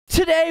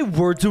Today,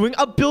 we're doing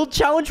a build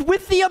challenge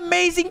with the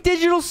amazing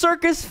Digital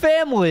Circus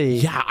family.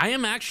 Yeah, I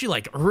am actually,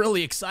 like,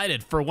 really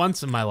excited for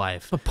once in my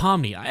life. But,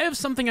 Pomni, I have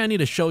something I need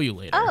to show you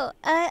later. Oh,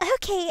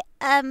 okay,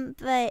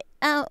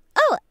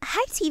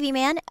 hi, TV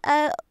man.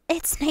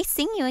 It's nice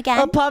seeing you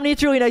again. Pomni,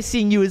 it's really nice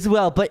seeing you as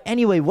well. But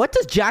anyway, what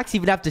does Jax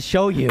even have to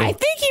show you? I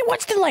think he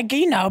wants to, like,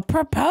 you know,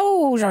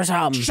 propose or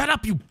something. Shut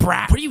up, you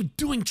brat. What are you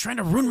doing trying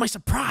to ruin my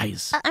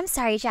surprise? I'm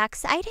sorry,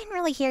 Jax. I didn't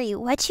really hear you.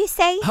 What'd you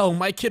say? Oh,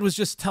 my kid was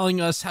just telling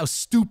us how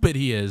stupid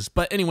he is.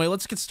 But anyway,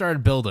 let's get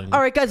started building.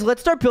 All right, guys, let's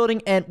start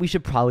building. And we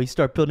should probably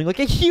start building, like,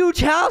 a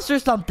huge house or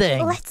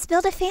something. Let's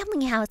build a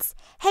family house.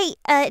 Hey,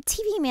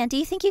 TV man, do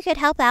you think you could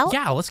help out?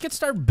 Yeah, let's get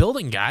started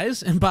building,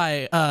 guys. And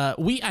by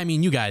we, I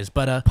mean you guys.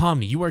 But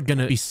Pomni, you are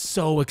gonna be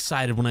so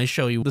excited when I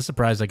show you the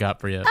surprise I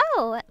got for you.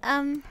 Oh,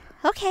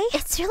 okay.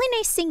 It's really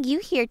nice seeing you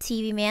here,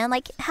 TV man.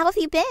 Like, how have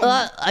you been?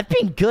 I've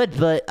been good,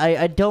 but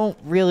I don't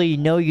really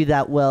know you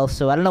that well,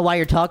 so I don't know why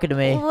you're talking to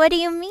me. What do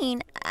you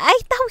mean? I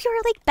thought we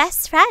were, like,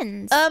 best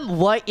friends.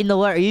 What in the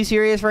world? Are you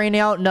serious right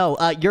now? No,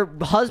 your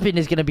husband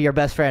is gonna be your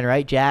best friend,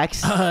 right,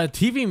 Jax?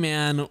 TV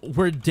man,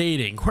 we're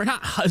dating. We're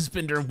not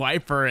husband or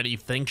wife or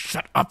anything.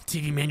 Shut up,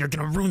 TV man. You're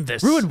gonna ruin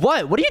this. Ruin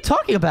what? What are you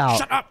talking about?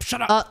 Shut up,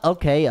 shut up.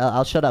 Okay,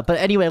 I'll shut up. But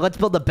anyway, let's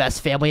build the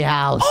best family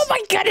house. Oh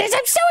my goodness,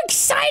 I'm so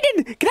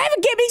excited. Can I have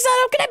a gaming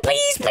setup? Can I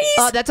please?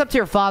 That's up to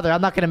your father.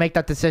 I'm not gonna make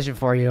that decision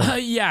for you.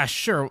 Yeah,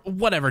 sure.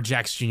 Whatever,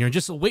 Jax Jr.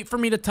 Just wait for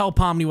me to tell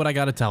Pomni what I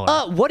gotta tell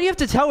her. What do you have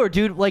to tell her,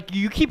 dude? Like,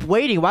 you keep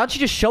waiting. Why don't you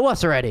just show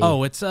us already?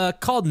 Oh, it's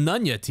called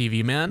Nunya,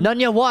 TV man.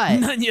 Nunya what?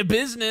 Nunya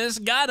business.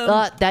 Got him.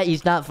 That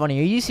is not funny.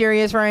 Are you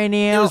serious right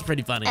now? It was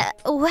pretty funny.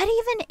 What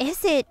even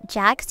is it,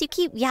 Jax? You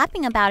keep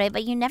yapping about it,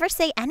 but you never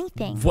say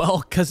anything.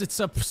 Well, because it's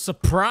a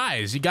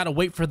surprise. You gotta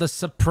wait for the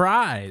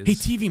surprise. Hey,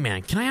 TV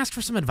man, can I ask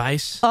for some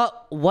advice?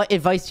 What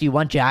advice do you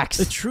want, Jax?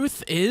 The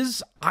truth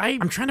is,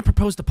 I'm trying to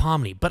propose to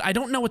Pomni, but I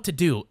don't know what to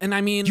do. And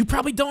I mean, you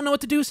probably don't know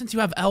what to do since you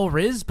have El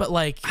Riz, but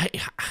like,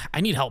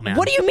 I need help, man.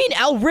 What do you mean,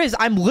 El Riz?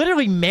 I'm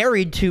literally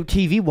married to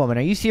TV woman.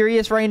 Are you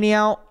serious right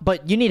now?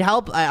 But you need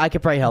help? I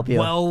could probably help you.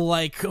 Well,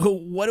 like,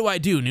 what do I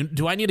do?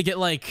 Do I need to get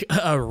like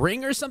a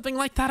ring or something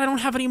like that? I don't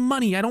have any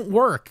money. I don't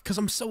work because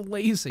I'm so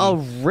lazy. A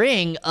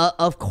ring?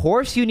 Of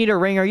course you need a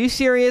ring. Are you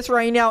serious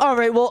right now? All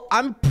right, well,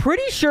 I'm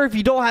pretty sure if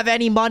you don't have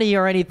any money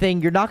or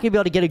anything, you're not going to be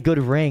able to get a good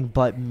ring,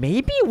 but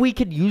maybe we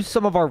could use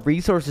some of our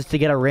resources to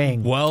get a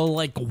ring. Well,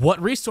 like,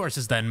 what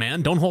resources then,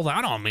 man? Don't hold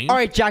out on me. All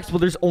right, Jax, well,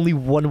 there's only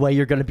one way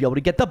you're going to be able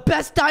to get the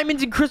best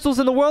diamonds and crystals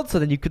in the world, so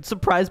then you could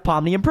surprise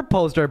Pomni and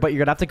propose to her, but you're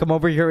going to have to come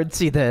over here and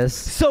see this.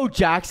 So,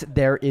 Jax,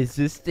 there is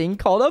this thing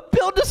called a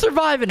build to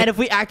survive, and if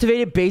we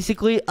activate it,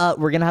 basically,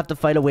 we're going to have to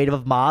fight a wave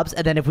of mobs,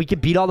 and then if we can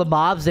beat all the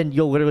mobs, then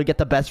you'll literally get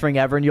the best ring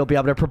ever, and you'll be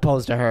able to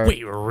propose to her.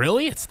 Wait,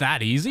 really? It's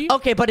that easy?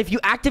 Okay, but if you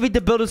activate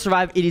the build to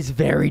survive, it is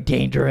very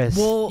dangerous.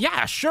 Well,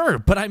 yeah, sure,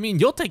 but I mean,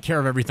 you'll take care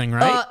of everything,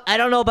 right? I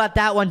don't know about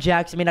that one,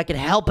 Jax. I mean, I can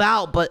help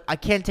out, but I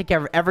can't take care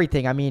of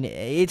everything. I mean,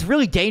 it's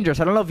really dangerous.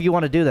 I don't know if you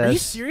want to do this. Are you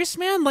serious,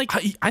 man? Like,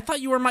 I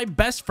thought you were my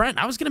best friend.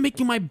 I was going to make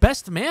you my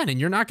best man, and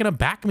you're not going to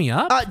back me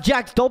up?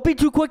 Jax, don't be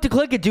too quick to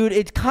click it, dude.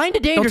 It's kind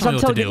of dangerous. I'm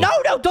telling you.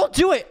 No, don't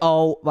do it.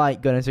 Oh, my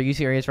goodness. Are you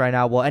serious right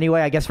now? Well,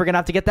 anyway, I guess we're going to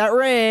have to get that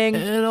ring.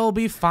 It'll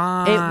be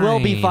fine. It will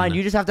be fine.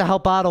 You just have to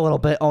help out a little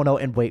bit. Oh, no.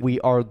 And wait, we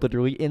are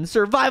literally in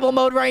survival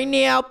mode right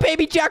now.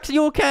 Baby Jax, are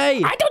you okay?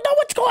 I don't know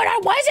what's going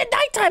on. Why is it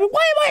nighttime?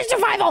 Why am I in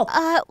survival?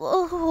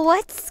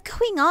 What's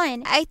going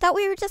on? I thought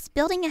we were just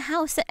building a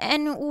house,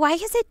 and why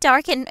is it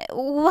dark, and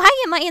why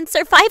am I in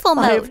survival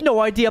mode? I have no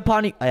idea,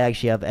 Pomni. I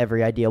actually have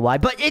every idea why,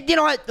 but you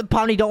know what,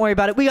 Pomni, don't worry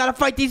about it. We gotta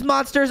fight these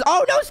monsters.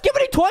 Oh, no,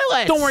 skibbity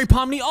toilets. Don't worry,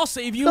 Pomni. I'll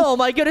save you. Oh,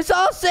 my goodness.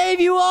 I'll save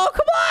you all.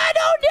 Come on.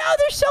 Oh, no,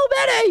 there's so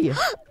many.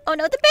 Oh,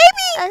 no, the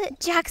baby!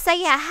 Jax, I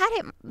had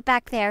it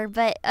back there,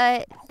 but,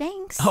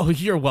 thanks. Oh,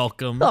 you're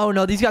welcome. Oh,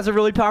 no, these guys are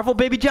really powerful.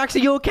 Baby Jax, are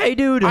you okay,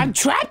 dude? I'm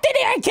trapped in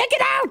here. I can't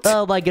get out.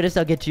 Oh, my goodness.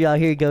 I'll get you out.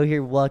 Here you go.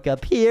 Here, walk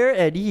up here,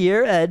 and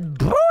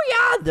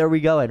booyah! There we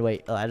go. And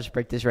wait, I just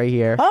break this right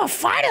here. Oh,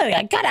 finally,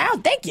 I got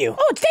out. Thank you.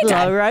 Oh, it's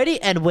daytime. Alrighty,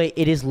 and wait,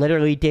 it is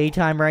literally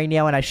daytime right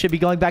now, and I should be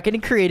going back into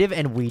creative,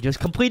 and we just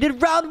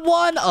completed round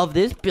 1 of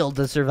this build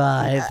to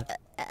survive.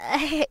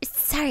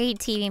 Sorry,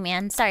 TV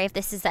man. Sorry if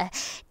this is a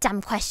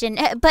dumb question,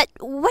 but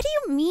what do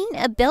you mean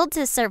a build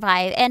to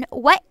survive, and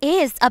what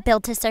is a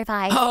build to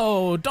survive?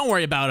 Oh, don't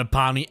worry about it,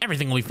 Pomni.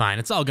 Everything will be fine.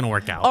 It's all gonna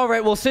work out. All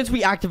right, well, since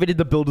we activated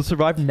the build to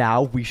survive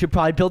now, we should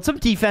probably build some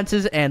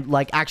defenses and,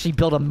 like, actually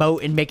build a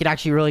moat and make it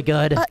actually really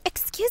good.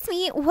 Excuse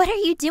me, what are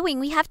you doing?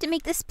 We have to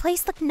make this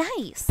place look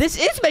nice. This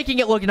is making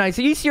it look nice.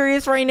 Are you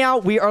serious right now?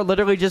 We are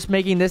literally just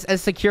making this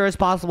as secure as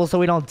possible so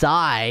we don't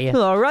die.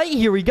 All right,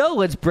 here we go.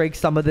 Let's break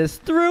some of this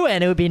through,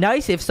 and it would be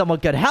nice if someone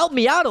could help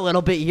me out a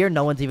little bit here.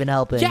 No one's even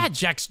helping. Yeah,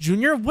 Jax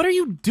Jr., what are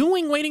you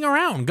doing waiting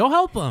around? Go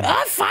help him.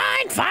 Fine.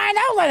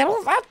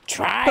 I'll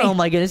try. Oh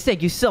my goodness,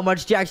 thank you so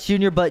much, Jax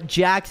Jr. But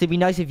Jax, it'd be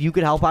nice if you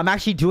could help. I'm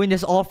actually doing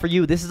this all for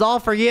you. This is all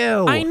for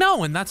you. I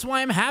know, and that's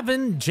why I'm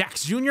having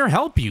Jax Jr.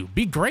 help you.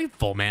 Be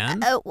grateful,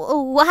 man.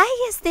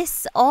 Why is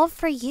this all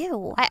for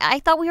you? I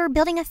thought we were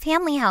building a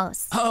family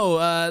house. Oh,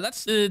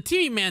 that's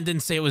TV Man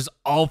didn't say it was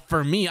all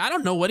for me. I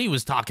don't know what he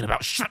was talking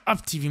about. Shut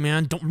up, TV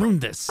Man. Don't ruin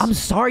this. I'm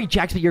sorry,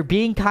 Jax, but you're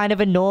being kind of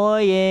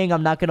annoying.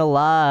 I'm not gonna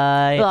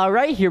lie. All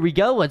right, here we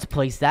go. Let's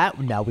place that.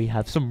 Now we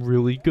have some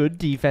really good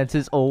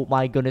defenses. Oh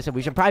my goodness, and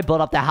we should probably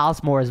build up the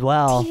house more as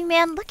well. TV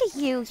Man, look at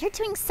you. You're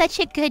doing such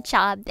a good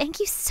job. Thank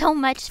you so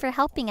much for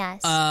helping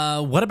us.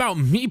 What about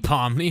me,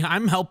 Pomni?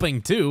 I'm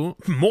helping too.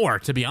 More,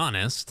 to be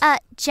honest.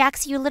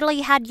 Jax, you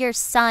literally had your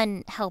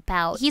son help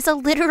out. He's a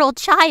literal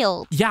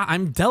child. Yeah,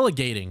 I'm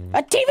delegating.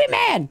 TV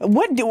Man, is there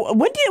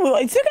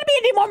gonna be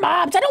any more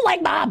mobs? I don't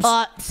like mobs.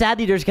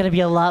 Sadly, there's gonna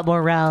be a lot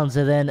more rounds,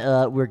 and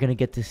then we're gonna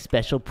get this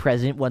special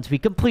present once we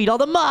complete all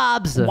the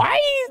mobs. Why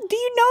do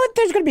you know that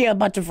there's gonna be a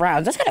bunch of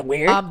rounds? That's kind of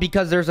weird.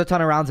 Because there's a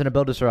ton of rounds in a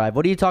Build to Survive.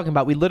 What are you talking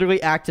about? We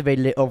literally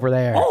activated it over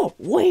there. Oh,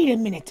 wait a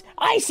minute.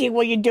 I see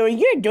what you're doing.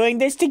 You're doing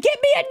this to get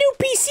me a new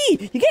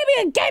PC. You get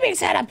me a gaming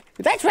setup.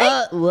 That's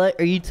right. What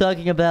are you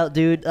talking about,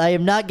 dude? I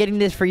am not getting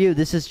this for you.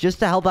 This is just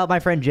to help out my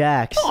friend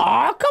Jax.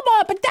 Aw, come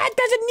on, but Dad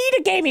doesn't need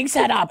a gaming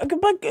setup.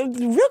 But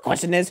the real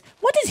question is,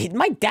 what does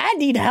my dad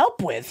need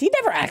help with? He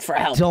never asked for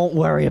help. Don't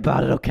worry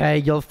about it, okay?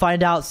 You'll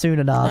find out soon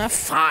enough.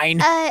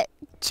 Fine.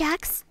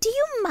 Jax, do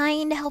you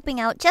mind helping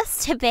out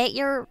just a bit?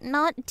 You're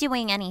not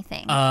doing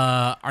anything.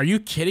 Are you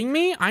kidding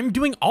me? I'm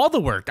doing all the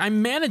work.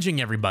 I'm managing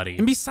everybody.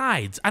 And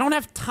besides, I don't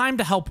have time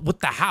to help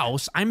with the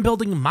house. I'm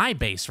building my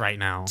base right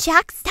now.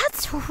 Jax,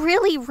 that's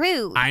really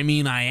rude. I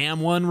mean, I am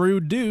one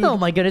rude dude. Oh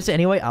my goodness.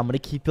 Anyway, I'm gonna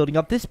keep building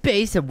up this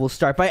base, and we'll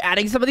start by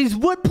adding some of these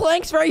wood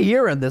planks right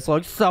here, and this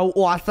looks so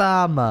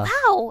awesome.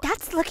 Wow,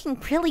 that's looking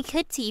really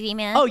good, TV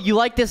Man. Oh, you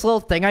like this little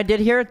thing I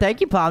did here?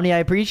 Thank you, Pomni. I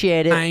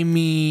appreciate it. I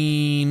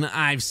mean,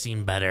 I've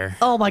seen better.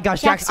 Oh my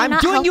gosh, Jax, I'm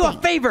doing you a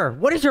favor.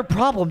 What is your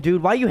problem,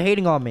 dude? Why are you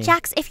hating on me?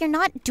 Jax, if you're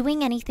not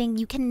doing anything,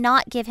 you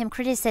cannot give him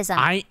criticism.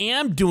 I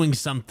am doing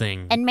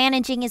something. And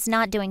managing is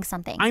not doing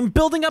something. I'm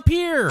building up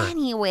here.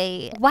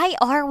 Anyway, why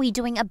are we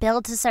doing a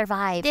Build to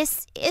Survive?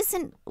 This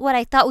isn't what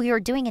I thought we were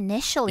doing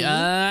initially.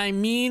 I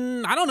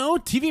mean, I don't know.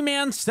 TV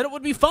Man said it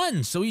would be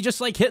fun, so he just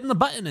like hitting the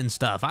button and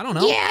stuff. I don't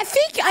know. Yeah,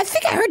 I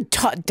think I heard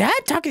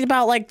Dad talking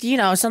about like, you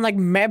know, some like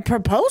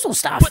proposal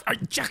stuff.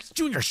 But Jax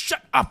Jr.,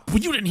 shut up.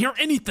 You didn't hear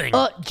anything.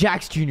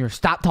 Jax Jr.,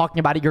 stop talking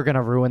about it. You're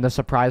gonna ruin the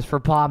surprise for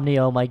Pomni.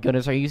 Oh my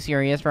goodness, are you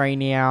serious right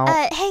now?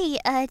 Hey,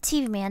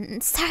 TV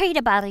Man, sorry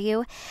to bother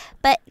you,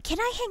 but can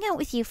I hang out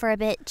with you for a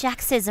bit?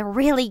 Jax is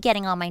really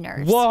getting on my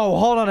nerves. Whoa,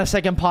 hold on a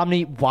second,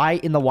 Pomni. Why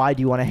in the why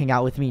do you want to hang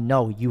out with me?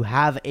 No, you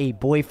have a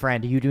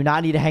boyfriend. You do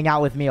not need to hang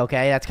out with me,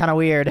 okay? That's kind of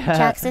weird.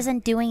 Jax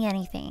isn't doing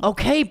anything.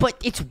 Okay, but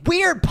it's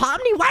weird,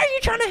 Pomni. Why are you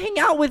trying to hang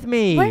out with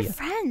me? We're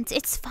friends.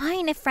 It's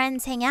fine if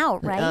friends hang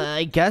out, right?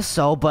 I guess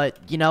so, but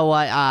you know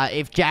what?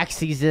 If Jax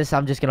sees this,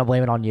 I'm just gonna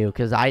blame it on you,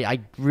 because I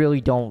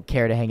really don't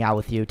care to hang out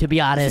with you, to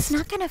be honest. He's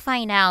not gonna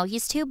find out.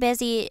 He's too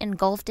busy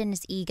engulfed in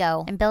his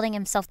ego and building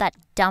himself that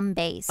dumb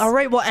base. All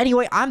right, well,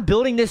 anyway, I'm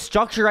building this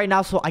structure right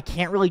now, so I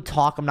can't really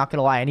talk. I'm not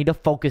gonna lie. I need to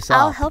focus up.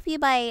 I'll help you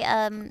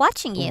by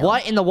watching you.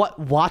 What in the what?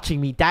 Watching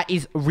me? That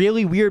is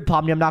really weird,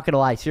 Pomni. I'm not gonna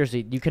lie.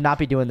 Seriously, you could not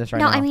be doing this right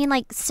now. No, I mean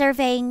like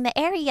surveying the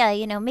area,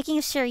 you know, making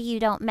sure you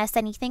don't mess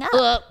anything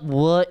up.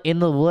 What in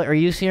the what? Are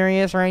you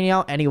serious right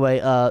now? Anyway,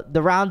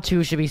 the round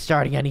 2 should be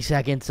starting any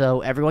second,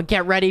 so everyone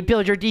get ready.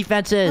 Build your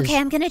defenses. Okay,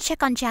 I'm gonna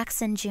check on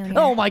Jackson Jr.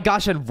 Oh my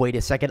gosh, and wait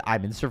a second.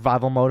 I'm in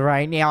survival mode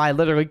right now. I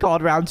literally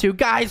called round 2.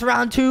 Guys,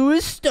 round 2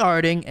 is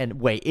starting.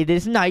 And wait, it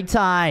is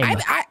nighttime.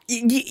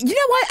 You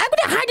know what? I'm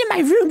gonna hide in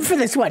my room for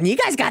this one. You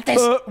guys got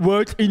this.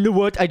 What in the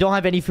what? I don't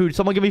have any food.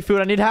 Someone give me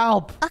food. I need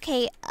help.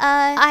 Okay,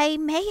 I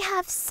may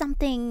have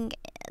something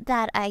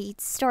that I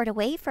stored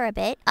away for a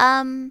bit.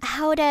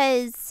 How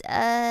does,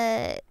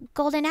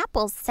 golden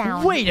apples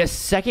sound? Wait a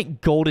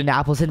second. Golden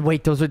apples. And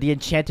wait, those are the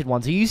enchanted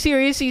ones. Are you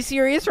serious? Are you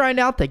serious right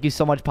now? Thank you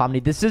so much,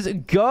 Pomni. This is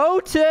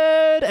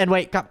goated. And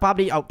wait,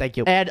 Pomni. Oh, thank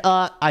you. And,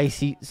 I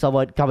see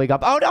someone coming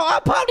up. Oh, no.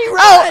 Pomni, run!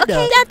 Oh,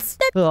 okay, that's...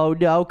 Oh,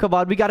 no. Come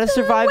on. We gotta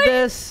survive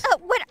this.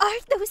 What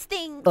are those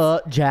things?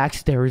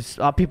 Jax, there's,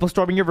 people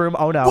storming your room.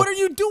 Oh, no. What are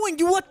you doing?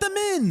 You let them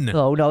in.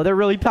 Oh, no. They're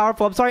really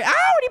powerful. I'm sorry. Ow!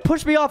 And he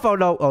pushed me off. Oh,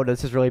 no. Oh, no.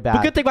 This is really bad.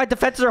 But good thing my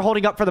defenses are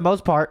holding up for the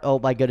most part. Oh,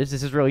 my goodness.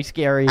 This is really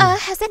scary.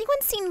 Has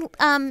anyone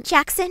seen,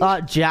 Jackson?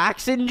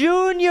 Jackson Jr.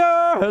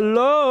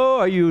 Hello.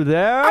 Are you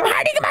there? I'm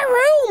hiding in my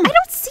room. I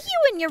don't see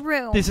you in your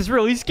room. This is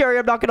really scary.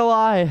 I'm not gonna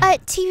lie.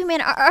 TV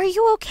Man, are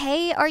you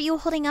okay? Are you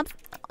holding up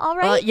all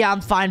right? Yeah,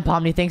 I'm fine,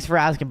 Pomni. Thanks for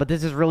asking, but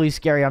this is really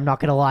scary. I'm not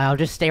gonna lie. I'll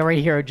just stay right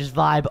here and just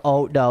vibe.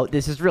 Oh, no.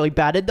 This is really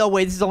bad. And no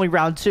way. This is only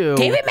round 2.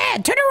 TV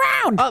Man, turn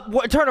around.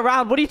 Turn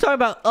around. What are you talking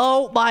about?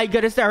 Oh, my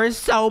goodness. There is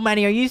so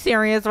many. Are you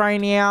serious right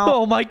now?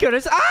 Oh, my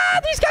goodness.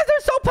 These guys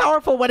are so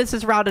powerful. When is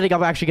this round ending?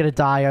 I'm actually gonna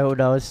die. Oh,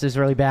 no. This is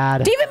really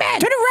bad. TV Man,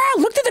 turn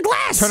around. Look through the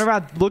glass. glass. Turn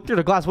around, look through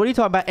the glass. What are you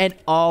talking about? And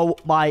oh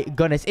my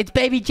goodness, it's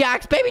Baby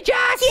Jax. Baby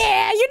Jax.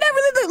 Yeah, you're not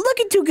really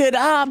looking too good.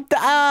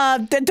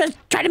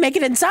 Try to make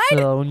it inside.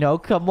 Oh no,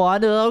 come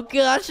on. Oh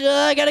gosh,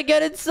 I gotta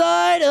get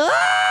inside.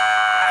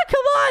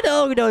 Come on.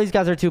 Oh no, these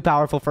guys are too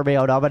powerful for me.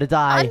 Oh no, I'm gonna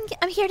die.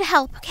 I'm here to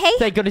help, okay?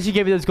 Thank goodness you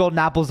gave me those golden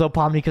apples, though,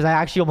 Pomni, because I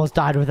actually almost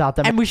died without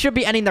them. And we should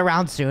be ending the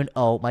round soon.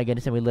 Oh my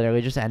goodness, and we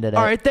literally just ended it.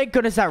 All right, thank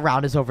goodness that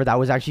round is over. That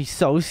was actually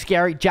so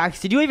scary.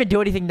 Jax, did you even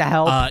do anything to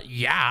help?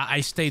 Yeah,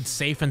 I stayed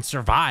safe and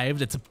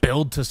survived. It's a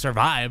build to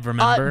survive,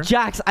 remember?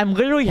 Jax, I'm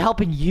literally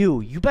helping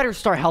you. You better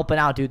start helping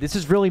out, dude. This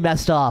is really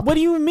messed up. What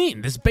do you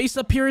mean? This base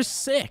up here is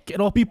sick.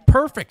 It'll be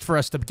perfect for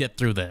us to get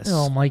through this.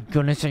 Oh my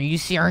goodness, are you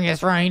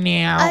serious right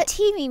now?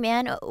 TV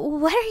man,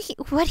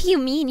 what do you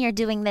mean you're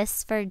doing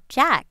this for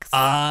Jax?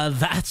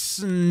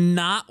 That's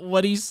not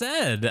what he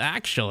said,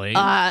 actually.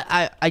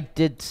 I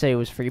did say it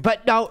was for you,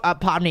 but no,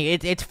 Pomni,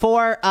 it's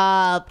for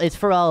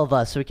all of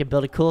us, so we can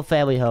build a cool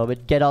family home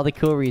and get all the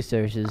cool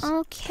resources.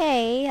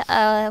 Okay,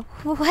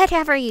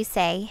 whatever you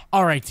say.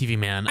 All right, TV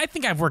man, I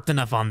think I've worked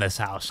enough on this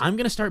house. I'm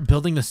gonna start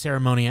building the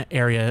ceremony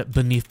area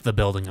beneath the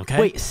building, okay?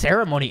 Wait,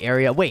 ceremony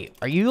area? Wait,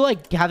 are you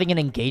like having an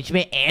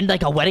engagement and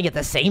like a wedding at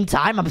the same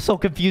time? I'm so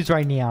confused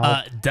right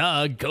now.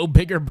 Duh, go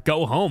big or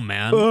go home,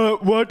 man.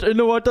 What? You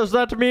know what does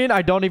that mean?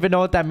 I don't even know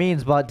what that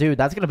means, but dude,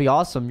 that's gonna be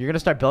awesome. You're gonna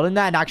start building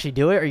that and actually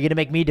do it, or are you gonna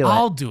make me do it?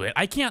 I'll do it.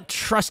 I can't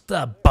trust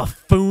a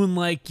buffoon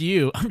like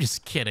you. I'm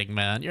just kidding,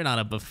 man. You're not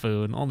a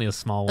buffoon, only a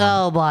small one.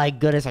 Oh my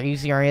goodness, are you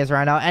serious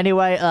right now?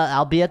 Anyway,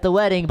 I'll be at the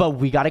wedding, but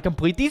we gotta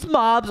complete these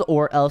mobs,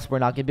 or else we're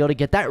not gonna be able to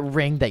get that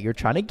ring that you're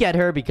trying to get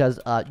her, because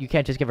you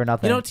can't just give her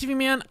nothing. You know, TV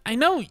man, I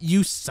know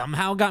you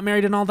somehow got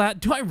married and all that.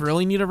 Do I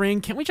really need a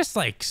ring? Can't we just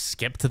like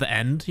skip to the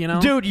end, you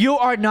know? Dude, you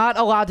are not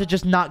allowed to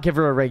just not give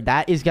her a ring.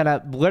 That is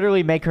gonna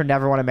literally make her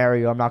never want to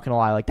marry you. I'm not gonna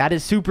lie. Like, that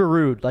is super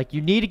rude. Like,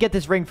 you need to get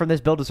this ring from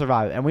this build to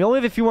survive. And we only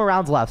have a few more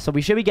rounds left, so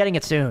we should be getting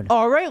it soon.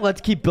 All right,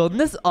 let's keep building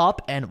this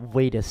up. And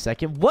wait a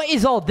second. What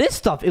is all this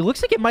stuff? It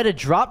looks like it might have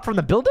dropped from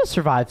the build to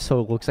survive. So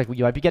it looks like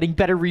you might be getting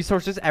better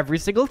resources every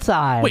single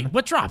time. Wait,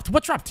 what dropped?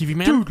 What dropped, TV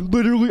man? Dude,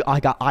 literally, I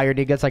got iron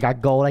ingots, I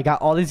got gold, I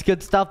got all these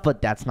good stuff,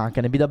 but that's not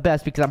gonna be the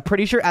best, because I'm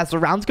pretty sure as the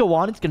rounds go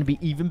on, it's gonna be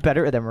even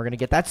better, and then we're gonna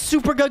get that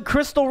super good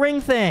crystal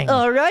ring thing.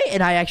 All right,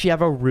 and I actually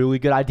have a really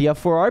good idea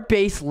for our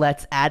base.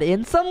 Let's add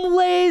in some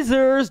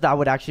lasers. That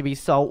would actually be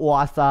so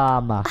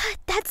awesome.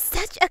 That's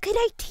such a good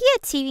idea,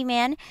 TV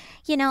man.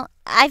 You know,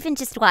 I've been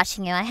just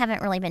watching you. I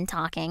haven't really been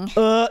talking.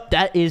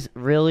 That is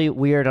really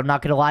weird. I'm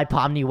not gonna lie,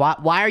 Pomni.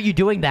 Why are you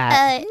doing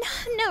that?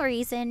 No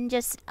reason.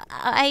 Just,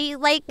 I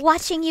like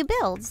watching you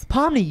build.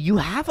 Pomni, you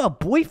have a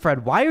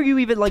boyfriend. Why are you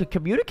even, like,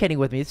 communicating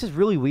with me? This is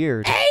really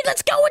weird. Hey,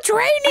 let's go. It's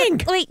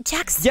raining. Wait,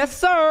 Jax. Yes,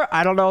 sir.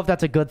 I don't know if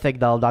that's a good thing,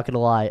 though. I'm not gonna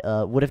lie.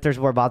 What if there's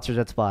more monsters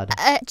that spawn?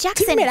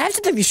 Jackson. Man, I have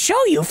something to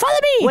show you. Follow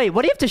me. Wait,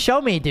 what do you have to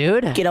show me,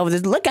 dude? Get over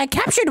this. Look, I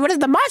captured one of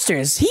the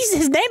monsters.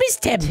 His name is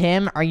Tim.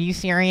 Tim, are you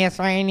serious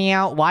right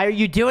now? Why are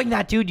you doing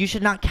that, dude? You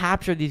should not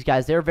capture these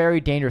guys. They're very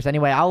dangerous.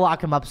 Anyway, I'll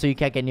lock him up so you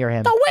can't get near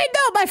him. Oh, wait,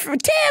 no, my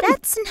friend Tim.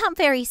 That's not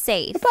very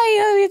safe.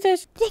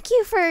 Thank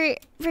you for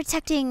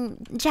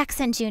protecting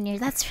Jackson Jr.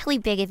 That's really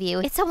big of you.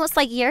 It's almost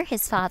like you're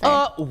his father.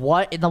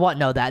 What in the what?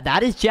 No,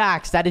 that is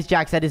Jax. That is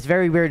Jax. That is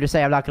very weird to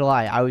say. I'm not gonna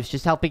lie. I was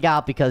just helping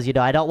out because, you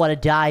know, I don't want to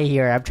die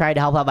here. I'm trying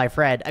to help out my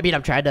friend. I mean,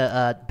 I'm trying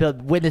to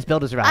win this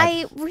build to survive.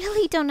 I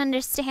really don't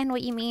understand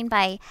what you mean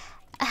by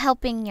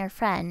helping your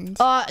friend.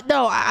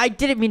 No, I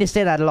didn't mean to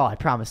say that at all. I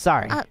promise.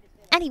 Sorry.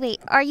 Anyway,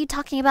 are you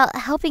talking about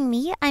helping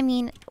me? I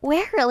mean,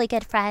 we're really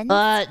good friends.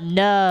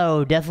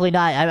 No, definitely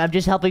not. I'm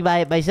just helping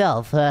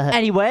myself.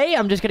 Anyway,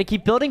 I'm just gonna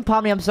keep building.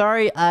 Pomni, I'm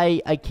sorry.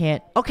 I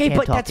can't. Okay, can't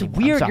but that's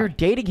weird. You're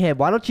dating him.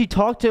 Why don't you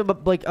talk to him,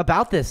 like,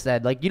 about this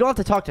then? Like, you don't have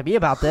to talk to me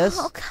about this.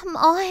 Oh, come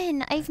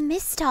on. I've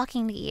missed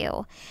talking to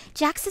you.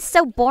 Jax is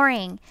so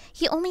boring.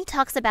 He only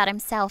talks about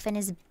himself and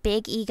his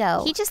big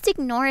ego. He just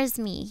ignores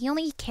me. He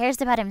only cares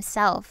about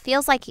himself.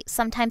 Feels like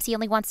sometimes he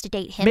only wants to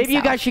date himself. Maybe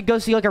you guys should go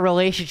see, like, a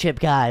relationship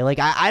guy. Like,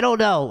 I don't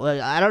know.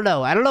 I don't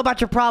know. I don't know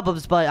about your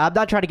problems, but I'm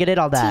not trying to get in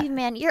on that. Dude,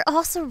 man, you're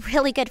also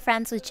really good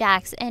friends with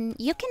Jax, and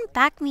you can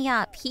back me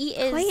up. He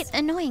is quite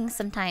annoying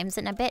sometimes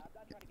and a bit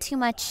too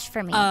much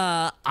for me.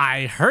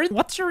 I heard.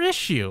 What's your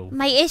issue?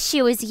 My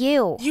issue is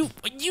you. You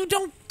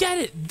don't get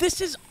it. This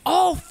is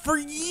all for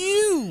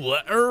you.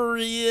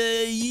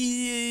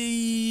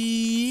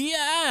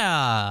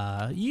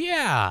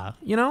 Yeah,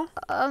 you know?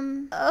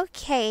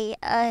 Okay,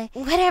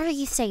 whatever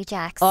you say,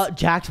 Jax.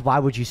 Jax, why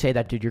would you say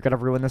that, dude? You're gonna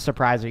ruin the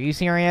surprise. Are you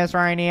serious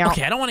right now?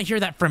 Okay, I don't want to hear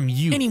that from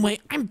you. Anyway,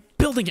 I'm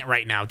building it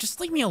right now. Just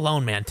leave me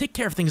alone, man. Take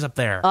care of things up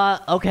there.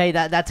 Okay,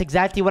 that's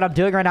exactly what I'm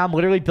doing right now. I'm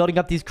literally building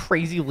up these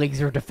crazy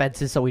laser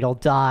defenses so we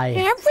don't die.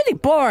 Yeah, I'm really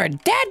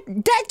bored. Dad, can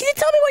you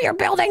tell me what you're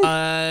building?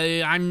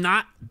 I'm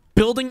not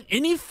building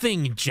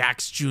anything,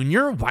 Jax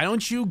Jr. Why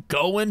don't you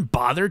go and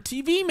bother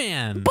TV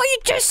Man? But you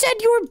just said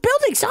you were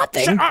building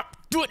something. Shut up!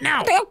 Do it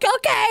now!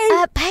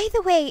 Okay. By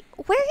the way,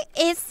 where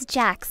is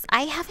Jax?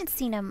 I haven't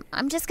seen him.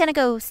 I'm just gonna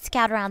go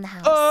scout around the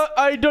house.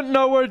 I don't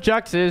know where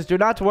Jax is. Do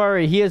not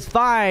worry. He is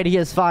fine. He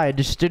is fine.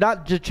 Just check.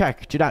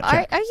 Do not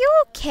check. Are you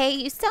okay?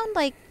 You sound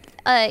like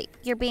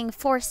you're being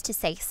forced to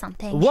say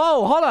something.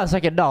 Whoa, hold on a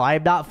second. No, I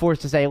am not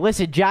forced to say.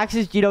 Listen, Jax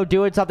is,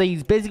 doing something.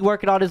 He's busy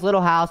working on his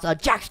little house.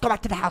 Jax, go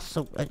back to the house.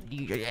 So,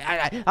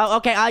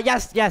 okay,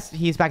 yes,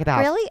 he's back at the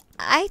house. Really?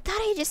 I thought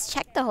I just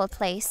checked the whole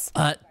place.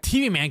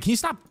 TV man, can you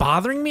stop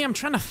bothering me? I'm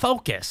trying to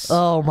focus.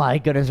 Oh my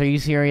goodness, are you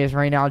serious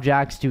right now,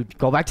 Jax? Dude,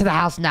 go back to the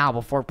house now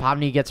before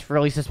Pomni gets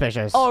really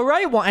suspicious. All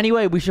right, well,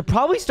 anyway, we should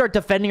probably start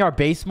defending our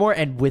base more,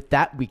 and with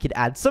that, we could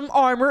add some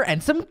armor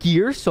and some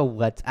gear. So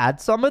let's add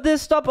some of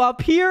this stuff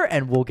up here,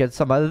 and we'll get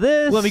some of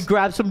this. Let me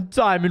grab some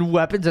diamond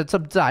weapons and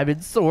some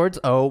diamond swords.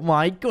 Oh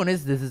my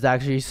goodness, this is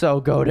actually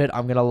so goated.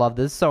 I'm gonna love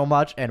this so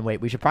much. And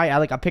wait, we should probably add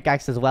like a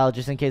pickaxe as well,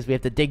 just in case we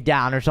have to dig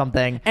down or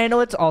something. And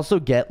let's also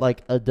get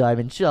like a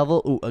diamond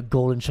shovel. Ooh, a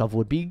golden shovel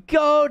would be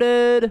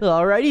goated.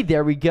 Alrighty,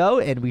 there we go,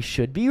 and we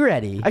should be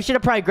ready. I should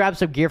have probably grabbed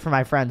some gear for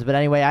my friends, but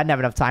anyway, I didn't have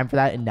enough time for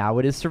that, and now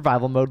it is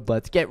survival mode.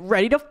 Let's get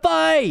ready to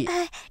fight.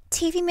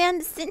 TV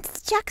man,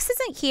 since Jax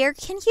isn't here,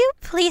 can you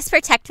please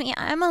protect me?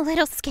 I'm a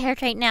little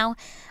scared right now.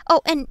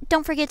 Oh, and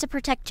don't forget to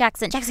protect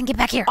Jackson. Jackson, get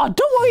back here. Oh,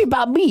 don't worry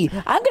about me.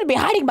 I'm gonna be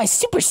hiding my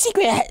super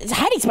secret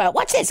hiding spot.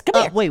 Watch this.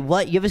 Come here. Wait,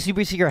 what? You have a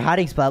super secret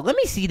hiding spot? Let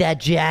me see that,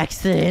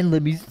 Jackson.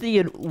 Let me see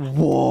it.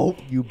 Whoa,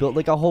 you built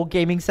like a whole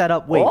gaming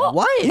setup. Wait,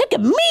 what? Look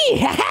at me.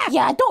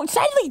 Yeah,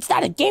 sadly it's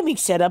not a gaming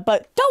setup,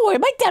 but don't worry.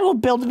 My dad will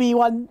build me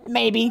one,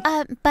 maybe.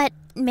 But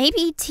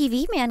maybe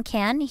TV man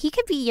can. He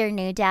could be your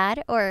new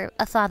dad, or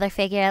a father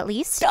figure at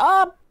least.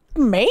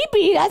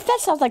 Maybe. That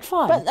sounds like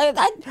fun. But I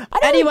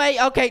don't Anyway,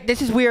 okay,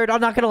 this is weird. I'm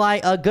not gonna lie.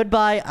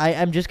 Goodbye.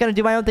 I'm just gonna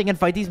do my own thing and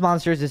fight these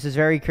monsters. This is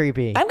very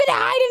creepy. I'm gonna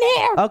hide in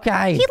here.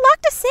 Okay. He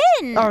locked us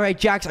in. All right,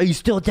 Jax, are you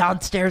still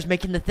downstairs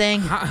making the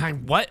thing?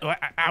 What?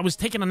 I was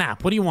taking a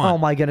nap. What do you want? Oh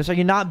my goodness, are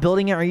you not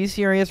building it? Are you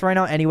serious right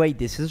now? Anyway,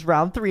 this is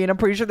round 3, and I'm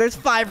pretty sure there's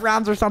 5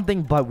 rounds or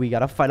something, but we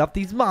gotta fight off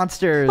these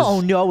monsters. Oh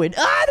no, and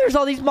there's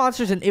all these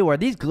monsters, and ew, are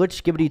these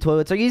glitch skibbity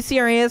toilets? Are you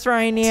serious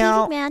right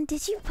now? TV man,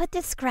 did you put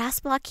this grass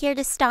block here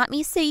to stop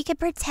me so you could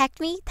protect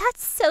me?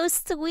 That's so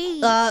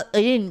sweet. I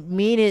didn't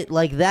mean it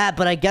like that,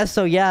 but I guess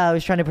so, yeah. I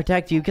was trying to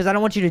protect you because I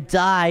don't want you to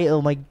die.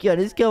 Oh my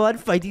goodness, go on,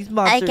 fight these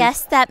monsters. I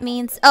guess that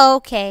means... Oh,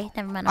 okay,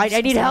 never mind.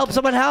 I need help.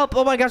 Someone help.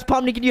 Oh my gosh,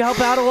 Pomni, can you help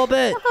out a little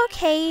bit?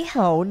 Okay.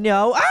 Oh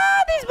no.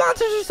 These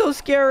monsters are so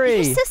scary.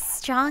 You're so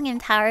strong and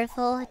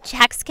powerful.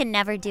 Jax can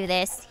never do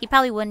this. He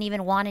probably wouldn't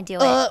even want to do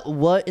it.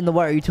 What in the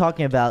world are you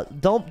talking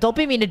about? Don't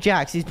be mean to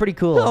Jax. He's pretty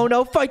cool. Oh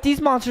no, fight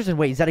these monsters. And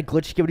wait, is that a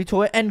glitch skibbity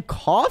toilet? And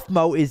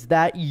Aphmau, is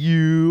that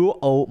you?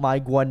 Oh my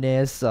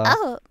goodness.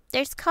 Oh,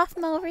 there's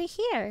Aphmau over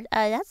here.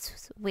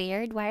 That's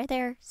weird. Why are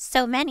there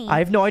so many? I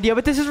have no idea,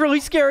 but this is really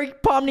scary,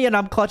 Pomni, and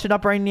I'm clutching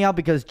up right now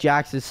because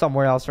Jax is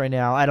somewhere else right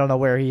now. I don't know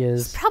where he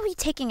is. He's probably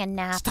taking a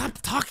nap. Stop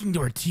talking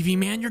to her, TV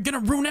man. You're gonna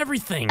ruin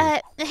everything.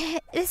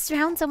 This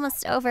round's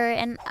almost over,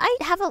 and I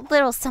have a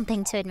little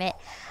something to admit.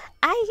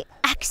 I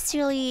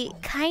actually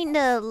kind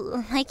of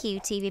like you,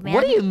 TV man.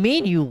 What do you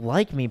mean you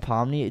like me,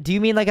 Pomni? Do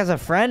you mean like as a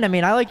friend? I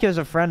mean, I like you as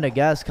a friend, I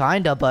guess,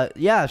 kind of, but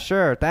yeah,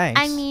 sure,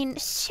 thanks. I mean,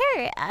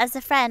 sure, as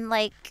a friend,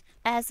 like,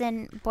 as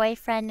in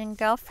boyfriend and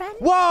girlfriend?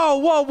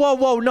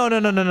 Whoa,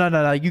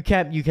 no. You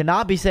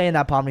cannot be saying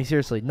that, Pomni,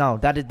 seriously. No,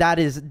 that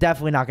is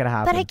definitely not gonna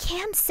happen. But I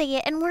can say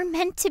it, and we're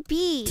meant to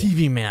be.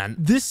 TV man,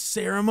 this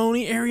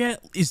ceremony area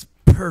is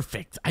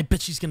perfect. I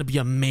bet she's gonna be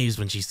amazed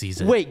when she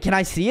sees it. Wait, can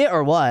I see it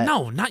or what?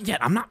 No, not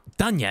yet. I'm not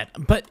done yet.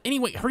 But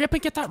anyway, hurry up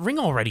and get that ring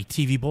already,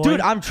 TV boy.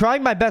 Dude, I'm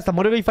trying my best. I'm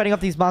literally fighting off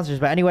these monsters.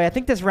 But anyway, I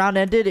think this round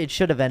ended. It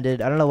should have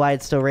ended. I don't know why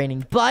it's still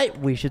raining, but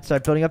we should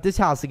start building up this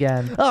house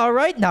again. All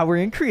right, now we're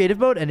in creative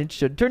mode, and it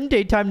should turn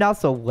daytime now.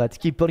 So let's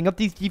keep building up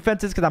these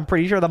defenses because I'm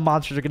pretty sure the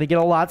monsters are gonna get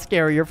a lot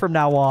scarier from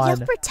now on.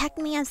 You'll protect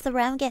me as the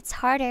round gets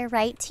harder,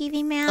 right,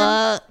 TV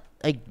man?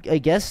 I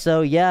guess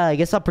so, yeah. I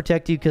guess I'll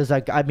protect you because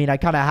I mean, I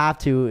kind of have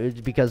to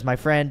because my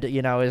friend,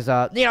 is,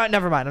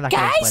 never mind. I'm not going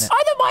to explain Guys, it.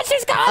 are the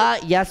monsters gone?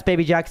 Yes,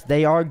 Baby Jax,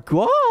 they are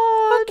gone.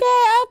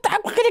 Okay,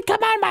 I'm gonna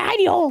come out of my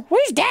hidey hole.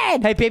 Where's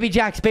Dad? Hey, Baby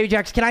Jax,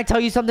 can I tell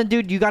you something,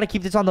 dude? You got to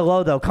keep this on the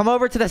low, though. Come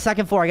over to the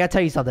 2nd floor. I got to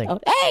tell you something. Oh,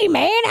 hey,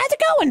 man, how's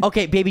it going?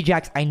 Okay, Baby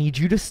Jax, I need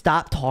you to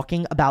stop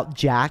talking about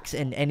Jax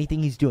and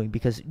anything he's doing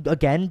because,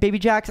 again, Baby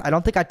Jax, I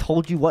don't think I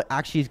told you what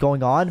actually is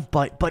going on,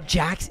 but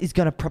Jax is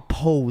going to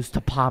propose to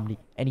Pomni.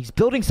 And he's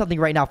building something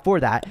right now for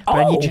that, but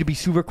I need you to be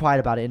super quiet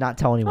about it and not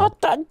tell anyone.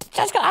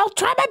 I'll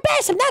try my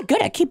best. I'm not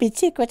good at keeping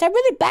secrets. I'm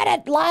really bad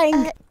at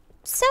lying.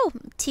 So,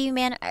 TV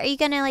man, are you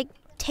gonna, like,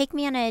 take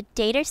me on a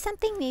date or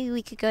something? Maybe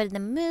we could go to the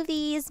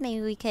movies.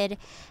 Maybe we could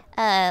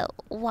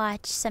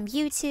watch some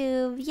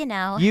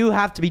YouTube, You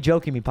have to be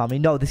joking me, Pomni.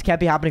 No, this can't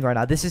be happening right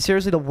now. This is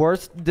seriously the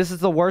worst. This is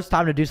the worst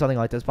time to do something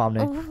like this,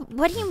 Pomni.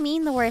 What do you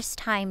mean the worst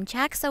time?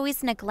 Jax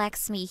always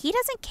neglects me. He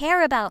doesn't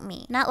care about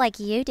me. Not like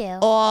you do.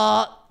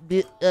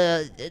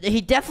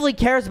 He definitely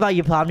cares about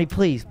you, Pomni.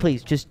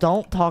 Please, just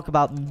don't talk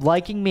about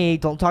liking me.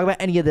 Don't talk about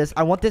any of this.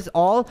 I want this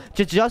all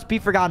to just be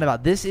forgotten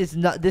about. This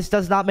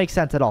does not make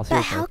sense at all,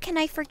 seriously. But how can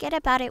I forget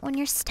about it when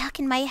you're stuck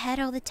in my head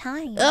all the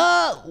time?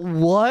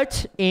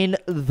 What in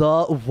the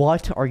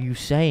What are you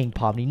saying,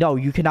 Pomni? No,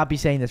 you cannot be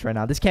saying this right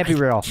now. This can't be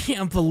real. I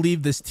can't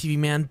believe this, TV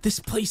man. This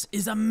place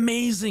is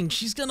amazing.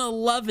 She's gonna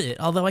love it.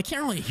 Although I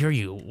can't really hear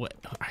you. What?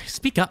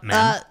 Speak up,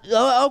 man.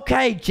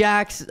 Okay,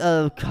 Jax.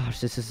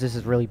 Gosh, this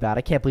is really bad.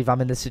 I can't believe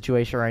I'm in this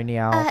situation right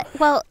now.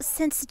 Well,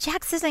 since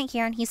Jax isn't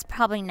here and he's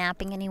probably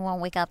napping and he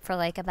won't wake up for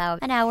like about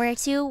an hour or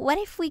two, what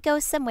if we go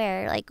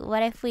somewhere? Like,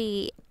 what if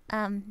we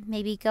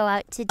maybe go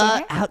out to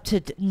dinner?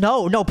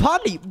 No,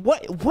 Pomni,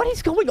 what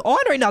is going on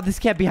right now? This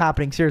can't be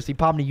happening. Seriously,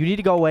 Pomni, you need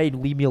to go away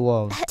and leave me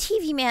alone.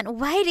 TV man,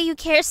 why do you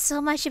care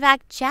so much about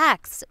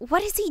Jax?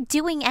 What is he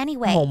doing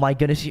anyway? Oh my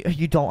goodness,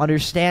 you don't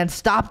understand.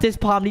 Stop this,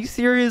 Pomni.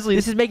 Seriously,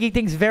 this is making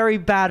things very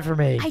bad for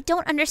me. I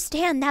don't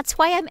understand. That's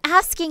why I'm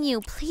asking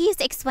you. Please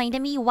explain to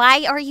me,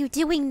 why are you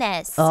doing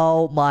this?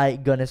 Oh my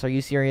goodness, are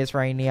you serious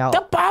right now?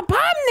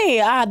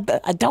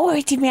 Pomni, don't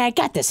worry, TV man, I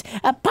got this.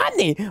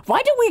 Pomni,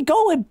 why don't we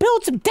go and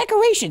build some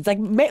decorations? Like,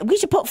 we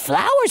should put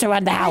flowers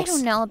around the house. I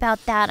don't know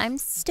about that. I'm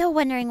still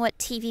wondering what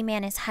TV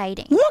man is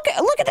hiding. Look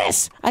at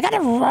this. I got a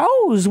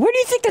rose. Where do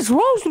you think this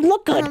rose would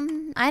look good?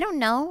 I don't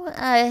know.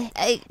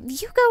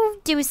 You go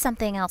do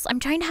something else. I'm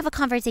trying to have a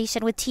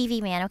conversation with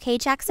TV man, okay,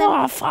 Jackson?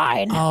 Oh,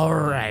 fine. All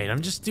right,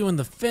 I'm just doing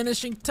the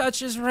finishing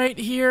touches right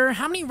here.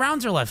 How many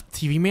rounds are left,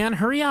 TV man?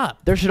 Hurry up.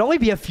 There should only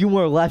be a few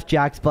more left,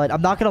 Jax, but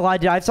I'm not gonna lie,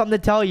 dude. I have something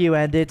to tell you,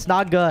 and it's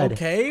not good.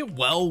 Okay,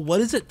 well,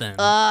 what is it then?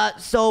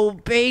 So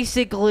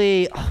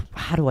basically,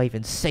 how do I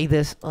even say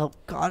this? Oh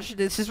gosh,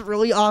 this is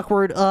really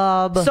awkward.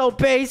 So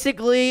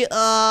basically, Hey,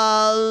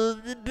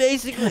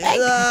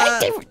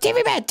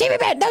 TV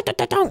man, no,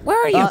 don't. Where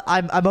are you?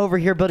 I'm over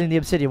here building the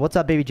obsidian. What's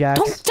up, baby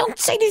Jax? Don't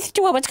say anything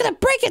to him. It's gonna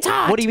break his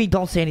heart. What do you mean?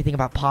 Don't say anything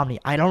about Pomni.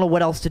 I don't know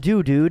what else to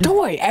do, dude. Don't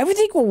worry,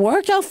 everything will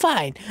work out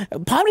fine.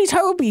 Pomni's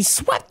heart will be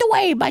swept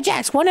away by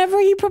Jax whenever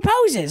he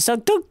proposes. So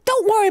don't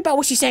worry about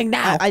what she's saying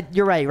now.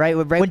 You're right.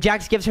 When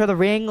Jax gives her the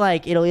ring,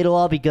 like it'll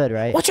all be good,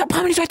 right? Watch out,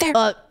 Pomni's right there.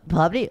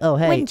 Pomni? Oh,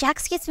 hey. When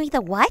Jax gives me the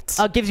what?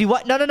 Gives you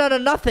what? No,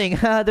 nothing.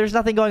 There's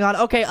nothing going on.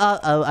 Okay,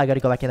 I gotta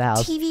go back in the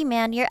house. TV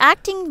man, you're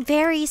acting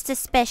very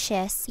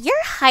suspicious.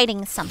 You're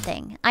hiding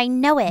something. I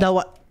know it.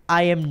 No,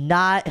 I am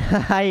not.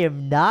 I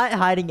am not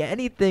hiding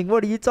anything.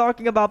 What are you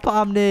talking about,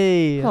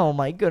 Pomni? Oh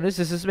my goodness,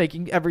 this is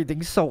making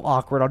everything so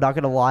awkward. I'm not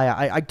gonna lie.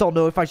 I don't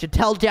know if I should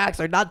tell Jax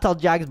or not tell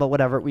Jax, but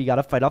whatever. We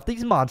gotta fight off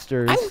these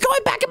monsters. I'm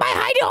going back in my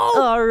hiding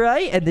hole. All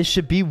right, and this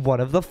should be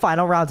one of the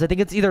final rounds. I think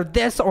it's either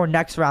this or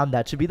next round.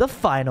 That should be the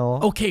final.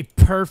 Okay,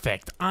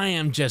 perfect. I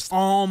am just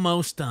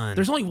almost done.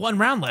 There's only one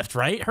round left,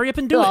 right? Hurry up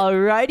and do it.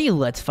 Alrighty,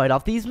 let's fight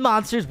off these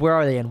monsters. Where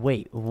are they? And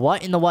wait,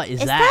 what in the what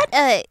is Is that?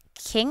 that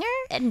Kinger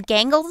and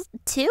Gangle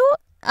too?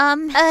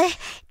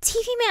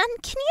 TV man,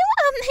 can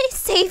you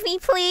save me,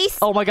 please?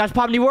 Oh my gosh,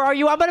 Pomni, where are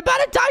you? I'm about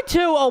to die too.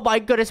 Oh my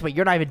goodness, wait,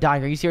 you're not even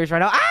dying. Are you serious right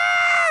now?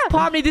 Ah!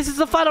 Pomni, this is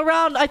the final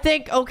round, I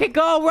think. Okay,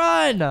 go,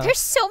 run. There's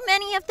so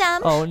many of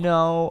them. Oh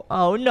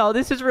no,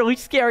 this is really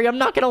scary. I'm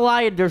not gonna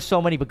lie, there's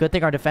so many, but good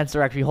thing our defense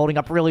are actually holding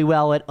up really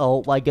well. And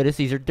oh my goodness,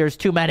 there's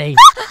too many.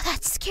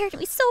 That scared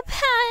me so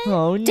bad.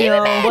 Oh no,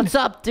 Demon! What's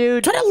up,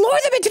 dude? Try to lure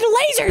them into the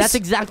lasers. That's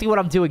exactly what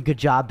I'm doing. Good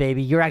job,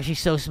 baby. You're actually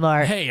so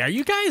smart. Hey, are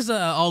you guys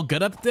all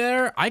good up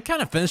there? I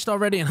kind of finished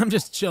already, and I'm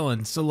just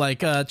chilling. So, like,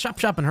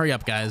 chop and hurry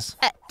up, guys.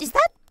 Is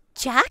that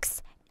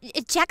Jax?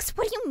 Jax,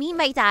 what do you mean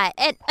by that?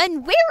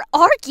 And where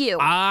are you?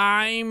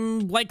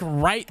 I'm, like,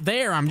 right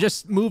there. I'm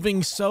just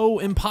moving so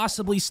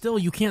impossibly still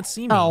you can't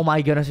see me. Oh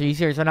my goodness, are you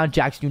serious right now?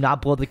 Jax, do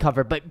not blow the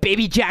cover. But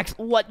baby Jax,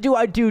 what do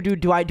I do,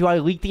 dude? Do I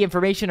leak the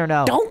information or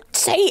no? Don't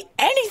say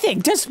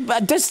anything. Just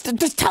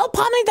tell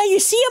Pomni that you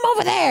see him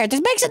over there.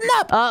 Just make something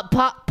up.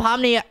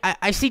 Pomni,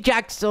 I see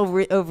Jax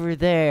over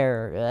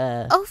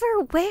there. Over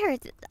where?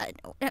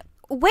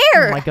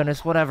 Where? Oh my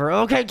goodness, whatever.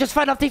 Okay, just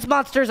fight off these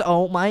monsters.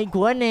 Oh my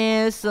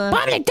goodness.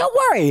 Pomni, don't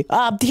worry.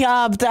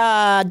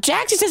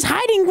 Jax is just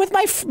hiding with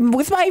my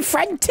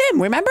friend Tim.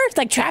 Remember? It's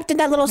like trapped in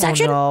that little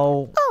section. Oh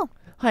no. Oh.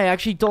 I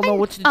actually don't know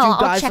what to do, I'll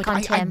guys. check on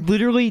I Tim.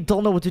 literally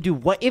don't know what to do.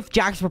 What if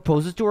Jax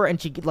proposes to her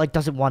and she like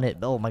doesn't want it?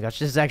 Oh my gosh,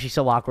 this is actually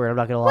so awkward. I'm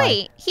not gonna lie.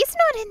 Wait, he's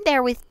not in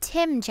there with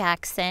Tim,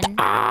 Jackson.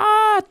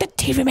 The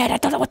TV man. I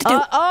don't know what to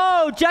do.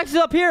 Oh, Jax is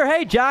up here.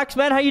 Hey, Jax,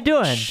 man, how you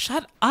doing?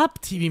 Shut up,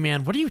 TV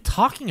man. What are you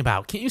talking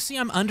about? Can't you see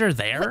I'm under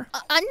there?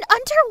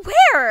 Under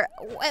where?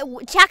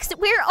 Jackson,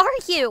 where are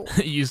you?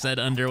 You said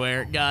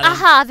underwear. Got it.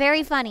 Aha,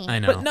 very funny. I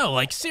know. But no,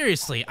 like,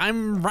 seriously,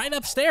 I'm right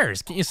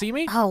upstairs. Can't you see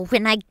me? Oh,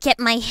 when I get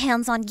my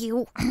hands on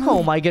you.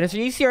 Oh my goodness, are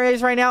you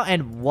serious right now?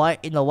 And what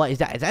in the what is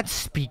that? Is that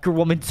Speaker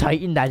Woman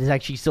Titan? That is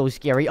actually so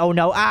scary. Oh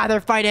no,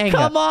 they're fighting.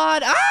 Come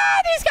on.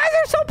 These guys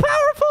are so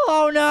powerful.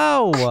 Oh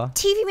no.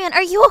 TV man,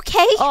 are you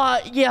okay?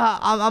 Yeah,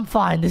 I'm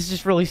fine. This is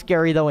just really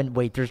scary though. And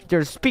wait,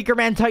 there's Speaker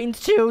Man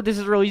Titans too. This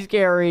is really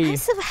scary. I'm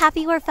so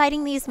happy we're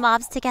fighting these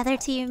mobs together,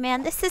 TV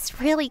man. This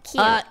is really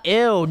cute.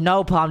 Ew,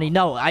 no, Pomni,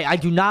 no. I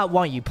do not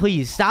want you.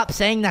 Please stop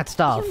saying that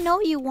stuff. You know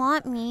you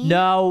want me.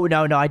 No,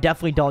 I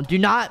definitely don't. Do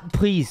not,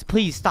 please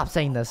stop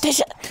saying this.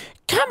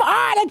 come on,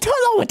 I don't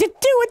know what to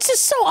do. It's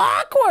just so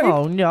awkward.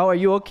 Oh no, are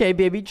you okay,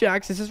 baby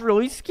Jax? This is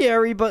really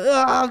scary, but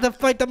I have to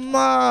fight the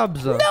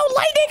mobs. No,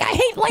 lightning, I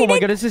hate lightning. Oh my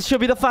goodness, this should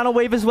be the final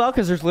wave as well,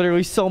 because there's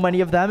literally so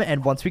many of them.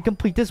 And once we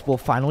complete this, we'll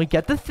finally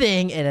get the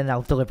thing, and then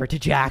I'll deliver it to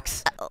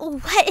Jax.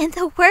 What in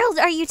the world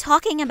are you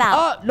talking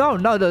about? No,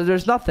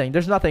 there's nothing.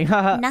 There's nothing.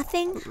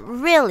 Nothing?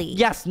 Really?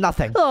 Yes,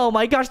 nothing. Oh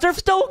my gosh, they're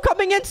still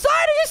coming inside.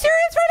 Are you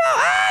serious right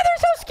now? They're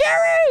so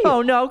scary.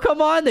 Oh no,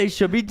 come on. They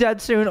should be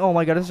dead soon. Oh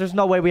my goodness, there's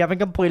no way we haven't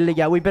completed it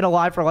yet. We've been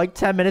alive for like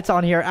 10 minutes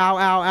on here. Ow,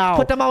 ow, ow.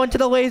 Put them all into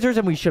the lasers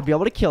and we should be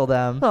able to kill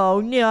them. Oh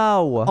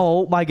no.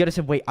 Oh my goodness,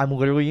 and wait, I'm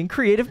literally in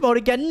creative mode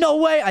again. No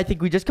way. I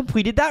think we just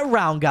completed that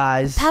round,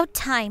 guys. About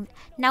time.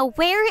 Now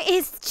where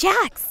is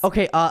Jax?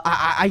 Okay,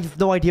 I have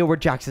no idea where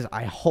Jax is.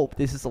 I hope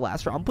this is the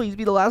last round. Please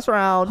be the last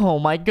round. Oh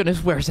my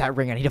goodness, where's that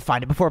ring? I need to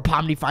find it before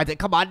Pomni finds it.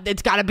 Come on,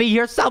 it's gotta be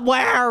here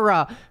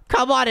somewhere.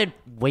 Come on and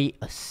wait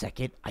a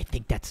second. I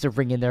think that's the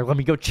ring in there. Let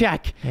me go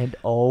check. And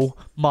oh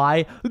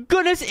my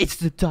goodness, it's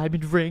the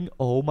diamond ring.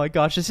 Oh my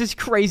gosh, this is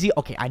crazy.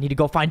 Okay, I need to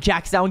go find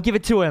Jax now and give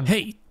it to him.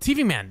 Hey,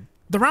 TV man.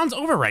 The round's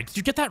over, right? Did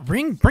you get that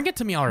ring? Bring it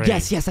to me already.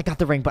 Yes, I got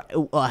the ring. But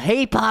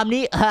hey,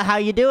 Pomni, how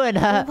you doing?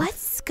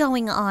 What's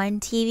going on,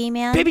 TV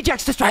man? Baby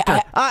Jax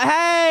distractor.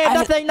 Hey,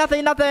 nothing.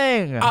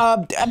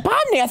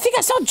 Pomni, I think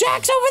I saw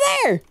Jax over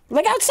there.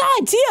 Like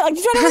outside. See it? Like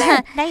he's right over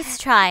there. Nice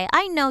try.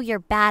 I know you're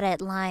bad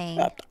at lying.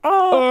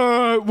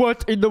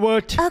 What in the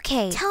what?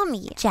 Okay, tell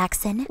me,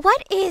 Jackson.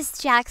 What is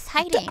Jax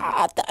hiding?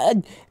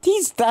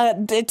 It's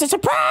a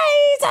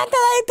surprise.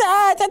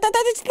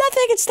 It's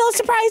nothing. It's still a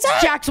surprise.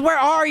 Jax, where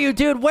are you,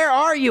 dude? Where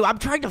are you? I'm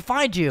trying to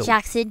find you.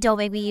 Jackson, don't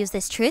make me use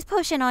this truth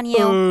potion on you.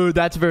 Oh,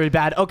 that's very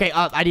bad. Okay,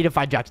 I need to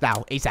find Jax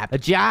now, ASAP.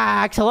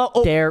 Jax, hello?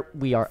 Oh, there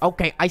we are.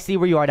 Okay, I see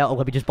where you are now. Oh,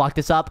 let me just block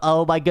this up.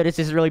 Oh my goodness,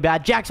 this is really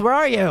bad. Jax, where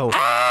are you?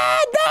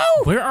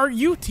 No! Where are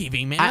you,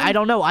 TV man? I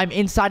don't know. I'm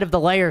inside of the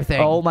layer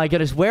thing. Oh my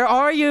goodness, where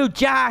are you?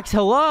 Jax,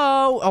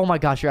 hello? Oh my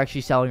gosh, you're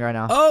actually selling right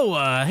now.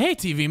 Oh, hey,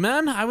 TV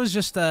man. I was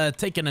just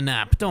taking a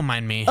nap. Don't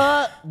mind me.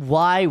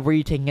 Why were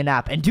you taking a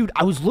nap? And dude,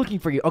 I was looking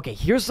for you. Okay,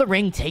 here's the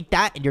ring. Take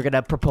that, and you're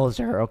gonna propose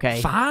to her,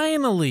 okay?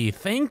 Finally,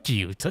 thank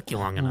you. Took you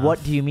long enough.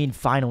 What do you mean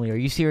finally? Are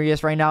you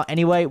serious right now?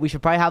 Anyway, we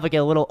should probably have like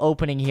a little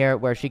opening here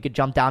where she could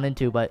jump down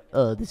into, but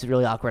this is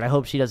really awkward. I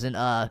hope she doesn't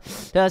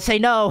say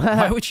no.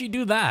 Why would she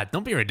do that?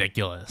 Don't be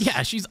ridiculous.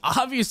 Yeah, she's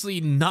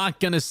obviously not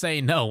gonna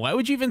say no. Why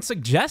would you even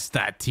suggest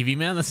that, TV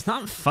man? That's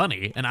not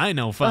funny, and I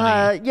know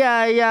funny.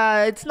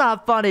 Yeah, it's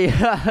not funny.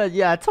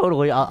 Yeah,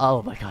 totally.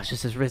 Oh my gosh,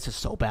 this is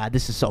so bad.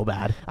 This is so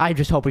bad. I'm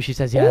just hoping she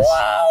says yes.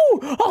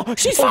 Whoa! Oh,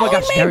 she's following Oh my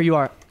gosh, me. there you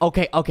are.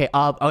 Okay.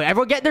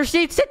 Everyone get in their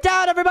seats. Sit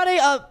down, everybody.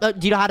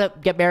 Do you know how to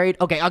get married?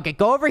 Okay,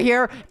 go over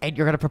here, and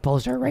you're gonna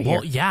propose to her right here.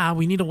 Well, yeah,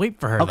 we need to wait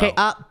for her. Okay,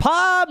 though.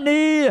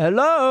 Pomni,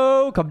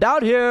 hello. Come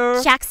down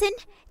here. Jackson?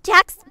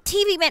 Jax,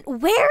 TV man,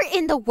 where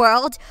in the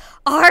world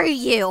are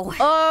you?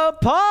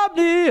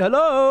 Pomni,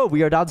 hello.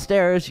 We are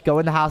downstairs. Go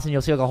in the house and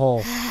you'll see like a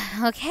hole.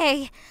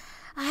 Okay,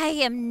 I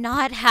am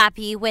not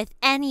happy with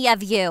any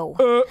of you.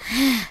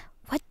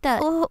 What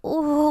the?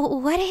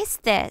 What is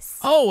this?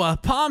 Oh,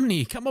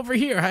 Pomni, come over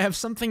here. I have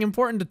something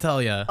important to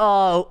tell you.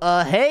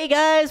 Hey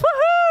guys.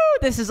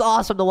 Woohoo! This is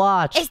awesome to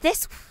watch. Is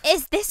this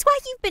why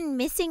you've been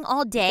missing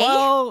all day?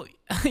 Well,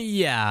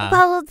 yeah.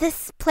 Well,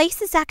 this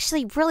place is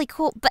actually really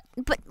cool, but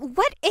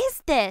what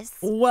is this?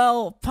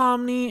 Well,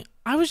 Pomni,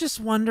 I was just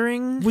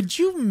wondering, would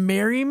you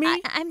marry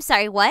me? I'm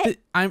sorry, what?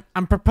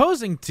 I'm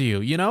proposing to you,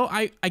 you know?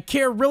 I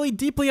care really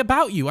deeply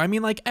about you. I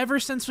mean, like, ever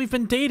since we've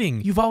been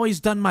dating, you've always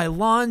done my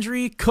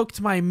laundry,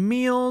 cooked my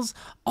meals,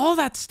 all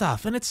that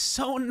stuff, and it's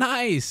so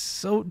nice.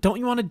 So don't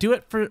you want to do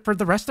it for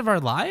the rest of our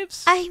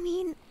lives? I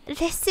mean,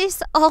 this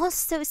is all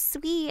so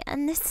sweet,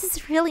 and this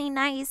is really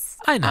nice.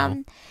 I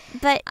know.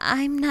 But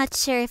I'm not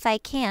sure if I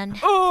can.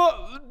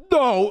 No.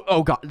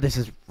 Oh god, this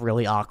is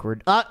really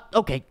awkward.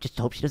 Okay, just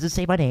hope she doesn't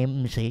say my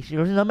name. She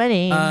doesn't know my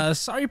name.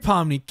 Sorry,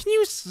 Pomni. Can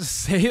you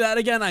say that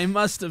again? I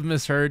must have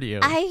misheard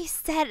you. I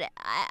said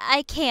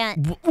I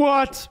can't.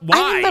 What? Why?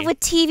 I'm in love with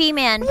TV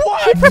man.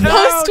 What? He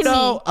proposed to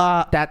me.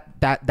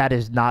 That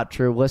is not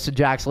true. Listen,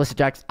 Jax.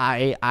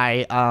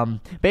 I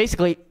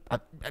basically,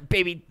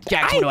 baby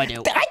Jax, what do I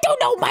do? I don't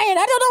know, man.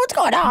 I don't know what's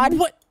going on.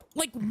 What?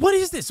 Like, what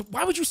is this?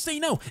 Why would you say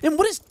no? And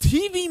what does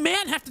TV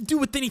man have to do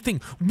with anything?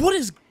 What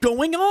is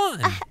going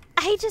on?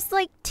 I just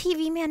like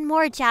TV man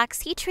more, Jax.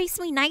 He treats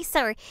me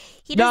nicer.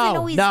 He doesn't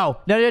always. No,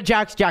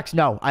 Jax,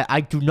 no. I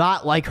do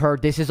not like her.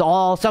 This is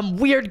all some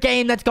weird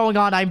game that's going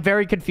on. I'm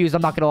very confused.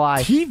 I'm not gonna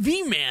lie.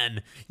 TV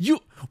man,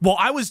 while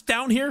I was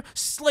down here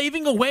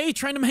slaving away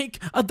trying to make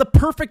the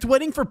perfect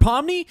wedding for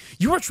Pomni,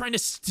 you are trying to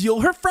steal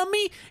her from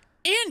me?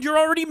 And you're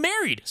already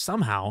married.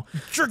 Somehow,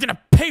 you're gonna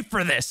pay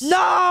for this. No,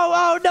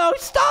 oh no,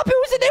 stop. It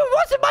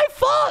wasn't my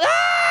fault.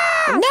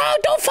 No,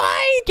 don't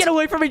fight. Get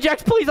away from me,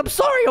 Jax, please. I'm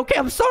sorry, okay?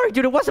 I'm sorry,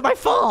 dude. It wasn't my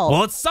fault.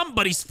 Well, it's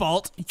somebody's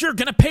fault. You're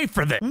gonna pay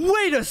for this.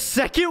 Wait a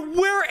second.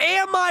 Where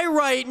am I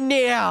right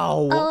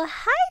now? Oh,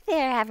 hi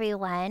there,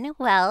 everyone.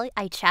 Well,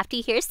 I trapped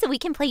you here so we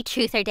can play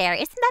Truth or Dare.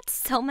 Isn't that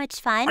so much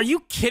fun? Are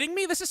you kidding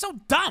me? This is so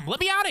dumb. Let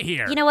me out of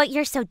here. You know what?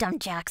 You're so dumb,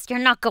 Jax. You're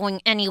not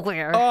going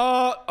anywhere.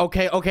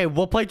 Okay.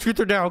 We'll play Truth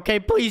or Dare, okay?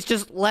 Please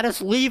just let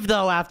us leave,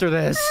 though, after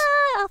this.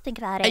 I'll think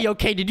about it. Hey,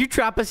 okay, did you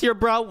trap us here,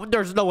 bro?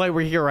 There's no way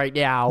we're here right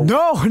now.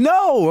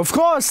 No, of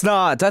course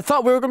not. I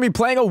thought we were going to be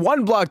playing a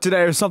 1-block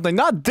today or something,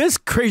 not this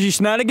crazy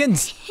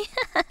shenanigans.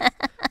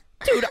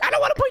 Dude, I don't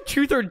want to play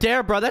Truth or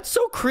Dare, bro. That's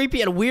so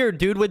creepy and weird,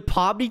 dude. With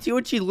Pomni, too,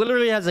 and she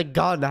literally has a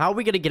gun. How are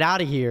we going to get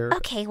out of here?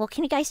 Okay, well,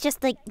 can you guys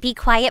just, like, be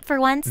quiet for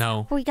once?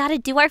 No. We gotta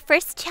do our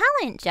first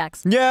challenge,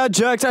 Jax. Yeah,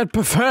 Jax, I'd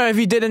prefer if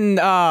you didn't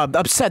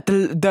upset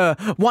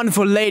the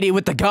wonderful lady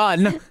with the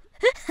gun.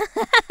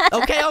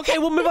 Okay,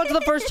 we'll move on to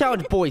the first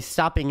challenge. Boys,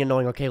 stop being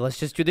annoying. Okay, let's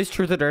just do this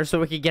Truth or Dare so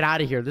we can get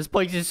out of here. This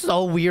place is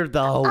so weird,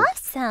 though.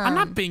 Awesome. I'm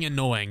not being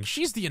annoying.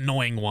 She's the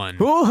annoying one.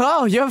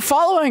 Oh, you're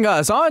following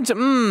us, aren't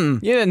you?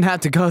 You didn't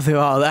have to go through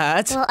all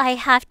that. Well, I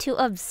have to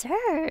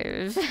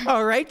observe.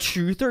 All right,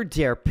 Truth or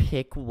Dare,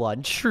 pick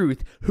one.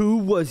 Truth, who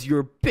was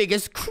your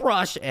biggest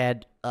crush?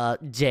 And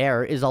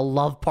Dare is a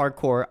love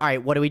parkour. All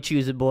right, what are we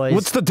choosing, boys?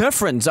 What's the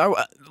difference?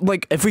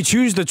 Like, if we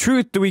choose the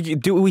truth, do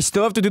we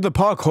still have to do the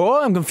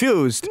parkour? I'm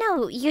confused.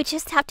 No, you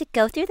just have to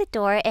go through the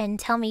door and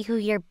tell me who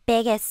your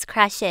biggest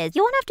crush is.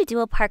 You won't have to do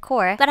a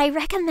parkour, but I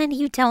recommend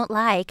you don't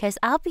lie, because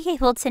I'll be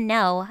able to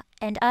know.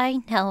 And I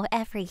know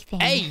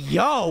everything. Hey,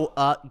 yo!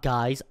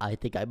 Guys, I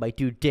think I might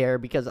do Dare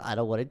because I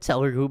don't want to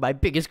tell her who my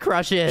biggest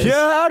crush is.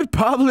 Yeah, I'd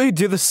probably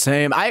do the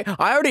same. I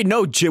already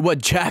know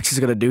what Jax is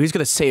gonna do. He's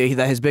gonna say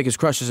that his biggest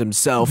crush is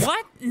himself.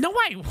 What? No,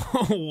 I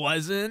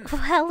wasn't.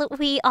 Well,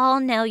 we all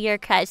know your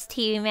crush,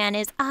 TV Man,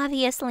 is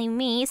obviously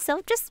me,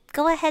 so just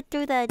go ahead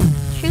through the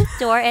truth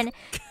door and...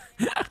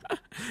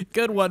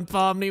 Good one,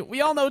 Pomni.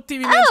 We all know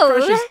TV Man's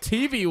crush is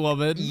TV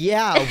Woman.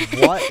 Yeah,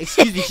 what?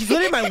 Excuse me, she's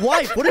literally my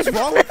wife. What is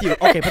wrong with you?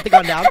 Okay, put the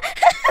gun down.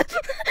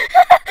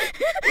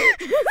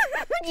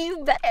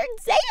 You better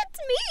say it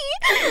to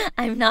me.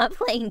 I'm not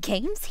playing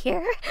games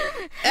here.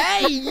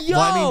 Hey, yo! Well,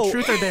 I mean,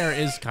 Truth or Dare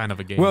is kind of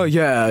a game. Well,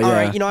 yeah. All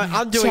right, you know what?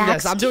 I'm doing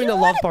Jax, this. I'm do doing you the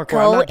love wanna parkour.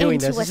 I'm go not doing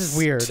into this. This is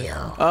weird.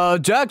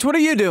 Jax, what are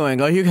you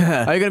doing? Are you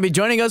gonna be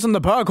joining us on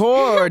the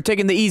parkour or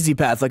taking the easy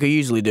path like I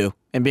usually do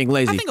and being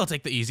lazy? I think I'll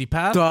take the easy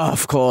path.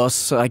 Of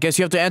course. I guess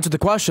you have to answer the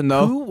question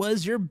though. Who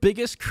was your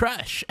biggest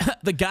crush?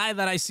 The guy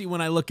that I see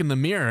when I look in the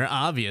mirror,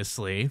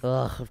 obviously.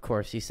 Ugh, of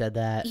course you said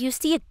that. You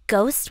see a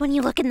ghost when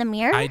you look in the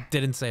mirror? I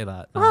didn't say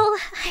that. No. Well,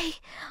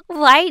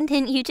 why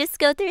didn't you just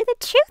go through the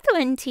truth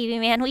one, TV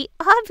Man? We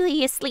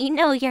obviously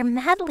know you're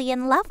madly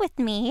in love with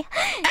me.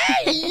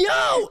 Hey,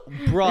 yo!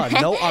 Bruh,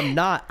 no, I'm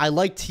not. I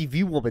like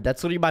TV Woman.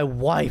 That's literally my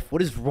wife.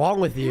 What is wrong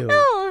with you?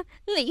 Oh,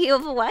 you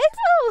have a wife?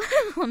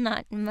 Oh, well,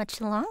 not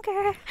much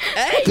longer.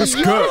 Hey,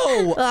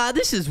 yo!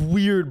 This is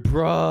weird,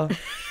 bruh.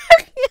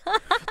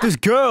 This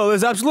girl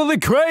is absolutely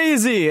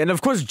crazy, and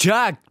of course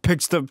Jack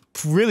picks the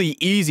really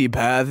easy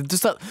path,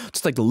 just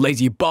like the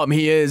lazy bum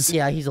he is.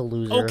 Yeah, he's a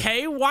loser.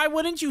 Okay, why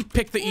wouldn't you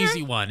pick the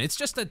easy one? It's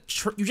just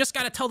you just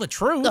gotta tell the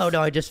truth. No,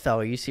 I just fell.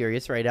 Are you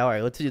serious right now? All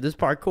right, let's do this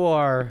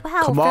parkour.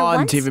 Wow, Come for on,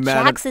 once, TV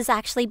Man. Jax is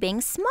actually being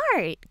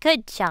smart.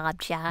 Good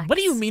job, Jax. What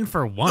do you mean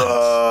for once?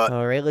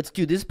 All right, let's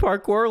do this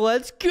parkour.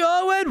 Let's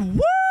go and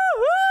woo!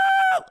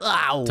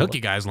 Ow. Took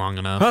you guys long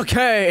enough.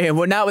 Okay,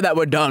 well now that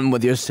we're done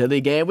with your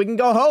silly game, we can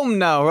go home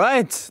now,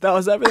 right? That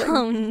was everything.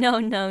 Oh, no,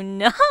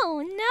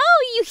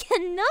 you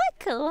cannot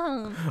go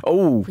home.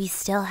 Oh. We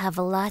still have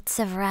lots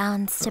of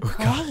rounds to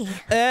play.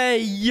 Hey,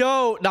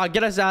 yo! Now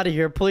get us out of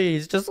here,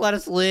 please. Just let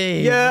us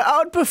leave. Yeah, I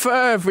would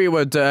prefer if we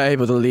were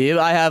able to leave.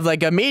 I have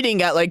like a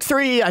meeting at like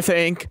 3, I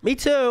think. Me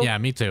too. Yeah,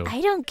 me too.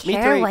 I don't Me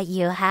care three. what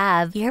you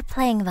have. You're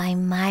playing by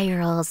my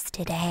rules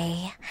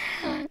today.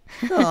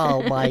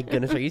 Oh my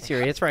goodness, are you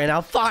serious right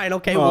now? Fine,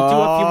 okay, we'll do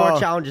a few more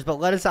challenges, but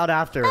let us out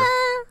after.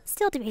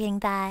 Still debating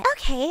that.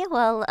 Okay,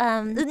 well,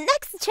 the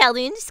next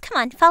challenge, come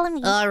on, follow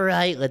me. All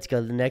right, let's go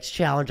to the next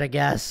challenge, I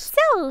guess.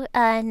 So,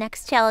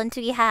 next challenge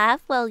we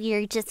have, well,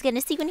 you're just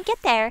gonna see when you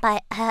get there.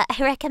 But I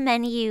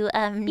recommend you,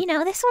 you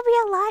know, this will be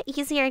a lot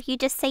easier if you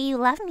just say you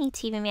love me,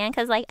 TV Man,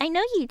 because, like, I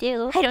know you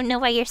do. I don't know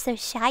why you're so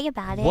shy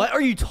about it. What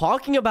are you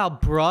talking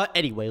about, bruh?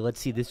 Anyway, let's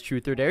see this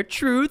Truth or Dare.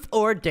 Truth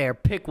or Dare,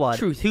 pick one.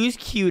 Truth, who's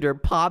cuter,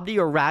 Pomni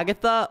or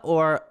Ragatha,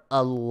 or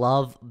a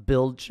love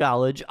build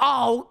challenge?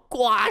 Oh,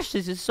 gosh,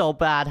 this is so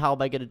bad. How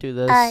am I gonna do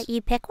this?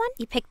 You pick one?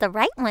 You pick the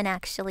right one,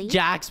 actually.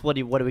 Jax, what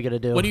are we gonna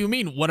do? What do you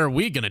mean, what are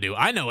we gonna do?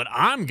 I know what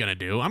I'm gonna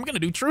do. I'm gonna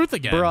do truth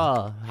again.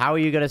 Bruh, how are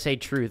you gonna say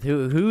Truth?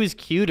 Who is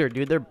cuter,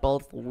 dude? They're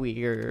both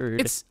weird.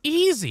 It's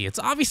easy. It's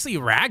obviously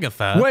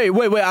Ragatha. Wait.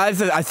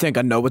 I think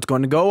I know what's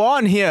going to go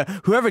on here.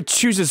 Whoever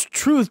chooses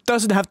truth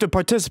doesn't have to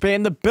participate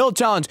in the build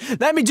challenge.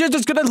 That means you're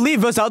just going to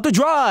leave us out to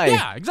dry.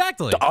 Yeah,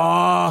 exactly.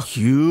 Oh,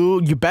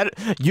 you better.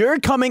 You're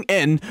coming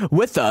in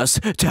with us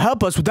to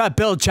help us with that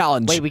build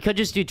challenge. Wait, we could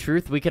just do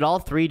Truth. We could all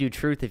three do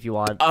Truth if you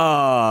want.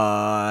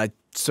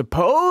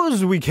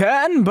 suppose we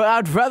can, but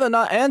I'd rather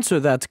not answer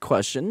that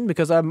question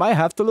because I might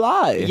have to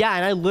lie. Yeah,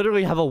 and I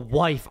literally have a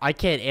wife. I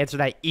can't answer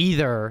that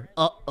either.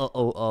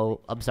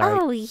 I'm sorry.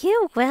 Oh,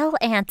 you will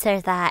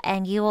answer that,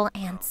 and you will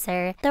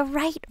answer the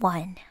right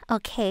one,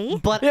 okay?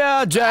 But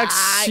Yeah,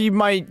 Jax, she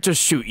might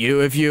just shoot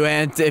you if you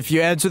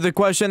answer the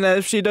question.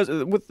 If she does,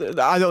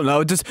 I don't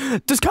know. Just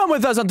come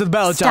with us onto the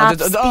battle Stop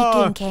challenge.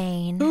 speaking,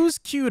 Kane. Who's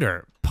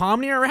cuter?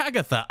 Pomni or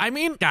Ragatha? I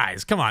mean,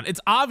 guys, come on. It's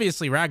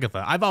obviously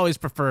Ragatha. I've always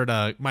preferred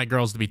my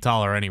girls to be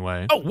taller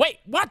anyway. Oh, wait.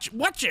 Watch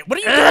it. What are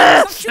you doing?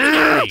 Stop shooting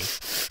at me.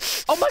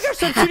 oh my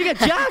gosh, I'm shooting at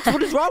Jax.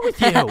 What is wrong with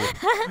you?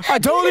 I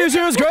told you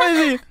she was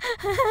crazy.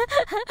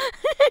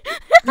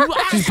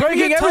 She's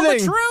breaking Tell the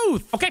everything.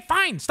 truth. Okay,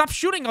 fine. Stop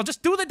shooting. I'll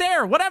just do the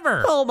dare.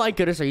 Whatever. Oh my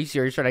goodness, are you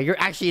serious right now? You're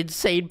actually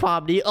insane,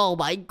 Pomni. Oh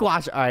my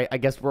gosh. All right, I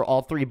guess we're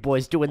all 3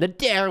 boys doing the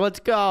dare. Let's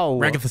go.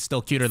 Ragatha's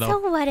still cuter, though. So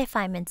what if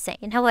I'm insane?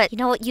 You know what?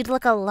 You'd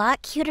look a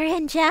lot cuter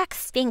in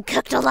Jax being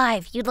cooked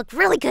alive. You'd look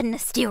really good in a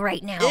stew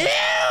right now. Ew!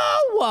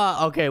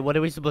 Okay, what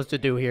are we supposed to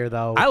do here,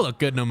 though? I look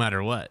good no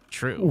matter what.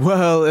 True.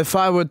 Well, if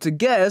I were to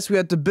guess, we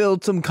had to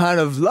build some kind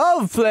of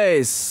love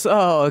place.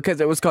 Oh,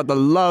 because it was called the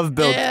Love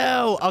Build.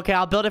 Ew! Okay,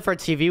 I'll build it for a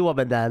TV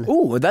woman then.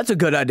 Ooh, that's a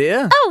good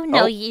idea. Oh,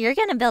 no, you're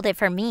gonna build it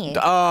for me.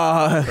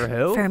 For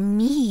who? For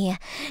me.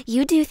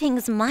 You do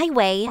things my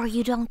way or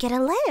you don't get to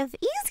live.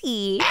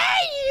 Easy.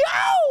 Hey,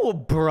 yo!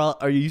 Bruh,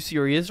 are you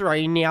serious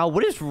right now?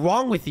 What is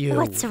wrong with you?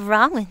 What's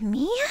wrong with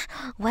me?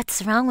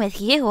 What's wrong with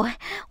you?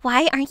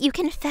 Why aren't you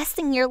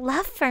confessing your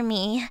love for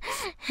me?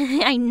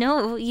 I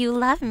know you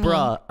love me.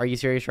 Bruh, are you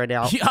serious right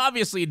now? He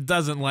obviously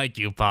doesn't like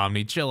you,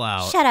 Pomni. Chill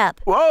out. Shut up.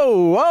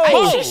 Whoa, whoa.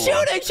 Hey, she's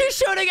shooting! She's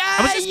shooting!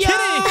 I was just Hey, kidding.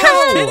 yo!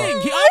 I was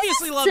kidding. He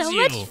obviously loves so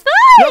you. much fun.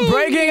 You're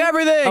breaking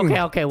everything.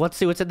 Okay, let's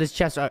see what's in this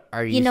chest. Are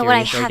you You know what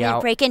I serious right have now?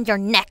 you breaking your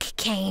neck,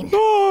 Kane.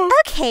 Oh.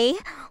 Okay,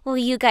 well,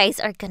 you guys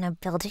are gonna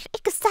build it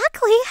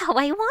exactly how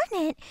I want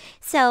it.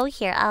 So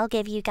here, I'll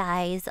give you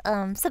guys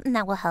something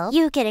that will help.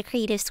 You get a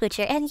creative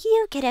switcher, and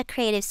you get a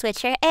creative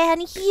switcher,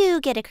 and you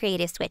get a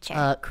creative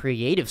switcher.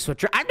 Creative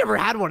switcher. I've never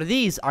had one of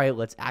these. All right,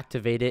 let's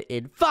activate it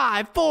in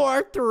 5,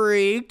 4,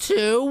 3,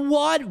 2,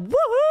 1.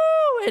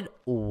 Woohoo! And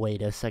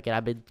wait a second,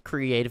 I'm in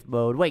creative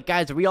mode. Wait,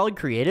 guys, are we all in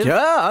creative?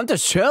 Yeah, I'm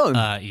just chilling.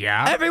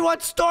 Yeah. Everyone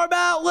storm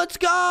out. Let's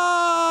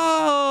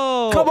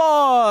go! Come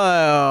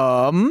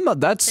on.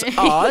 That's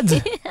odd.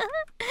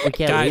 We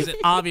can't Guys, leave.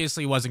 it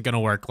obviously wasn't going to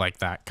work like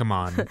that. Come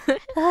on.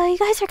 You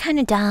guys are kind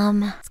of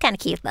dumb. It's kind of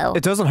cute, though.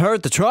 It doesn't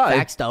hurt to try.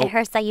 Facts, though. It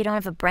hurts that you don't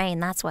have a brain.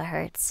 That's what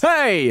hurts.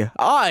 Hey,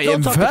 I Don't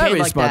am talk to Kane very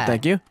like smart, that.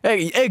 thank you.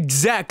 Hey,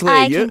 exactly.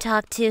 I can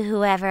talk to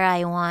whoever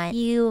I want.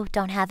 You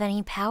don't have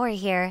any power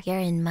here. You're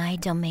in my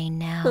domain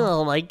now.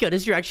 Oh my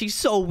goodness, you're actually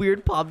so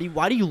weird, Pomni.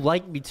 Why do you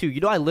like me too? You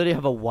know I literally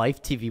have a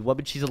wife, TV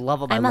woman. She's the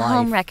love of my I'm a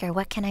life. homewrecker.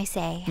 What can I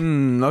say?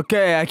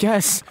 Okay, I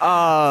guess.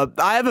 I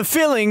have a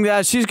feeling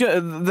that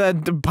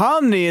that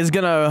Pomni is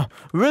gonna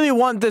really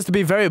want this to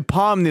be very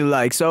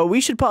Pomni-like. So we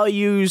should probably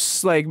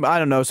use like I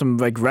don't know, some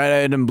like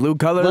red and blue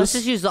colors. Let's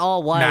just use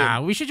all white.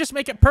 Nah, we should just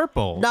make it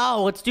purple.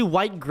 No, let's do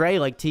white and gray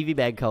like TV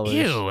bag colors.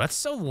 Ew, that's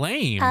so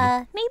lame.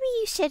 Maybe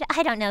you should,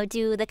 I don't know,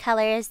 do the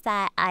colors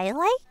that I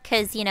like?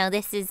 Because,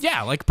 this is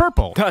Yeah, like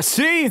purple.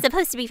 See?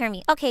 supposed to be for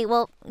me. Okay,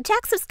 well,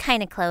 Jax was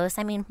kind of close.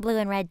 I mean, blue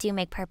and red do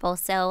make purple.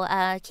 So,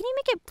 can you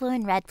make it blue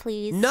and red,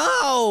 please? No!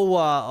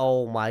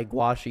 Oh my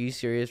gosh, are you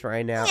serious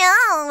right now?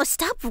 No,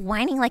 stop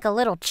whining like a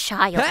little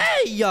child.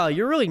 Hey,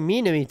 you're really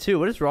mean to me too.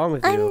 What is wrong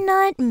with you? I'm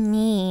not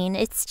mean.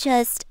 It's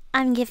just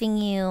I'm giving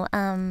you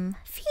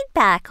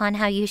feedback on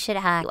how you should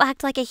act. You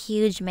act like a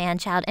huge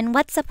man-child. And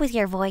what's up with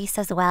your voice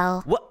as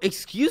well? What?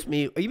 Excuse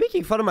me? Are you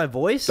making fun of my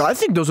voice? I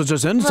think those are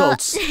just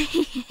insults.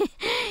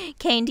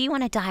 Kane, do you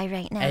want to die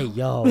right now? Hey,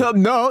 yo.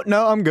 No,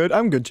 I'm good.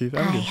 I'm good, Chief.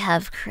 I'm I good.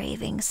 have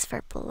cravings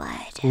for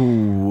blood.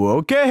 Ooh,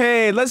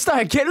 okay, let's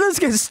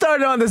get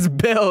started on this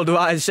build,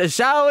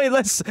 shall we?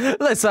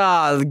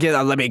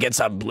 Let me get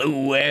some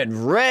blue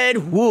and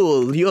red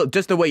wool.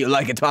 Just the way you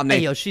like it, Pomni. Hey,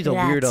 yo, she's a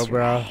That's weirdo, bro.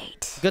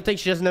 right. Good thing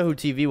she doesn't know who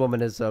TV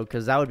woman is, though,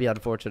 because that would be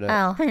unfortunate.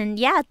 Oh, and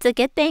yeah, it's a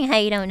good thing how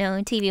you don't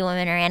know TV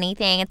woman or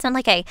anything. It's not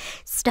like I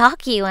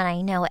stalk you and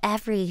I know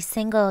every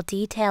single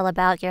detail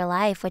about your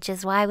life, which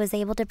is why I was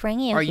able to bring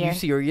you Are here. you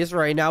serious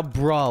right now?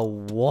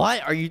 Bro,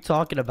 what are you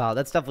talking about?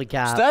 That's definitely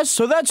cap.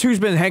 That's who's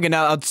been hanging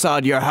out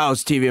outside your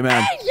house, TV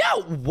man. Hey,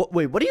 yo!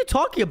 Wait, what are you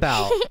talking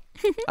about?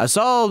 I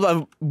saw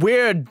a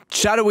weird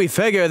shadowy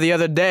figure the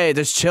other day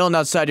just chilling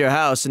outside your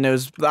house, and it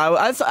was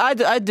I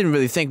didn't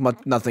really think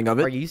nothing of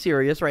Are it. you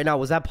serious right now?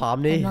 Was that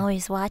Pomni? I'm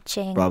always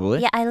watching. Probably.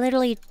 Yeah, I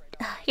literally...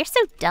 You're so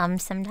dumb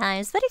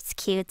sometimes, but it's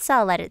cute, so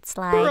I'll let it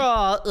slide.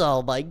 Bruh,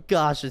 oh my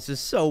gosh, this is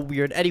so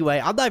weird.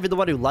 Anyway, I'm not even the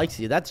one who likes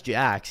you. That's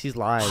Jax. He's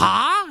lying.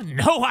 Huh?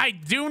 No, I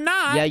do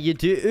not. Yeah, you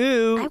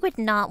do. I would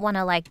not want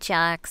to like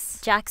Jax.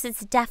 Jax is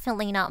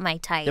definitely not my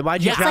type. Then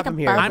why'd you Yeah. trap It's like him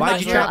here? above I'm Why'd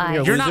not you your trap him here,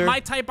 eyes. You're not loser? my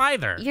type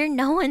either. You're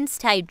no one's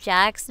type,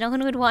 Jax. No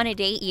one would want to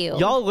date you.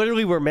 Y'all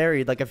literally were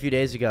married like a few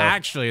days ago.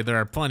 Actually, there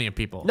are plenty of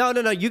people. No.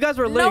 You guys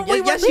were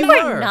literally. we yes, we you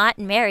were were. not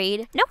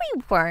married. No,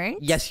 we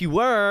weren't. Yes, you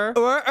were.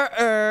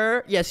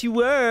 Yes, you you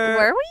were.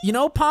 Were we? You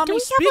know, Do Pomni, we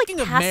have, speaking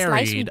like, of past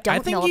lives we married, don't I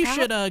think know you about?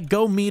 should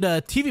go meet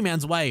a TV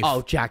man's wife.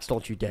 Oh, Jax,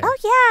 don't you dare.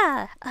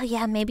 Oh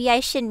yeah, maybe I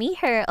should meet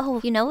her.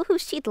 Oh, you know who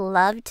she'd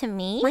love to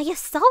meet? My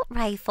assault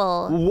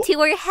rifle to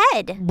her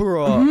head.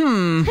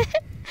 Bruh.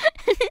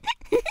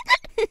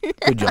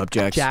 Good job,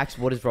 Jax. Jax,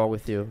 what is wrong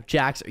with you?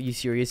 Jax, are you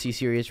serious? You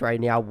serious right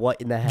now?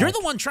 What in the heck? You're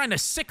the one trying to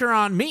sick her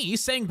on me,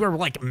 saying we're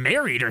like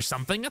married or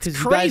something. That's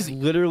Because you crazy.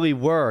 guys literally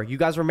were. You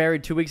guys were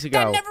married 2 weeks ago.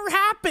 That never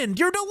happened.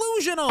 You're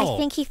delusional. I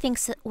think he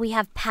thinks that we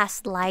have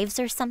past lives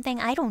or something.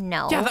 I don't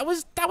know. Yeah, that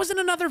was in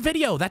another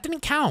video. That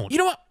didn't count. You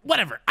know what?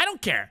 Whatever. I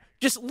don't care.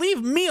 Just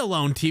leave me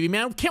alone, TV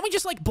man. Can't we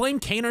just like blame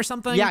Kane or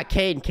something? Yeah,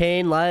 Kane.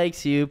 Kane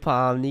likes you,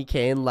 Pomni.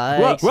 Kane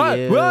likes What?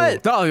 you.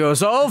 What? Oh, you're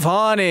so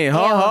funny.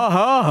 Ha ha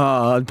ha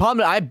ha.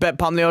 Pomni, I bet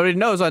Pomni already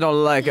knows I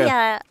don't like her.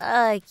 Yeah,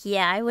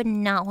 I would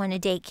not want to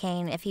date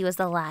Kane if he was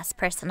the last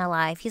person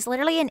alive. He's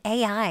literally an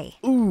AI.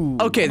 Ooh.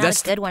 Okay, Not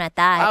that's a good one at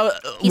that.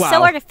 He's so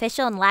wow.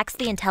 artificial and lacks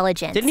the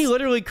intelligence. Didn't he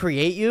literally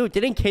create you?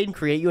 Didn't Kane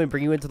create you and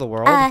bring you into the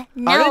world?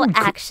 No, didn't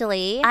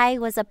actually. I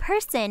was a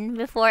person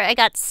before I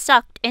got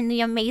sucked in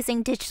the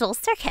amazing digital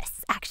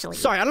circus, actually.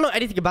 Sorry, I don't know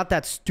anything about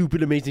that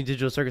stupid, amazing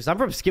digital circus. I'm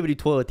from Skibbity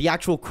Toilet, the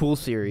actual cool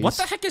series. What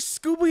the heck is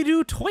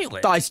Scooby-Doo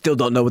Toilet? I still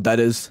don't know what that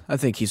is. I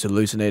think he's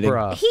hallucinating.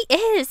 Bruh. He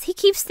is. He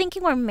keeps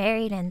thinking we're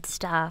married and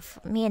stuff.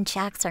 Me and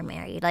Jax are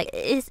married.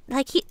 Is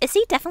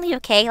he definitely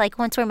okay? Like,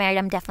 once we're married,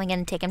 I'm definitely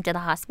gonna take him to the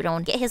hospital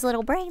and get his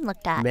little brain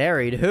looked at.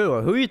 Married? Who?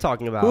 Who are you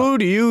talking about? Who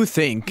do you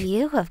think?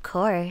 You, of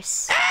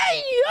course.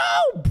 Hey,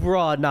 yo!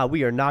 Bruh, no,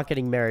 we are not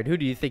getting married. Who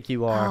do you think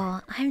you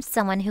are? Oh, I'm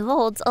someone who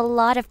holds a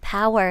lot of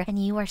power,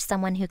 and you are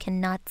someone who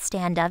cannot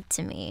stand up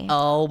to me.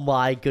 Oh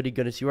my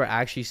goodness, you are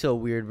actually so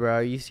weird, bro.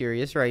 Are you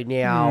serious right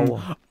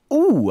now?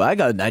 Ooh, I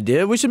got an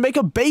idea. We should make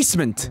a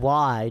basement.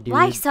 Why, dude?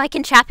 Why? So I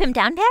can trap him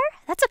down there?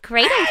 That's a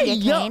great idea,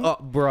 Yo, Kane.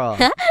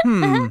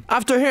 bruh.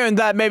 After hearing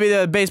that, maybe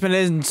the basement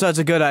isn't such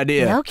a good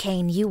idea. No,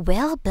 Kane, you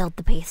will build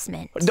the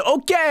basement.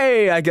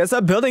 Okay, I guess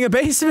I'm building a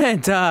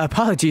basement.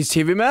 Apologies,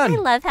 TV I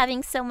man. love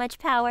having so much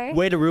power.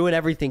 Way to ruin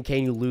everything,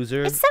 Kane, you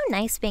loser. It's so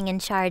nice being in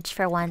charge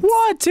for once.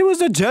 What? It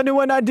was a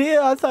genuine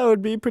idea. I thought it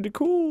would be pretty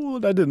cool.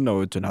 I didn't know it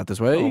would turn out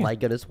this way. Oh my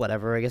goodness,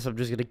 whatever. I guess I'm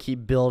just gonna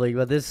keep building,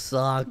 but this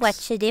sucks.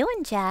 What you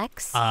doing,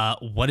 Jax?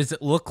 What does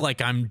it look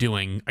like I'm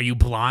doing? Are you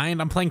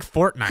blind? I'm playing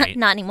Fortnite.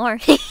 Not anymore.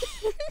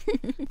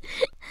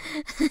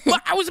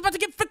 What? I was about to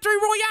get Victory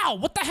Royale.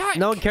 What the heck?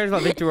 No one cares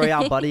about Victory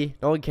Royale, buddy.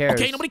 No one cares.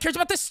 Okay, nobody cares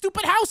about this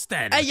stupid house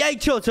then. Hey,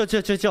 chill.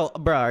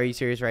 Bro, are you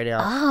serious right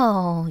now?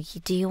 Oh,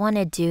 do you want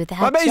to do that,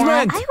 My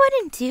basement! Jack? I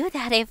wouldn't do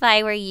that if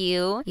I were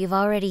you. You've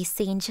already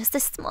seen just a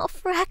small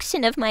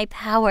fraction of my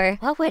power.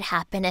 What would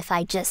happen if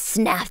I just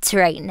snapped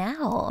right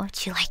now?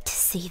 Would you like to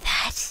see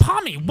that?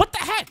 Pomni, what the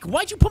heck?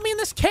 Why'd you put me in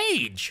this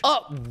cage?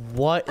 Oh,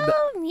 what?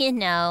 Oh, you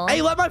know.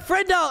 Hey, let my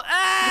friend out.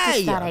 I Hey!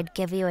 just thought I'd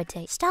give you a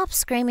taste. Stop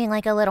screaming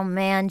like a little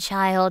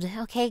man-child.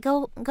 Okay,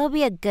 go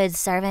be a good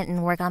servant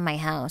and work on my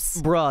house.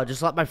 Bruh,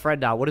 just let my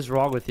friend out. What is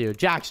wrong with you?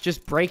 Jax,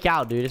 just break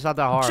out, dude. It's not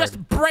that hard. Just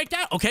break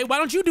out. Okay, why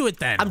don't you do it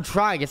then? I'm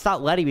trying. It's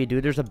not letting me,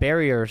 dude. There's a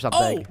barrier or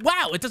something. Oh,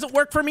 wow, it doesn't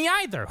work for me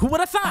either. Who would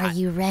have thought? Are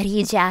you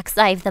ready, Jax?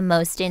 I have the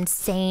most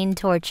insane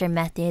torture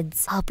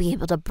methods. I'll be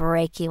able to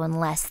break you in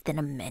less than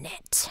a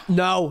minute.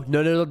 No,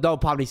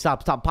 Pomni,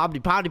 stop.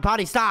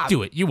 Pomni, stop.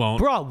 Do it. You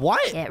won't. Bruh,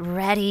 what? Get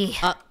ready.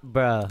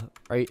 Bruh,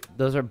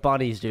 those are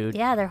bunnies, dude.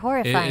 Yeah, they're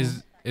horrifying.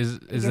 Is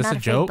You're this not a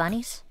afraid joke? of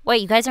bunnies? Wait,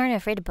 you guys aren't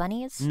afraid of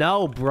bunnies?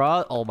 No,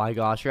 bruh. Oh my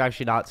gosh, you're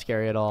actually not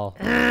scary at all.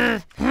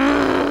 Hey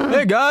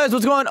guys,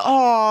 what's going on?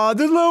 Oh,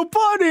 there's little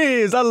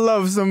bunnies. I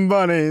love some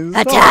bunnies.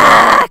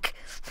 Attack!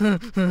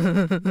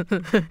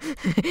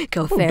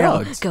 Go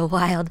feral, dogs. go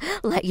wild,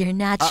 let your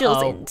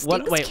natural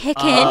instincts Wait,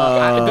 kick in.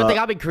 good thing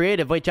I've been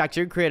creative. Wait, Jax,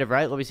 you're creative,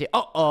 right? Let me see.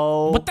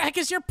 What the heck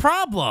is your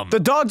problem? The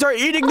dogs are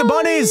eating the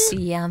bunnies.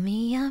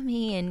 Yummy,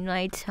 yummy in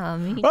my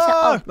tummy.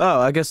 Oh,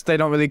 I guess they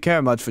don't really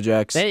care much for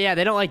Jax. They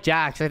don't like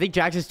Jax. I think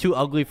Jax is too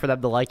ugly for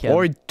them to like him.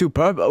 Or too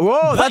purple.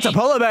 Whoa, that's a Wait.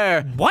 polar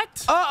bear.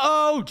 What?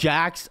 Uh-oh,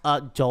 Jax.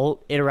 Don't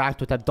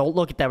interact with them. Don't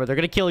look at them or they're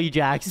gonna kill you,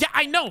 Jax. Yeah,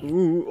 I know.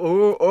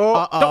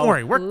 Uh-oh. Don't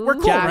worry. We're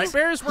cool, Jax, right,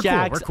 Bears? We're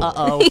Jax, cool. We're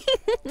cool. uh-oh.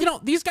 You know,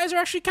 these guys are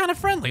actually kind of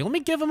friendly. Let me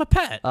give them a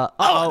pet.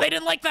 uh-oh. They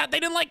didn't like that. They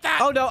didn't like that.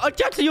 Oh, no.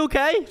 Jax, are you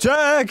okay?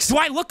 Jax. Do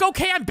I look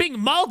okay? I'm being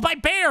mauled by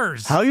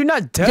bears. How are you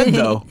not dead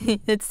though?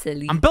 It's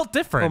silly. I'm built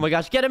different. Oh, my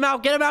gosh. Get him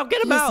out. Get him out.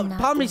 Get him He's out.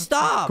 not Pomni, dead.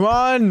 stop. Come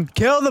on,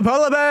 kill the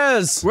polar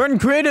bears. We're in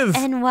creative.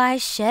 And why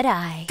should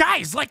I?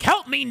 Guys, like,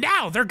 help me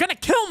now. They're gonna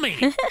kill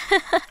me.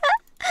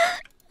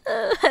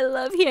 I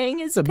love hearing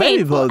his a baby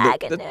painful, blow.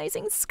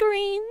 agonizing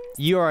screams.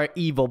 You are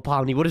evil,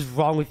 Pomni. What is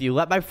wrong with you?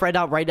 Let my friend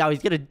out right now. He's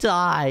gonna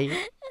die.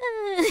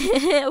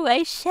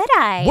 Why should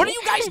I? What are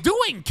you guys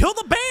doing? Kill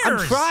the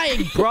bears. I'm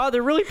trying, bro.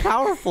 They're really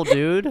powerful,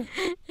 dude.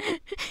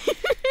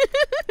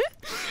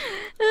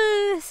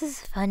 This is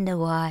fun to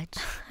watch.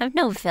 I'm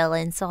no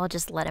villain, so I'll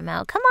just let him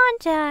out. Come on,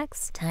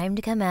 Jax. Time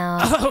to come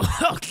out.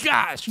 Oh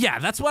gosh. Yeah,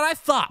 that's what I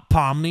thought,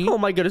 Pomni. Oh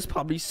my goodness,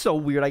 Pomni's so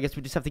weird. I guess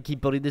we just have to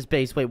keep building this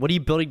base. Wait, what are you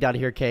building down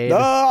here, Cade?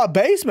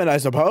 Basement, I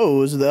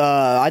suppose.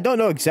 I don't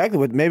know exactly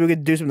what. Maybe we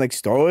could do some like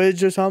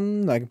storage or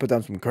something. I can put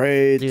down some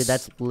crates. Dude,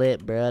 that's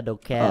lit, bro. No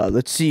cap.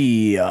 Let's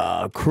see.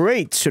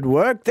 Crates should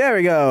work. There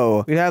we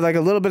go. We can have like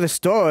a little bit of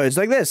storage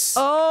like this.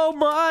 Oh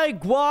my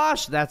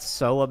gosh, that's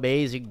so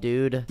amazing,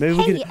 dude. Maybe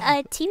we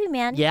Hey, could. TV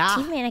man. Yeah?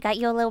 TV man, I got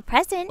you a little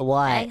present.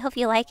 What? I hope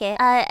you like it.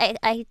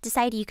 I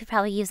decided you could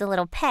probably use a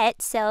little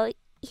pet, so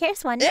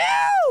here's one.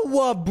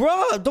 Ew,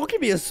 bro, don't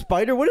give me a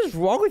spider. What is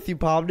wrong with you,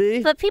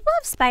 Pomni? But people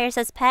have spiders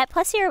as pet.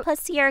 Plus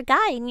you're a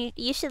guy, and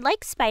you should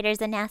like spiders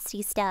and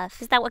nasty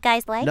stuff. Is that what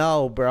guys like?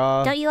 No,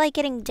 bro. Don't you like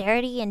getting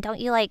dirty, and don't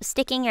you like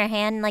sticking your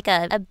hand in like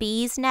a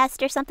bee's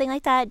nest or something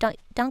like that?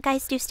 Don't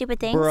guys do stupid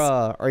things?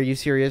 Bruh, are you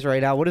serious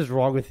right now? What is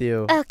wrong with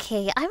you?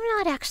 Okay, I'm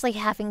not actually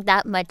having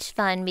that much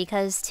fun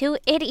because two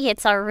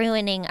idiots are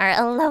ruining our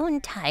alone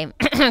time.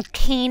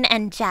 Kane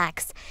and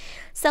Jax.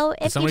 So if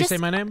Did somebody you just say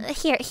my name?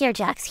 Here,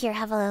 Jax. Here,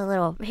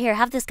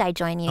 have this guy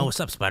join you. Oh, what's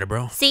up, Spider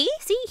Bro? See,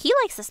 he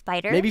likes a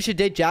spider. Maybe you should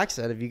date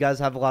Jackson if you guys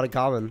have a lot in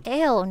common.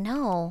 Ew,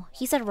 no,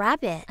 he's a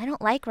rabbit. I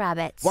don't like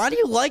rabbits. Why do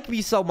you like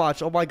me so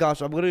much? Oh my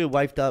gosh, I'm literally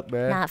wifed up,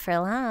 man. Not for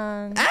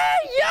long.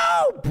 Hey,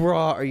 yo!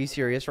 Bruh, are you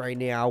serious right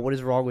now? What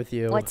is wrong with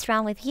you? What's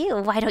wrong with you?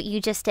 Why don't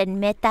you just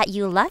admit that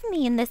you love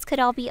me and this could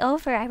all be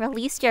over? I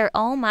released your.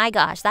 Oh my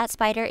gosh, that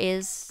spider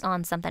is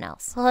on something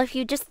else. Well, if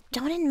you just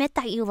don't admit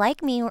that you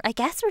like me, I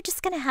guess we're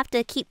just gonna have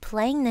to keep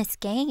playing this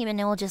game and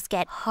it will just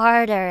get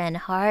harder and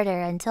harder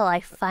until I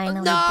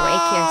finally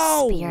break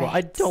your spirit.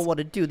 I don't want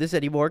to do this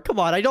anymore. Come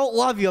on, I don't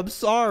love you. I'm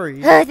sorry.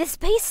 This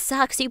base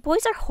sucks. You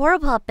boys are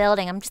horrible at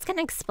building. I'm just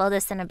gonna explode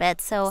this in a bit.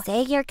 So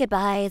say your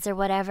goodbyes or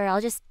whatever.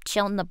 I'll just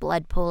chill in the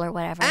blood pool or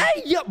whatever.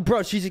 Hey, yo,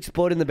 bro, she's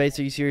exploding the base.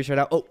 Are you serious right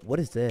now? Oh, what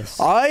is this?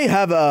 I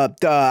have a.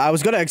 I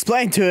was gonna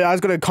explain to it. I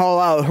was gonna call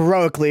out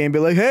heroically and be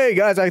like, "Hey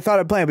guys, I thought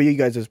I'd plan, but you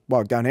guys just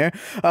walked down here."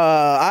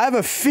 I have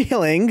a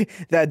feeling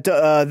that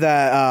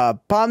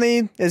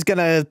Pomni is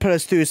gonna put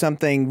us through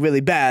something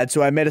really bad,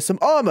 so I made us some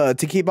armor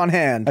to keep on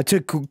hand. I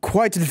took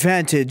quite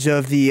advantage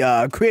of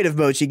the creative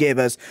mode she gave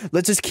us.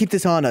 Let's just keep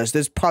this on us.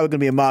 There's probably gonna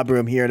be a mob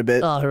room here in a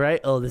bit. All right.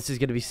 Oh, this is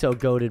gonna be so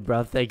goated,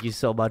 bro. Thank you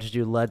so much,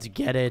 dude. Let's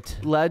get it.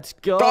 Let's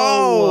go.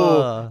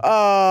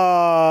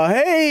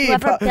 Hey.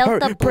 Whoever built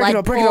the blood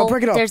pool,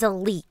 break it up. there's a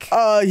leak.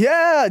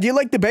 Yeah. Do you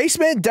like the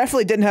basement?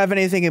 Definitely didn't have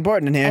anything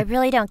important in I here.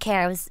 really don't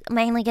care. I was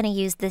mainly gonna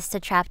use this to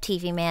trap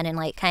TV Man and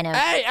like kind of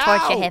Hey,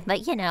 torture ow! him,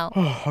 but you know.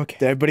 Okay.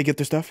 Did everybody get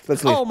their stuff?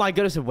 Let's leave. Oh my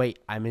goodness. Wait,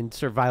 I'm in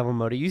survival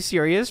mode. Are you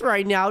serious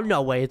right now?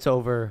 No way. It's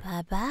over.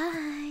 Bye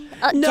bye.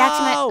 Oh, No! Jax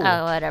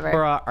oh, whatever.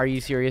 Bruh, are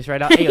you serious right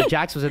now? Hey, yo,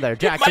 Jax was in there.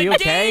 Jax, are you My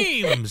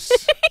okay? games!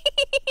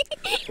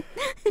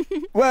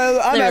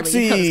 Well, I'm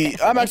Literally,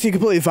 actually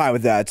completely fine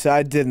with that.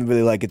 I didn't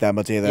really like it that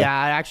much either. Yeah,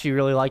 I actually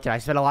really liked it. I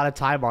spent a lot of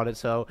time on it,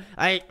 so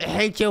I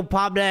hate you,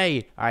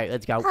 Pomni. All right,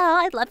 let's go. Oh,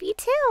 I love you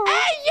too.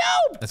 Hey,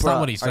 yo! That's not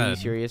what he Are you said.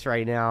 serious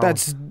right now?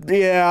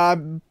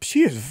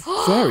 She is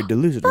very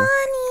delusional.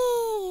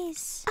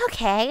 Bunnies.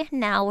 Okay,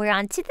 now we're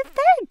on to the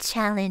third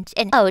challenge.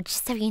 And oh,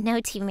 just so you know,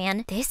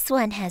 T-Man, this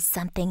one has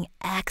something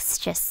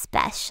extra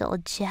special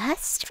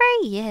just for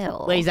you.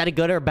 Wait, is that a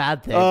good or a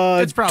bad thing?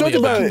 It's probably talk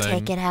a bad about- thing.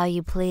 Take it how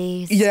you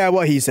please. Yeah,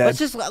 what he said. let's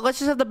just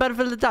have the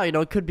benefit of the doubt. You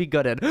know, it could be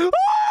good. And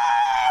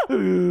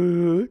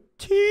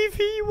TV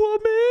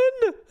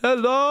woman,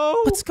 hello.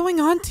 What's going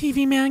on,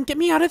 TV man? Get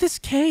me out of this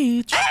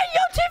cage. Hey, yo,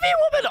 TV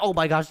woman! Oh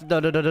my gosh,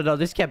 no,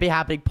 this can't be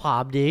happening,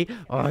 Pomni.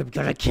 Oh, I'm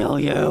gonna kill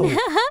you.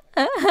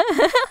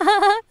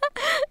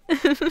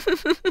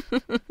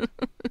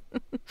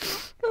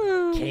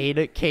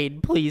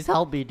 Kane, please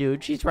help me,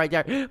 dude. She's right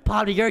there.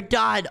 Pomni, you're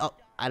done. Oh,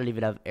 I don't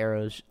even have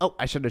arrows. Oh,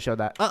 I shouldn't have shown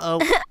that. I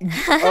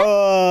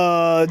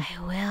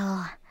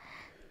will.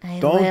 I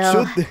Don't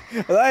will. shoot.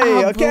 Hey,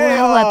 I'll okay.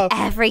 blow up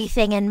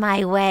everything in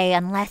my way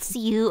unless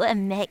you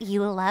admit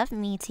you love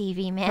me,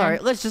 TV man. All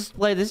right, let's just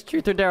play this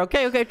truth or dare.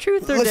 Okay,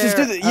 truth or dare. Let's just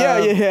do the- yeah,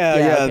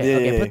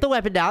 Okay, yeah. put the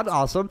weapon down.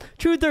 Awesome.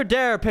 Truth or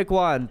dare, pick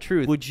one.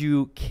 Truth. Would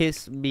you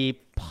kiss me,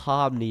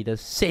 Pomni, to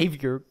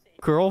save your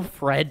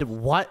girlfriend?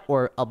 What?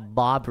 Or a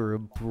mob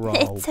room, bro?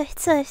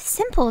 It's a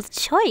simple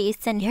choice,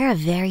 and you're a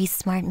very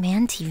smart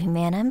man, TV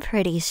man. I'm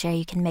pretty sure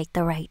you can make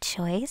the right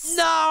choice.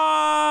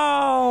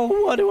 No!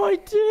 What do I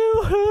do?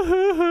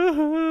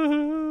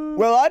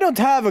 Well, I don't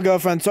have a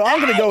girlfriend, so I'm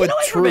gonna go with Get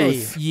away from me.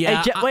 truth.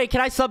 Yeah, Hey, wait,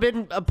 can I sub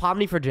in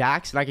Pomni for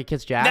Jax and I can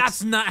kiss Jax?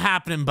 That's not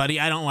happening, buddy.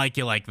 I don't like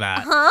you like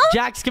that.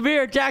 Jax, come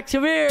here. Jax,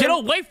 come here. Get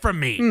away from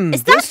me.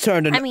 Is This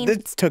that? I mean,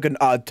 this took an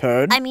odd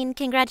turn. I mean,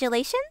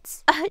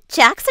 congratulations,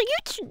 Jax. Are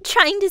you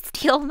trying to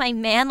steal my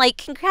man? Like,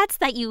 congrats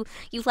that you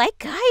like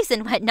guys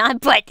and whatnot,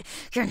 but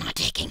you're not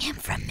taking him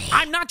from me.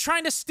 I'm not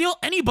trying to steal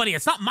anybody.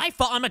 It's not my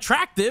fault I'm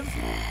attractive.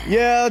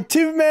 Yeah,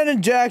 TV Man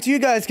and Jax, you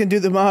guys can do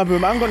the mob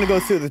room. I'm gonna go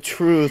through the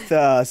truth.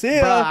 See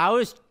ya. Bro, I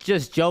was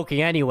just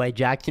joking anyway,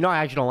 Jax. You know I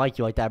actually don't like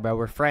you like that, bro.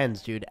 We're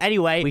friends, dude.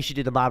 Anyway, we should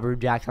do the mob room,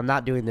 Jax. I'm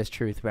not doing this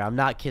truth, bro. I'm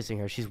not kissing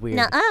her. She's weird.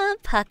 Nuh-uh,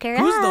 pucker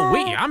Who's up.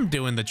 the we? I'm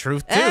doing the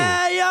truth too.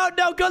 Hey, yo,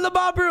 no, go to the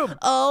mob room.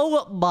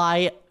 Oh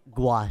my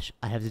gosh,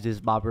 I have to do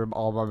this mob room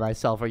all by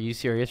myself. Are you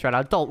serious right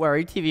now? Don't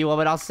worry, TV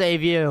woman, I'll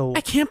save you.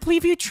 I can't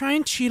believe you try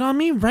and cheat on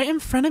me right in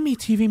front of me,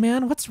 TV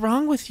man. What's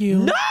wrong with you?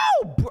 No!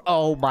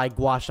 Oh my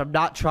gosh, I'm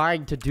not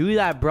trying to do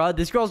that, bro.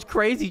 This girl's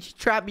crazy. She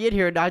trapped me in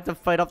here and I have to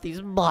fight off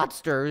these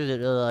monsters.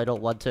 And, I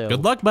don't want to.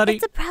 Good luck, buddy.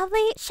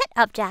 Shut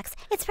up, Jax.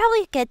 It's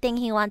probably a good thing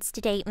he wants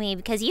to date me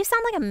because you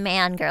sound like a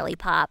man, girly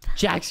pop.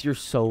 Jax, you're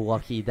so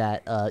lucky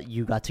that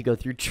you got to go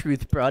through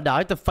truth, bro. Now I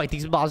have to fight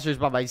these monsters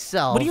by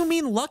myself. What do you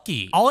mean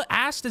lucky? All it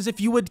asked is if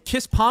you would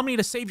kiss Pomni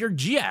to save your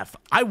GF.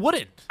 I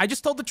wouldn't. I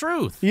just told the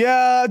truth.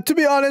 Yeah, to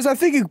be honest, I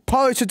think you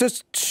probably should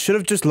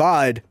have just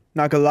lied.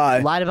 Not gonna lie.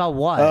 Lied about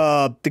what?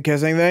 The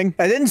kissing thing.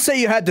 I didn't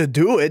say you had to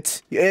do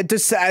it. I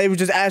just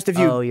asked if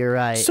you. Oh, you're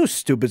right. So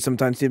stupid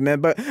sometimes, Steve,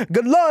 man. But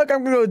good luck.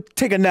 I'm gonna go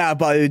take a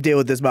nap while you deal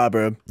with this mob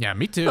room. Yeah,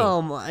 me too.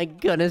 Oh my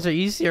goodness, are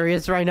you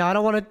serious right now? I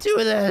don't want to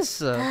do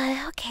this.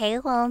 Okay,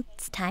 well,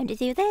 it's time to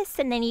do this,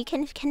 and then you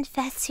can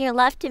confess your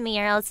love to me,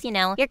 or else, you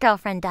know, your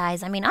girlfriend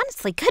dies. I mean,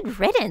 honestly, good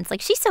riddance. Like,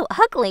 she's so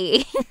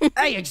ugly.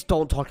 Hey, just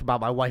don't talk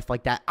about my wife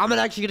like that. I'm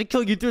actually gonna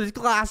kill you through this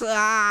glass. Oh,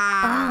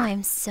 Ah!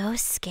 I'm so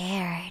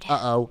scared.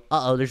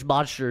 Uh-oh, there's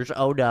monsters.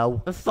 Oh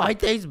no. Fight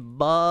these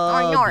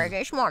bugs.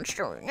 This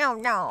monster.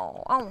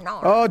 No. Oh, no.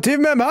 Oh, TV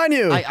man behind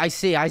you. I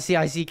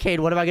see.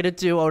 Kane, what am I gonna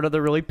do? Oh no,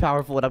 they're really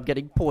powerful and I'm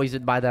getting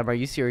poisoned by them. Are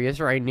you serious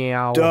right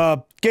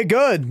now? Get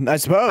good, I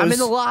suppose. I'm in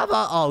the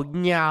lava. Oh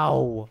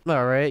no.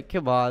 Alright,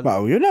 come on.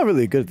 Wow, you're not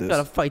really good at this.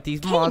 Gotta fight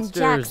these Kane,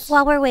 monsters. Jax,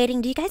 while we're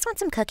waiting, do you guys want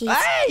some cookies?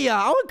 Hey,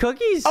 I want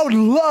cookies. I would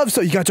love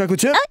so. You got chocolate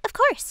chip? Of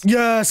course.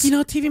 Yes. You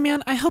know, TV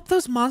man, I hope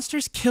those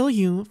monsters kill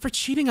you for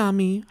cheating on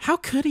me. How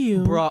could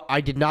you? Bro,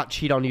 I did not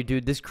cheat on you,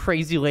 dude. This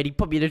crazy lady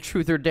put me in a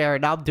truth or dare,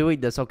 and now I'm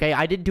doing this, okay?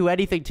 I didn't do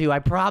anything to you, I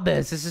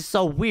promise. This is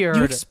so weird.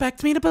 You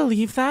expect me to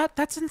believe that?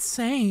 That's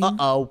insane.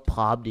 Uh-oh,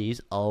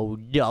 Pomnies. Oh,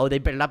 no, they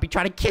better not be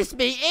trying to kiss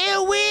me.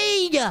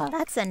 Ew-wee!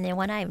 That's a new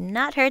one. I've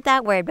not heard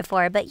that word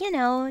before, but you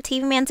know,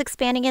 TV Man's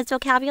expanding his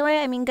vocabulary.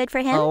 I mean, good for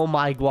him. Oh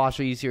my gosh,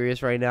 are you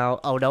serious right now?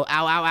 Oh no,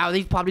 ow.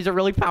 These Pomnies are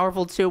really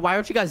powerful too. Why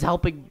aren't you guys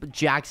helping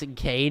Jax and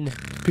Kane?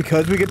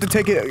 Because we get to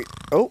take it.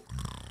 Oh,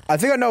 I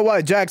think I know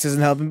why Jax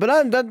isn't helping, but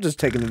I'm just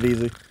taking it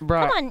easy.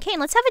 Bro. Come on, Kane,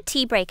 let's have a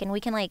tea break and we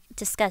can, like,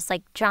 discuss,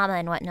 like, drama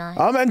and whatnot.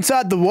 I'm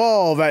inside the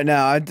wall right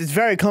now. It's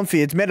very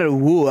comfy. It's made out of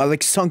wool. I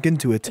like sunk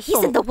into it.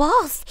 He's in the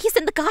walls. He's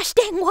in the gosh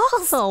dang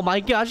walls. Oh my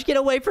gosh, get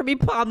away from me,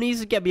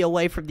 Pomnies. Get me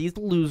away from these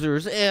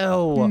losers.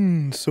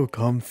 Ew. So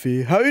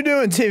comfy. How you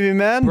doing, TV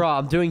man? Bro,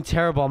 I'm doing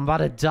terrible. I'm about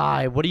to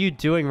die. What are you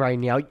doing right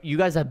now? You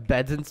guys have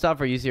beds and stuff?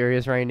 Are you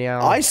serious right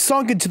now? I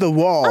sunk into the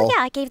wall. Oh,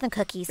 yeah, I gave them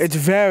cookies. It's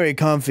very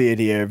comfy in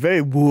here.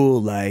 Very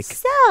wool-like.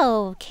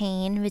 So,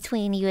 Kane,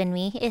 between you and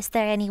me, is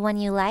there anyone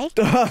you like?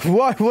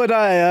 Why would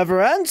I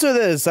ever answer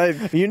this?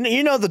 You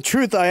know the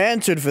truth. I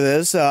answered for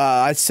this.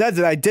 I said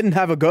that I didn't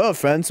have a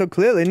girlfriend, so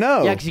clearly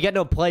no. Yeah, because you get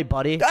no play,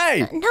 buddy.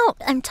 Hey! No,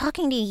 I'm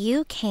talking to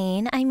you,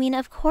 Kane. I mean,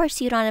 of course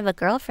you don't have a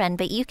girlfriend,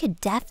 but you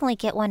could definitely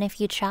get one if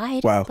you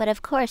tried. Wow. But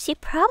of course, you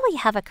probably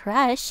have a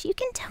crush. You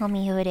can tell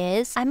me who it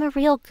is. I'm a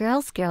real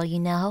girl's girl, you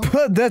know.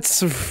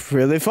 That's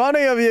really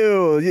funny of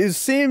you. You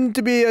seem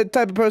to be a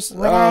type of person.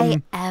 Would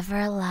I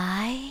ever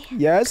lie?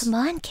 Yes? Come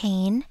on,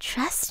 Kane.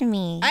 Trust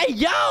me. Hey,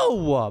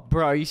 yo!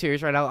 Bro, are you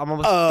serious right now? I'm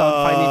almost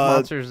done fighting these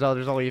monsters, though.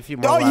 There's only a few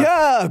more Oh, left.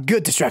 yeah!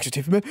 Good distraction,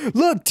 TV Man.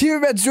 Look, TV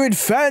Man's doing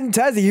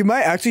fantastic. He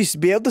might actually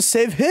be able to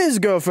save his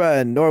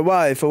girlfriend or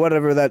wife or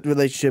whatever that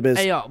relationship is.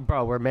 Hey, yo,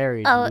 bro, we're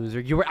married, Oh.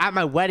 loser. You were at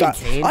my wedding,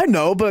 Kane. I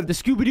know, but The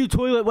Scooby-Doo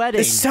toilet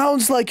wedding. it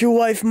sounds like your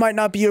wife might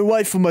not be your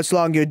wife for much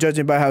longer,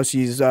 judging by how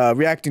she's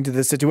reacting to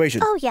this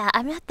situation. Oh, yeah,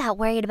 I'm not that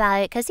worried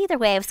about it, because either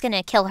way, I was going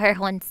to kill her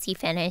once he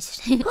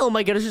finished. Oh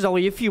my goodness, there's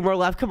only a few more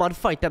left. Come on,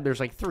 fight them. There's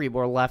like 3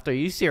 more left. Are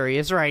you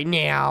serious right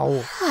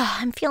now?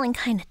 I'm feeling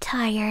kind of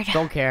tired.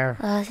 Don't care.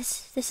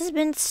 This has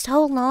been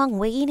so long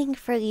waiting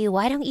for you.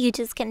 Why don't you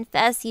just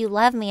confess you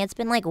love me? It's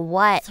been like,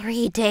 what,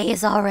 3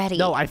 days already?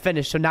 No, I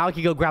finished, so now I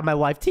can go grab my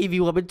wife, TV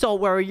woman.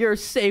 Don't worry, you're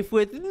safe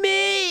with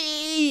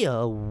me.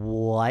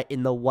 What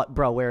in the what,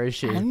 bro? Where is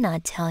she? I'm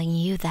not telling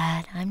you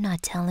that. I'm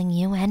not telling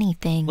you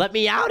anything. Let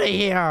me out of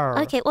here.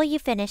 Okay, well, you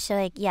finished, so,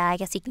 like, yeah, I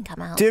guess you can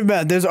come out. TV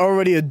Man, there's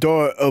already a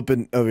door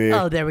open over here.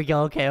 Oh, there we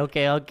go. Okay.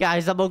 Oh,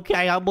 guys, I'm okay.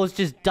 I almost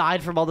just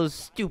died from all those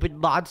stupid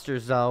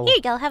monsters, though. Here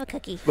you go, have a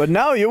cookie. But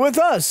now you're with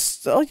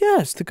us. Oh,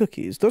 yes, the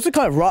cookies. Those are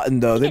kind of rotten,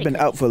 though. They've been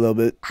out for a little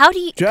bit. How do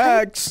you...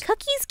 Jax.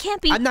 Cookies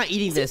can't be... I'm not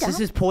eating this. This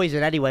is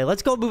poison anyway.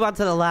 Let's go move on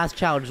to the last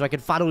challenge so I can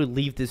finally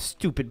leave this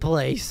stupid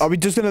place. Are we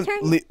just gonna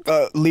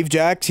leave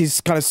Jax?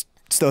 He's kind of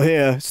still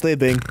here,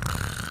 sleeping.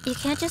 You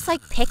can't just,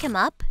 like, pick him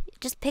up?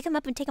 Just pick him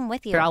up and take him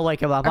with you. Here, I'll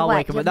wake him up. Or I'll what?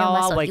 wake him You up. have No, no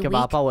I'll muscle. wake You him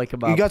up. weak? I'll wake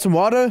him up. You got some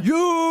water?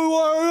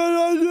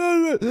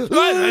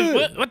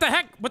 What the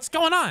heck? What's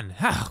going on?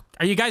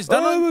 Are you guys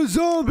done? a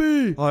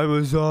zombie. I'm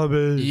a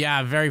zombie.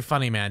 Yeah, very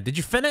funny, man. Did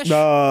you finish?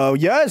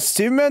 Yes,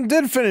 Steve Man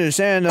did finish,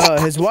 and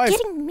his He's wife.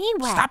 getting me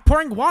wet. Stop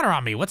pouring water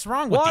on me. What's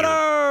wrong with you?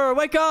 Water!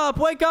 Wake up!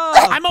 Wake up!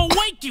 I'm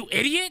awake, you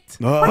idiot.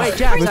 Wait,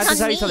 Jax, I have to on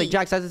tell you me? something.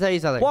 Jax, I have to tell you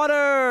something.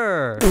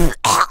 Water!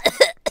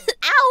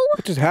 Ow!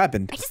 What just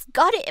happened? I just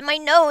got it in my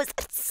nose.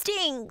 It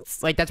stings.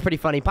 Wait, that's pretty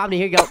funny. Pomni,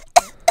 here you go.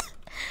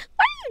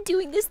 Why are you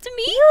doing this to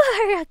me?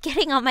 You are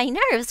getting on my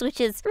nerves, which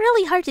is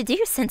really hard to do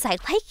since I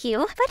like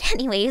you. But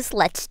anyways,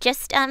 let's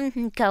just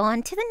go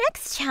on to the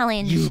next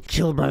challenge. You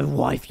killed my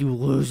wife, you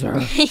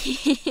loser.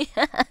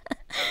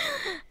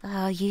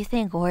 Oh, you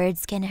think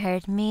words can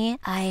hurt me?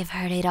 I've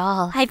heard it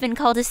all. I've been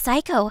called a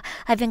psycho.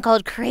 I've been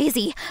called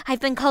crazy. I've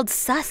been called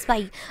sus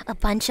by a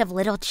bunch of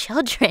little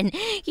children.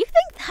 You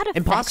think that affects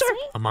Imposter? me?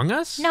 Among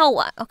Us?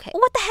 No, okay.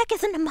 What the heck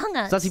is an Among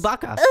Us? Sussy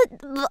Baka.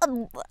 Are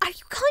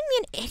you calling me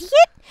an idiot?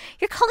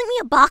 You're calling me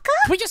a baka?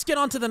 Can we just get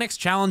on to the next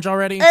challenge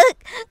already? これ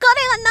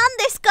は何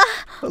ですか?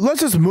 Let's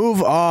just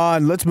move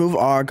on. Let's move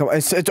on. Come on.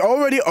 It's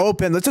already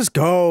open. Let's just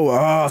go.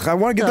 Ugh, I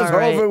want to get this All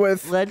right, over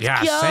with. Let's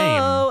Yeah,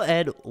 go.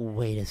 And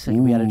wait a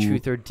second, we got a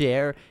truth or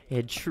dare.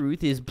 And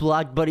truth is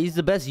Block Buddy's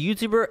the best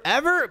YouTuber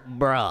ever?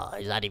 Bruh,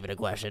 is that even a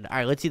question? All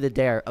right, let's see the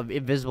dare of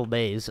Invisible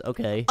Maze.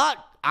 Okay.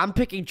 I'm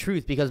picking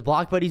truth because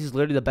Block Buddies is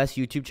literally the best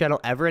YouTube channel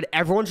ever, and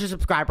everyone should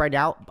subscribe right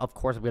now. Of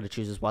course, I'm gonna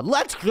choose this one.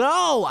 Let's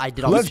go! I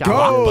did all Let's the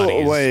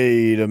challenges. go.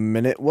 Wait a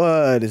minute.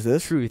 What is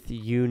this? Truth,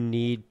 you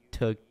need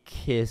to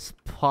kiss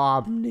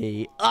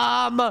Pomni.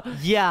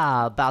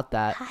 Yeah, about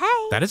that. Hey.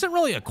 That isn't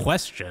really a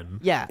question.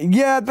 Yeah.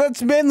 Yeah,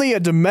 that's mainly a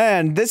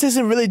demand. This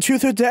isn't really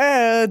truth or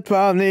dare,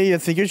 Pomni. I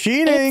think you're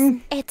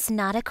cheating. It's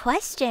not a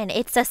question.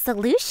 It's a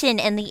solution,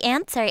 and the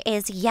answer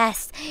is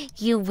yes,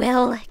 you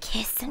will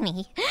kiss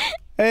me.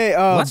 Hey,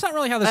 Well, that's not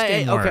really how this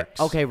game works.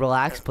 Okay,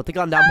 relax. Put the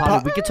gun down,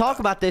 Pomni. We can talk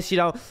about this, you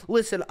know.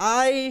 Listen,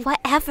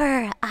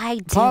 Whatever. I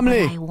do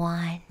Pomni, what I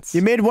want.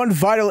 you made one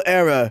vital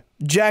error.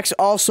 Jax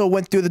also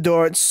went through the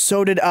door, and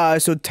so did I.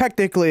 So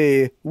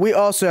technically, we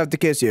also have to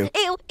kiss you.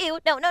 Ew, no.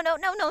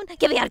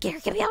 Get me out of here.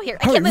 Get me out of here.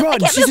 I Hurry, can't move. run, I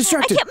can't she's move.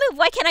 distracted. I can't move.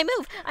 Why can't I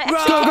move? I actually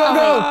Go, can't go,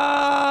 move.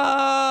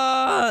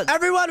 go!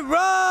 everyone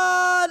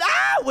run!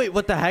 Ah, wait,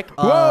 what the heck?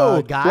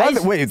 Whoa, guys.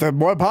 What? Wait, the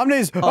more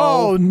Pomni's?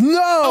 Oh,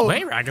 no!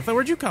 Hey, Ragatha,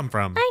 where'd you come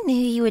from? I knew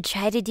you would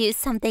try to do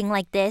something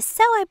like this,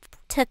 so I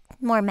took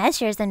more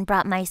measures and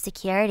brought my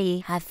security.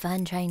 Have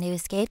fun trying to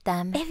escape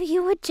them. If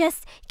you would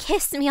just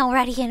kiss me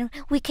already and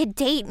we could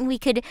date and we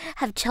could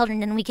have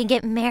children and we could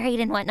get married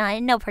and whatnot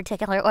in no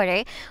particular order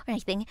or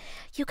anything,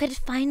 you could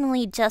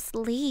finally just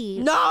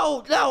leave.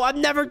 No, I'm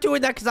never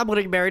doing that because I'm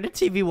going to marry a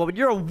TV woman.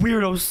 You're a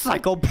weirdo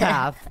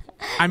psychopath.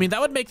 I mean, that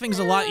would make things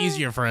a lot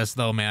easier for us,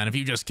 though, man, if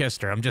you just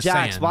kissed her. I'm just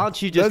Jax, saying. why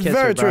don't you just That's kiss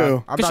very her, bro?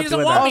 true. I'm Because not she doesn't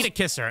doing want that. me to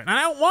kiss her, and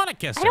I don't want to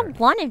kiss her. I don't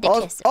want him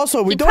to kiss her.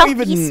 Also, we He don't prob-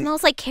 even- He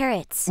smells like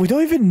carrots. We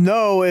don't even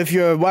know if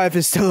your wife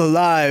is still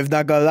alive,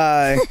 not gonna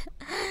lie.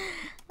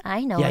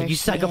 I know Yeah, where you she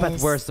psychopath.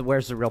 is.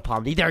 Where's the real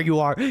Pomni? There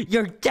you are.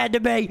 You're dead to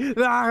me.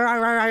 Oh,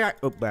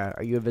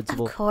 are you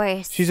invincible? Of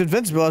course. She's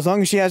invincible as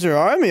long as she has her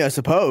army, I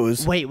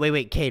suppose.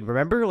 Wait, Cade.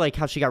 Remember, like,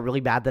 how she got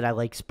really mad that I,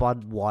 like,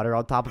 spawned water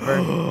on top of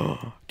her?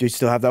 Do you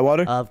still have that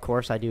water? Of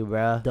course I do,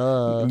 bruh.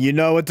 Duh. You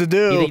know what to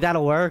do. You think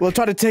that'll work? We'll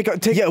try to take.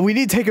 Yeah, we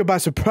need to take her by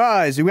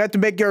surprise. We have to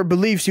make her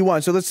believe she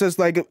won. So let's just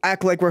like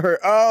act like we're her.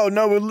 Oh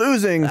no, we're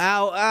losing.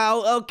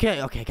 Ow, okay,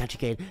 got you,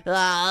 Cade.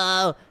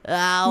 Ow, No,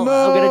 I'm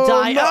gonna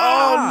die. No,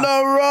 Ah!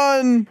 no,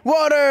 run,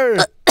 water.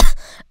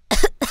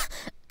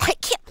 I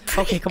can't.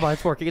 Okay, come on,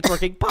 it's working.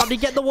 Pomni,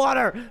 get in the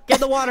water.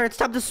 It's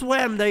time to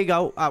swim. There you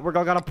go. We're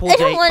going on a pool I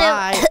don't date. wanna-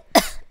 Bye.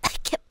 I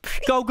can't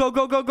breathe. Go,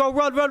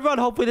 run.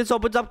 Hopefully this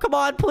opens up. Come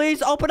on,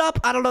 please, open up.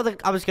 I don't know.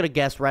 I was gonna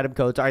guess random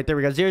codes. All right, there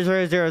we go.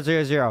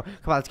 00000.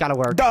 Come on, it's gotta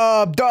work.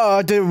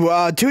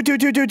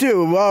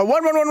 22222.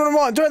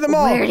 11111. Try them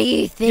all. Where do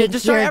you think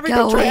Just you're try every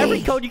going? code. Try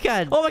every code you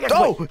can. Oh my gosh.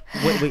 Oh.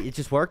 Wait, it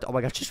just worked. Oh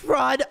my gosh, just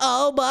run.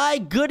 Oh my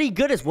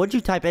goodness. What'd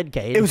you type in,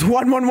 Cade? It was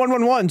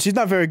 11111. She's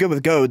not very good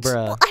with codes.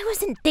 Bruh. I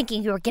wasn't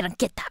thinking you were gonna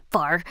get that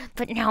far,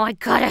 but now I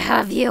gotta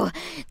have you.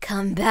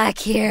 Come back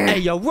here. Hey,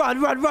 yo,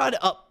 run.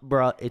 Oh,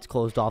 bruh, it's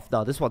closed off.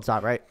 No, this one's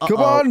not right. Come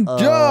on,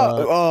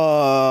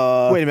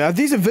 wait a minute. Are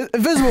these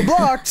invisible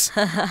blocks?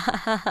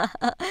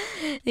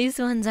 These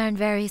ones aren't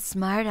very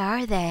smart,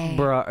 are they?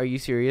 Bruh, are you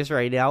serious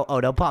right now? Oh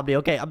no, Pomni.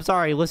 Okay, I'm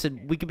sorry.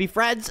 Listen, we can be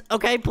friends.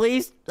 Okay,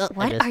 please.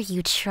 What are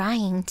you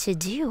trying to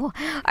do?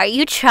 Are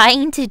you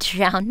trying to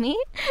drown me?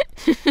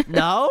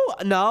 No,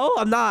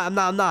 I'm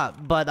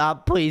not.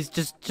 But please,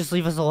 just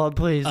leave us alone,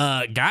 please.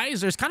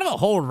 Guys, there's kind of a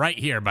hole right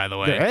here, by the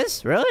way. There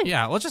is? Really?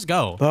 Yeah, let's just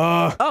go.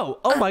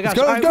 Oh my gosh.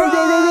 go, All right, go, go, go, go,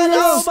 run! go.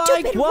 Oh my,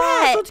 Stupid what?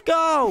 rat. Let's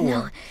go.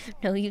 No,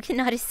 no, you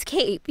cannot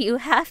escape. You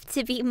have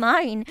to be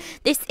mine.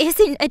 This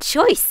isn't a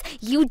choice.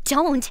 You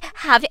don't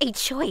have a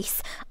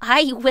choice.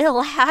 I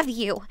will have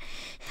you.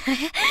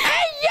 Hey,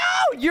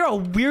 yo! You're a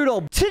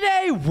weirdo.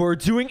 Today, we're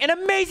doing an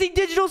amazing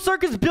digital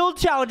circus build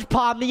challenge.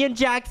 Pomni and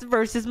Jax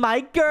versus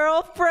my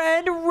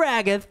girlfriend,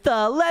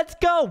 Ragatha. Let's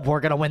go.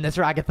 We're gonna win this,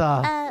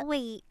 Ragatha.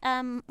 Wait,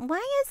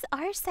 why is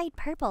our side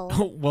purple?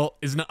 Well,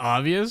 isn't it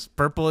obvious?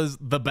 Purple is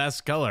the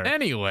best color.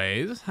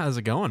 Anyways, how's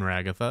it going,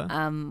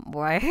 Ragatha?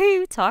 Why are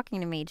you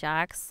talking to me,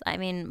 Jax? I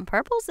mean,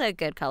 purple's a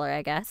good color,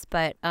 I guess,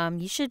 but,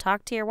 you should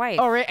talk to your wife.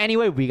 All right,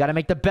 anyway, we gotta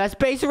make the best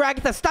base,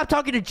 Ragatha. Stop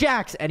talking to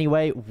Jax.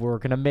 Anyway, we're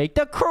gonna make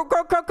the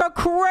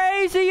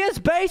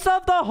craziest base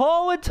of the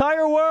whole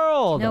entire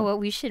world. You know what?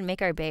 We should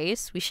make our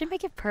base. We should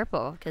make it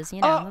purple, because,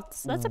 you know,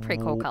 that's a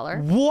pretty cool color.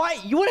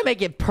 What? You want to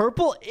make it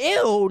purple?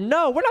 Ew,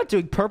 no, we're not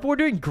doing purple. We're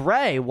doing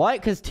gray. What?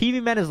 Because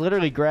TV Man is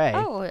literally gray.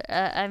 Oh,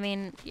 I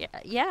mean,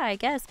 yeah, I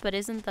guess, but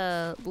isn't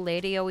the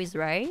lady always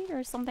right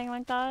or something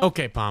like that?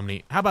 Okay,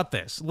 Pomni, how about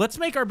this? Let's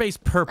make our base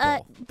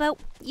purple. But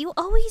you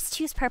always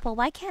choose purple.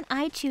 Why can't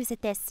I choose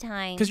it this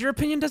time? Because your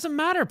opinion doesn't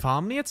matter,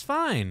 Pomni. It's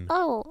fine.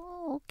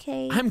 Oh,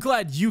 okay. I'm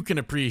glad you can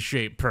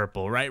appreciate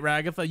purple, right,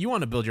 Ragatha? You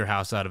want to build your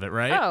house out of it,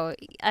 right? Oh,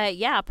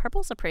 yeah,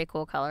 purple's a pretty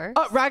cool color.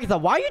 Ragatha,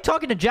 why are you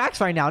talking to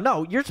Jax right now?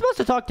 No, you're supposed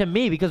to talk to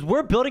me because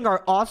we're building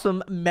our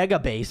awesome mega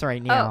base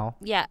right now.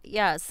 Oh,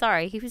 yeah,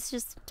 sorry. He was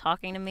just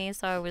talking to me,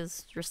 so I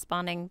was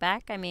responding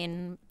back. I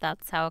mean,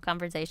 that's how a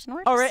conversation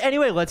works. All right,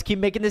 anyway, let's keep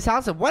making this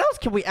house. And what else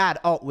can we add?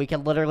 Oh, we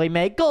can literally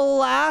make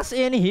glass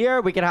in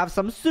here. We can have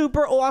some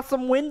super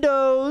awesome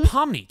windows.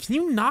 Pomni, can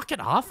you knock it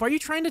off? Why are you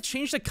trying to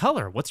change the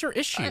color? What's your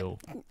issue?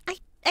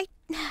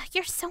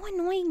 You're so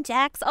annoying,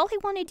 Jax. All I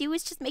want to do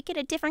is just make it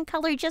a different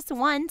color just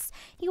once.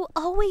 You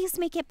always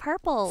make it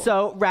purple.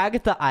 So,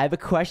 Ragatha, I have a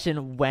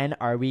question. When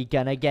are we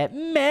gonna get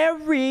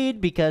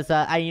married? Because,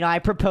 I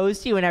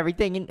proposed to you and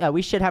everything, and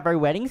we should have our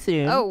wedding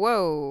soon. Oh,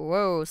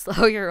 whoa.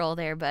 Slow your roll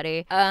there,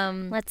 buddy.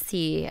 Let's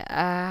see.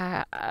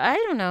 I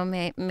don't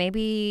know.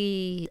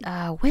 Maybe,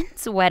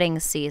 when's wedding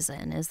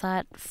season? Is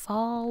that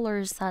fall or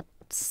is that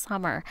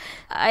summer?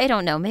 I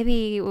don't know.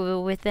 Maybe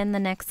within the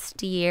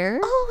next year?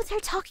 Oh, they're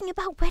talking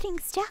about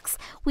weddings, Jax.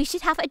 We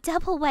should have a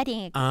double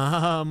wedding.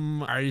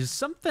 Is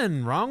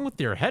something wrong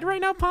with your head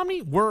right now,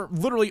 Pomni? We're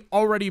literally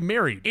already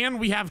married, and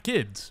we have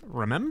kids.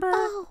 Remember?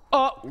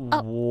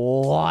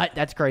 What?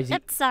 That's crazy.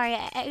 Sorry.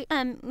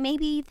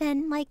 Maybe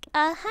then, like,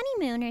 a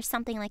honeymoon or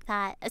something like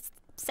that.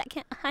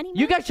 Second honeymoon?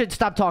 You guys should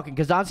stop talking,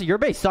 because honestly, your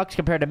base sucks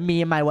compared to me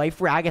and my wife,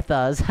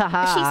 Ragatha's. She's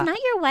not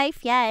your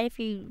wife yet if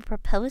you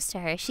propose to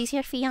her. She's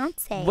your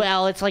fiance.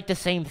 Well, it's like the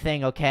same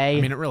thing, okay?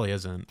 I mean, it really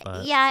isn't,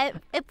 but... Yeah,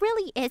 it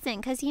really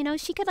isn't, because, you know,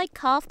 she could, like,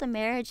 call off the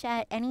marriage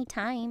at any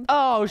time.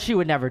 Oh, she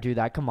would never do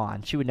that. Come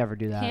on. She would never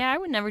do that. Yeah, I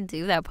would never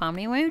do that,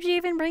 Pomni. Why would you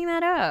even bring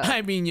that up?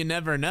 I mean, you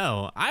never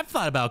know. I've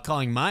thought about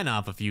calling mine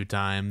off a few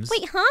times.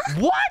 Wait, huh?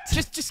 What?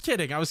 Just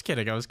kidding. I was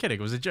kidding.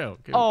 It was a joke.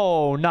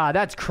 Oh, nah,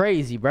 that's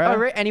crazy, bro. All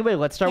right, anyway,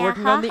 let's start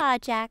working on the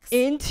Jax.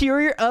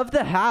 interior of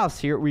the house.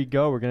 Here we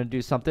go. We're gonna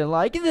do something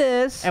like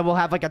this, and we'll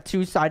have like a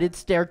two-sided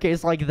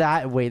staircase like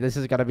that. Wait, this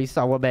is gonna be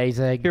so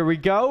amazing. Here we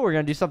go. We're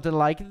gonna do something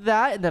like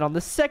that, and then on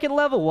the second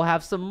level we'll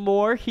have some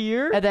more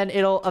here, and then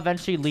it'll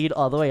eventually lead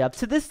all the way up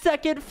to the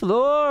second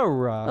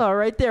floor. All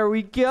right, there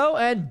we go,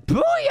 and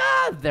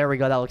booyah! There we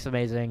go. That looks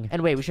amazing.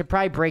 And wait, we should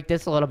probably break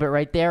this a little bit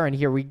right there, and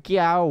here we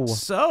go.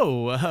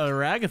 So,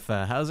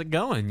 Ragatha, how's it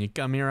going? You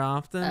come here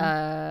often?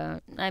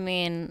 I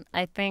mean,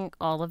 I think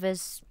all of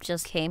us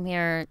just came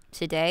here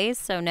today,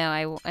 so no,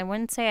 I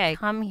wouldn't say I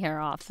come here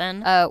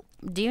often.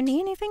 Do you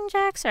need anything,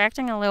 Jax? You're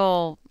acting a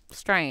little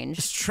strange.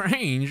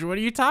 Strange? What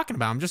are you talking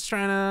about? I'm just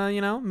trying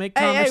to, make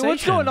conversation. Hey,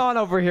 what's going on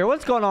over here?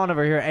 What's going on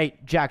over here? Hey,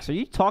 Jax, are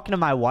you talking to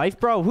my wife,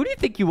 bro? Who do you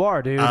think you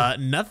are, dude?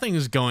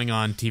 Nothing's going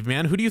on, TV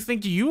Man. Who do you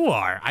think you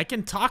are? I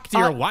can talk to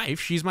your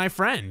wife. She's my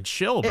friend.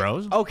 Chill,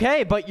 bros.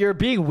 Okay, but you're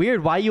being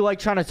weird. Why are you, like,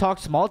 trying to talk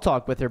small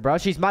talk with her, bro?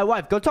 She's my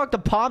wife. Go talk to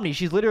Pomni.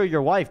 She's literally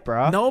your wife,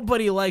 bro.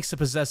 Nobody likes a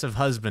possessive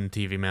husband,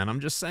 TV Man.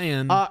 I'm just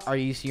saying. Are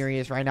you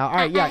serious right now? All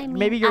right, yeah, I mean,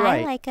 maybe you're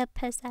right. I like a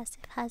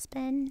possessive husband.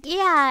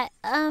 Yeah,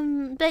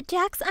 but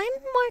Jax, I'm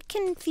more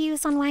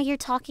confused on why you're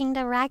talking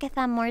to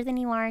Ragatha more than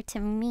you are to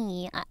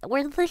me.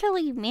 We're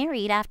literally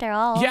married after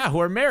all. Yeah,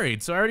 we're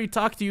married, so I already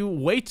talked to you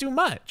way too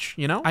much,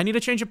 I need to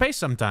change of pace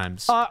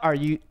sometimes. Are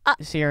you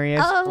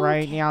serious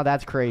right now?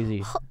 That's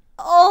crazy.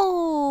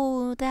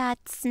 Oh,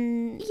 that's...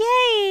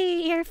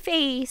 Yay, your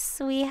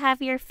face. We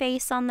have your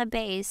face on the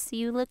base.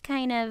 You look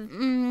kind of...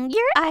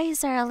 your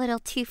eyes are a little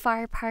too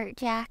far apart,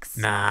 Jax.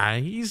 Nah,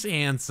 he's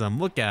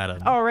handsome. Look at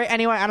him. All right,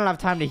 anyway, I don't have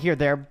time to hear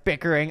their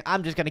bickering.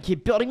 I'm just going to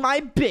keep building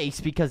my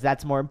base because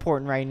that's more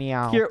important right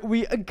now. Here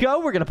we go.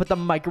 We're going to put the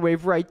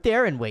microwave right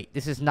there. And wait,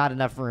 this is not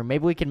enough room.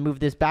 Maybe we can move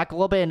this back a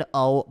little bit. And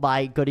oh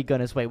my goody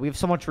goodness, wait, we have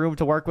so much room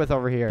to work with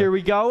over here. Here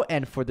we go.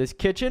 And for this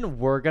kitchen,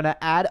 we're going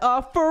to add a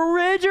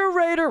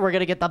refrigerator. We're we're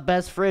gonna get the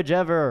best fridge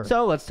ever.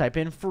 So let's type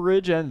in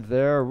fridge, and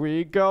there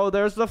we go.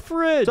 There's the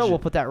fridge. So we'll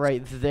put that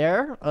right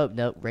there. Oh,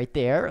 no, right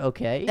there.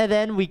 Okay. And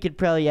then we could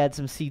probably add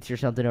some seats or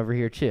something over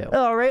here, too.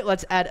 All right,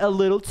 let's add a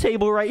little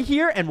table right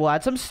here, and we'll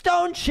add some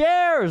stone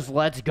chairs.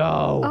 Let's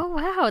go. Oh,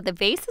 wow. The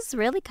base is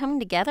really coming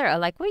together. I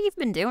like what you've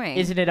been doing.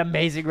 Isn't it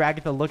amazing,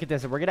 Ragatha? Look at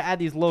this. And we're going to add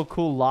these little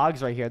cool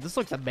logs right here. This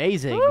looks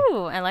amazing.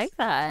 Ooh, I like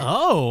that.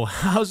 Oh,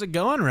 how's it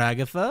going,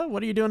 Ragatha?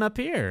 What are you doing up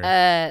here?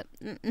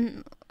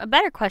 A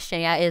better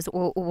question, is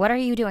what are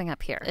you doing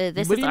up here?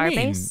 This what is do you our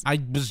mean? base? I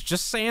was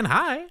just saying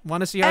hi.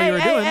 Want to see how you were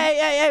doing.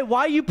 Hey,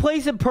 why are you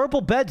placing purple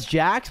beds,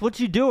 Jax? What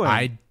you doing?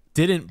 I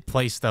didn't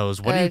place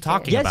those. What are you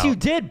talking yes, about? you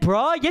did,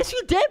 bro. Yes,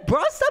 you did,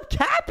 bro. Stop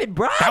capping,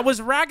 bro. That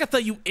was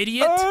Ragatha, you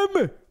idiot.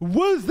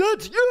 Was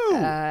that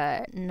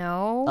you?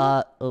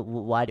 No.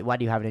 Why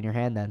do you have it in your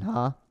hand then,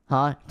 huh?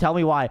 Huh? Tell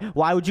me why.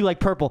 Why would you like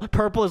purple?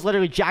 Purple is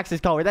literally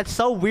Jax's color. That's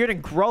so weird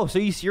and gross. Are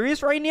you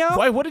serious right now?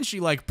 Why wouldn't she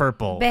like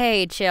purple?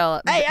 Hey,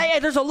 chill. Hey,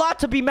 there's a lot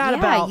to be mad Yeah,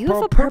 about, you bro.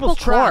 have a purple Purple's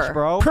trash, core.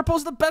 bro.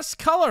 Purple's the best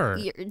color.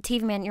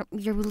 TV man, you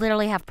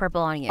literally have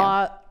purple on you.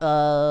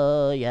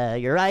 Yeah,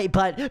 you're right,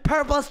 but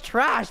purple's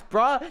trash,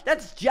 bro.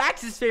 That's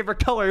Jax's favorite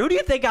color. Who do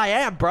you think I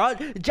am, bro?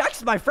 Jax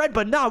is my friend,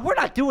 but no, we're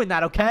not doing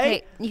that, okay?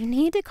 Okay, you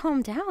need to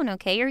calm down,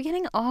 okay? You're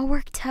getting all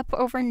worked up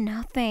over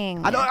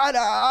nothing.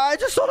 I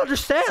just don't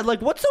understand.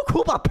 Like, what's so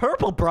cool about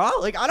purple, bro?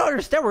 Like, I don't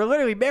understand. We're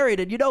literally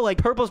married, and like,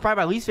 purple's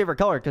probably my least favorite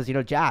color because,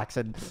 Jax,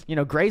 and,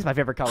 gray's my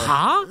favorite color.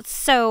 Huh?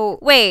 So,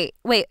 wait.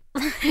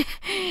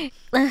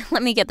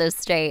 Let me get this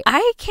straight.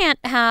 I can't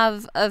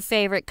have a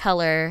favorite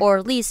color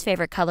or least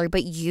favorite color,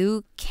 but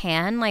you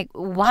can? Like,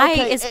 why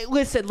is...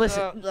 Listen.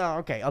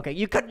 Okay.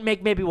 You couldn't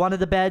make maybe one of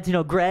the beds,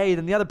 gray,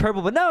 then the other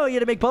purple, but no, you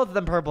had to make both of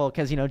them purple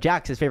because,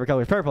 Jax's favorite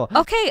color is purple.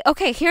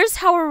 Okay, here's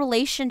how a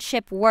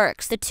relationship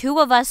works. The two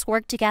of us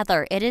work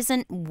together. It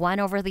isn't one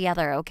over the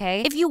other,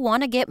 okay? If you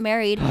want to get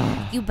married,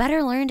 you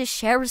better learn to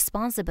share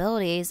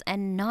responsibilities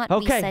and not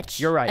be such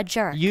you're right. a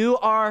jerk. You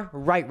are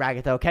right,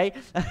 Ragatha, okay?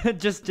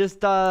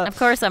 Of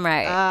course I'm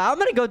right. I'm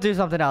gonna go do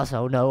something else.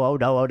 Oh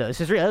no. This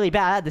is really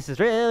bad.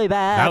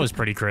 That was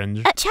pretty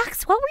cringe.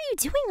 Jax, what were you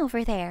doing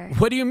over there?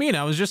 What do you mean?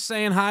 I was just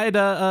saying hi to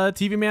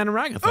TV Man and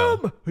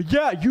Ragatha.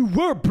 Yeah, you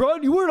were, bro.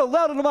 You weren't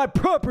allowed onto my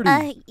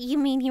property. You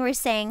mean you were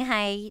saying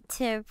hi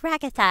to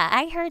Ragatha?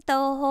 I heard the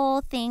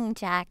whole thing,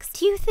 Jax.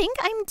 Do you think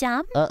I'm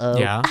dumb? Uh-oh.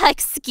 Yeah.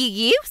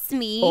 Excuse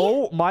me.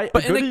 Oh, my...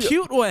 But in a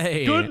cute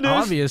way, goodness,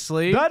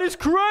 obviously. That is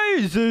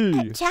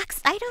crazy.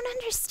 Jax, I don't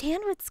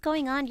understand what's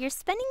going on. You're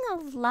spending a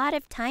lot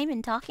of time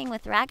in talking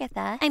with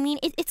Ragatha. I mean,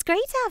 it's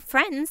great to have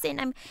friends, and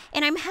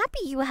I'm happy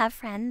you have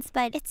friends,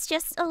 but it's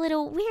just a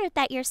little weird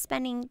that you're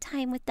spending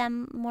time with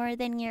them more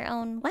than your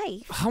own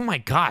wife. Oh my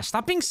gosh,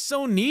 stop being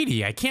so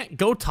needy. I can't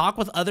go talk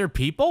with other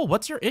people.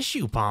 What's your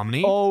issue,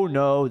 Pomni? Oh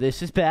no,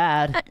 this is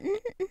bad.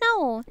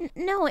 No,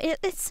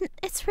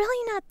 it's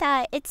really not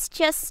that. It's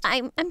just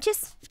I'm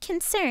just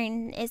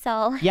concerned is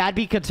all. Yeah, I'd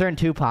be concerned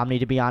too, Pomni,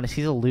 to be honest.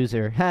 He's a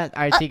loser. All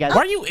right, see you guys.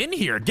 Why are you in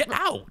here? Get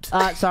out.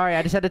 Sorry,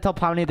 I just had to tell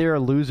Pomni they're a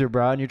loser,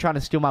 bro, and you're trying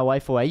to steal my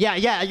wife away.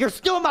 Yeah, you're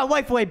stealing my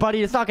wife away,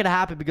 buddy. It's not gonna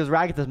happen because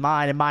Ragatha's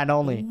mine and mine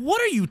only.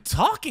 What are you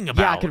talking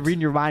about? Yeah, I could read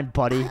your mind,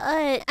 buddy.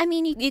 I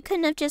mean, you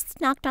couldn't have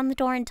just knocked on the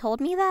door and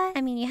told me that?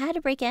 I mean, you had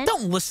to break in.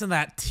 Don't listen to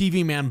that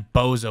TV man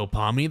bozo,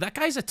 Pomni. That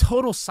guy's a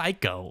total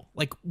psycho.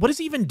 Like, what is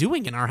he even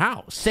doing in our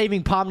house?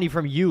 Saving Pomni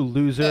from you,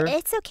 loser.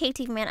 It's okay,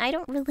 TV man. I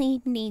don't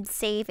really need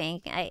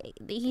saving.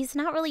 He's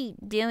not really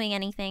doing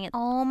anything.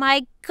 Oh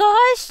my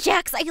gosh,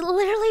 Jax, I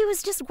literally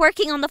was just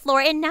working on the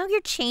floor and now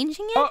you're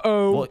changing it?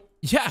 Uh-oh. Well,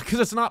 yeah, because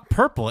it's not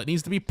purple. It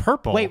needs to be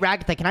purple. Wait,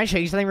 Ragatha, can I show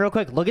you something real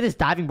quick? Look at this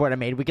diving board I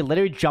made. We can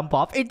literally jump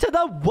off into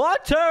the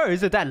water.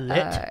 Isn't that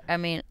lit? I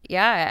mean,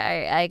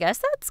 yeah, I guess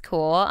that's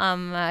cool.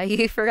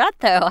 You forgot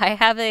though. I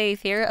have a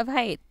fear of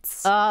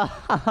heights. I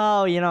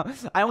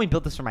only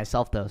built this for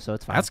myself though, so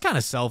it's fine. That's kind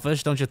of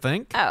selfish, don't you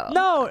think?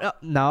 Oh.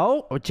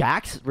 No.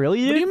 Jax,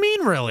 really? What do you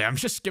mean, really? I'm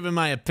just giving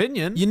my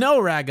opinion. You know,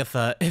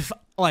 Ragatha, if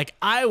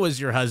I was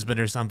your husband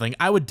or something,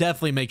 I would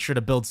definitely make sure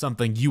to build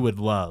something you would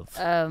love.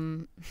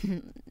 Do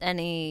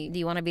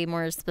you want to be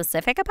more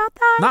specific about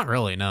that? Not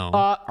really, no.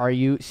 Are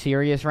you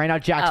serious right now,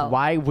 Jax? Oh.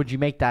 Why would you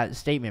make that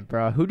statement,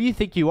 bro? Who do you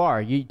think you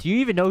are? Do you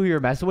even know who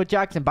you're messing with,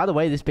 Jax? And by the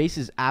way, this base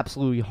is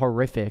absolutely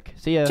horrific.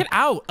 See ya. Get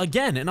out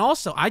again. And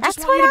also, I just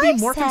That's want you what to be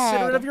I more said.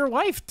 considerate of your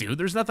wife, dude.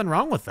 There's nothing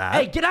wrong with that.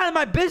 Hey, get out of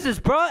my business,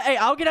 bro. Hey,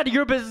 I'll get out of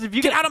your business if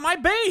you Get out of my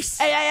base.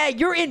 Hey,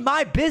 you're in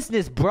my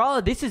business,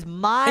 bro. This is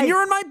my... And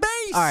you're in my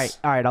base.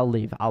 All right, I'll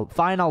leave.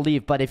 I'll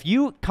leave. But if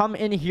you come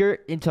in here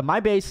into my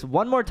base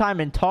one more time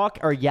and talk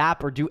or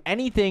yap or do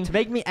anything to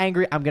make me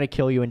angry, I'm gonna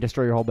kill you and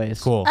destroy your whole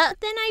base. Cool. Then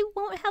I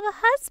won't have a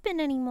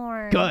husband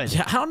anymore. Good.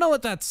 Yeah, I don't know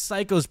what that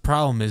psycho's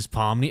problem is,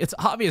 Pomni. It's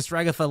obvious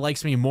Ragatha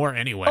likes me more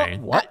anyway.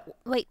 What?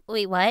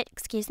 Wait, what?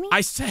 Excuse me?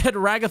 I said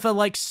Ragatha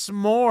likes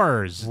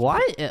s'mores.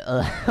 What?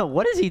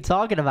 What is he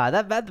talking about?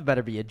 That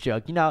better be a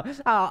joke. You know,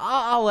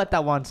 I'll let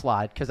that one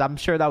slide because I'm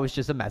sure that was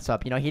just a mess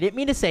up. You know, he didn't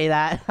mean to say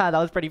that. That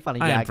was pretty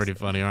funny, I am Jax. pretty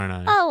funny, aren't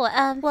I?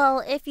 Oh,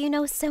 well, if you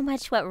know so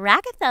much what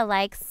Ragatha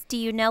likes, do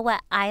you know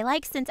what I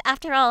like? Since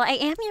after all, I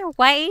am your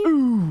wife.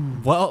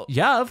 Well,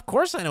 yeah, of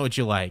course I know what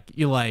you like.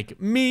 You like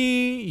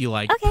me, you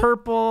like Okay.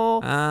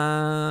 purple.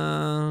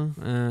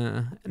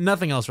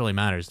 Nothing else really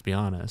matters, to be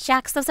honest.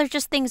 Jax, those are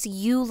just things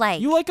you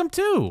like. You like them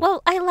too.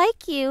 Well, I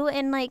like you,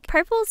 and like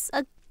purple's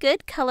a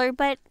good color,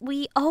 but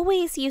we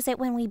always use it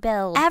when we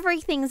build.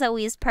 Everything's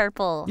always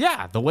purple.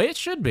 Yeah, the way it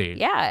should be.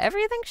 Yeah,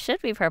 everything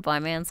should be purple. I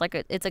mean, it's like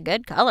it's a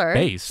good color.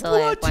 Based. So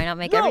like, why not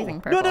make everything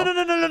purple?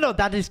 No.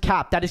 That is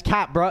cap. That is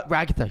cap, bro.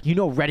 Ragatha, you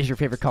know red is your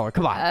favorite color.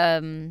 Come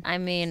on. I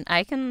mean,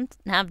 I can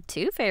have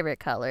two favorite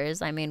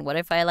colors. I mean, what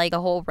if I like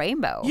a whole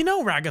rainbow? You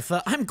know,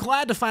 Ragatha, I'm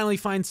glad to finally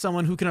find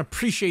someone who can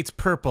appreciate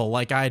purple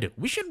like I do.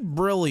 We should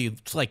really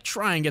like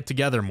try and get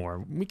together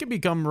more. We could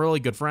become really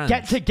good friends.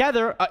 Get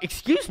together?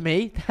 Excuse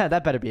me?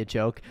 That better be a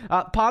joke.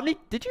 Pomni,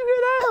 did you hear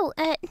that? Oh,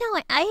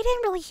 no, I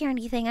didn't really hear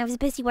anything. I was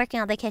busy working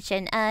on the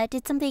kitchen.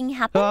 Did something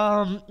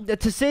happen?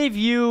 To save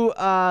you,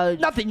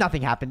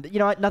 nothing happened. You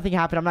know what? Nothing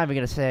happened. I'm not even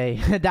gonna say.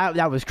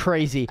 that was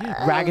crazy.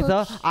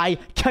 Ragatha, I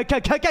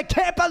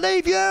can't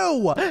believe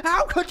you!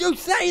 How could you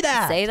say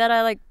that? Say that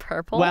I like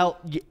purple? Well,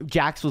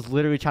 Jax was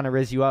literally trying to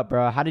riz you up,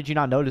 bro. How did you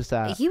not notice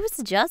that? He was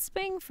just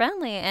being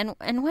friendly. And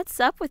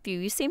what's up with you?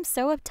 You seem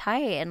so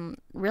uptight and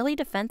really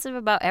defensive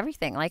about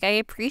everything. Like, I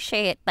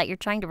appreciate that you're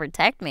trying to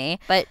protect me,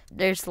 but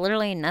there's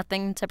literally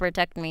nothing to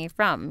protect me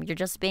from. You're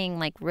just being,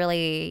 like,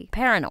 really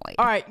paranoid.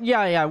 All right,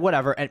 yeah,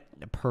 whatever. And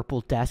purple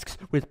desks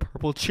with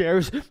purple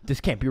chairs. This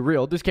can't be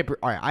real. This can't be.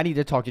 All right, I need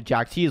to talk to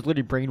Jax. He is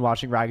literally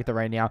brainwashing Ragatha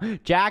right now.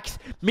 Jax,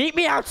 meet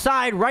me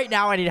outside right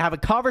now. I need to have a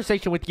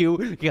conversation with you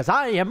because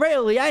I am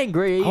really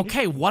angry.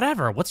 Okay,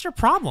 whatever. What's your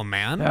problem,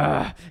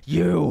 man?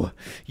 You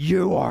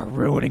are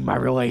ruining my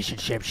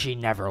relationship. She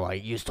never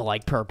used to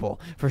like purple.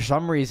 For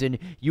some reason,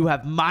 you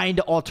have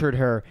mind altered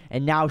her,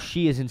 and now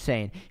she is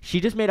insane.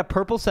 She just made a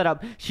purple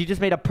setup. She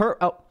just made a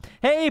oh,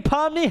 hey,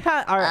 Pomni.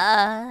 All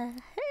right.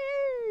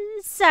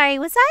 Sorry,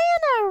 was I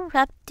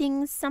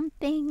interrupting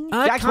something?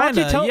 Jax, why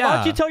kinda,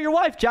 don't you tell your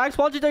wife, Jax?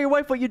 Why don't you tell your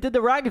wife what you did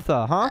to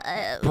Ragatha,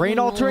 huh? Brain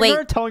altering wait.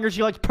 her, telling her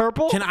she likes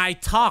purple? Can I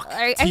talk,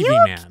 Are TV you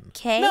Man?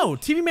 okay? No,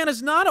 TV Man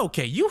is not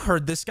okay. You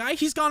heard this guy.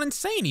 He's gone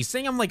insane. He's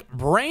saying I'm like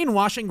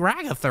brainwashing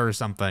Ragatha or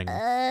something.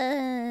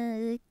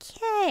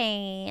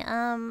 Okay.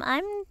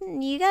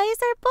 You guys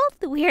are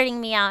both weirding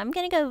me out. I'm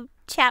gonna go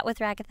chat with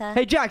Ragatha.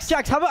 Hey, Jax,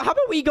 how about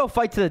we go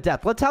fight to the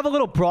death? Let's have a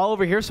little brawl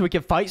over here so we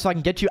can fight so I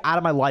can get you out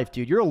of my life,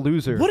 dude. You're a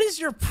loser. What is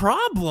your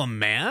problem,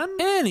 man?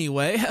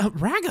 Anyway,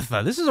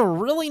 Ragatha, this is a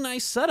really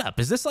nice setup.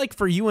 Is this like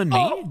for you and me?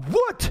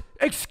 What?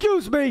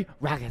 Excuse me?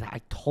 Ragatha, I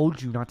told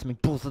you not to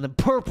make both of them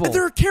purple.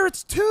 There are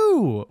carrots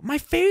too. My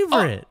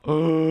favorite.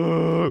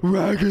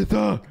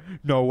 Ragatha.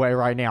 No way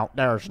right now.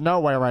 There's no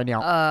way right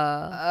now.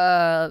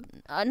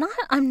 I'm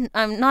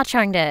not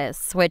trying to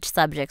switch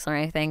subjects or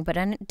anything, but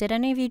did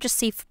any of you just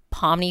see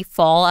Pomni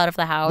fall out of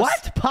the house?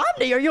 What?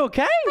 Pomni, are you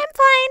okay? I'm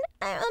fine.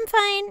 I'm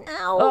fine.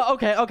 Ow.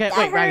 Okay. Wait,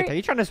 hurt. Ragatha, are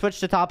you trying to switch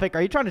the topic?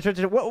 Are you trying to switch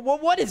it?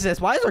 What is this?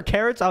 Why is there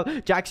carrots? Oh,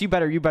 Jax, you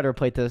better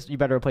replace this. You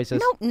better replace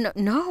this.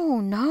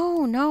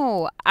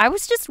 No. I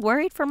was just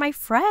worried for my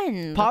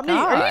friend. Pomni,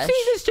 are you Gosh.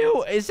 seeing this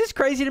too? Is this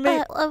crazy to me?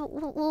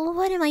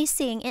 What am I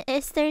seeing?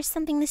 Is there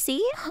something to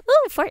see?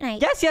 Oh,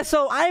 Fortnite. Yes.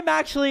 So I'm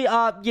actually,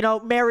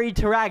 married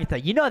to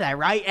Ragatha. You know that,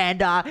 right?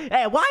 And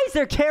hey, why is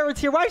there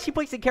carrots here? Why is she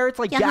placing carrots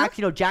like Jax?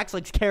 You know, Jax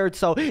likes carrots,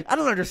 so I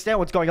don't understand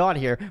what's going on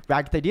here.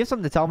 Ragatha, do you have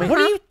something to tell me? What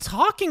are you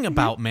talking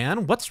about,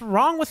 man? What's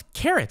wrong with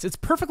carrots? It's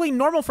perfectly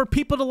normal for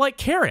people to like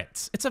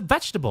carrots. It's a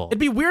vegetable. It'd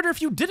be weirder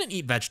if you didn't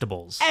eat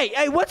vegetables.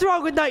 Hey, what's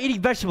wrong with not eating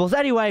vegetables?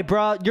 Anyway,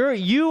 bro,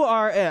 you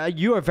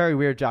are very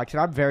weird, Jackson.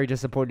 I'm very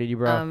disappointed in you,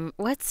 bro.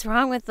 What's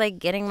wrong with like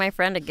getting my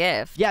friend a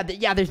gift? Yeah,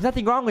 there's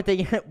nothing wrong with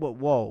it.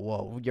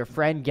 Whoa, your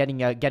friend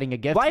getting a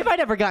gift. Why have I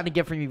never gotten a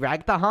gift from you,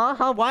 Ragatha?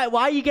 Huh? Why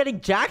are you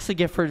getting Jax a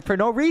gift for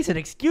no reason?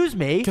 Excuse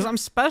me. Because I'm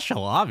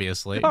special,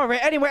 obviously. All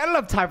right. Anyway, I don't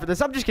have time for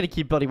this. I'm just gonna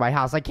keep building my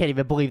house. I can't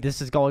even believe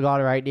this is going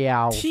on right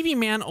now. TV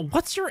Man,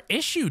 what's your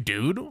issue,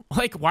 dude?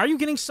 Like, why are you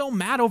getting so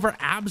mad over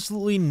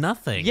absolutely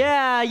nothing?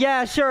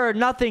 Yeah, sure.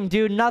 Nothing,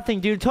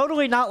 dude.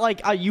 Totally not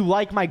like you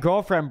like my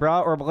girlfriend,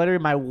 bro, or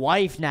literally my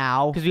wife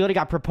now, because we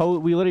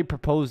literally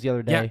proposed the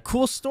other day. Yeah,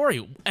 cool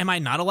story. Am I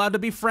not allowed to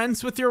be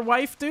friends with your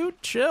wife,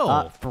 dude?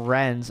 Chill.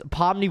 Friends.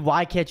 Pomni,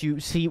 why can't you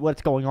see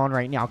what's going on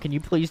right now? Can you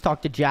please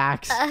talk to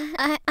Jax?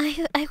 I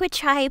would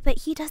try, but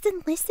he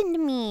doesn't listen to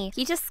me.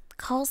 He just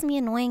calls me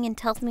annoying and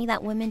tells me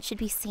that women should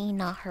be seen,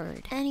 not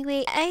heard.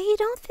 Anyway, I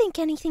don't think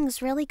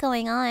anything's really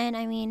going on.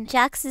 I mean,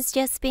 Jax is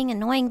just being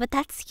annoying, but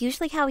that's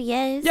usually how he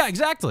is. Yeah,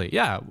 exactly.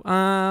 Yeah.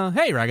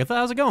 Hey, Ragatha,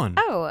 how's it going?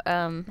 Oh,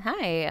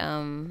 hi.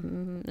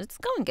 It's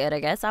going good, I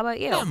guess. How about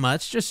you? Not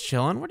much, just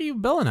chilling. What are you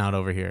billing out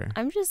over here?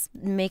 I'm just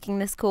making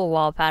this cool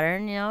wall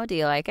pattern, you know? Do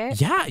you like it?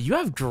 Yeah, you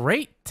have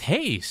great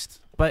taste.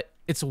 But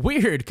It's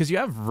weird because you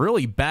have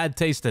really bad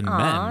taste in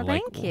men.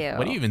 Like, thank you.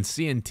 What do you even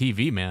see in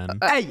TV, man?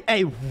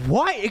 Hey,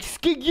 what?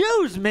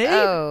 Excuse me?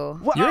 Oh.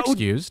 What, You're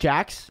excused.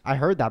 Jax, I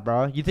heard that,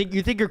 bro. You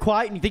think you're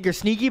quiet and you think you're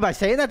sneaky by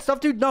saying that stuff,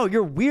 dude? No,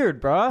 you're weird,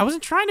 bro. I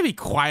wasn't trying to be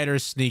quiet or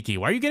sneaky.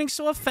 Why are you getting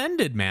so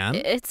offended, man?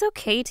 It's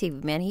okay,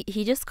 TV man.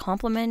 He just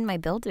complimented my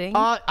building.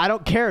 I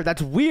don't care.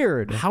 That's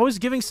weird. How is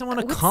giving someone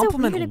a What's so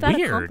compliment weird about a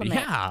weird?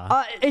 compliment?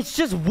 Yeah. It's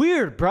just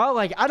weird, bro.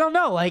 Like, I don't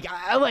know. Like,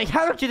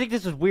 how don't you think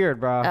this is weird,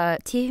 bro?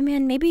 TV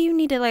man, maybe you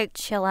need to like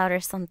chill out or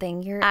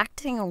something. You're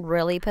acting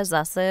really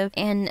possessive,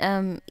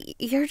 and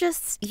you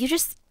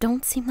just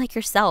don't seem like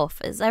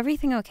yourself. Is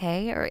everything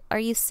okay? Or are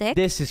you sick?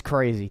 This is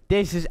crazy.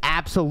 This is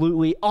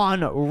absolutely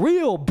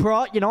unreal,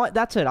 bro. You know what?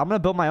 That's it. I'm gonna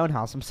build my own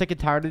house. I'm sick and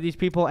tired of these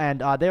people,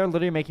 and they're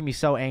literally making me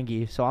so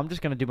angry. So I'm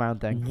just gonna do my own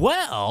thing.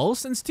 Well,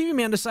 since TV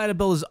Man decided to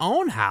build his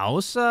own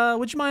house,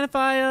 would you mind if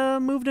I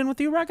moved in with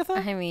you,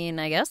 Ragatha? I mean,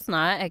 I guess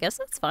not. I guess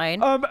that's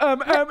fine.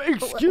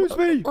 Excuse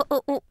me.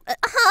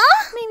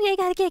 Maybe I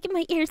gotta get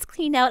my ears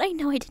cleaned out. I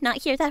know I did not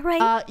hear that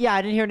right. Yeah,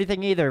 I didn't hear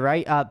anything either,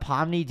 right?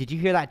 Pomni, did you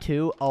hear that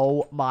too?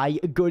 Oh my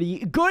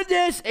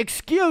goodness.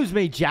 Excuse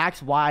me,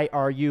 Jax. Why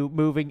are you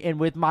moving in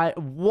with my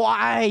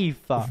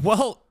wife?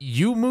 Well,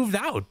 you moved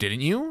out,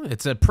 didn't you?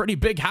 It's a pretty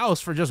big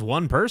house for just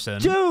one person.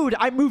 Dude,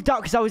 I moved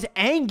out because I was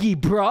angry,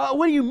 bro.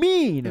 What do you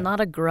mean? Not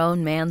a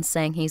grown man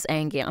saying he's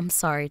angry. I'm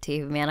sorry,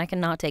 TV man. I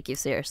cannot take you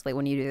seriously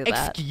when you do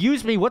that.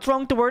 Excuse me. What's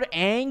wrong with the word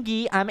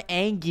angry? I'm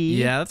angry.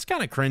 Yeah, that's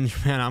kind of cringe,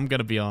 man. I'm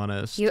gonna be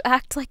honest. You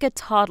act like a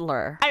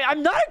toddler.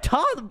 I'm not a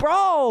toddler,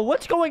 bro.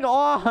 What's going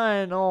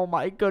on? Oh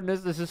my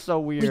goodness, this is so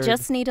weird. You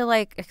just need to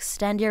like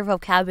extend your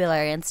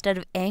vocabulary. Instead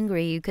of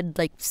angry, you could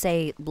like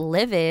say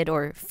livid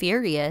or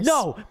furious.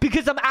 No,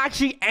 because I'm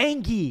actually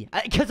angry.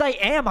 Because I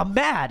am. I'm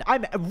mad.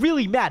 I'm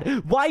really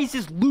mad. Why is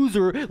this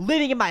loser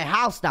living in my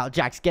house now?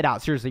 Jax, get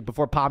out. Seriously,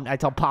 before I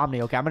tell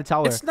Pomni, okay? I'm going to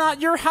tell her. It's not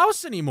your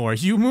house anymore.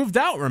 You moved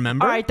out,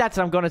 remember? All right, that's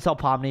what I'm going to tell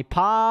Pomni.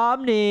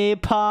 Pomni.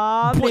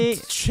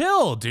 But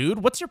chill, dude.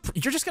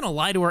 You're just going to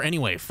lie to her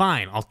anyway.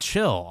 Fine, I'll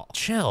chill.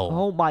 Chill.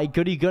 Oh my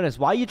goodness.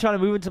 Why are you trying to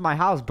move into my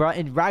house, bro?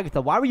 And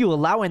Ragatha, why were you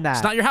allowing that?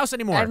 It's not your house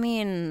anymore. I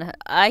mean,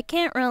 I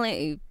can't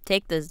really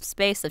take the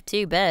space of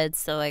 2 beds,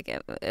 so like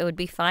it would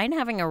be fine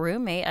having a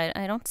roommate.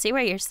 I don't see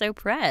why you're so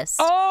pressed.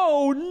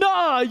 Oh,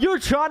 nah. You're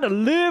trying to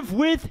live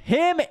with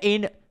him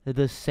in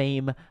the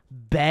same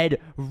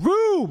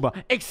bedroom.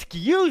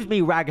 Excuse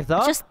me,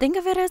 Ragatha. Just think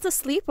of it as a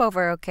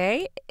sleepover,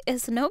 okay?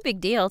 It's no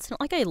big deal. It's not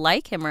like I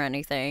like him or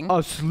anything. A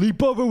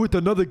sleepover with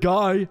another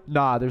guy?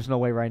 Nah, there's no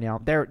way right now.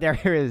 There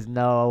is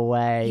no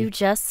way. You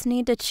just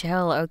need to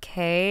chill,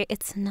 okay?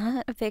 It's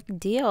not a big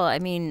deal. I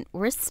mean,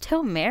 we're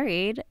still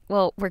married.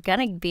 Well, we're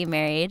gonna be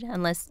married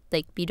unless,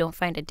 like, you don't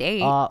find a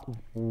date.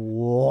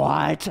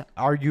 What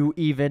are you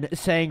even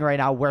saying right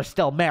now? We're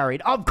still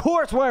married. Of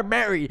course we're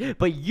married.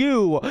 But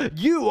you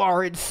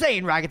are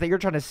insane, Ragatha. You're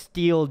trying to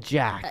steal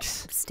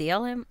Jax.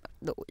 Steal him?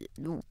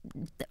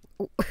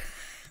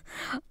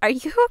 Are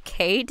you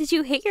okay? Did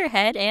you hit your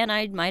head? And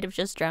I might have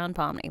just drowned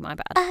Pomni. My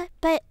bad.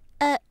 But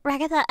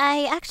Ragatha,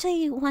 I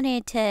actually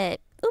wanted to...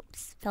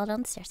 Oops, fell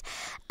down the stairs.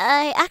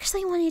 I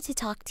actually wanted to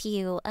talk to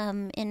you,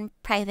 in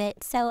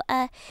private. So,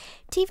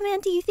 TV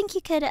Man, do you think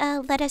you could,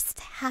 let us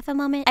have a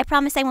moment? I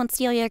promise I won't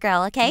steal your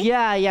girl, okay?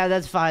 Yeah,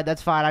 that's fine.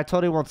 I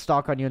totally won't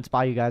stalk on you and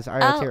spy you guys. All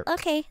right, let's hear it.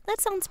 Okay.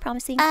 That sounds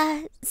promising.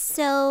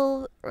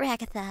 So,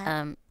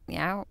 Ragatha.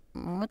 Yeah,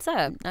 what's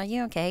up? Are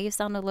you okay? You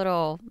sound a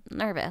little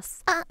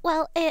nervous.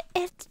 Well, I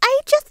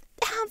just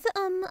have,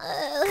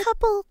 a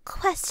couple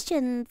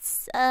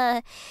questions,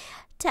 to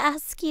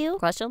ask you.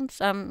 Questions?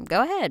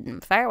 Go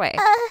ahead. Fire away.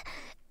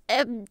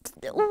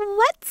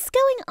 What's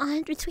going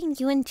on between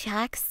you and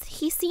Jax?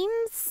 He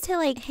seems to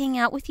like hang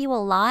out with you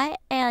a lot,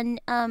 and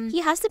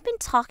he hasn't been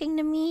talking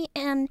to me,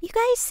 and you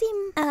guys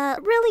seem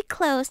really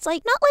close.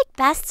 Like, not like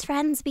best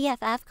friends,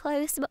 BFF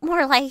close, but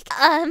more like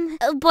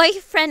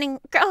boyfriend and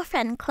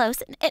girlfriend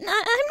close. And I'm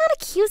not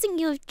accusing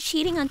you of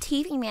cheating on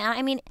TV Man.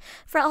 I mean,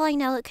 for all I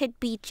know, it could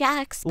be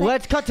Jax. But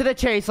Let's cut to the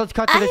chase.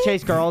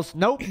 Girls.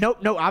 Nope. You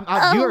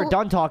are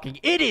done talking.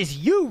 It is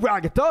you,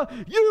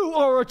 Ragatha. You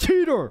are a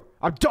cheater.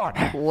 I'm done.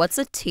 What's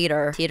a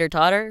teeter?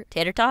 Teeter-totter?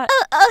 Tater-tot?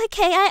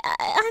 Okay,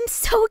 I'm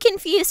so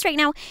confused right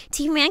now.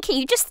 TV Man, can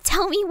you just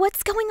tell me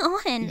what's going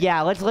on?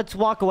 Yeah, let's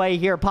walk away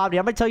here, Pomni.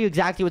 I'm gonna tell you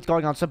exactly what's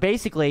going on. So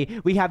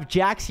basically, we have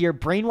Jax here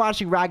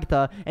brainwashing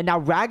Ragatha, and now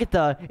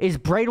Ragatha is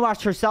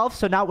brainwashed herself.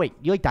 So now, wait,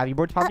 you like diving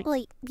boards, Pomni?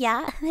 Well,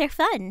 yeah, they're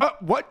fun.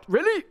 What?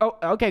 Really? Oh,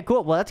 okay,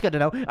 cool. Well, that's good to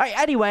know. All right,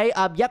 anyway,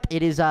 yep,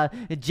 it is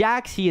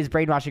Jax. He is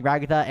brainwashing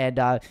Ragatha,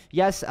 and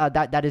yes,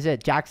 that is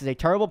it. Jax is a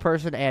terrible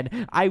person,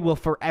 and I will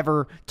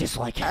forever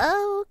dislike him.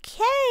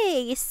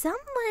 Okay, someone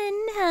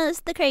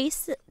has the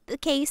case of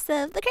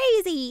the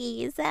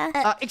crazies.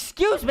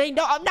 Excuse me.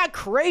 No, I'm not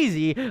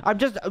crazy. I'm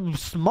just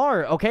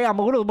smart, okay? I'm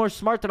a little more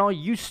smart than all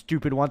you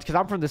stupid ones because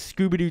I'm from the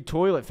Scooby-Doo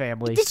toilet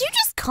family. Did you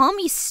just call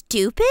me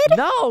stupid?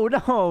 No,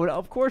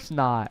 of course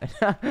not.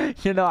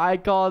 I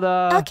called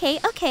Okay.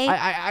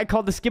 I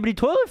called the Skibbity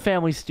Toilet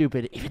family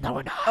stupid, even though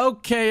we're not.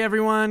 Okay,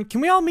 everyone.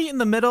 Can we all meet in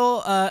the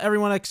middle?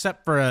 Everyone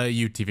except for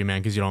you, TV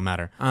man, because you don't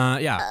matter.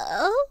 Yeah.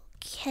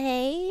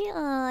 Okay.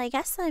 I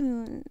guess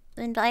I'm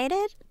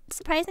invited,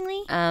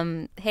 surprisingly.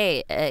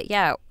 Hey,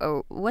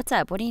 what's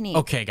up? What do you need?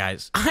 Okay,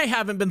 guys. I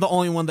haven't been the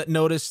only one that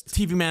noticed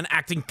TV man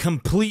acting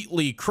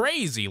completely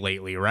crazy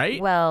lately,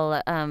 right?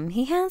 Well,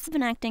 he has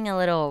been acting a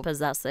little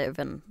possessive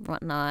and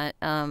whatnot.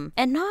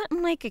 And not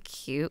in like a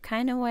cute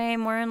kind of way,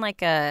 more in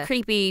like a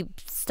creepy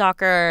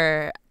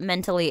stalker,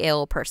 mentally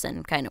ill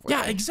person kind of way.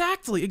 Yeah,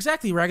 exactly,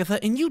 Ragatha.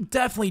 And you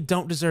definitely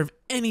don't deserve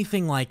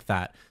anything like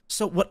that.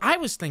 So what I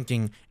was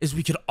thinking is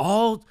we could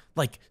all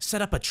like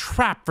set up a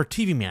trap for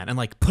TV man and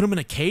like put him in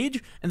a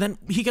cage, and then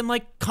he can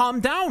like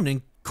calm down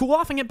and cool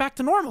off and get back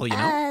to normal, you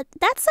know?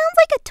 That sounds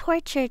like a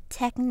torture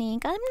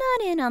technique. I'm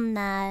not in on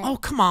that. Oh,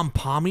 come on,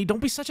 Pomni.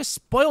 Don't be such a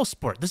spoil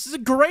sport. This is a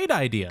great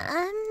idea.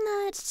 I'm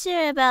not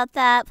sure about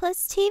that.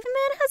 Plus, TV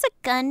Man has a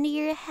gun to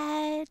your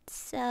head,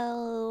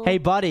 so... Hey,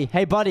 buddy.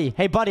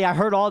 I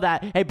heard all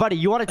that. Hey, buddy,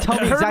 you want to tell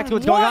me Heard exactly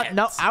what's going on? what?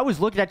 No, I was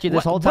looking at you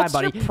this whole time, What's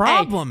buddy. your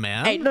problem,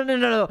 man? Hey,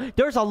 no.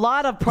 There's a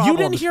lot of problems.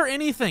 You didn't hear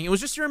anything. It was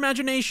just your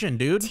imagination,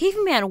 dude.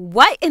 TV man,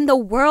 what in the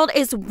world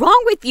is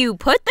wrong with you?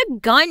 Put the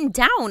gun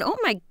down. Oh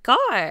my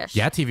gosh.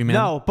 Yeah, TV man.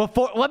 No,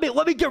 let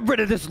me get rid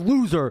of this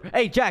loser.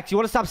 Hey, Jax, you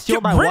want to stop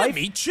stealing my Get rid wife? of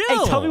me? Chill.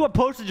 Hey, tell me what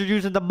potions you're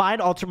using to mind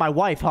alter my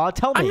wife, huh?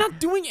 Tell me. I'm not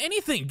doing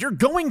anything. You're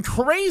going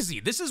crazy.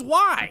 This is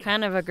why.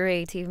 Kind of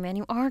agree, TV man.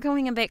 You are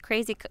going a bit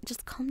crazy.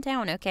 Just calm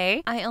down,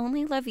 okay? I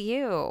only love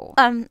you.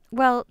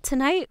 Well,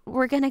 tonight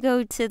we're gonna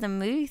go to the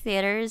movie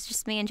theaters,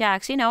 just me and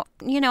Jax. You know,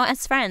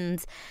 as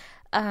friends.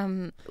 All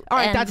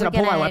right, that's gonna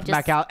pull my weapon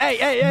back out.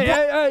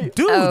 Hey.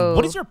 Dude, Oh.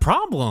 what is your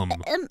problem?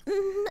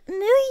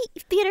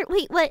 Movie theater.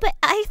 Wait, what? But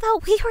I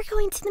thought we were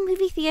going to the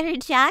movie theater,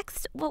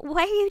 Jax.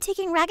 Why are you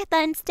taking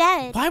Ragatha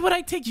instead? Why would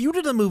I take you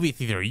to the movie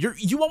theater?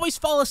 You always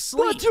fall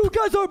asleep. But you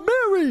guys are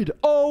married.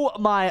 Oh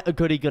my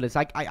goodness.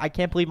 I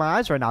can't believe my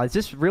eyes right now. Is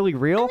this really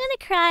real? I'm gonna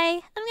cry.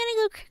 I'm gonna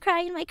go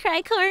cry in my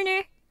cry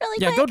corner. Really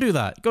Yeah, quick. go do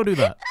that. Go do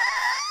that.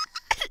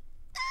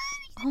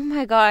 Oh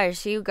my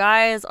gosh, you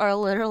guys are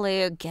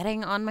literally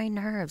getting on my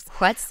nerves.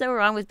 What's so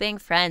wrong with being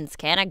friends?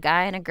 Can a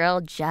guy and a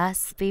girl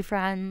just be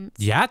friends?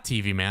 Yeah,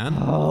 TV man.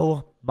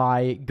 Oh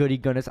my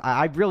goodness.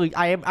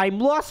 I'm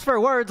lost for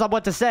words on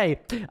what to say.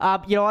 You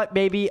know what?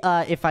 Maybe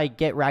if I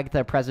get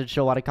Ragatha a present,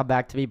 she'll want to come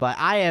back to me, but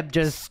I am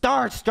just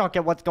starstruck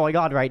at what's going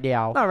on right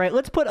now. All right,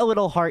 let's put a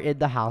little heart in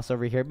the house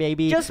over here.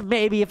 Maybe, just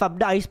maybe if I'm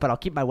nice, but I'll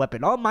keep my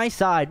weapon on my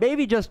side.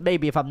 Maybe, just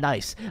maybe if I'm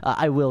nice,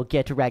 I will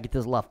get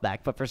Ragatha's love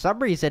back. But for some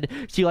reason,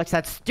 she likes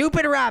that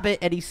stupid rabbit,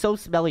 and he's so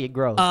smelly and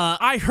gross.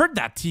 I heard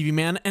that, TV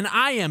man, and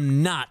I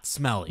am not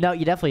smelly. No,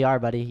 you definitely are,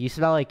 buddy. You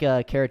smell like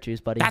carrot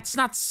juice, buddy. That's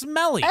not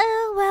smelly.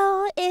 Oh,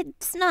 well,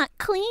 it's not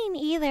clean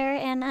either,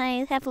 and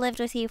I have lived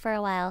with you for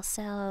a while,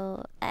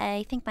 so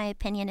I think my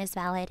opinion is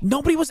valid.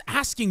 Nobody was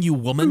asking you,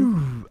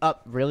 woman.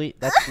 Really?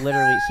 That's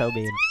literally so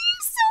mean.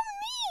 So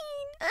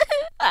mean!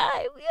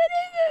 I'm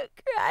gonna go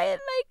cry in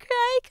my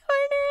cry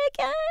corner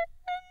again.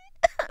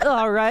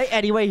 All right,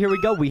 anyway, here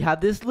we go. We have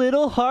this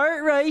little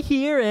heart right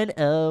here, and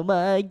oh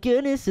my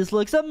goodness, this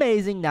looks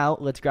amazing. Now,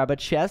 let's grab a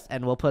chest,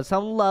 and we'll put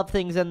some love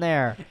things in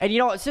there. And you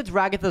know what? Since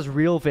Ragatha's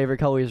real favorite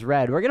color is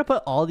red, we're going to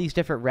put all these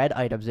different red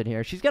items in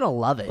here. She's going to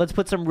love it. Let's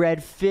put some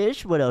red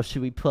fish. What else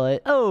should we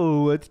put?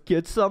 Oh, let's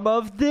get some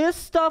of this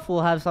stuff.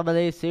 We'll have some of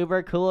these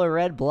super cool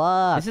red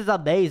blocks. This is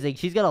amazing.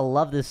 She's going to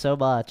love this so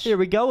much. Here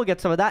we go. We'll get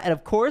some of that. And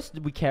of course,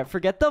 we can't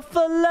forget the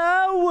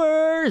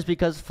flowers,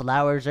 because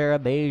flowers are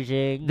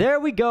amazing. There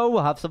we go.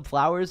 We'll have some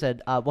flowers,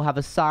 and we'll have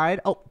a sign.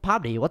 Oh,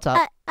 Pomni, what's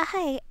up?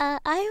 Hi,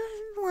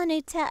 I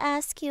wanted to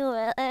ask you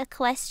a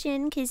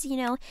question, because, you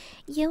know,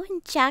 you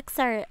and Jax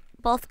are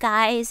both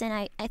guys, and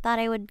I thought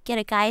I would get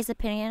a guy's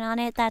opinion on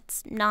it.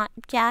 That's not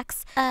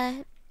Jax.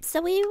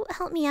 So will you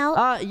help me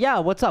out? Yeah,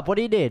 what's up? What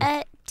do you need?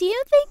 Do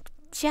you think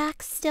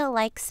Jax still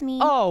likes me?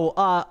 Oh,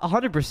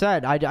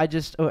 100%. I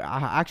just,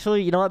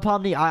 actually, you know what,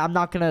 Pomni? I'm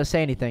not gonna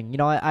say anything. You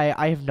know,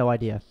 I have no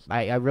idea.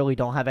 I really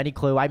don't have any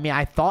clue. I mean,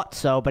 I thought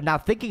so, but now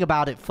thinking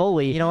about it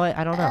fully, you know what?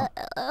 I don't know.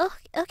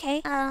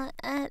 Okay.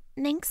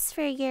 Thanks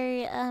for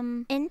your,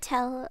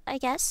 intel, I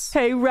guess.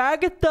 Hey,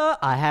 Ragatha,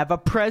 I have a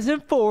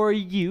present for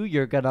you.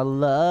 You're gonna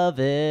love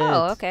it.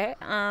 Oh, okay.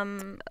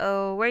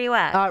 Where you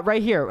at?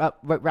 Right here.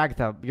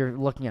 Ragatha, you're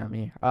looking at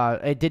me.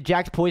 Did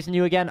Jax poison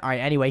you again? All right,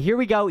 anyway, here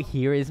we go.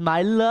 Here is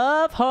my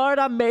love heart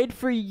I made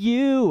for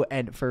you.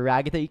 And for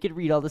Ragatha, you can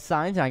read all the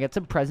signs, and I got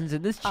some presents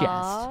in this chest.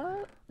 Aw,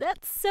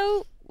 that's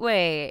so...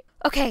 Wait.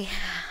 Okay.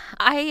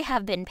 I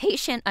have been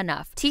patient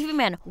enough. TV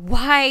man,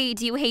 why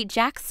do you hate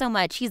Jax so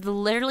much? He's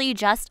literally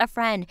just a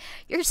friend.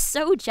 You're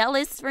so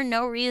jealous for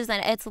no reason.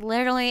 It's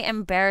literally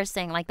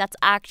embarrassing. Like, that's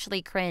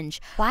actually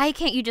cringe. Why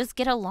can't you just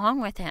get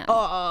along with him?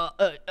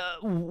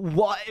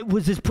 Why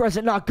was his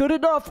present not good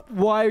enough?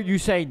 Why are you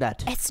saying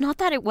that? It's not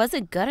that it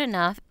wasn't good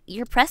enough.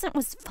 Your present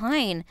was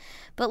fine.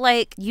 But,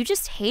 like, you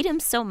just hate him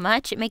so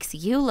much, it makes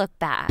you look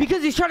bad.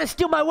 Because he's trying to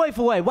steal my wife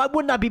away. Why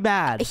wouldn't I be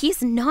mad?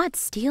 He's not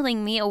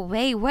stealing me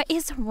away. What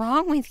is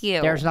wrong with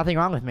you? There's nothing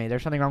wrong with me.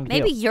 There's something wrong with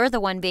Maybe you. you're the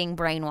one being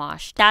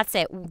brainwashed. That's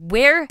it.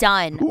 We're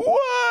done.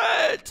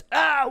 What?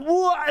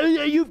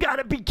 What? You've got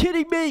to be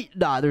kidding me.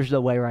 Nah, there's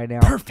no way right now.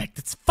 Perfect.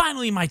 It's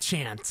finally my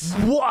chance.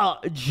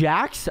 What?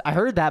 Jax? I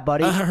heard that,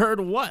 buddy. I heard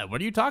what?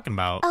 What are you talking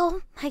about?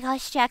 Oh my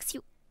gosh, Jax,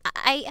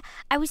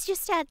 I was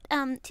just at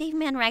TV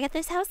Man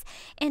Ragatha's house,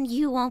 and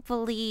you won't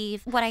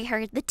believe what I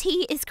heard. The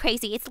tea is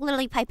crazy. It's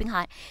literally piping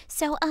hot.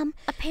 So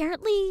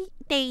apparently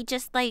they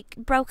just like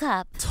broke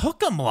up.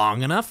 Took him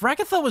long enough.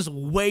 Ragatha was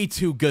way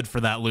too good for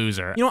that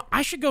loser. You know,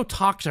 I should go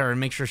talk to her and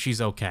make sure she's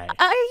okay.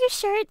 Are you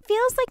sure? It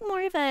feels like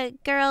more of a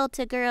girl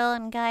to girl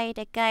and guy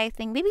to guy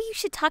thing. Maybe you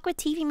should talk with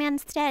TV Man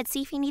instead.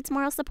 See if he needs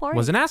moral support.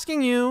 Wasn't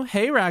asking you.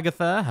 Hey,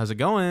 Ragatha, how's it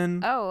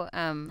going? Oh,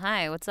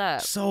 hi, what's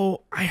up?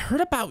 So, I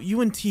heard about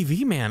you and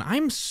TV Man.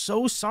 I'm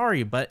so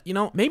sorry, but, you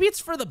know, maybe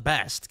it's for the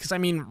best. Because, I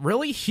mean,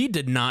 really, he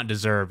did not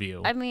deserve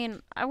you. I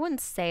mean, I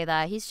wouldn't say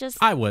that. He's just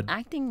I would.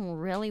 acting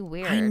really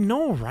weird. I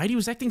know, right? He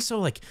was acting so,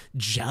 like,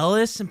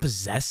 jealous and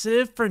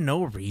possessive for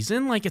no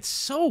reason. Like, it's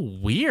so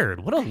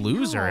weird. What a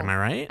loser, am I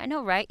right? I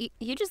know, right?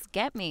 You just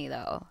get me,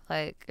 though.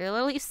 Like, you're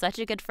literally such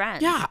a good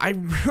friend. Yeah, I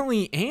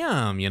really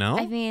am, you know?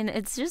 I mean,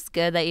 it's just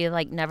good that you,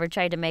 like, never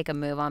tried to make a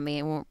move on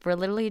me. We're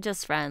literally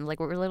just friends.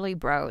 Like, we're literally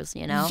bros,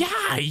 you know?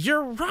 Yeah,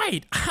 you're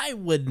right. I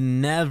would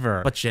never.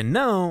 But you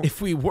know,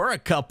 if we were a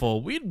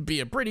couple, we'd be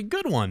a pretty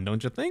good one,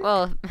 don't you think?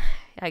 Well,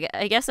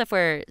 I guess if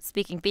we're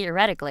speaking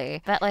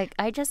theoretically, but like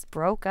I just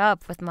broke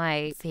up with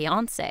my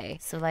fiance,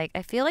 so like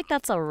I feel like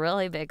that's a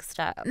really big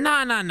step.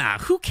 Nah.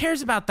 Who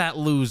cares about that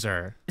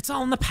loser? It's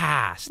all in the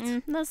past.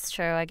 That's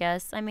true, I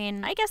guess. I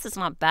mean, I guess it's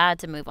not bad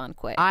to move on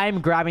quick.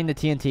 I'm grabbing the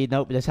TNT.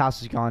 Nope, this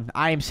house is gone.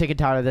 I am sick and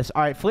tired of this.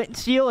 All right, flint and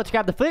steel. Let's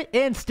grab the flint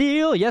and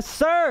steel. Yes,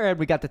 sir. And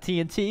we got the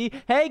TNT.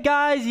 Hey,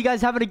 guys. You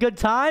guys having a good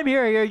time?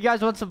 Here. You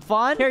guys want some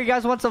fun? Here, you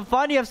guys want some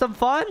fun? You have some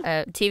fun?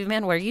 TV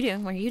man, what are you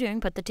doing? What are you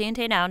doing? Put the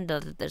TNT down.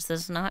 This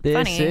is not This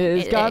funny.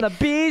 is gonna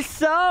be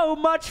so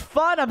much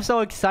fun. I'm so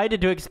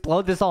excited to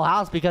explode this whole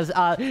house because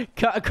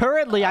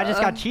currently I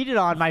just got cheated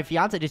on. My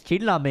fiance just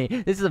cheated on me.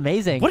 This is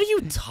amazing. What are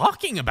you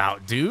talking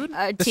about, dude?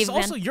 This is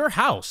also your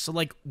house, so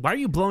like, why are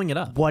you blowing it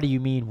up? What do you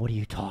mean? What are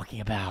you talking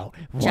about?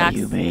 What Jax,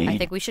 do you mean? I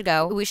think we should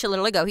go. We should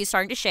literally go. He's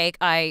starting to shake.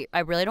 I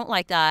really don't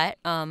like that.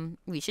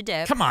 We should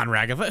dip. Come on,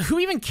 Ragatha. Who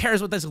even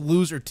cares what this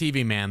loser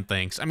TV man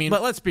thinks? I mean,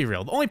 but let's be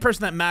real. The only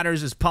person that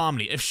matters is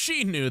Pomni. If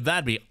she knew,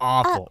 that'd be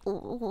awful.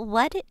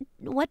 What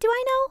do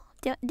I know?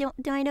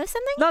 Do I know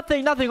something?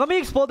 Nothing. Let me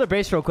explode their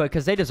base real quick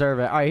because they deserve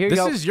it. All right, here you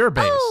go. This is your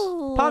base.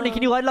 Pomni,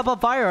 can you light it up on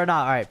fire or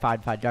not? All right, fine.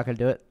 You're not gonna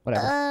do it.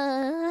 Whatever.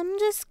 I'm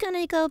just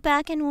gonna go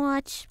back and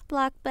watch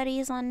Block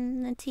Buddies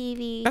on the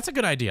TV. That's a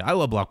good idea. I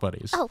love Block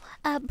Buddies. Oh,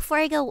 before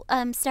I go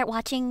start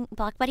watching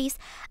Block Buddies,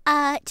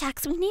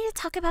 Jax, we need to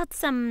talk about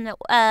some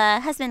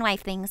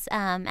husband-wife things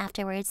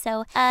afterwards.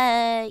 So,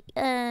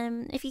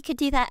 if you could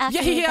do that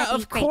after. Yeah, that'd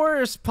be of great.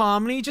 course,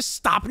 Pomni. Just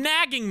stop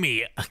nagging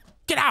me.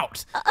 Get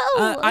out.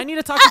 Oh, I need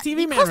to talk to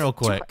TV man close real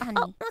the door quick. on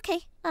me. Okay.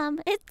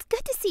 It's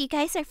good to see you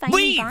guys are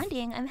finally Leave.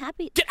 bonding. I'm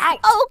happy. Get out.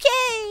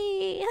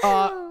 Okay.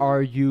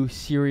 Are you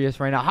serious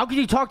right now? How can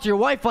you talk to your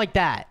wife like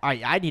that?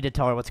 I need to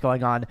tell her what's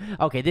going on.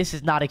 Okay, this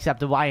is not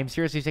acceptable. I am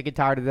seriously sick and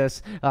tired of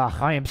this.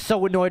 I am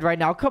so annoyed right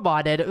now. Come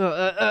on, Ed.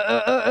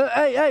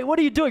 Hey, what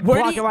are you doing?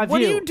 Blocking my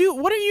view.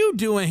 What are you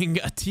doing,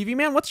 TV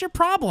man? What's your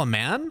problem,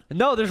 man?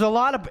 No, there's a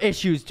lot of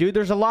issues, dude.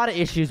 There's a lot of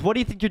issues. What do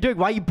you think you're doing?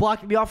 Why are you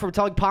blocking me off from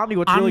telling Pomni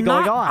what's really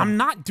going on? I'm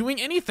not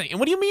doing anything. And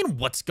what do you mean,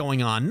 what's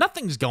going on?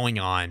 Nothing's going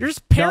on. You're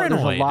just paranoid.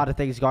 No, there's a lot of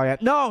things going on.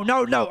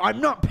 No.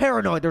 I'm not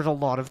paranoid. There's a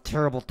lot of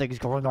terrible things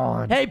going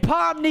on. Hey,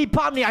 Pomni,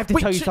 I have to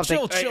tell you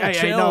something.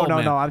 Chill,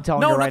 No. I'm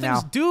telling you right now.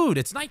 Dude,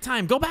 it's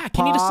nighttime. Go back.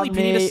 You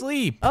need to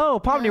sleep.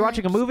 Oh, Pomni, you're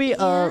watching a movie?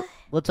 Yeah.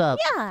 What's up?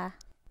 Yeah.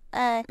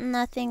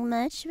 Nothing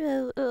much.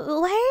 Why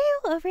are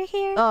you over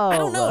here? Oh, I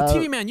don't know,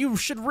 TV man. You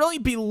should really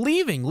be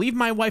leaving. Leave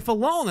my wife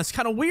alone. That's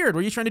kind of weird. What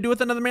are you trying to do with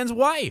another man's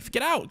wife?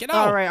 Get out.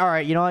 All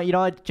right. You know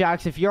what,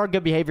 Jax? If you're on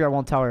good behavior, I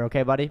won't tell her.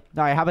 Okay, buddy.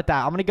 All right. How about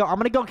that? I'm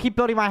gonna go keep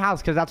building my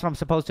house because that's what I'm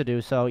supposed to do.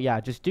 So yeah,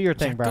 just do your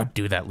thing, bro. Go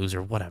do that,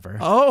 loser. Whatever.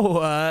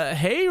 Oh,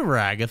 hey,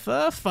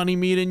 Ragatha. Funny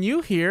meeting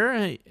you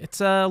here. It's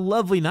a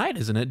lovely night,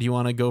 isn't it? Do you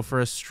want to go for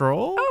a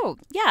stroll? Oh,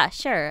 yeah,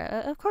 sure.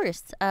 Of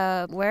course.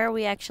 Where are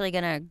we actually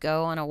gonna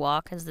go on a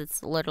walk? Because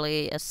it's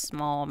literally a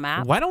small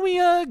map. Why don't we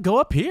go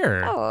up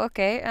here? Oh,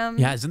 okay.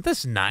 Yeah, isn't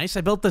this nice?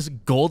 I built this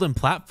golden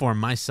platform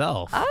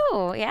myself.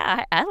 Oh,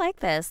 yeah, I like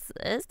this.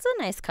 It's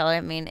a nice color.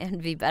 I mean,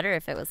 it'd be better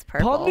if it was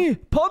purple.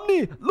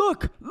 Pomni,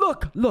 look.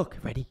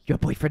 Ready? Your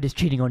boyfriend is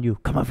cheating on you.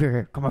 Come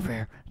over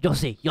here. You'll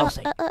see.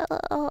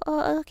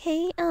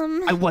 Okay,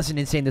 I wasn't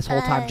insane this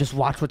whole time. Just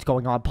watch what's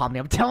going on, Pomni.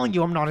 I'm telling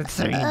you, I'm not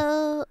insane.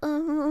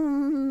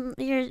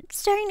 You're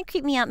starting to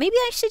creep me out. Maybe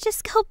I should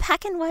just go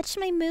back and watch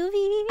my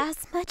movie.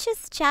 As much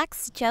as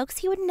Jax jokes,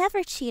 he would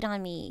never cheat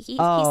on me. He's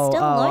still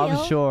loyal.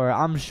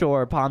 I'm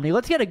sure, Pomni.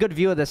 Let's get a good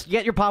view of this.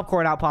 Get your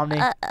popcorn out,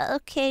 Pomni.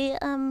 Okay.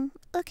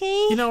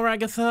 Okay. You know,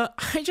 Ragatha,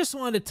 I just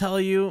wanted to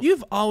tell you,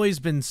 you've always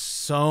been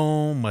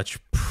so much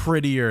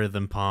prettier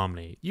than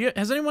Pomni.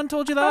 Has anyone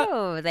told you that?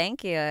 Oh,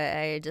 thank you.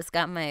 I just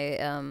got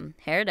my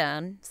hair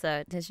done.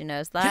 So did you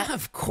notice that? Yeah,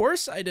 of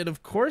course I did.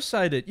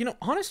 You know,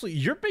 honestly,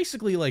 you're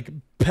basically like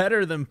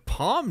better than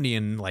Pomni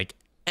in like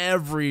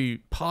every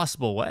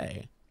possible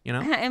way. You know?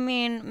 I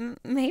mean,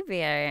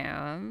 maybe I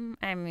am.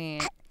 I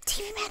mean,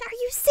 TV man, are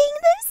you seeing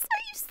this?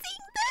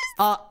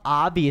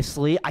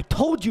 Obviously. I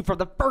told you from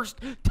the first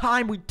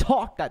time we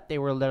talked that they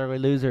were literally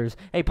losers.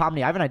 Hey,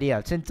 Pomni, I have an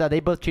idea. Since they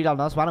both cheated on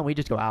us, why don't we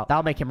just go out?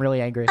 That'll make him really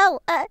angry. Oh,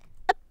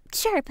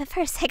 sure, but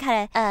first I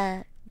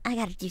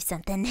gotta do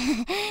something.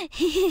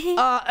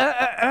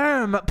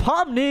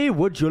 Pomni,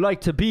 would you like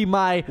to be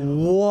my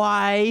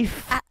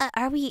wife?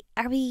 Are we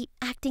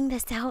acting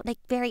this out, like,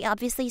 very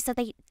obviously so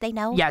they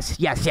know? Yes,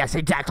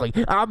 exactly.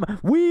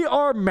 We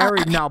are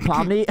married now,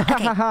 Pomni.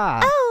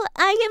 Oh,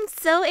 I am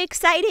so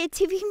excited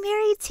to be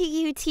married to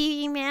you,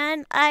 TV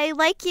man. I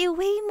like you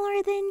way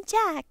more than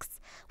Jax.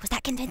 Was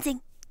that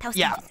convincing? That was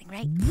convincing,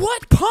 right?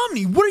 What?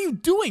 Pomni, what are you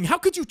doing? How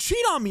could you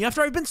cheat on me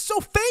after I've been so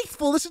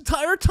faithful this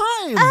entire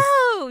time?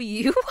 Oh,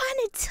 you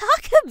want to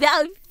talk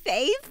about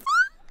faith?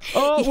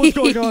 Oh, what's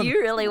going on?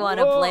 You really want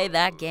to play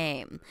that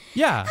game.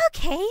 Yeah.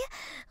 Okay.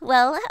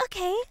 Well,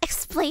 okay.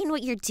 Explain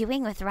what you're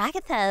doing with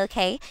Ragatha,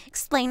 okay?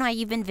 Explain why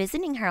you've been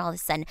visiting her all of a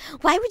sudden.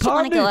 Why would you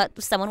want to go out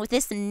with someone with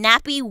this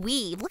nappy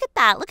weave? Look at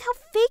that. Look how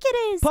fake it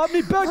is.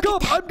 Pomni, back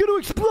up. I'm going to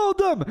explode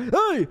them.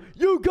 Hey,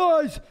 you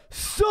guys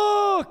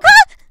suck.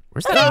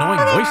 Where's that annoying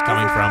voice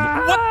coming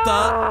from? What the?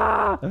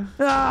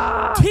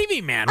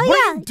 TV man, what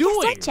are you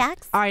doing? Guess what,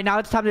 Jax? All right, now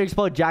it's time to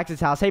explode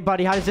Jax's house. Hey,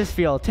 buddy, how does this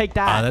feel? Take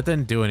that. That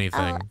didn't do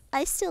anything.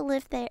 I still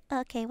live there.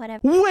 Okay,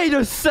 whatever. Wait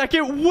a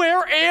second.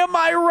 Where am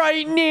I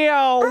right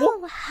now?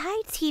 Oh,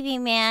 hi, TV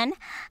man.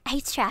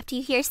 I trapped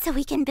you here so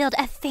we can build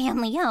a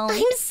family home.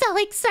 I'm so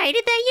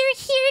excited that you're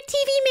here,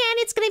 TV man.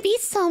 It's gonna be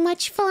so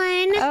much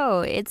fun. Oh,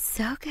 it's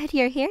so good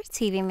you're here,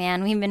 TV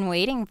man. We've been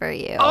waiting for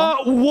you.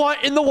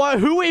 What in the what?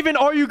 Who even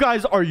are you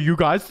guys? Are you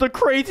guys the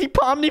crazy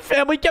Pomni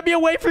family? Get me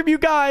away from you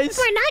guys.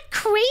 We're not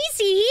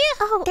crazy.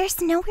 Oh,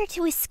 there's nowhere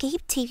to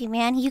escape, TV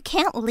man. You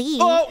can't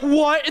leave.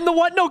 What in the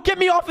what? No, get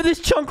me off of this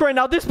chunk right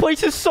now. This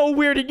place is so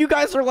weird and you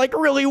guys are like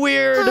really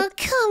weird. Oh,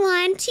 come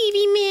on,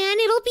 TV man.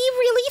 It'll be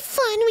really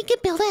fun. We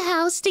could build a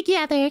house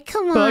together.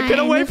 Come on. Get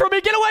away from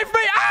me. Get away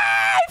from me.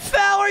 Ah, I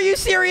fell. Are you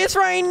serious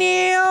right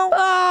now?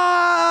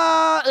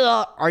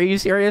 Are you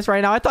serious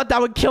right now? I thought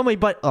that would kill me,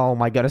 but oh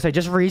my goodness, I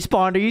just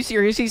respawned. Are you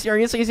seriously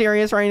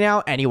serious right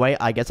now? Anyway,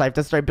 I guess I have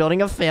to start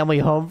building a family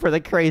home for the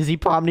crazy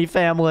Pomni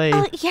family.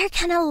 Oh, you're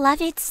gonna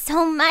love it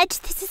so much.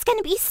 This is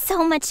gonna be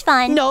so much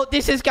fun. No,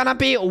 this is gonna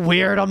be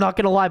weird. I'm not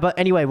gonna lie. But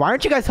anyway, why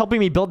aren't you guys helping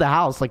me build the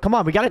house? Like, come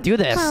on, we gotta do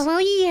this. Oh,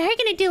 well, you're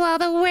gonna do all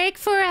the work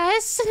for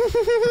us.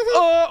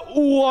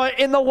 What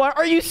in the what?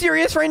 Are you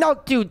serious right now?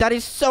 Dude, that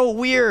is so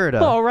weird.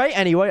 All right,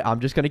 anyway, I'm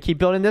just gonna keep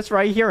building this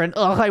right here. And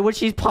I wish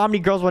these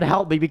Pomni girls would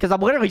help me because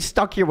I'm literally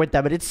stuck here with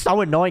them. And it's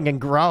so annoying and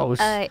gross.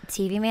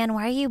 TV man,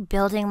 why are you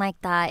building like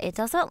that? It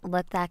doesn't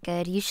look that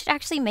good. You should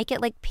actually make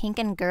it like pink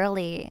and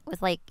girly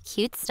with like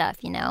cute stuff,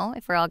 you know,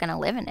 if we're all gonna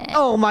live in it.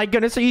 Oh my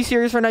goodness, are you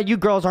serious right now? You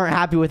girls aren't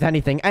happy with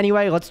anything.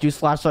 Anyway, let's do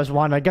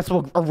 /1. I guess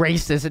we'll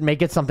erase this and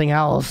make it something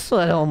else.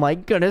 Oh my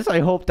goodness, I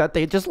hope that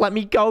they just let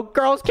me go.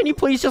 Girls, can you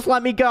please just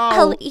let me go?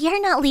 Oh,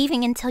 you're not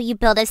leaving until you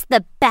build us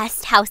the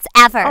best house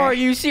ever. Are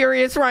you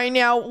serious right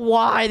now?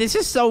 Why? This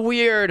is so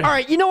weird. All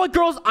right, you know what,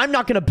 girls? I'm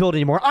not gonna build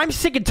anymore. I'm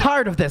sick and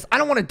tired of this. I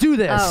don't want to do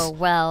this. Oh,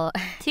 well,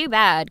 too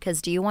bad,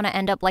 because do you want to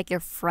end up like your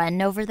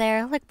friend over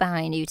there? Look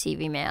behind you,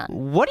 TV man.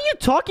 What are you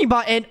talking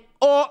about? And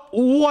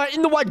what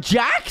in the what,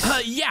 Jax?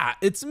 Yeah,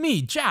 it's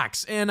me,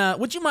 Jax. And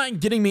would you mind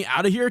getting me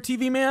out of here,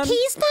 TV man?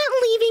 He's not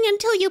leaving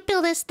until you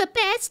build us the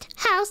best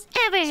house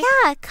ever.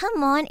 Yeah,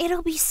 come on.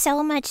 It'll be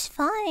so much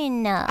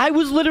fun. I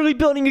was literally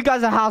building you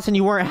guys a house and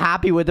you weren't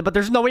happy with it, but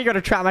there's no way you're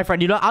gonna trap my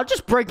friend. You know, I'll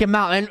just break him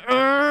out and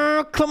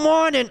come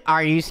on. And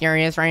are you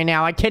serious right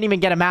now? I can't even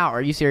get him out.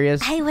 Are you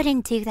serious? I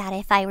wouldn't do that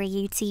if I were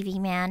you,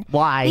 TV man.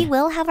 Why? We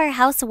will have our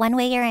house one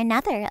way or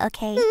another,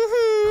 okay?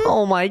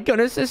 Oh my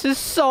goodness, this is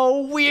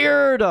so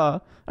weird.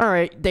 All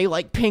right, they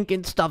like pink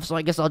and stuff, so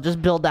I guess I'll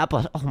just build that.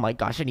 But oh my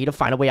gosh, I need to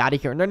find a way out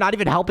of here. And they're not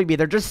even helping me.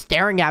 They're just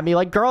staring at me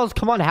like, girls,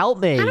 come on, help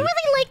me. I don't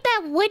really like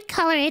that wood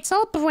color. It's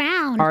all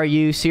brown. Are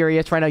you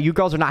serious right now? You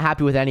girls are not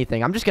happy with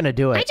anything. I'm just going to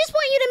do it. I just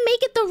want you to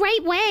make it the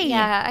right way.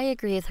 Yeah, I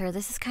agree with her.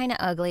 This is kind of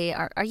ugly.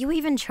 Are you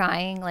even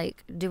trying?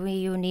 Like, do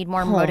you need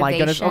more Oh motivation? my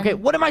goodness. Okay,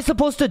 what am I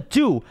supposed to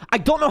do? I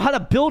don't know how to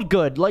build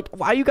good. Like,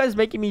 why are you guys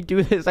making me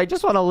do this? I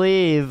just want to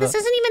leave. This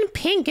isn't even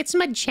pink. It's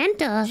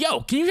magenta.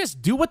 Yo, can you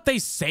just do what they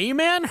say,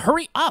 man?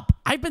 Hurry up.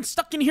 I've been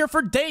stuck in here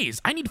for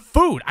days. I need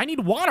food. I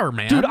need water,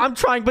 man. Dude, I'm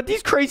trying, but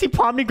these crazy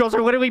Pomni girls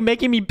are literally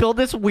making me build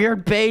this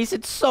weird base.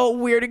 It's so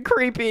weird and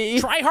creepy.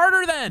 Try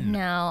harder then.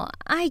 No,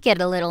 I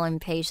get a little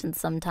impatient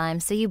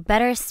sometimes, so you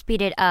better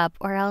speed it up,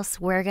 or else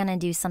we're gonna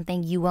do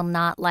something you will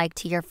not like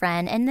to your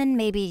friend, and then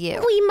maybe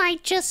you. We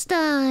might just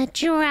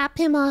drop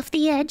him off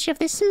the edge of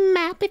this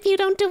map if you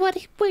don't do what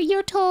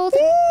you're told.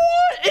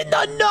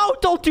 What? No,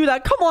 don't do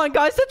that. Come on,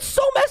 guys. That's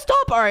so messed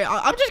up. All right,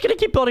 I'm just going to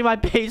keep building my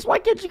base. Why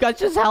can't you guys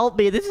just help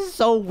me? This is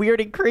so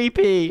weird and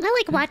creepy.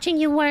 I like watching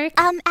you work.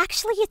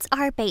 Actually, it's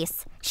our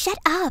base. Shut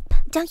up.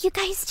 Don't you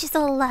guys just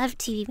love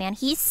TV Man?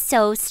 He's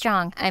so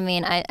strong. I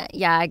mean,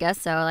 I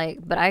guess so. Like,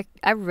 but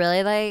I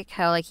really like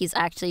how like he's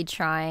actually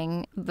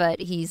trying, but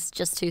he's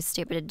just too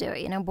stupid to do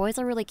it. You know, boys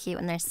are really cute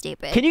when they're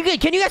stupid. Can you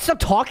guys stop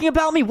talking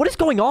about me? What is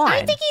going on?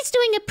 I think he's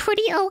doing a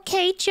pretty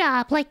okay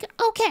job. Like,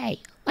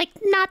 okay. Like,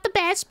 not the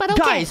best, but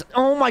okay. Guys,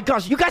 oh my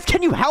gosh, you guys,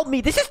 can you help me?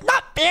 This is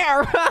not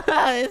fair.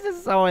 This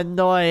is so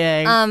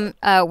annoying.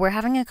 We're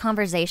having a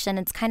conversation.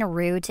 It's kind of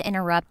rude to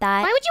interrupt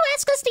that. Why would you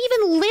ask us to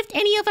even lift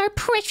any of our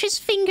precious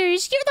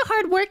fingers? You're the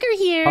hard worker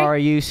here. Are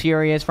you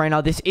serious right now?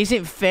 This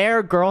isn't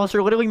fair, girls.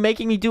 You're literally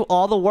making me do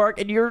all the work,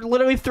 and you're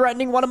literally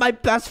threatening one of my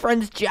best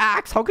friends,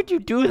 Jax. How could you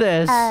do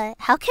this?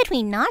 How could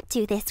we not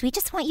do this? We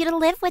just want you to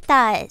live with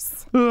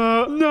us.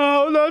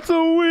 No, that's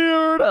so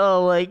weird.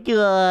 Oh my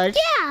gosh.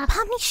 Yeah.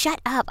 Pomni, shut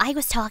up. I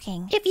was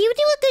talking. If you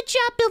do a good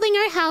job building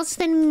our house,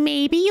 then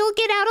maybe you'll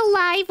get out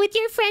alive with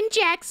your friend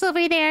Jax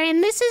over there.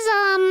 And this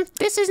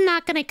is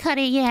not gonna cut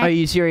it yet. Are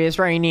you serious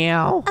right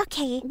now?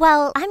 Okay,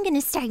 well, I'm gonna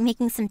start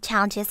making some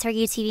challenges for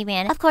you, TV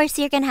Man. Of course,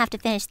 you're gonna have to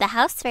finish the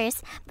house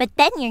first, but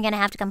then you're gonna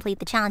have to complete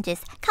the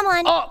challenges. Come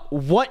on.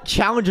 What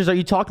challenges are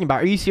you talking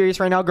about? Are you serious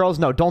right now, girls?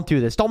 No, don't do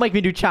this. Don't make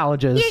me do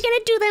challenges. You're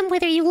gonna do them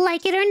whether you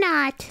like it or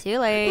not. Too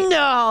late.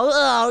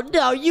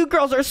 No, you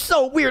girls are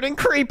so weird and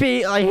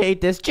creepy. I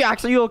hate this.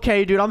 Jax, are you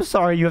okay, dude? I'm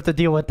sorry you have to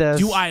deal with this.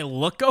 Do I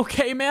look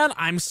okay, man?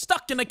 I'm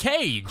stuck in a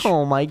cage.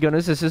 Oh my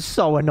goodness, this is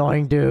so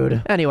annoying,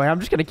 dude. Anyway, I'm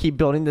just gonna keep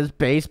building this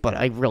base, but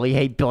I really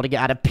hate building it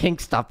out of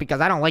pink stuff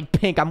because I don't like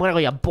pink. I'm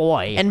literally a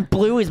boy. And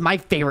blue is my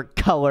favorite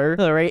color.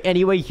 All right,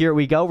 anyway, here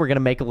we go. We're gonna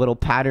make a little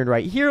pattern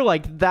right here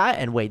like that.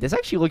 And wait, this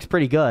actually looks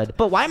pretty good.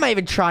 But why am I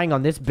even trying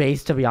on this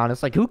base, to be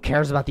honest? Like, who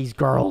cares about these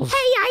girls? Hey,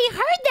 I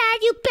heard that.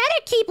 You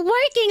better keep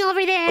working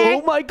over there.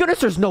 Oh my goodness,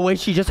 there's no way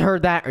she just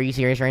heard that. Are you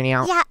serious right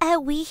now? Yeah,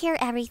 we hear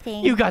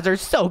everything. You guys are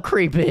so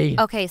creepy.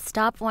 Okay,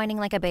 stop whining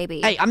like a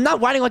baby. Hey, I'm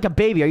not whining like a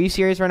baby. Are you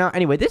serious right now?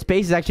 Anyway, this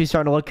base is actually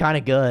starting to look kind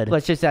of good.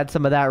 Let's just add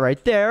some of that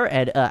right there.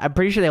 And I'm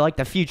pretty sure they like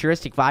the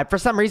futuristic vibe. For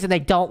some reason, they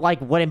don't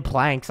like wooden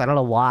planks. I don't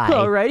know why.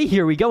 Alrighty,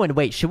 here we go. And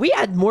wait, should we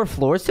add more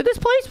floors to this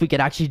place? We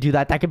could actually do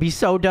that. That could be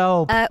so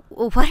dope.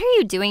 What are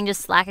you doing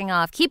just slacking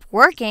off? Keep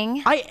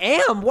working. I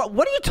am.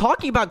 What are you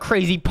talking about,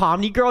 crazy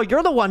Pomni girl?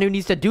 You're the one who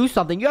needs to do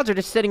something. You guys are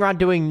just sitting around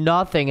doing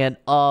nothing. And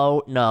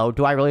oh no,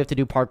 do I really have to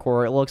do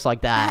parkour? It looks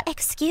like that.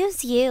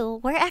 Excuse you.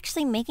 We're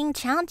actually making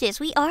challenges.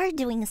 We are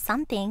doing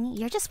something.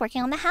 You're just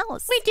working on the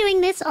house. We're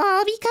doing this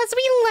all because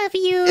we love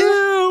you.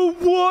 Ew,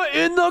 what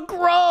in the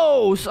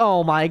gross?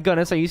 Oh my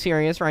goodness, are you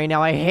serious right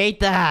now? I hate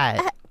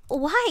that.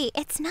 Why?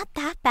 It's not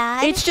that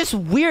bad. It's just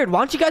weird.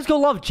 Why don't you guys go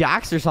love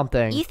Jax or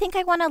something? You think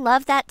I want to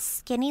love that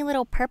skinny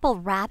little purple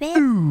rabbit?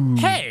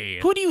 Hey,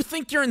 who do you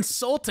think you're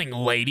insulting,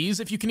 ladies,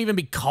 if you can even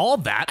be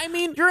called that? I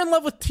mean, you're in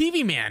love with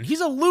TV Man.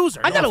 He's a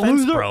loser. I'm not a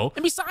offense, loser. bro.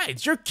 And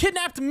besides, you're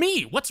kidnapped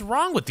me. What's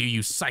wrong with you,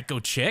 you psycho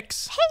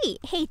chicks?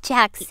 Hey,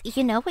 Jax,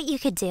 you know what you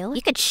could do?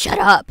 You could shut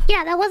up.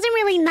 Yeah, that wasn't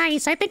really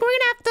nice. I think we're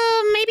gonna have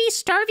to maybe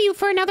starve you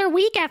for another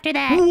week after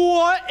that.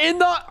 What in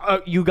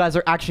the... you guys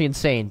are actually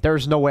insane.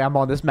 There's no way I'm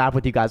on this map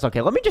with you guys.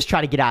 Okay, let me just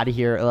try to get out of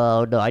here.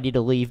 Oh, no, I need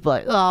to leave.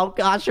 But, oh,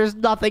 gosh, there's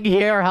nothing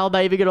here. How am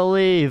I even going to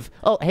leave?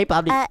 Oh, hey,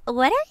 Bobby.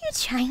 What are you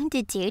trying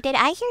to do? Did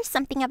I hear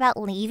something about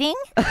leaving?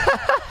 No,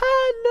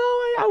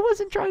 I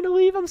wasn't trying to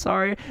leave. I'm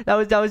sorry. That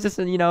was just,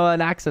 an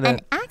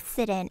accident. An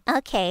accident?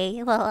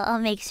 Okay, well, I'll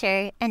make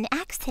sure an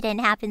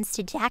accident happens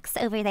to Jax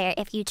over there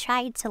if you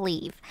tried to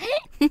leave.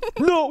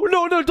 No,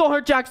 don't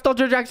hurt Jax. Don't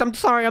hurt Jax. I'm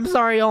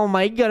sorry. Oh,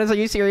 my goodness. Are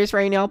you serious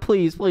right now?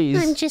 Please.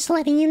 I'm just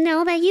letting you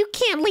know that you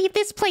can't leave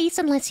this place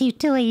unless you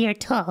do what you're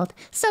told.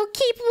 So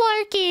keep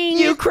working.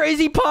 You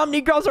crazy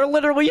Pomni girls are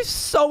literally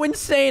so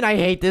insane. I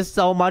hate this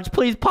so much.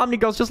 Please, Pomni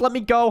girls, just let me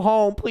go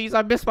home. Please,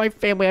 I miss my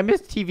family. I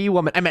miss TV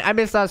woman. I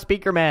miss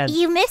Speaker Man.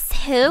 You miss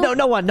who?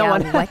 No one.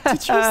 What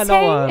did you say?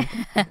 No one.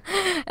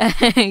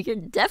 You're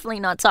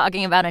definitely not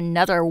talking about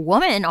another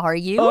woman, are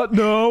you?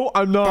 No,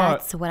 I'm not.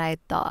 That's what I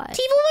thought. TV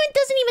woman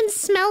doesn't even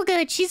smell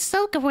good. She's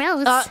so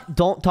gross.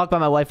 Don't talk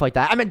about my wife like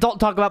that. Don't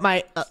talk about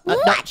my... no,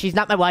 she's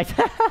not my wife.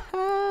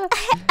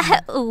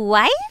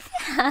 Wife?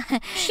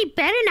 She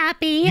better not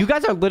be. You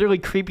guys are literally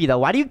creepy, though.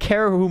 Why do you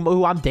care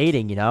who I'm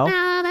dating, you know?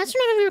 That's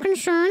none of your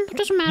concern. It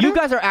doesn't matter. You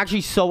guys are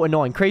actually so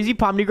annoying. Crazy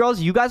Pomni girls,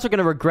 you guys are going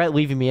to regret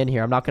leaving me in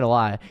here. I'm not going to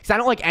lie. Because I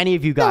don't like any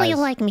of you Oh, guys. you'll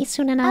like me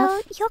soon enough.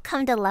 Oh, you'll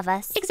come to love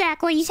us.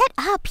 Exactly. Shut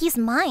up, he's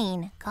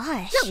mine.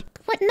 Gosh. No,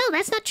 what? No,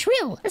 that's not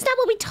true. That's not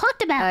what we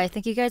talked about. I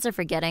think you guys are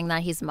forgetting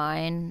that he's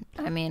mine.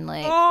 I mean,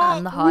 like,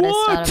 I'm the hottest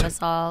out of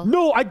us all.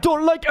 No, I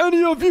don't like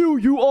any of you.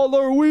 You all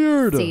are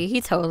weird. See,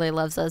 he totally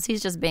loves us.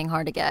 He's just being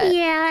hard to get.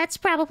 Yeah, that's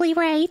probably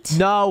right.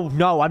 No,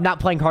 I'm not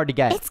playing hard to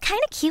get. It's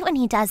kind of cute when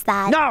he does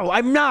that. No,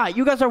 I'm not.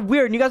 You guys are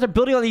weird, and you guys are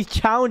building all these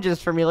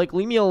challenges for me. Like,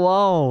 leave me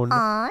alone.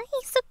 Aw,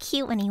 he's so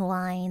cute when he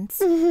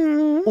whines.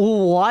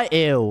 What?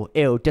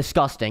 Ew,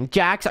 disgusting.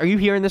 Jax, are you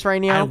hearing this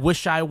right now? I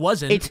wish I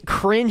wasn't. It's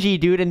cringy,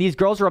 dude, and these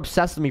girls are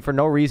obsessed with me for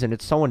no reason.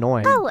 It's so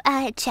annoying. Oh,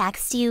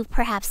 Jax, do you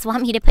perhaps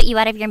want me to put you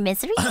out of your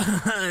misery?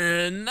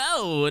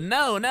 No.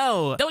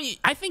 Don't you?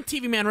 I think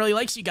TV Man really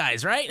likes you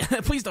guys, right?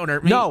 Please don't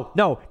hurt me. No,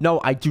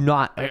 I do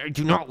not. I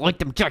do not like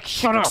them, Jax.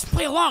 Shut up. Just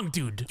play along,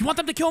 dude. You want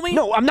them to kill me?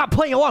 No, I'm not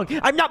playing along.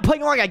 I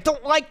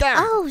don't like them.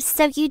 Oh,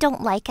 so you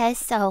don't like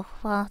us? Oh,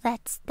 well,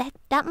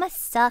 that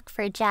must suck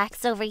for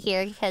Jax over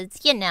here, because,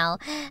 you know,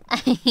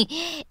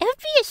 it would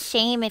be a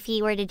shame if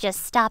he were to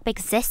just stop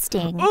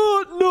existing.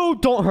 No,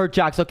 don't hurt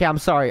Jax. Okay, I'm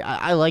sorry.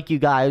 I like you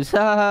guys.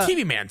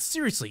 TV Man,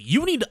 seriously,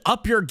 you need to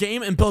up your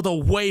game and build a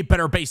way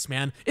better base,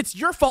 man. It's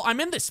your fault I'm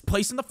in this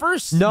place in the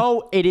first.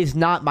 No, it is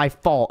not my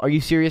fault. Are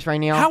you serious right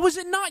now? How is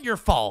it not your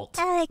fault?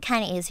 It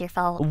kind of is your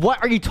fault.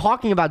 What are you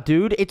talking about,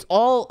 dude? It's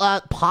all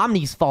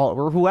Pomni's fault,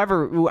 or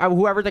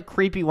whoever the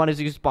creepy one is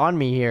who spawned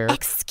me here.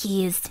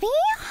 Excuse me?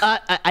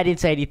 I didn't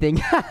say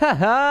anything.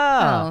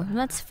 Oh,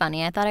 that's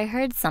funny. I thought I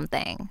heard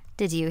something.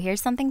 Did you hear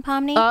something,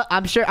 Pomni?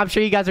 I'm sure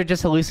you guys are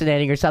just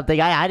hallucinating or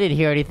something. I didn't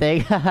hear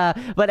anything.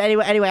 But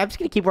anyway, I'm just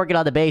gonna keep working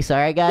on the base. All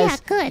right, guys. Yeah,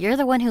 good. You're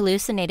the one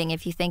hallucinating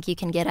if you think you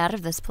can get out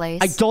of this place.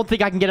 I don't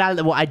think I can get out of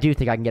the. Well, I do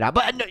think I can get out,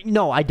 but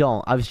no, I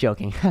don't. I was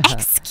joking.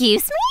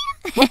 Excuse me?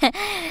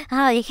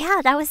 Oh,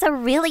 yeah, that was a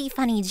really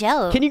funny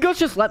joke. Can you girls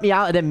just let me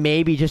out, and then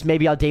maybe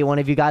I'll date one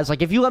of you guys.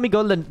 Like, if you let me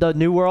go to the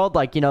new world,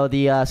 like, you know,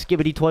 the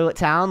Skibbity Toilet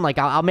Town, like,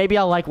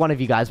 I'll like one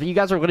of you guys. But you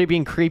guys are really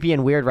being creepy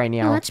and weird right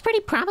now. Oh, that's pretty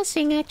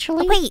promising,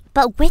 actually. Wait,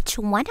 but which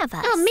one of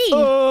us?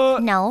 Oh,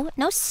 me.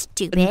 No,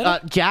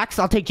 stupid. Jax,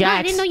 I'll take No, Jax.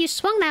 I didn't know you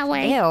swung that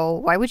way. Ew,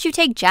 why would you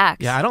take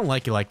Jax? Yeah, I don't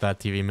like you like that,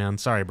 TV Man.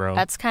 Sorry, bro.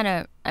 That's kind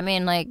of, I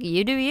mean, like,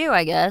 you do you,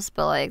 I guess,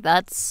 but, like,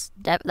 that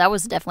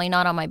was definitely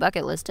not on my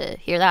bucket list to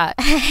hear that.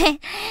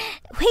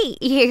 Wait,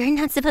 you're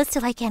not supposed to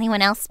like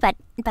anyone else but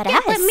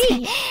us. but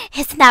me.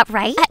 Isn't that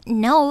right?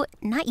 No,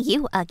 not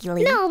you,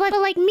 ugly. No, but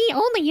like me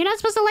only. You're not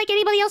supposed to like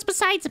anybody else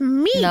besides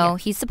me. No,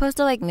 he's supposed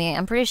to like me.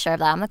 I'm pretty sure of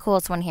that. I'm the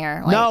coolest one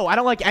here. Like, No, I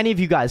don't like any of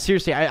you guys.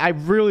 Seriously, I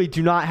really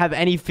do not have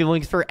any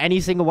feelings for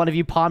any single one of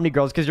you Pomni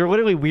girls because you're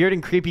literally weird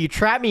and creepy. You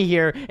trapped me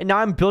here, and now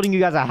I'm building you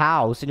guys a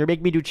house, and you're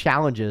making me do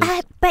challenges.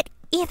 But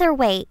either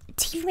way,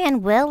 TV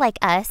Man will like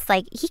us.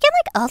 Like, he can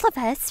like all of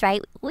us,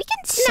 right? We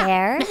can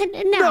share.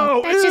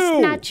 No, that's just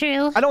ew. not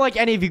true. I don't like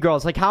any of you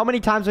girls. Like, how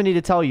many times do I need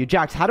to tell you?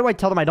 Jax, how do I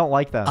tell them I don't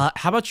like them?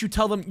 How about you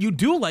tell them you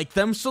do like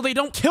them so they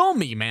don't kill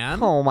me,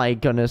 man? Oh my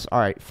goodness. All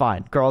right,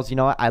 fine. Girls, you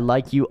know what? I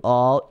like you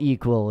all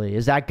equally.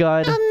 Is that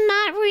good?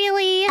 Not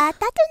really. That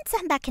doesn't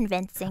sound that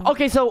convincing.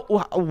 Okay,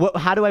 so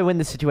how do I win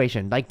this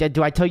situation? Like,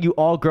 do I tell you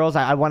all girls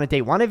I want to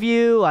date one of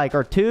you, like,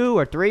 or two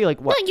or three? Like,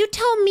 what? No, you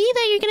tell me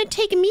that you're gonna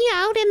take me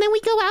out, and then we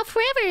go out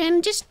forever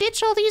and just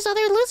ditch all these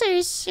other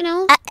losers. You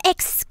know?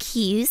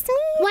 Excuse me?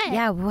 What?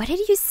 Yeah, what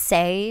did you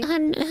say?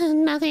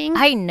 Nothing.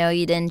 I know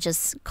you didn't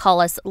just call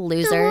us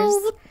losers.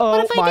 Oh, Oh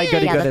what if I my did?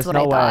 goody Yeah, goodness, that's what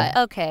no I way.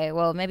 thought. Okay,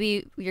 well,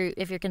 maybe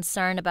if you're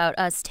concerned about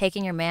us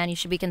taking your man, you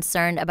should be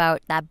concerned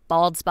about that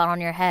bald spot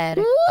on your head.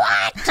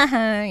 What?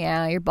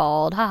 Yeah, you're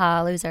bald.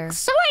 Haha, loser.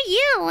 So are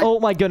you. Oh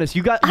my goodness,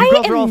 you girls I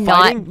are all am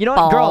fighting. not You know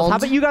what, girls? How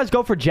bald. about you guys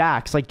go for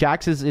Jax? Like,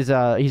 Jax is he's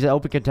an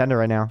open contender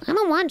right now. I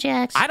don't want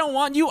Jax. I don't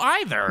want you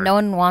either. No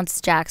one wants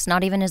Jax,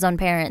 not even his own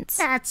parents.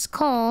 That's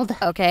cold.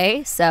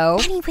 Okay, so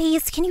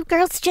Anyways, can you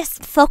girls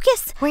just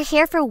focus? We're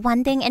here for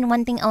one thing and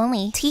one thing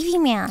only. TV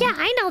Man. Yeah,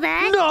 I know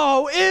that.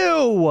 No,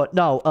 ew,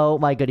 no. Oh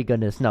my goody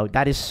goodness, no.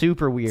 That is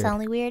super weird. It's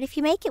only weird if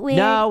you make it weird.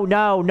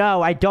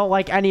 No. I don't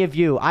like any of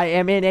you. I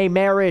am in a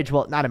marriage.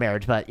 Well, not a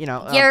marriage, but you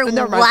know. You're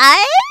never mind.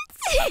 what?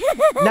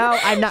 No,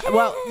 I'm not.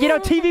 Well, you know,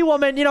 TV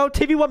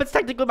woman's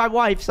technically my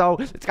wife, so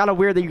it's kind of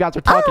weird that you guys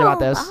are talking about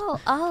this.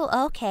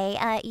 Oh,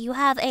 okay. You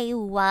have a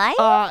wife?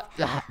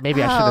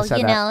 Maybe I should have said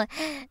you that.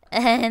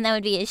 know, that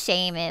would be a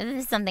shame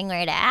if something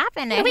were to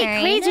happen to It'd be her.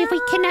 crazy if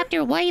we kidnapped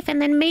your wife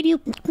and then made you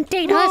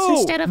date us No,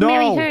 instead of no,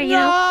 marry her, you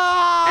know?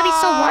 That'd be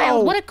so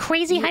wild. What a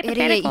crazy you idiot,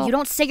 hypothetical. you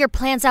don't say your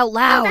plans out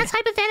loud. That's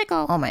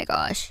hypothetical. Oh my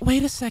gosh.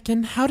 Wait a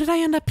second. How did I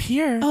end up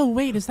here? Oh,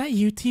 wait. Is that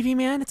you, TV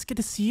Man? It's good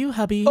to see you,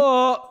 hubby.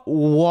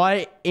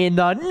 What in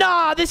the...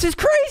 Nah, this is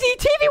crazy!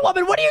 TV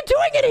woman, what are you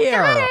doing in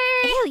here?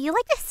 Ew, you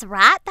like this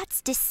rat?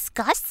 That's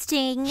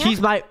disgusting.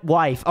 She's my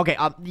wife. Okay,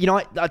 you know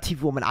what,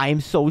 TV woman, I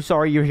am so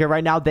sorry you're here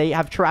right now. They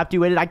have trapped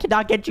you in it. I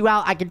cannot get you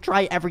out. I can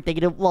try everything.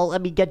 And it won't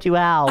let me get you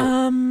out.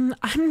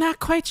 I'm not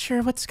quite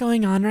sure what's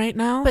going on right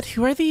now, but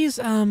who are these,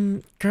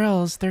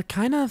 girls? They're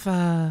kind of,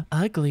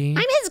 ugly.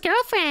 I'm his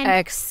girlfriend.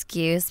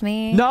 Excuse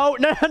me? No,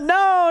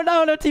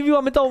 TV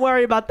woman, don't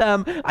worry about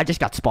them. I just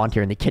got spawned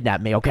here and they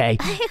kidnapped me, okay?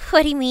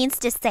 What he means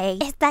to say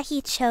is that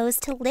he chose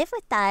to live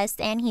with us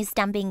and he's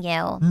dumping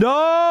you.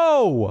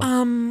 No!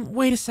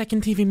 Wait a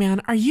second, TV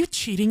man. Are you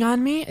cheating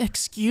on me?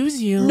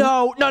 Excuse you.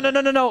 No.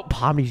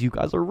 Pomnies, you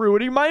guys are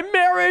ruining my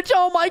marriage.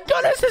 Oh my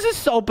goodness, this is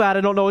so bad.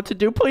 I don't know what to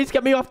do. Please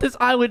get me off this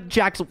island.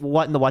 Jax,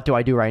 what in the what do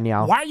I do right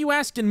now? Why are you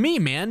asking me,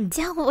 man?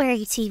 Don't worry,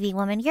 TV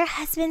woman. Your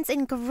husband's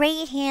in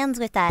great hands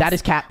with us. That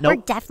is cap. Nope.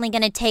 We're definitely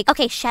gonna take...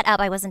 Okay, shut up.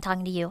 I wasn't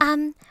talking to you.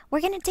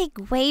 We're gonna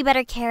take way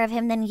better care of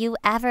him than you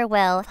ever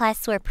will.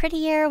 Plus, we're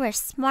prettier, we're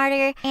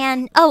smarter,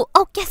 and... Oh,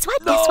 guess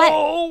what? Guess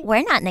what?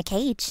 We're not in a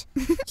cage.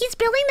 He's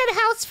building that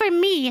house for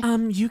me.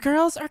 You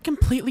girls are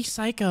completely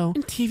psycho.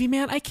 And TV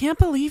man, I can't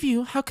believe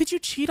you. How could you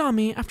cheat on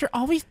me after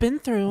all we've been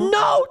through?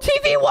 No,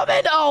 TV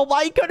woman! Oh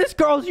my goodness,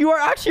 girls, you are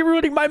actually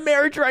ruining my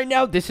marriage right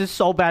now. This is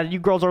so bad. You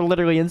girls are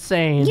literally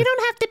insane. You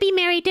don't have to be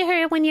married to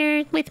her when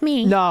you're with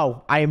me.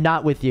 No, I am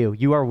not with you.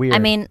 You are weird. I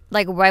mean,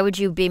 like, why would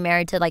you be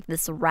married to, like,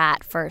 this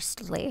rat,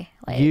 firstly?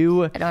 Like,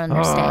 you... I don't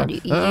understand. You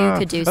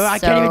could do so I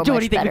can't even do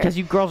much anything better. because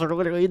you girls are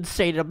literally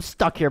insane and I'm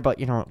stuck here, but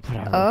you know,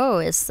 whatever. Oh,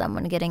 is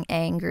someone getting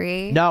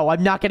angry? No,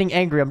 I'm not getting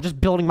angry. I'm just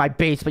building my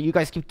base, but you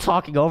guys keep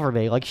talking over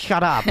me. Like,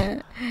 shut up.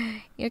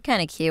 You're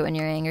kind of cute when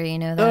you're angry, you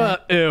know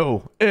that?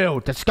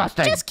 Ew,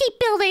 disgusting. Just keep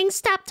building.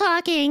 Stop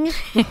talking.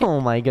 Oh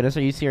my goodness,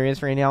 are you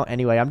serious right now?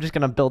 Anyway, I'm just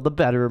gonna build the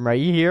bedroom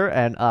right here,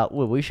 and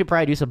we should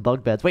probably do some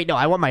bunk beds. Wait, no,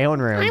 I want my own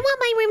room. I want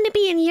my room to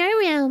be in your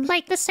room,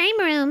 like the same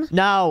room.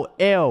 No,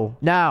 ew,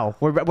 no.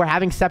 We're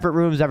having separate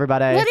rooms,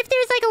 everybody. What if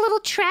there's like a little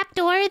trap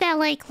door that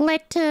like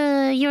led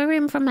to your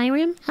room from my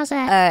room? How's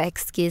that?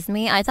 Excuse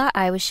me? I thought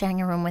I was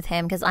sharing a room with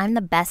him because I'm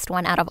the best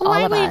one out of all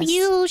Why of us. would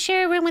you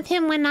share a room with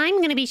him when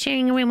I'm gonna be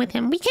sharing a room with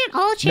him? We can't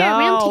all share a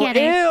room No, together.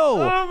 ew.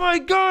 Oh my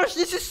gosh,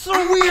 this is so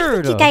I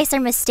weird. think you guys are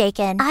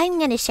mistaken. I'm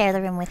gonna share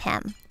the room with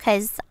him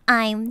because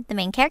I'm the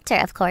main character,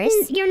 of course.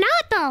 You're not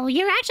though.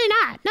 You're actually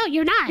not. No,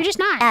 you're not. You're just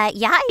not.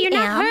 Yeah, I You're am.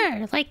 not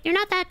her. Like you're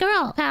not that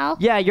girl, pal.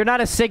 Yeah, you're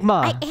not a Sigma.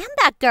 I am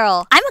that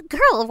girl. I'm a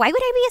girl. Why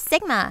would I be a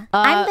Sigma?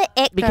 I'm the it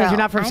girl. Because you're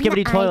not from I'm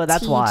Skibbity the Toilet,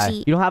 that's why. ITG.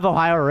 You don't have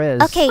Ohio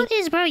Riz. Okay, What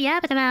is bro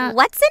yapping about?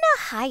 what's in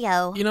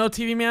Ohio? You know,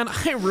 TV man,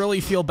 I really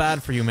feel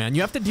bad for you, man.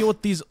 You have to deal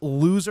with these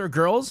loser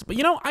girls, but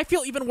you know, I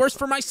feel even worse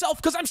for myself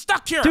because I'm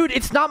stuck here. Dude,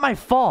 it's not my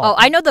fault. Oh,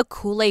 I know the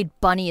Kool-Aid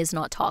bunny is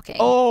not talking.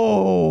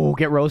 Oh,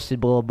 get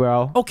roasted, little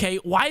bro. Okay,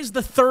 why is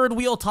the third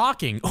wheel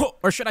talking?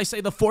 Or should I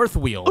say the fourth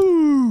wheel?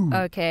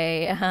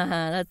 Okay,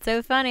 that's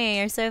so funny.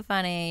 You're so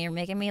funny. You're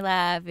making me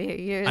laugh.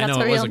 I That's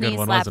know, a it was real a good knee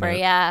one, wasn't slapper. it?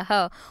 Yeah.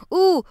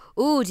 Oh.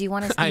 Ooh. Do you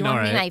want to? I know, meet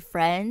right? my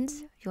friend?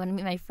 You want to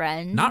meet my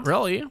friend? Not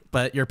really,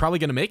 but you're probably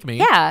gonna make me.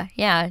 Yeah.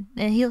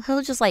 And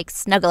he'll just like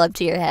snuggle up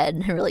to your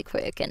head really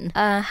quick. And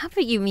how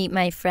about you meet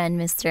my friend,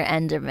 Mr.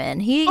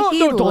 Enderman? He no,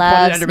 don't call me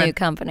loves Enderman. new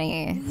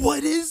company.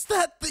 What is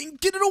that thing?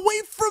 Get it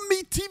away from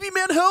me, TV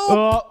man,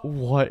 help!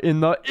 What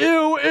in the...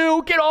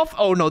 Ew, get off.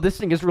 Oh no, this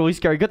thing is really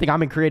scary. Good thing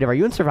I'm in creative. Are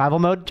you in survival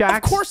mode, Jax?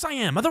 Of course I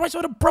am. Otherwise I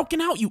would have broken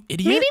out, you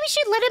idiot. Maybe we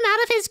should let him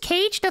out of his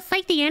cage to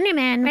fight the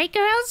Enderman, right,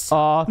 girls?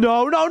 No.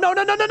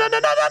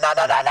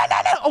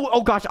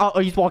 Oh gosh. Oh,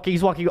 he's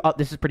walking.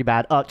 This is pretty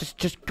bad.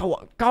 Just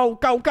go.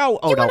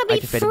 Oh You no, want to I be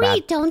just made it free,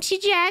 bad. don't you,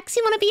 Jax?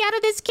 You want to be out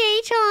of this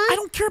cage, huh? I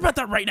don't care about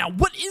that right now.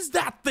 What is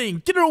that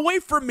thing? Get it away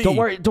from me. Don't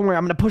worry.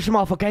 I'm gonna push him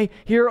off. Okay.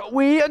 Here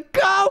we go.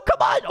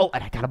 Come on. Oh,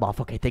 and I got him off.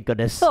 Okay, thank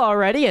goodness.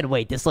 Alrighty. And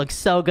wait, this looks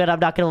so good. I'm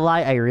not gonna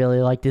lie. I really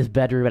like this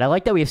bedroom, and I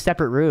like that we have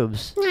separate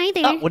rooms. Hi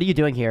there. What are you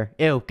doing here?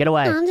 Ew, get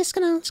away. I'm just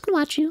gonna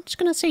watch you. Just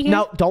gonna sit here.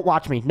 No, don't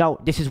watch me. No,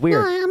 this is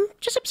weird. I'm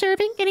just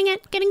observing,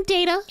 getting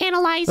data,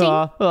 analyzing.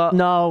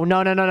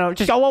 No.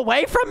 Just go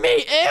away from me.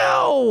 Ew.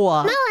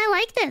 No, I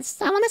like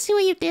this. I want to see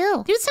what you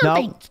do. Do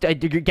something. No, you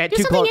get Do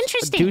too something close.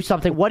 interesting. Do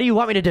something. What do you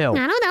want me to do?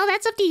 I don't know.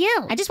 That's up to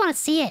you. I just want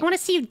to see it. I want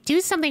to see you do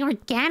something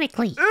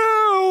organically. Ew!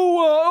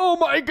 Oh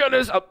my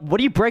goodness! What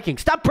are you breaking?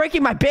 Stop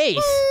breaking my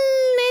base!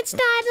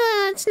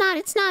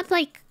 It's not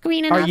like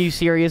green enough. Are you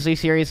seriously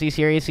serious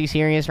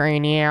right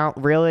now?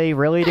 Really,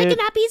 I dude?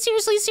 cannot be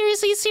seriously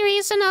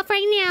serious enough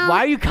right now. Why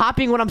are you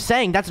copying what I'm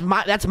saying? That's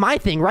my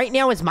thing. Right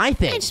now is my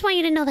thing. I just want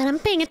you to know that I'm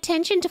paying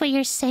attention to what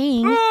you're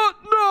saying. No!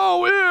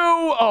 Ew!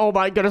 Oh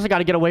my goodness! I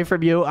gotta get away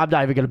from you. I'm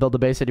not even gonna build the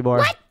base anymore.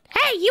 What?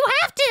 Hey, you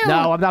have to!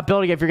 No, I'm not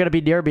building it if you're gonna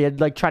be near me and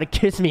like try to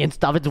kiss me and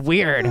stuff. It's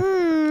weird.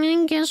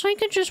 I guess I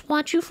could just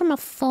watch you from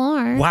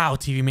afar. Wow,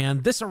 TV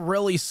man, this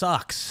really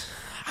sucks.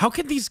 How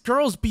could these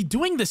girls be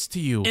doing this to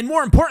you? And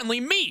more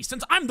importantly, me,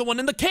 since I'm the one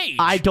in the cage.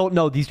 I don't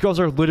know. These girls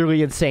are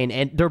literally insane,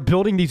 and they're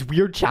building these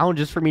weird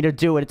challenges for me to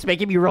do, and it's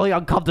making me really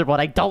uncomfortable,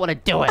 and I don't want to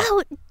do it.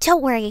 Oh,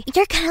 don't worry.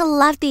 You're gonna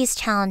love these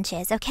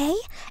challenges, okay?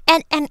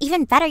 And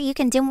even better, you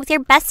can do them with your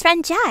best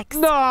friend, Jax.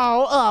 No!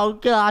 Oh,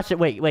 gosh.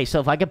 Wait.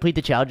 So if I complete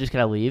the challenges, can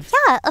I leave?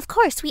 Yeah, of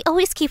course. We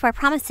always keep our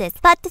promises.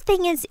 But the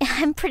thing is,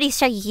 I'm pretty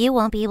sure you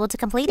won't be able to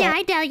complete Yeah, it.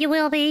 I doubt you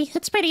will be.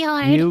 It's pretty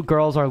hard. You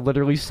girls are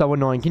literally so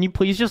annoying. Can you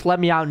please just let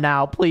me out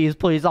now? please,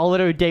 please. I'll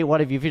literally date one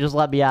of you if you just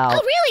let me out.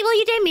 Oh, really? Will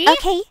you date me?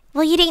 Okay,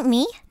 will you date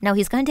me? No,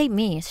 he's gonna date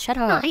me. Shut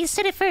Oh, up. I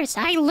said it first.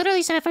 I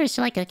literally said it first.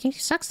 You're like, he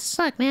sucks to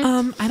suck,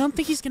 man. I don't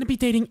think he's gonna be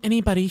dating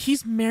anybody.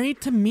 He's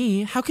married to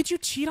me. How could you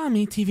cheat on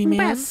me, TV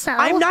man? So?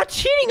 I'm not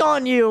cheating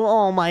on you.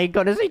 Oh my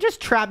goodness, they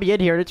just trapped me in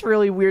here. It's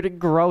really weird and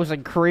gross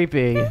and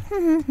creepy.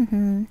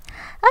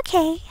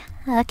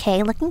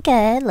 Okay, looking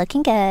good,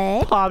 looking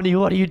good. Pomni,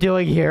 what are you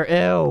doing here?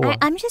 Ew.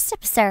 I'm just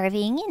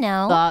observing, you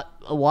know.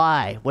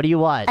 Why? What do you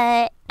want?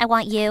 I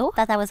want you.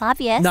 Thought that was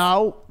obvious.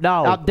 No.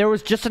 There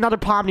was just another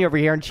Pomni over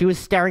here, and she was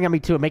staring at me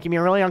too, making me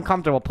really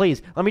uncomfortable.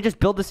 Please, let me just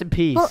build this in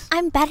peace. Well,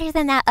 I'm better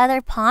than that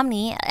other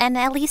Pomni, and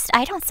at least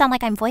I don't sound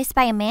like I'm voiced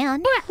by a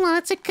man. Well,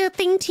 it's a good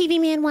thing TV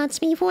Man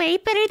wants me way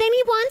better than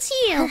he wants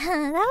you.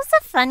 That was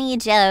a funny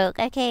joke.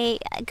 Okay,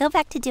 go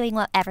back to doing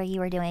whatever you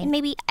were doing.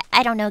 Maybe,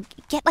 I don't know,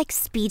 get like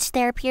speech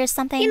therapy or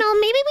something. You know,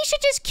 maybe we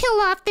should just kill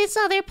off this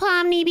other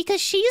Pomni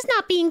because she's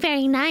not being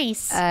very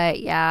nice.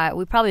 Yeah,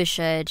 we probably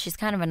should. She's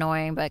kind of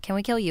annoying, but can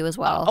we kill you as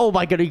well? Oh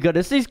my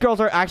goodness, these girls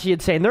are actually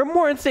insane. They're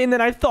more insane than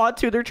I thought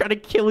too. They're trying to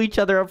kill each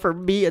other for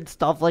me and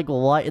stuff. Like,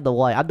 what in the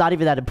what? I'm not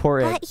even that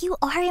important. But you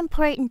are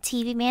important,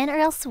 TV Man, or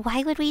else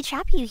why would we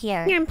trap you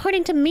here? You're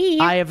important to me.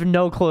 I have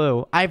no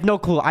clue.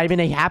 I'm in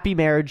a happy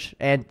marriage,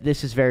 and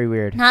this is very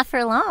weird. Not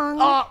for long.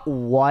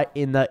 What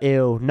in the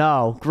ew?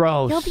 No,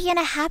 gross. You'll be in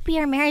a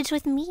happier marriage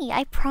with me,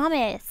 I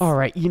promise. All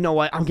right, you know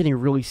what? I'm getting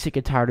really sick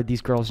and tired of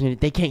these girls.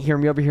 They can't hear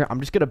me over here. I'm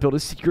just gonna build a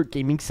secret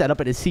gaming setup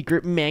and a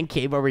secret man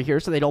cave over here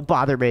so they don't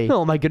bother me.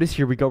 Oh my goodness,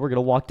 here we go. We're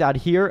gonna walk down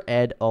here,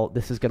 and oh,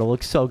 this is gonna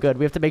look so good.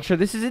 We have to make sure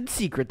this is in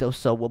secret though,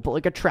 so we'll put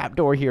like a trap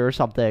door here or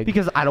something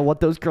because I don't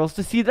want those girls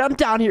to see that I'm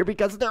down here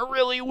because they're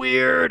really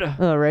weird.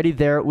 Alrighty,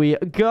 there we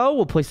go.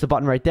 We'll place the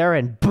button right there,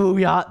 and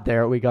booyah!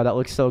 There we go. That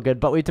looks so good,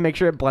 but we have to make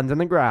sure it blends in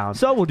the ground.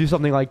 So we'll do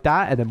something like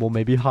that, and then we'll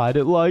maybe hide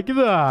it like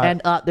that.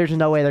 And there's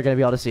no way they're gonna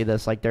be able to see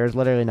this. Like, there's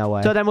literally no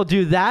way. So then we'll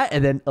do that,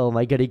 and then oh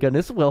my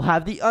goodness, we'll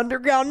have the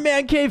underground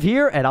man cave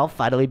here, and I'll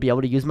finally be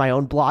able to use my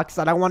own blocks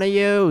that I want to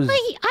use.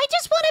 I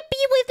just want to be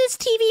with this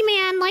TV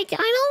Man. Like, I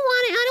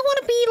don't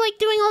want to be like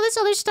doing all this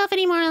other stuff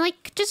anymore.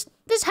 Like, just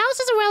this house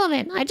is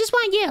irrelevant. I just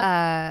want you.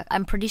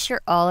 I'm pretty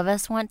sure all of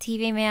us want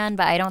TV Man,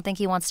 but I don't think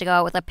he wants to go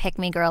out with a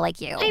pick-me girl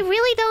like you. I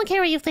really don't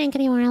care what you think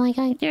anymore.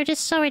 Like, you're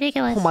just so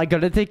ridiculous. Oh my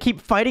goodness, they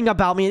keep fighting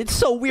about me. It's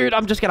so weird.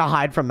 I'm just gonna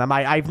hide from them.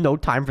 I have no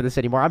time for this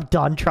anymore. I'm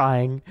done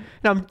trying.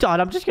 And I'm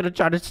done. I'm just gonna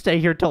try to stay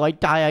here till I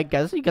die, I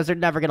guess, because they're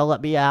never gonna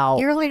let me out.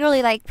 You're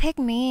literally like, pick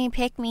me,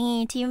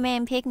 TV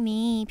Man, pick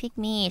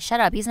me. Shut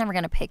up. He's never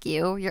gonna pick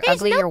you. You're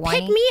ugly, you're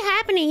whiny. Pick me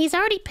happening. He's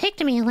already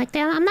picked me. Like,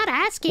 I'm not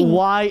asking.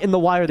 Why in the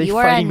why are they You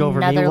are fighting over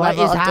me? another What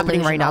level is of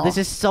happening right now? delusional. This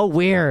is so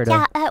weird.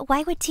 Yeah,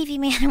 why would TV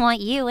Man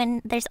want you?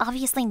 And there's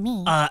obviously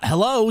me.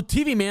 Hello,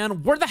 TV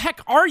man. Where the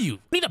heck are you?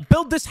 Need to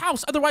build this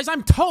house, otherwise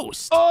I'm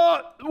toast.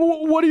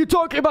 What are you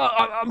talking about?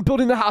 I'm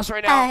building the house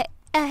right now.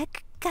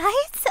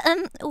 Guys,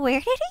 where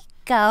did he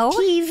go?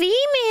 TV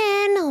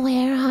Man,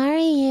 where are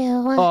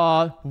you?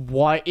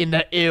 What in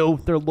the ew?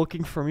 They're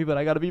looking for me, but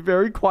I gotta be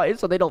very quiet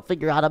so they don't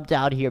figure out I'm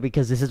down here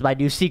because this is my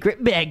new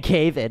secret man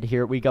cave. And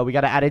here we go. We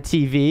gotta add a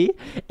TV,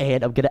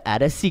 and I'm gonna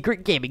add a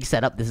secret gaming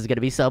setup. This is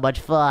gonna be so much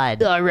fun.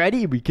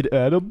 Alrighty, we can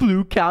add a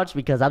blue couch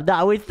because I'm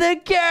not with the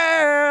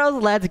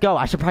girls. Let's go.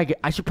 I should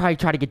probably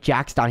try to get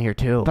JAX down here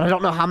too, but I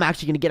don't know how I'm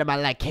actually gonna get him out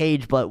of that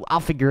cage, but I'll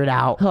figure it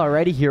out.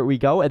 Alrighty, here we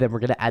go, and then we're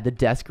gonna add the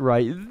desk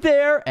right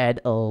there. And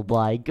oh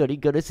my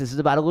goodness, this is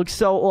about to look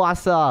so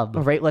awesome.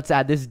 All right, let's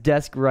add this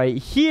desk right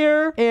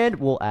here, and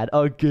we'll add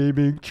a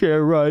gaming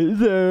chair right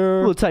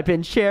there. We'll type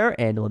in chair,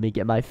 and let me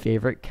get my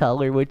favorite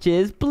color, which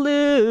is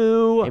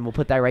blue, and we'll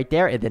put that right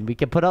there, and then we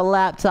can put a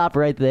laptop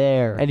right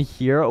there. And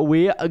here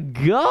we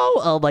go.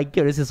 Oh my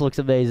goodness, this looks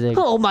amazing.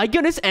 Oh my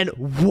goodness, and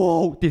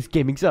whoa, this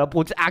gaming setup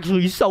looks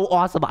actually so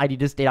awesome. I need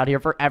to stay out here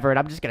forever, and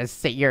I'm just gonna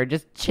sit here and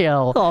just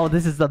chill. Oh,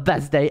 this is the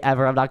best day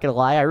ever. I'm not gonna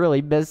lie, I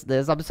really miss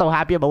this. I'm so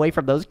happy I'm away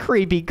from those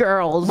creepy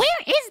girls. Where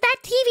is that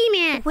TV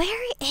Man?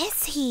 Where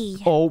is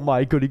he? Oh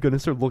my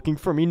goodness, they're looking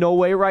for me. No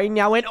way right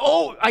now. And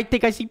oh, I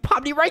think I see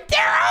Pomni right there.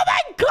 Oh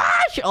my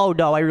gosh. Oh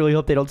no, I really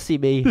hope they don't see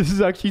me. This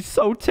is actually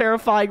so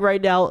terrifying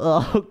right now.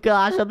 Oh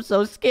gosh, I'm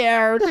so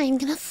scared. I'm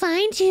gonna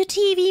find you,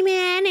 TV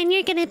Man, and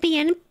you're gonna be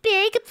in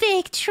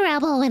big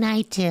trouble when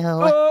I do.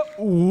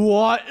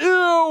 What?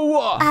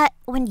 Ew.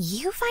 When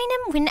you find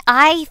him? When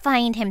I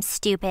find him,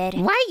 stupid.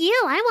 Why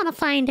you? I want to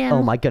find him.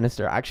 Oh my goodness,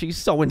 they're actually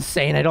so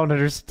insane. I don't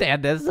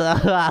understand this.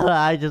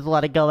 I just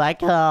want to go back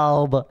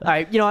home. All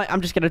right, you know what?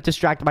 I'm just going to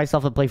distract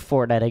myself and play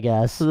Fortnite, I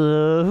guess.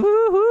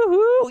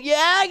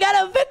 Yeah, I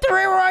got a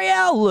victory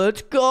royale.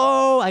 Let's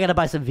go. I got to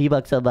buy some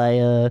V-Bucks on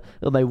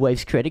my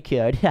wife's credit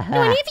card. Do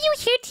any of you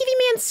hear TV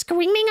Man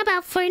screaming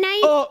about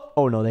Fortnite?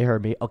 Oh no, they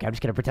heard me. Okay, I'm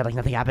just going to pretend like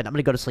nothing happened. I'm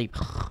going to go to sleep.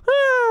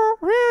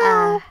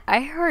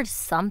 I heard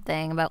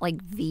something about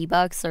like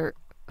V-Bucks or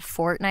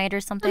Fortnite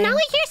or something. Now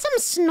I hear some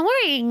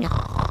snoring.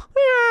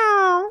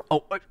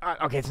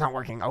 Okay, it's not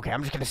working. Okay,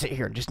 I'm just gonna sit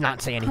here and just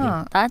not say anything.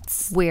 Huh,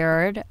 that's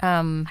weird.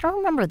 I don't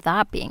remember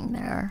that being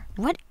there.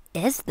 What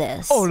is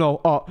this? Oh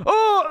no.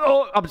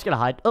 I'm just gonna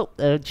hide.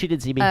 She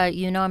didn't see me.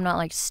 You know I'm not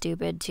like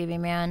stupid, TV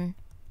Man.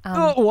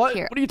 What?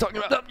 Here. What are you talking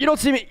about? You don't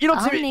see me. You don't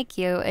I'll see me. make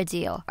you a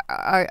deal.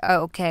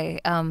 Okay.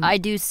 I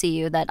do see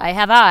you. That I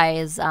have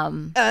eyes.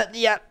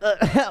 Yeah.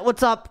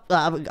 What's up?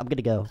 I'm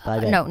gonna go. Bye.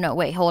 No.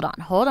 Wait. Hold on.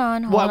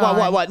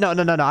 What? No.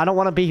 I don't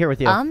want to be here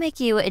with you. I'll make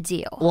you a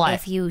deal. What?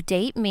 If you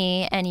date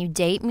me and you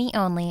date me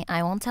only,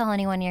 I won't tell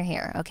anyone you're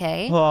here.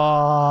 Okay?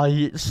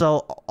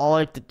 So all I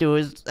have to do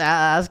is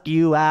ask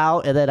you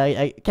out, and then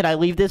I can I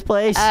leave this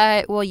place?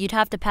 Well, you'd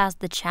have to pass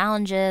the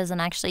challenges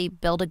and actually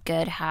build a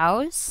good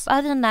house.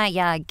 Other than that,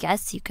 yeah, I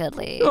guess you could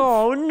leave.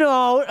 Oh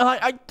no!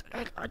 I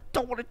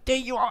don't want to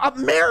date you.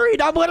 I'm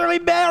married. I'm literally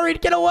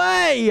married. Get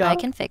away! I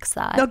can fix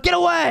that. No, get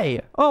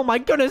away! Oh my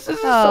goodness, this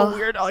is so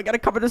weird. Oh, I gotta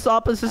cover this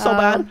up. This is so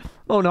bad.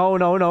 Oh no!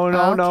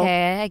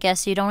 Okay, I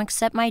guess you don't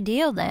accept my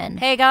deal then.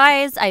 Hey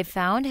guys, I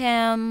found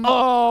him.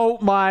 Oh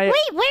my!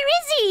 Wait, where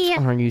is he?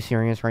 Are you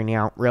serious right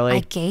now? Really? I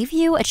gave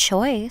you a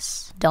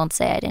choice. Don't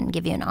say I didn't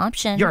give you an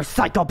option. You're a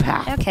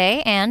psychopath.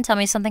 Okay, and tell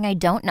me something I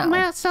don't know.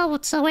 Well, so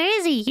where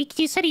is he?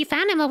 You said you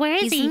found him, but where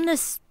is He's he? in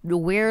this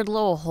weird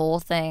little hole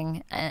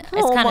thing. It's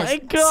Oh kind my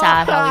of God.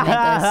 sad how we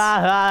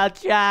made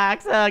this.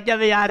 Jax, get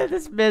me out of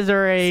this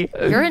misery.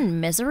 You're in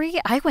misery?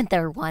 I went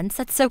there once.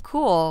 That's so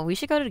cool. We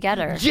should go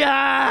together.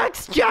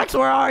 Jax,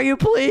 where are you?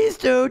 Please,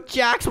 dude.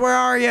 Jax, where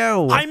are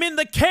you? I'm in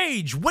the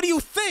cage. What do you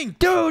think?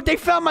 Dude, they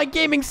found my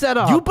gaming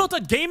setup. You built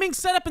a gaming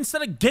setup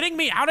instead of getting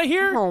me out of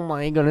here? Oh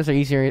my goodness, are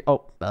you serious?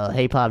 Oh,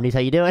 hey, Pomnies, how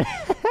you doing?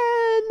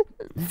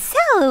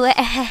 So,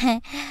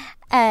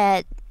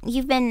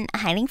 you've been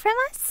hiding from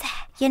us?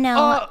 You know,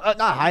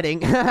 Not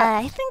hiding.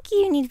 I think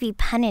you need to be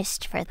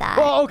punished for that.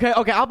 Oh, okay.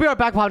 I'll be right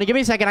back, Pomni. Give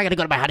me a second. I gotta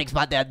go to my hiding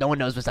spot that no one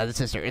knows besides the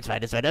sister. It's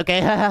fine.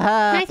 Okay.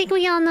 I think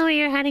we all know where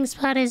your hiding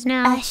spot is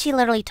now. She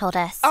literally told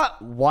us.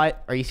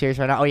 What? Are you serious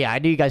right now? Oh, yeah, I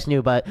knew you guys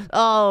knew, but...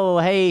 Oh,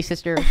 hey,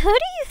 sister. Who do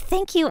you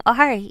think you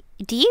are?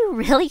 Do you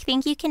really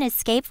think you can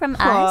escape from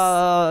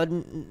us?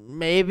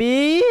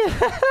 Maybe?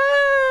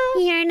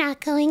 You're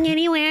not going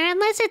anywhere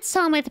unless it's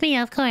home with me,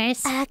 of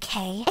course.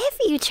 Okay. If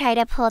you try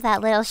to pull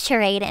that little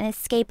charade and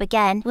escape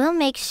again, we'll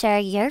make sure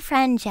your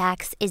friend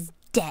Jax is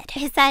dead.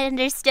 Is that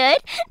understood?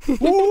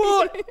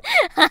 What?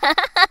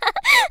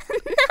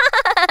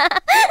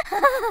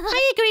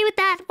 I agree with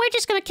that. We're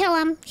just gonna kill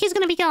him. He's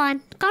gonna be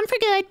gone. Gone for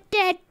good.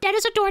 Dead. Dead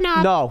as a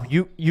doorknob. No,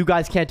 you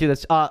guys can't do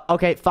this.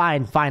 Okay,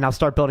 fine. I'll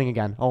start building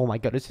again. Oh my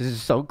goodness, this is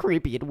so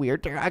creepy and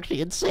weird. They're actually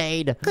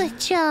insane. Good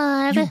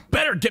job. You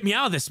better get me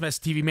out of this mess,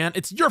 TV man.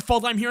 It's your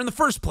fault I'm here in the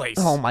first place.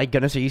 Oh my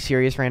goodness, are you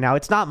serious right now?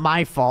 It's not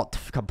my fault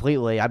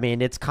completely. I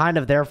mean, it's kind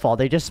of their fault.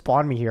 They just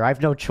spawned me here. I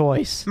have no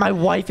choice. My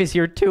wife is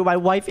here too. My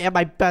wife and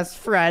my best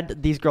friend.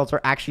 These girls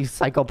are actually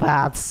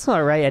psychopaths.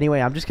 All right,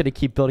 anyway, I'm just gonna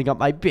keep building up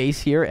my base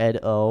here, and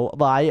oh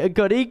my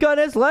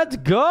goodness, let's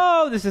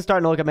go. This is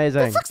starting to look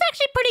amazing. This looks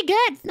actually pretty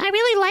good. I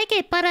really like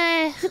it, but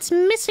it's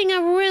missing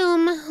a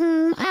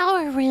room.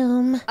 Our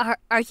room.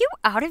 Are you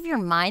out of your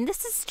mind?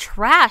 This is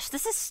trash.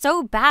 This is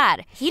so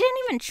bad. He didn't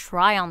even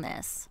try on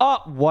this.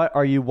 What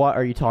are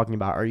you talking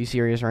about? Are you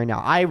serious right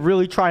now? I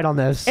really tried on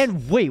this.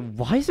 And wait,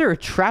 why is there a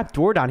trap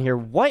door down here?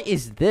 What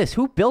is this?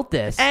 Who built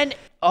this? And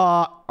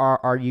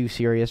are you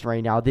serious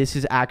right now? This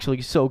is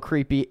actually so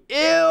creepy.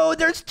 Ew,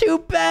 there's 2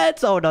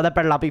 beds. Oh no, that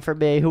better not be for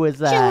me. Who is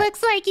that? It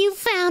looks like you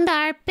found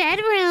our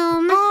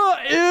bedroom.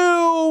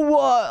 Ew,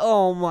 what?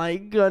 Oh my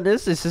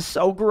goodness, this is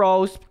so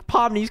gross.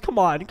 Pomnies, come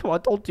on,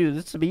 don't do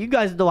this to me. You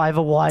guys know I have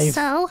a wife.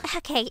 So?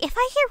 Okay, if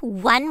I hear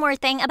one more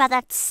thing about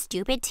that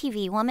stupid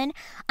TV woman,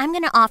 I'm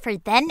gonna offer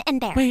then and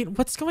there. Wait,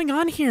 what's going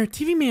on here?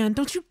 TV man,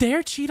 don't you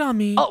dare cheat on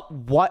me. Oh,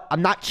 what?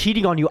 I'm not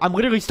cheating on you. I'm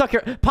literally stuck here.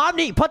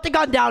 Pomni, put the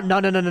gun down.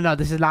 No.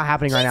 This is not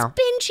happening right now.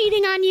 He's been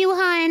cheating on you,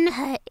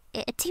 hun.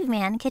 TV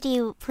man, could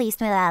you please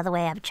move out of the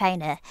way? I'm trying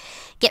to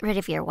get rid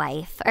of your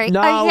wife. Or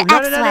No, your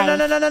ex-wife.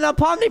 no,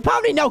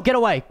 Pomni, no, get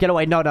away.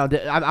 No,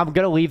 I'm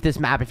gonna leave this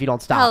map if you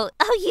don't stop.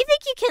 Oh, you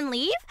think you can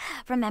leave?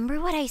 Remember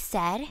what I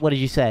said? What did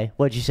you say?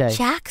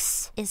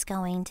 Jax is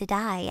going to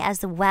die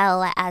as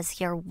well as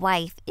your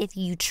wife if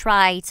you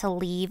try to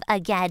leave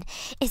again.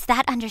 Is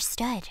that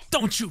understood?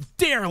 Don't you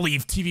dare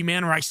leave, TV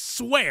man, or I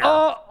swear.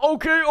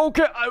 Okay,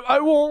 I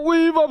won't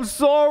leave. I'm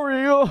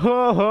sorry.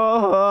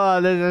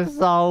 This is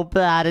so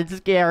bad. It's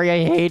scary.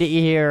 I hate it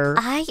here.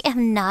 I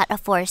am not a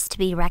force to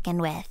be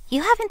reckoned with.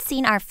 You haven't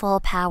seen our full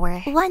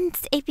power.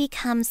 Once it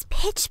becomes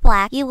pitch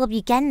black, you will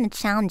begin the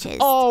challenges.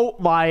 Oh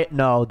my,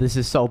 no, this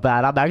is so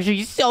bad. I'm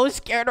actually so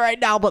scared right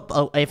now,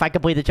 but if I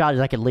complete the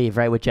challenges, I can leave,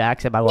 right, with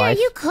Jax and my wife?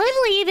 Yeah, you could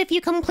leave if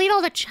you complete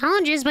all the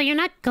challenges, but you're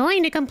not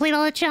going to complete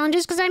all the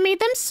challenges because I made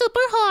them super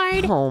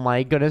hard. Oh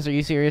my goodness, are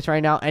you serious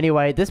right now?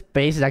 Anyway, this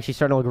base is actually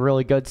starting to look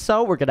really good,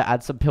 so we're gonna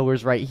add some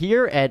pillars right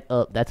here, and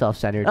that's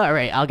off-centered. All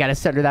right, I'll gotta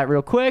center that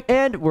real quick,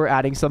 and we're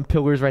adding some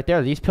pillars right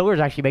there. These pillars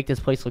actually make this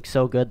place look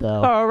so good,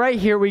 though. All right,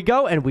 here we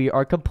go, and we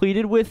are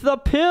completed with the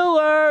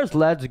pillars.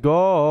 Let's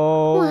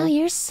go. Wow,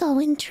 you're so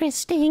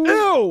interesting.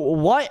 Ew,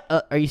 what?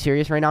 Are you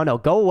serious right now? No,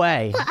 go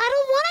away. I don't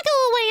want to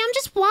go away. I'm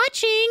just watching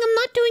watching. I'm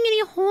not doing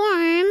any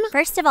harm.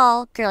 First of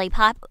all, girly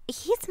pop,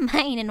 he's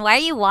mine, and why are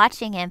you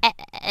watching him?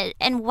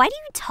 And why do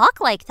you talk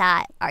like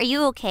that? Are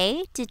you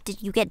okay?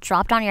 Did you get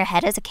dropped on your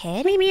head as a kid?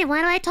 What do you mean?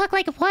 Why do I talk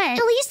like what?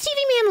 At least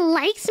TV Man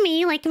likes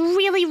me. Like,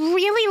 really,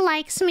 really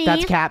likes me.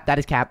 That's cap. That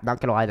is cap. Not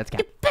gonna lie, that's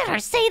cap. You better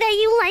say that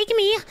you like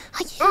me.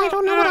 I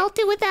don't know what I'll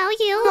do without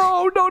you.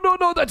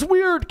 No, that's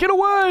weird. Get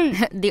away.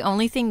 The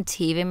only thing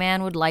TV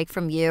Man would like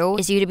from you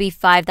is you to be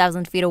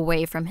 5,000 feet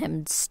away from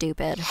him,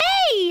 stupid.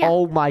 Hey!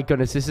 Oh my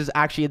goodness, this is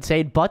actually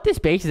insane. But this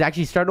base is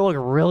actually starting to look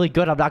really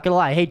good. I'm not gonna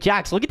lie. Hey,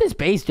 Jax, look at this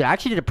base, dude. I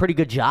actually did a pretty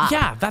good job.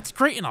 Yeah, that's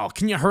great and all.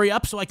 Can you hurry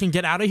up so I can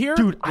get out of here?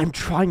 Dude, I'm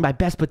trying my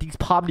best, but these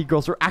poverty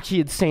girls are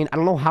actually insane. I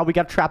don't know how we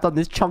got trapped on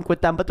this chunk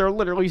with them, but they're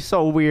literally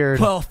so weird.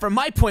 Well, from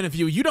my point of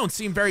view, you don't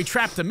seem very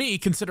trapped to me,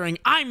 considering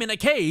I'm in a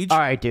cage. All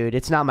right, dude,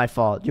 it's not my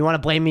fault. You want to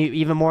blame me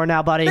even more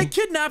now, buddy? They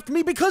kidnapped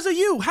me because of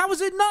you. How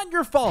is it not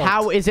your fault?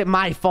 How is it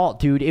my fault,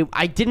 dude?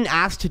 I didn't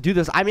ask to do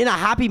this. I'm in a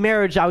happy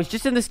marriage. I was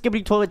just in the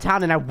skibbity toilet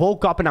town, and I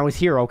woke up and I was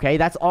here, okay?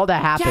 That's all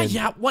that happened.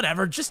 Yeah,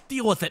 whatever. Just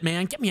deal with it,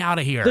 man. Get me out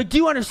of here. Like, do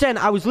you understand?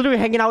 I was literally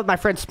hanging out with my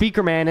friend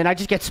Speaker Man, and I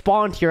just get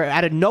spawned here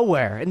out of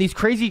nowhere. And these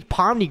crazy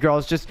Pomni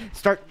girls just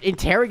start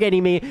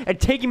interrogating me and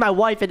taking my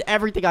wife and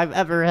everything I've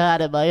ever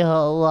had in my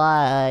whole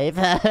life.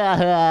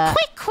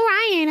 Quit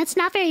crying. It's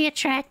not very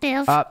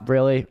attractive.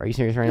 Really? Are you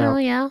serious right Oh, now?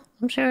 yeah.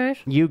 I'm sure.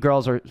 You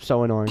girls are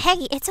so annoying.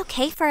 Hey, it's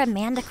okay for a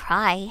man to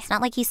cry. It's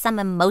not like he's some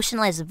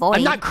emotionless void.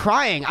 I'm not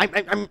crying.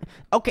 I'm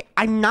okay.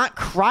 I'm not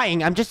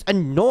crying. I'm just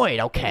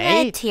annoyed.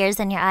 Okay. Tears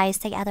in your eyes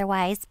say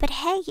otherwise, but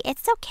hey,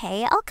 it's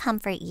okay. I'll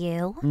comfort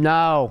you.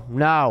 No.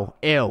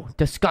 Ew.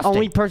 Disgusting.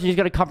 Only person who's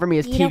gonna comfort me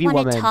is You TV don't want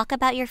woman. to talk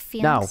about your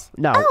feelings?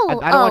 No. I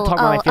don't want to talk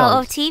about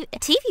my feelings.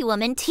 TV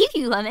woman.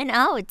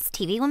 Oh, it's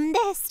TV woman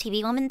this,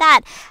 TV woman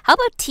that. How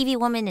about TV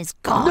woman is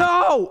gone?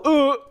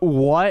 No.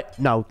 What?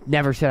 No.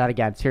 Never say that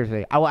again. Seriously.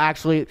 I will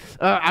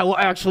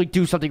actually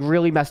do something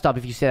really messed up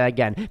if you say that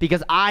again,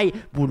 because I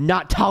will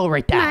not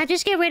tolerate that. Nah,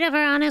 just get rid of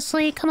her,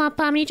 honestly. Come on,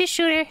 Pomni, just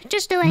shoot her.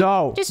 Just do it.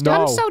 No.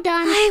 I'm so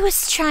done. I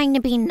was trying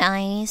to be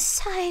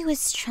nice. I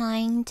was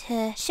trying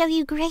to show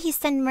you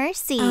grace and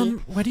mercy.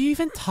 What are you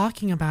even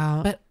talking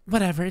about? But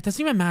whatever, it doesn't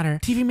even matter.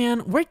 TV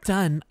Man, we're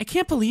done. I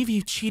can't believe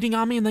you cheating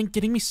on me and then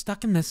getting me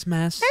stuck in this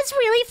mess. That's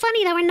really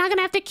funny that we're not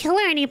gonna have to kill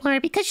her anymore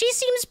because she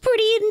seems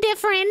pretty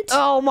indifferent.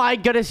 Oh my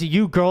goodness,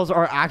 you girls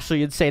are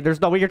actually insane. There's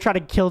no way you're trying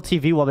to kill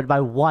TV Woman,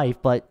 my wife,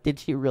 but did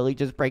she really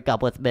just break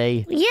up with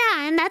me?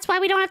 Yeah, and that's why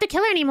we don't have to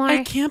kill her anymore.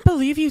 I can't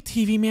believe you,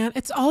 TV Man.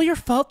 It's all your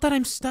fault that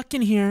I'm stuck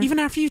in here, even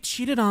after you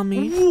cheated on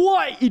me.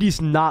 What? It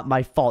is not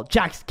my fault.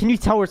 Jax, can you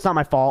tell her it's not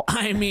my fault?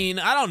 I mean,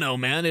 I don't know,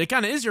 man. It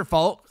kind of is your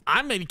fault.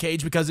 I'm in a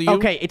cage because of you.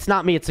 Okay, it's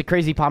not me. It's the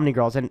crazy Pomni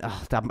girls, and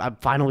I'm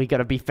finally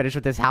gonna be finished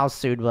with this house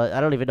soon, but I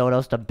don't even know what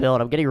else to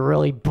build. I'm getting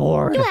really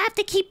bored. You have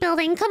to keep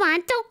building. Come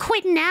on, don't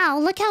quit now.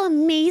 Look how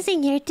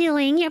amazing you're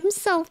doing. I'm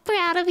so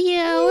proud of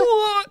you.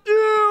 What? Ew.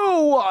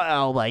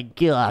 Oh my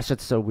gosh,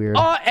 that's so weird.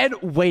 And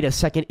wait a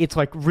second. It's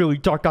like really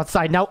dark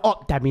outside now.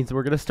 Oh, that means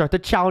we're gonna start the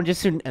challenges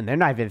soon, and they're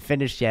not even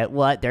finished yet.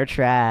 What? They're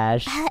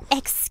trash.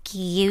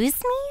 Excuse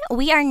me?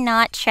 We are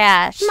not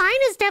trash. Mine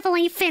is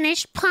definitely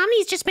finished.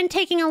 Pomni's just been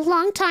taking a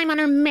long time on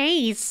her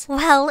maze.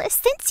 Well,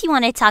 since you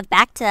want to talk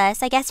back to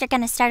us, I guess you're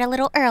going to start a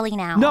little early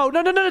now. No,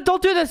 don't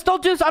do this.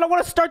 Don't do this. I don't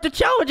want to start the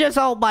challenges.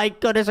 Oh my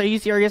goodness, are you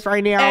serious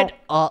right now? And,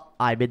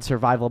 I'm in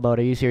survival mode.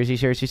 Are you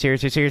serious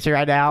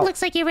right now?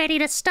 Looks like you're ready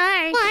to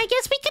start. Well, I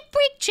guess we could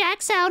break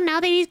Jax out now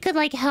that he could,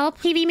 like, help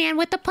TV Man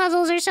with the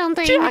puzzles or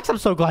something. Jax, I'm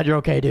so glad you're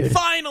okay, dude.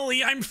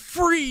 Finally, I'm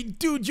free.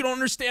 Dude, you don't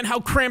understand how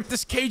cramped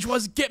this cage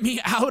was. Get me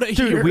out of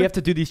here. Dude, we have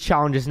to do these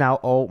challenges now.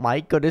 Oh my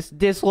goodness,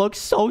 this looks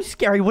so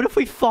scary. What if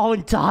we fall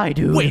and die,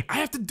 dude? Wait, I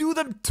have to do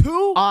them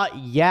too?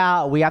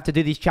 Yeah, we have to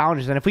do these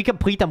challenges, and if we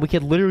complete them, we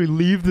can literally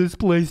leave this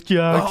place,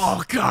 Jax.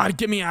 Oh, God,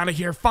 get me out of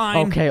here.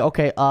 Fine.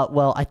 Okay.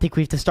 Well, I think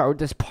we have to start with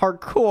this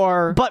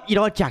parkour. But you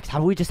know what, Jax? How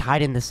about we just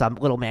hide in this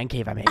little man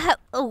cave I made?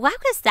 What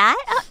was that?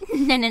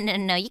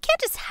 No. You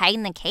can't just hide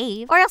in the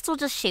cave, or else we'll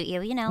just shoot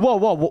you, you know. Whoa.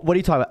 What are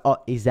you talking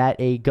about? Is that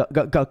a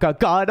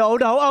gun? Oh,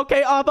 no.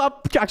 Okay,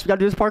 Jax, we gotta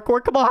do this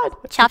parkour. Come on.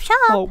 Chop.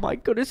 Oh, my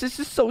goodness. This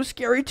is so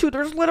scary, too.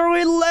 There's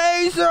literally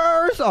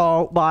lasers.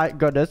 Oh, my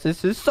goodness.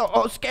 This is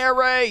so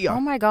scary.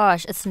 Oh my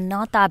gosh, it's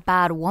not that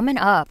bad. Woman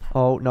up.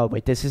 Oh, no,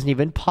 wait. This isn't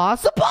even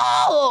possible.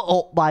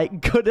 Oh, my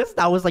goodness.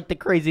 That was like the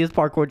craziest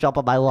parkour jump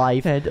of my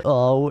life. And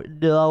oh,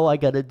 no, I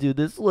gotta do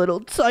this little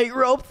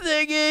tightrope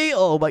thingy.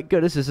 Oh, my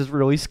goodness. This is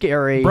really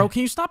scary. Bro,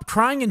 can you stop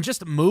crying and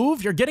just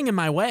move? You're getting in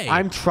my way.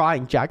 I'm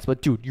trying, Jax,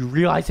 but dude, you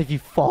realize if you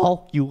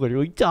fall, you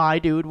literally die,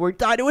 dude. We're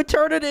dying to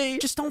eternity.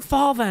 Just don't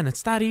fall then.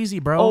 It's that easy,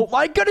 bro. Oh,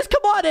 my goodness.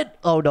 Come on in.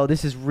 Oh, no,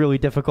 this is really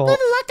difficult. Good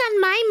luck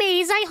on my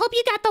maze. I hope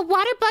you got the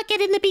water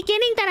bucket in the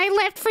beginning that I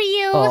left for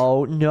you.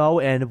 Oh, no.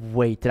 And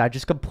wait, did I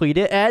just complete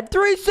it? And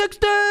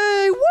 360.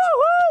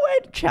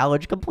 Woohoo! And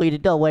challenge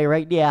completed. No way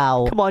right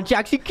now. Come on,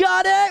 Jax. You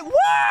got it.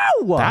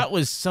 Woo! That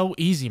was so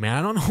easy, man.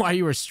 I don't know why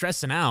you were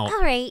stressing out.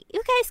 All right,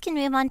 you guys can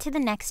move on to the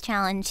next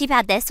challenge. Too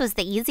bad this was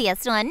the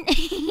easiest one.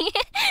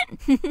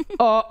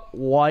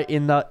 What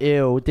in the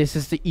ew? This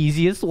is the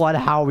easiest one.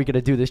 How are we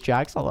gonna do this,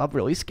 Jax? Oh, I'm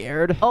really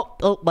scared.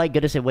 Oh my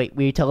goodness. And wait,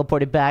 we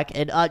teleported back.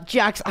 And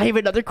Jax, I have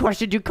another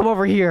question. Dude, come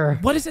over here.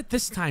 What is it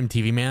this time,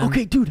 TV man?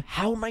 Okay, dude,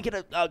 how am I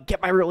gonna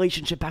get my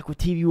relationship back with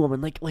TV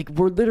Woman? Like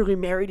we're literally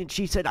married, and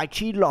she said I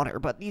cheated on her,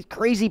 but these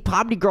crazy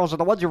Pomni girls are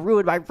the ones who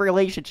ruined my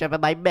relationship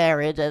and my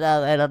marriage, and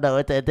I don't know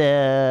what to do.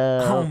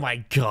 Oh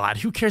my god,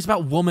 who cares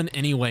about woman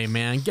anyway,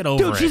 man? Get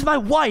over it. Dude, she's my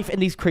wife,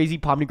 and these crazy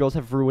Pomni girls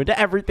have ruined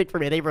everything for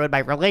me. They ruined my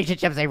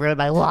relationships, they ruined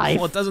my life.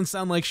 Well, it doesn't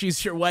sound like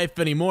she's your wife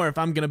anymore, if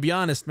I'm gonna be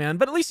honest, man.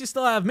 But at least you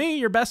still have me,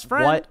 your best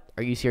friend. What?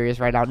 Are you serious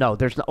right now? No,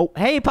 there's no... Oh,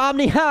 hey,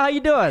 Pomni, how you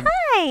doing?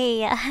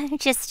 Hi,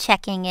 just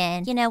checking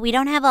in. You know, we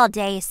don't have all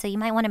day, so you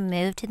might want to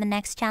move to the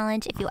next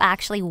challenge if you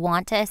actually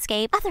want to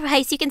escape.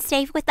 Otherwise, you can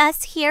stay with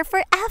us here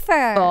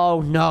forever.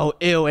 Oh, no,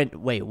 ew, and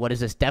wait, what is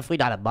this? Definitely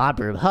not a mob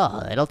room,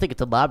 huh? I don't think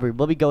it's a mob room.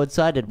 Let me go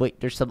inside and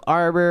wait, there's some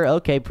armor.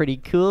 Okay, pretty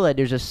cool, and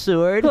there's a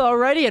sword.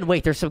 Alrighty, and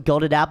wait, there's some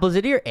golden apples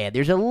in here, and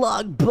there's a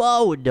long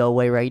bow. No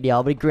way right now.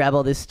 I'm gonna grab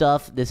all this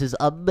stuff. This is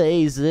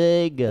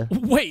amazing.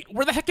 Wait,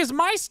 where the heck is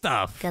my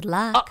stuff? Good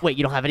luck. Wait,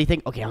 you don't have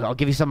anything? Okay, I'll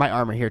give you some of my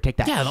armor here. Take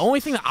that. Yeah, the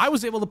only thing that I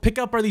was able to pick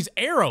up are these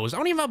arrows. I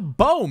don't even have a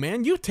bow,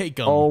 man. You take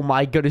them. Oh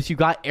my goodness, you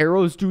got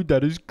arrows, dude.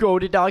 That is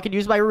gold. Now I can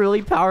use my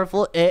really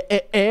powerful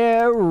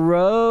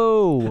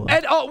arrow.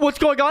 And what's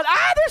going on?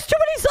 There's too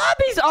many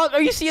zombies.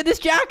 Are you seeing this,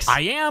 Jax?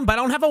 I am, but I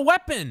don't have a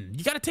weapon.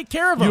 You gotta take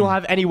care of them. You don't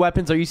have any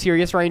weapons? Are you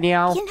serious right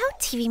now? You know,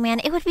 TV man,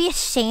 it would be a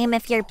shame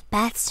if your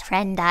best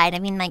friend died. I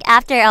mean, like,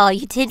 after all,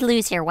 you did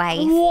lose your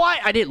wife. What?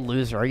 I didn't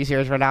lose her. Are you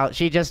serious right now?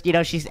 She just,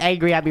 she's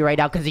angry at me right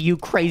now because of you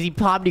crazy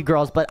Pomni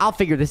girls, but I'll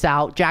figure this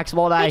out. Jax,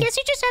 won't I? I guess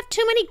you just have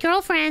too many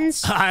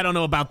girlfriends. I don't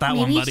know about that Maybe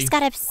one, you buddy. just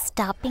gotta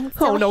stop being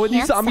so Oh no, and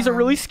these zombies are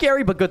really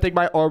scary, but good thing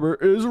my armor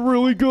is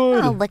really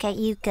good. Oh, look at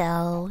you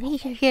go.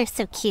 You're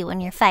so cute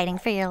when you're fighting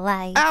for your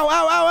life. Ow,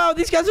 ow, ow, ow.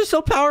 These guys are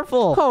so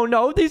powerful. Oh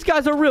no, these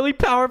guys are really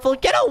powerful.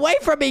 Get away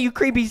from me, you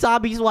creepy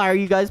zombies. Why are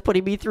you guys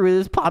putting me through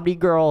this, Pomni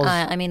girls?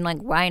 I mean, like,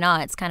 why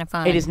not? It's kind of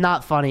fun. It is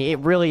not funny. It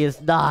really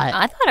is not.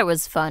 I thought it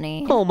was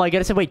funny. Oh my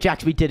goodness. And wait,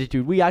 Jax, we did it,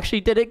 dude. We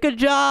actually did it. Good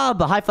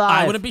job. High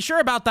five. I wouldn't be sure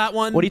about that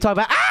one. What are you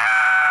talking about?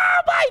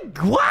 My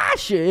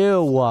gosh,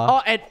 ew.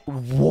 Oh, and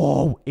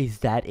whoa, is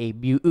that a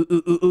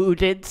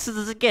mutant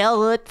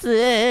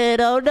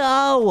skeleton? Oh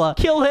no,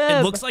 kill him.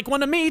 It looks like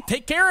one to me.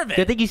 Take care of it.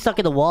 I think he's stuck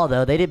in the wall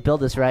though. They didn't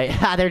build this right.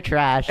 They're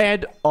trash.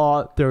 And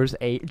there's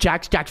a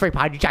Jax right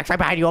behind you. Jax right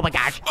behind you. Oh my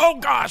gosh. Oh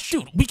gosh,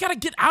 dude, we gotta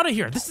get out of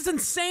here. This is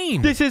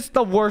insane. This is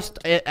the worst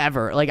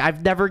ever. Like,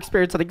 I've never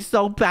experienced something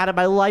so bad in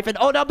my life. And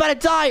oh no, I'm about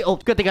to die. Oh,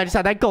 good thing I just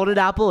had that golden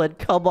apple. And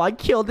come on,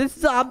 kill this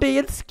zombie.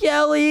 It's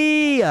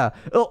Skelly.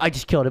 Oh, I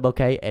just killed him.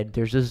 Okay, and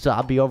there's a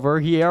zombie over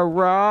here.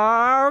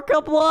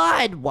 Come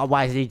on.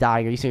 Why is he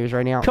dying? Are you serious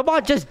right now? Come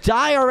on, just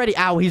die already.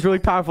 Ow, he's really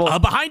powerful.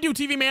 Behind you,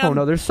 TV man. Oh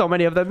no, there's so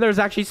many of them. There's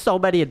actually so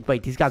many. And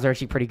wait, these guys are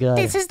actually pretty good.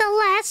 This is the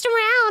last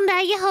round.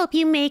 I hope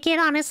you make it.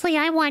 Honestly,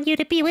 I want you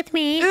to be with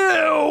me. Ew.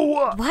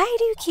 Why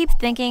do you keep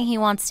thinking he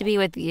wants to be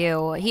with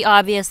you? He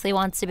obviously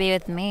wants to be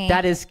with me.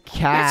 That is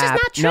Cap. That's just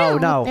not true.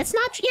 No. That's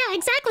not true. Yeah,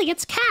 exactly.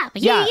 It's Cap.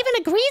 Yeah. He even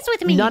agrees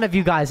with me. None of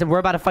you guys, and we're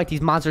about to fight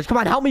these monsters. Come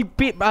on, help me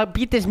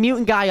beat this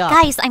mutant guy up.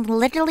 Guys, I'm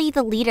literally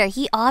the leader.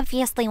 He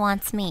obviously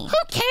wants me.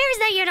 Who cares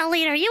that you're the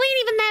leader? You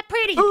ain't even that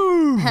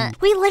pretty.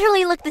 We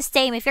literally look the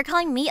same. If you're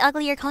calling me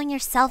ugly, you're calling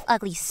yourself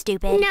ugly,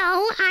 stupid.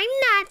 No, I'm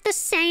not the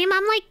same.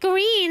 I'm like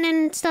green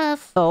and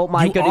stuff. Oh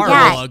my You goodness. are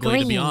Yeah, real ugly, to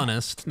be green.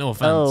 honest. No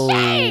offense. Oh.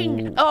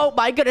 Dang. Oh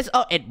my goodness.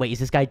 Oh, and wait, is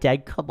this guy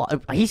dead? Come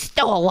on. He's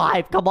still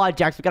alive. Come on,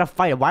 Jax. We gotta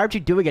fight him. Why aren't you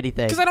doing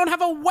anything? Because I don't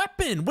have a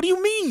weapon. What do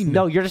you mean?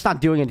 No, you're just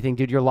not doing anything,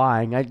 dude. You're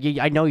lying.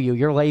 I know you.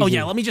 You're lazy. Oh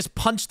yeah, let me just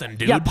punch them,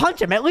 dude. Yeah,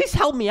 punch him. At least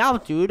help me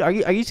out, dude. Are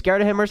you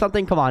scared of him or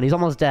something? Come on, he's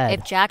almost dead.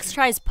 If Jax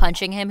tries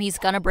punching him, he's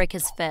gonna break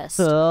his fist.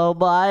 Oh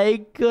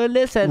my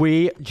goodness. And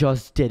we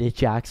just did it,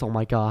 Jax. Oh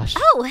my gosh.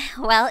 Oh,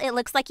 well, it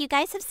looks like you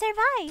guys have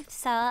survived,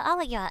 so I'll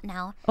let you out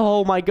now.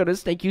 Oh my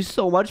goodness. Thank you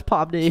so much, You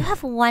Pomni.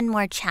 have one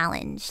more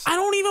challenge. I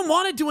don't even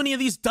want to do any of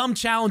these dumb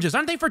challenges.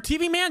 Aren't they for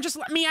TV man? Just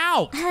let me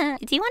out. Do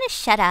you want to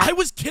shut up? I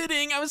was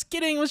kidding.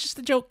 It was just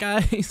a joke,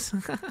 guys.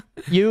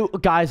 You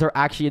guys are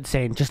actually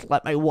insane. Just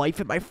let my wife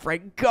and my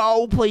friend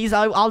go, please.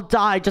 I'll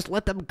die. Just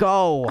let them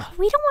go.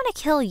 We don't want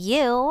to kill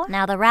you.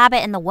 Now, the rabbit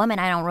and the woman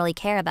I don't really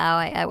care about.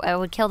 I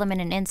would kill them in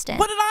an instant.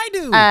 What did I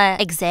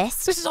do?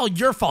 Exist? This is all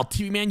your fault,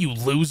 TV man, you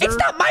loser. It's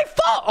not my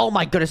fault. Oh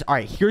my goodness. All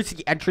right, here's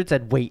the entrance.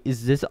 And wait,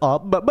 is this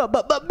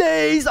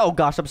maze? Oh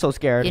gosh, I'm so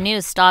scared. You need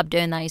to stop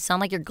doing that. You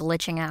sound like you're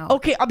glitching out.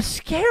 Okay, I'm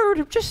scared.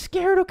 I'm just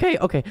scared.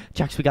 Okay,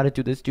 Jax, we gotta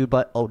do this, dude.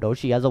 But oh no,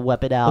 she has a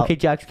weapon out. Okay,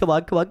 Jax, come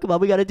on.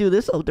 We gotta do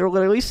this. Oh, they're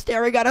literally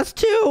staring at us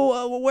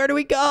too. Where do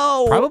we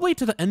go? Probably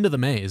to the end of the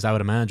maze, I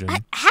would imagine.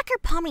 Hacker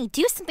Pomni,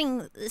 do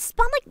something.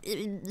 Spawn like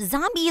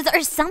zombies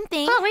or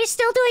something. Oh, we're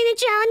still doing the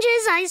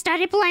challenges. I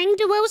started playing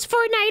duos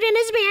Fortnite in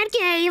his man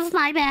cave.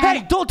 My bad.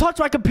 Hey, don't touch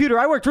my computer.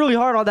 I worked really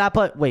hard on that.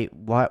 But wait,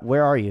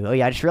 where are you? Oh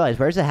yeah, I just realized.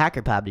 Where's the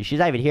hacker Pomni? She's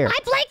not even here. I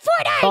played Fortnite.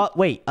 it!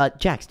 Wait,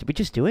 Jax, did we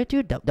just do it,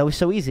 dude? That was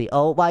so easy.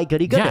 Oh my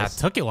goody Yeah, goodness.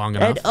 it took you long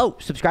enough. And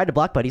subscribe to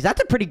Block Buddies.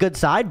 That's a pretty good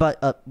sign,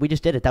 but we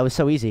just did it. That was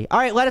so easy. All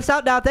right, let us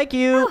out now. Thank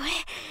you.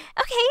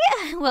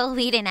 Okay, well,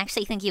 we didn't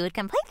actually think you would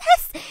come play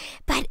this,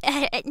 but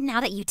now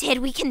that you did,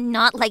 we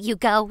cannot let you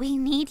go. We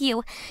need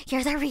you.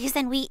 You're the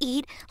reason we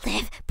eat,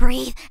 live,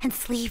 breathe, and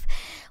sleep.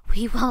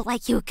 We won't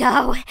let you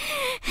go.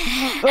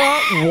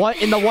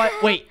 What in the what?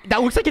 Wait,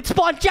 that looks like it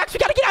spawned. Jax, we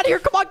gotta get out of here.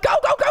 Come on, go,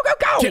 go, go, go,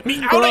 go. Get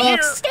me out of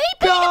here! Stay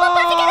big, and we're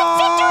about to get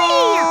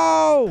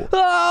a victory!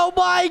 Oh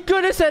my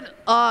goodness!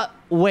 And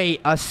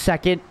wait a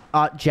second.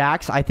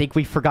 Jax, I think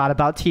we forgot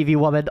about TV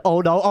Woman.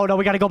 Oh no,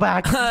 we gotta go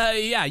back.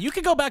 Yeah, you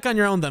can go back on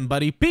your own then,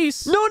 buddy.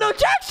 Peace. No,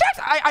 Jax,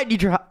 I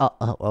need your help.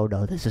 Oh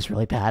no, this is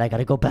really bad. I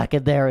gotta go back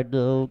in there. And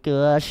oh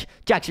gosh,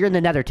 Jax, you're in the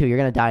Nether too. You're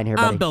gonna die in here,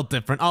 buddy. I'm built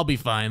different. I'll be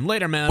fine.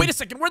 Later, man. Wait a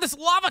second. Where'd this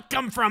lava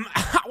come from?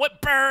 How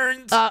it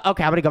burns.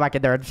 Okay, I'm gonna go back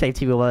in there and save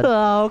TV Woman.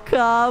 Oh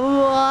come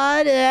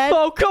on, Ed.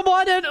 Oh come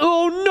on, Ed.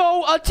 Oh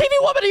no, TV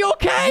Woman, are you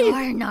okay?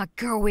 You're not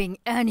going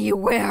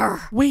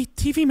anywhere. Wait,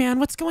 TV man,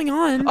 what's going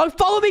on? Oh,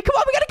 follow me. Come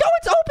on, we gotta go.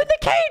 It's open the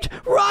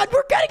cage. Run,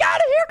 we're getting out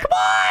of here. Come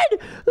on.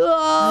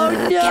 Oh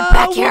no. Get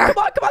back here.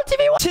 Come on, TV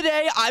Woman.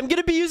 Today, I'm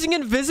gonna be using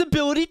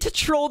invisibility to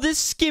troll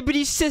this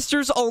Skibbity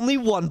Sisters only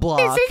one block.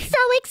 This is so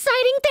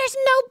exciting. There's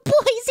no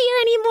boys here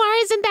anymore.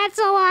 Isn't that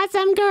so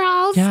awesome,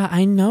 girls? Yeah,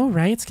 I know,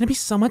 right? It's gonna be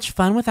so much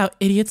fun without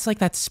idiots like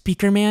that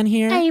speaker man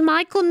here. Hey,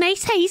 Michael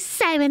Nace, he's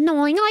so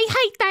annoying. I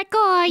hate that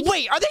guy.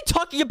 Wait, are they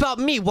talking about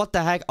me? What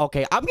the heck?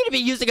 Okay, I'm gonna be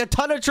using a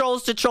ton of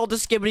trolls to troll the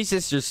Skibbity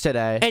Sisters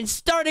today. And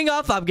starting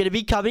off, I'm gonna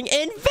be becoming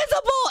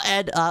invisible.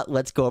 And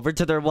let's go over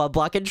to their one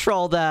block and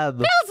troll them.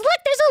 Girls, look,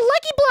 there's a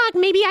lucky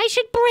block. Maybe I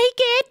should break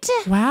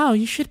it. Wow,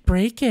 you should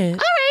break it. All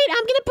right,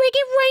 I'm gonna break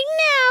it right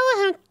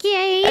now.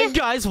 Okay. And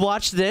guys,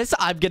 watch this.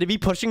 I'm gonna be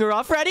pushing her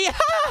off. Ready? Ha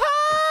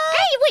ha!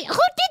 Hey, wait,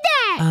 who did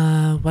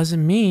that?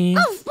 Wasn't me.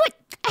 Oh, what?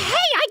 Hey,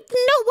 I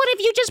know one of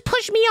you just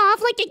pushed me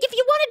off. Like, if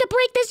you wanted to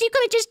break this, you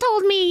could have just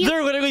told me.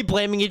 They're literally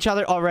blaming each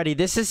other already.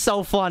 This is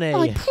so funny.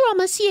 I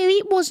promise you,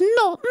 it was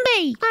not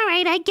me. All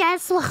right, I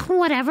guess. Well,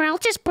 whatever. I'll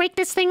just break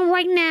this thing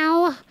right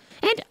now.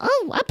 And,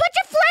 oh, a bunch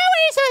of flowers.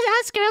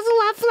 Us girls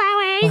love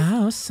flowers.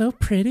 Wow, so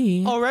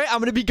pretty. All right, I'm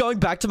going to be going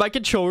back to my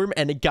control room.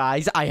 And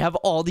guys, I have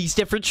all these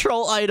different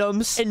troll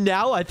items. And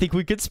now I think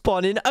we could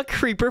spawn in a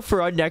creeper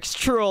for our next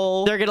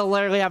troll. They're going to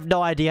literally have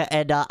no idea.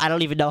 And I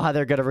don't even know how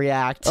they're going to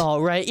react.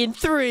 All right, in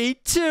 3,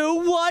 2,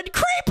 1,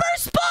 creeper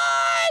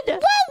spawn! Whoa,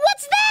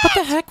 what's that? What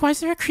the heck? Why is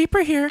there a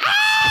creeper here?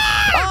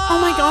 Oh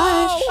my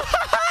gosh.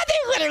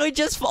 They literally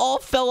just all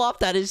fell off.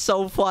 That is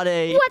so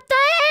funny. What the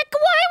heck? Why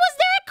was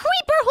there a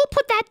creeper? Who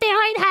put that there?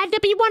 It had to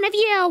be one of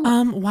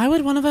you. Why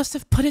would one of us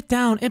have put it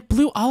down? It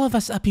blew all of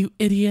us up, you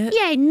idiot.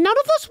 Yeah, none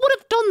of us would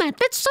have done that.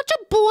 That's such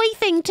a boy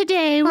thing to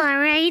do. All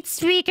right,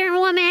 speaker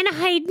woman.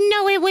 I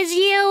know it was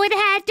you. It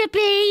had to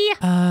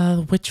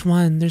be. Which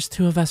one? There's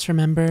 2 of us,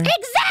 remember? Exactly!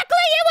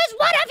 It was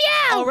one of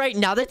you! All right,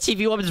 now that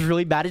TV Woman's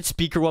really mad at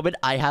Speaker Woman,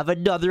 I have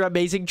another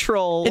amazing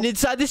troll. And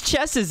inside this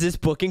chest is this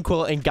book and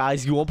quill. And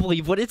guys, you won't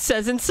believe what it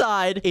says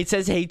inside. It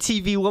says, "Hey,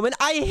 TV Woman,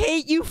 I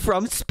hate you,"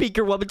 from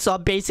Speaker Woman. So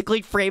I'm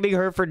basically framing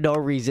her for no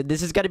reason.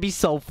 This is going to be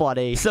so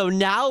funny. So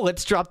now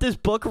let's drop this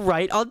book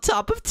right on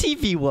top of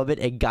TV Woman.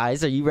 And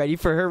guys, are you ready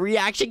for her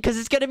reaction? Because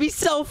it's going to be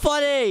so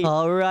funny.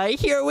 All right,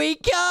 here we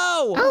go.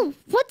 Oh,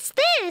 what's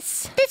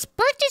this? This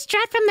book just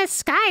dropped from the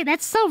sky.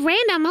 That's so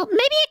random. Maybe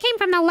it came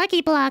from the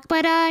lucky block,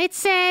 but it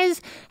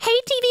says, "Hey,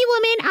 TV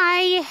Woman,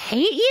 I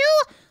hate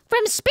you."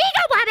 From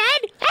Speaker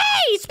Woman!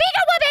 Hey,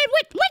 Speaker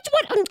Woman!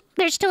 Which one?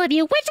 There's 2 of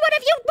you. Which one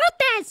of you wrote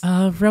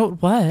this?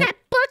 Wrote what? That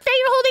book that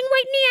you're holding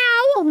right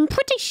now. I'm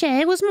pretty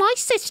sure it was my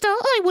sister.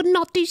 I would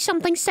not do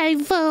something so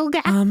vulgar.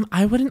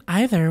 I wouldn't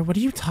either. What are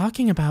you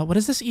talking about? What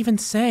does this even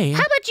say?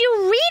 How about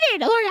you read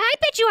it? Or I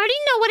bet you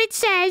already know what it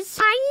says.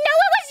 I know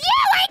it was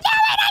you! I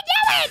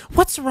knew it!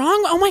 What's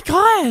wrong? Oh my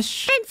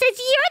gosh! And since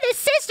you're the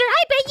sister,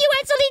 I bet you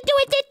had something to do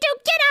with it too.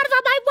 Get out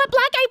of my one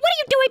block. What are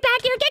you doing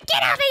back here?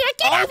 Get off of here!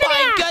 Get off of here!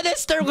 Oh my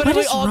goodness, they're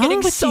literally all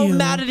getting so you?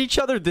 mad at each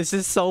other. This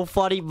is so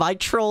funny. My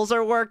trolls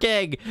are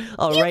working.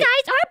 All You right.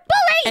 guys are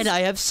bullies! And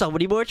I have so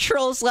many more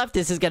trolls left.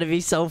 This is going to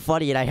be so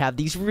funny. And I have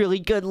these really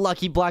good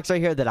lucky blocks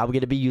right here that I'm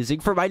going to be using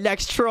for my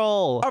next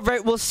troll. All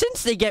right. Well,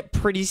 since they get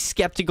pretty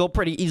skeptical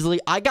pretty easily,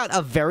 I got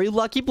a very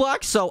lucky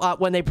block. So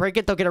when they break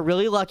it, they'll get a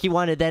really lucky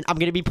one. And then I'm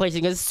going to be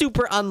placing a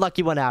super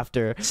unlucky one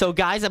after. So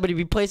guys, I'm going to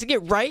be placing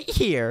it right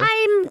here.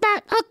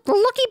 That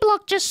lucky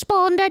block just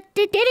spawned.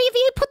 Did any of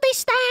you put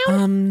this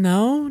down?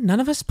 No. None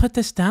of us put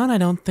this down, I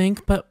don't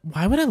think. But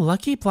why would a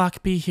lucky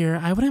block be here?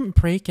 I wouldn't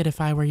break it if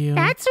I were you.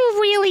 That's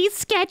really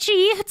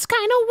sketchy. It's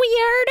kind of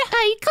weird.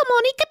 Hey, come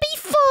on, it could be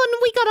fun.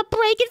 We gotta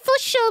break it for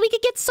sure. We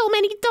could get so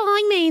many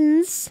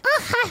diamonds.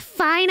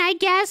 Fine, I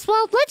guess.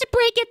 Well, let's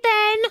break it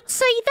then.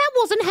 See, that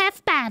wasn't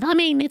half bad. I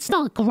mean, it's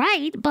not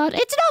great, but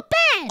it's not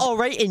bad. All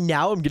right, and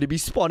now I'm going to be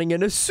spawning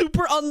in a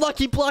super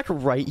unlucky block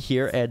right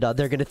here, and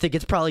they're going to think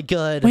it's probably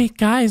good. Wait,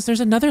 guys, there's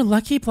another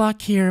lucky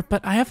block here,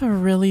 but I have a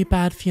really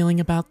bad feeling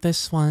about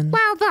this one.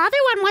 Well, the other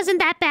one wasn't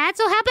that bad,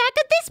 so how bad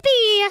could this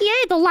be?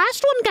 Yeah, the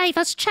last one gave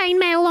us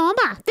chainmail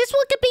armor. This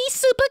one could be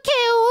super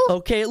kill.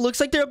 Okay, it looks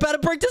like they're about to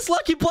break this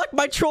lucky block.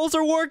 My trolls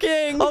are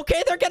working.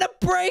 Okay, they're gonna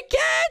break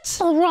it.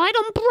 All right,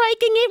 I'm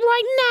breaking it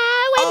right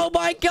now. Oh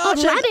my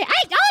gosh. A rabbit.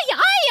 Ay.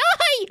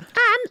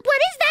 What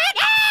is that?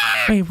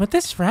 Ah! Wait, what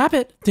this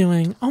rabbit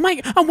doing? Oh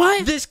my,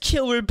 what? This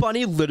killer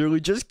bunny literally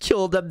just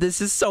killed them.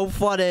 This is so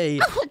funny.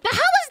 How was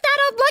that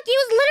unlucky? It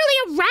was literally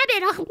a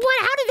rabbit.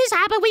 How did this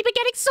happen? We've been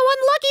getting so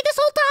unlucky this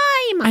whole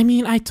time. I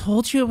mean, I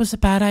told you it was a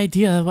bad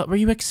idea. What were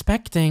you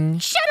expecting?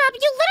 Shut up.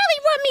 You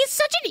literally run me as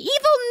such an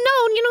evil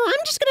gnome. You know,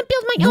 I'm just going to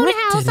build my No, own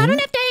I house. I don't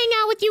didn't. have to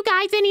hang out with you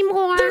guys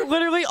anymore. They're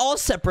literally all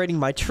separating.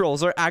 My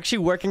trolls are actually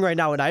working right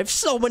now, and I have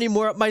so many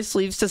more up my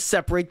sleeves to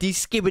separate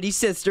these skibbity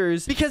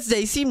sisters because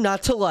they seem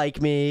not to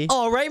like me.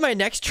 All right, my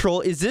next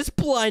troll is this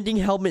blinding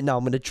helmet. Now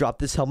I'm going to drop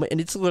this helmet,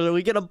 and it's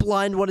literally going to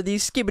blind one of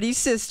these skibbity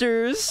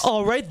sisters.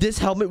 All right, this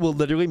helmet will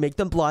literally make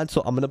them blind,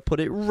 so I'm going to put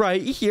it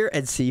right here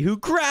and see who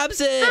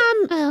grabs it.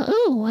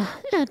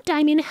 A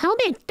diamond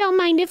helmet. Don't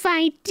mind if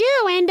I do.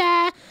 And,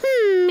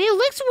 it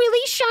looks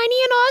really shiny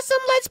and awesome.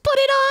 Let's put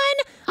it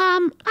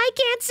on. I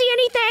can't see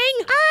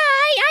anything.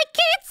 I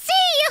can't see.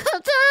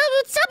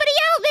 Somebody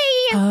help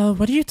me.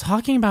 What are you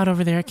talking about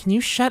over there? Can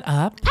you shut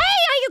up? Hey,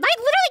 I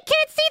literally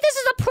can't see. This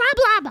is a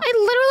problem. I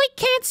literally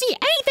can't see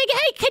anything.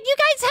 Hey, can you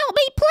guys help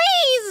me,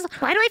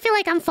 please? Why do I feel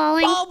like I'm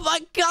falling? Oh my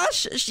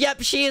gosh.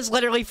 Yep, she is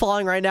literally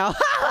falling right now.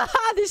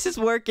 This is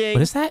working.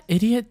 What is that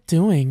idiot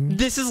doing?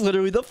 This is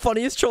literally the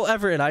funniest troll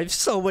ever, and I have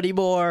so many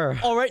more.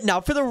 All right,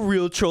 now for the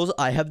real trolls,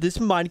 I have this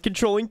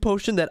mind-controlling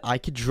potion that I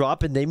could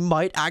drop, and they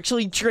might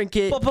actually drink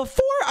it. But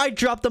before I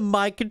drop the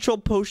mind-control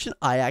potion,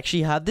 I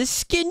actually have this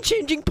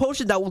skin-changing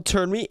potion that will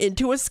turn me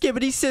into a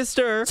skibbity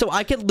sister. So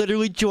I can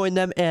literally join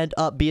them and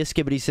be a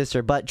skibbity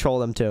sister, but troll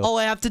them too. All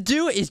I have to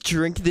do is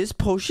drink this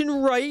potion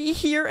right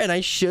here, and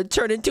I should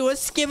turn into a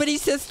skibbity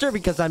sister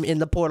because I'm in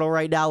the portal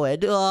right now,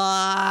 and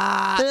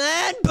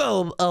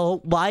boom.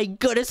 Oh my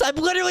goodness, I'm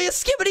literally a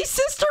skibbity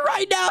sister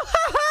right now.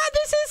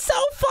 This is so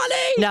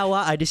funny. Now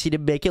I just need to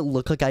make it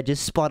look like I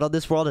just spawned on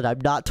this world and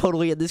I'm not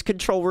totally in this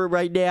control room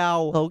right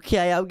now.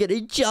 Okay, I'm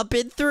gonna jump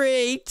in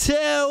 3, 2,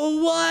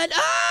 1.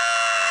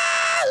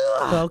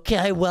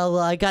 Okay, well,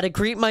 I gotta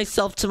greet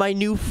myself to my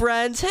new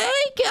friends. Hey,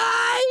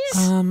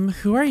 guys!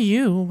 Who are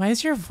you? Why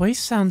does your voice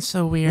sound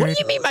so weird? What do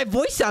you mean my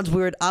voice sounds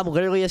weird? I'm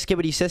literally a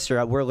skibbity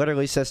sister. We're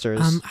literally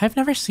sisters. I've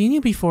never seen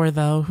you before,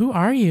 though. Who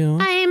are you?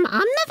 I've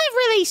never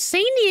really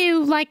seen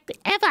you, like,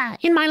 ever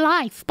in my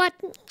life, but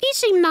you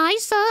seem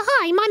nice.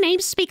 Hi, my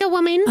name's Speaker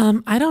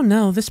Woman. I don't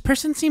know. This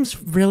person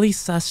seems really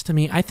sus to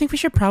me. I think we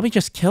should probably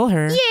just kill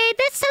her. Yeah,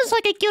 that sounds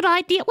like a good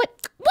idea. What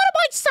am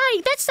I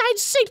saying? That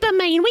sounds super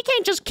mean. We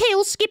can't just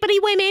kill skippity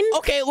women.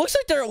 Okay, it looks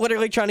like they're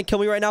literally trying to kill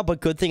me right now, but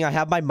good thing I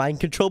have my mind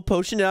control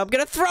potion, and I'm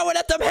gonna throw it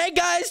at them. Hey,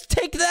 guys,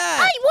 take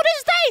that! Hey, what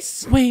is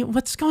this? Wait,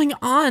 what's going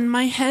on?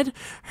 My head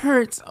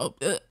hurts.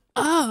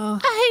 Oh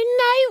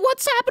no,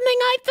 what's happening?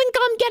 I think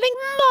I'm getting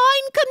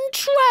mind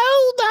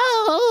controlled.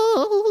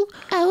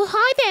 Oh,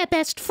 hi there,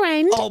 best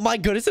friend. Oh my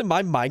goodness, and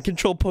my mind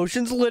control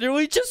potions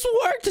literally just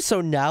worked.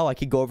 So now I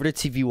can go over to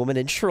TV Woman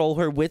and troll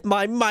her with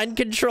my mind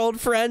controlled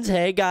friends.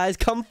 Hey guys,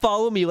 come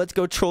follow me. Let's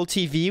go troll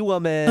TV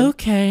Woman.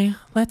 Okay,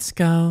 let's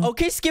go.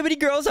 Okay, Skibbity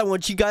girls, I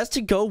want you guys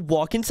to go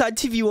walk inside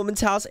TV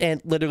Woman's house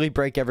and literally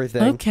break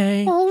everything.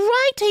 Okay.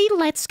 Alrighty,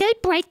 let's go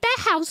break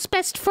their house,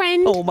 best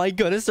friend. Oh my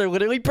goodness, they're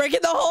literally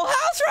breaking the whole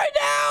house right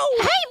now.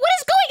 Hey, what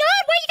is going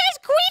on? Why are you guys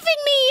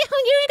griefing me?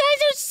 You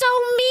guys are so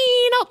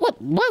mean. Oh,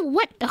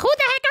 what? Who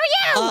the heck are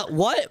you?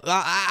 What?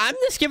 I'm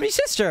the Skibbity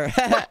sister.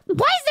 Why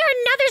is there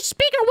another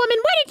speaker woman?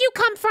 Where did you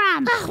come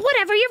from?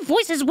 Whatever, your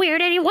voice is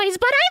weird anyways,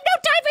 but I have no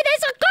time for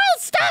this.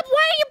 Girls, stop!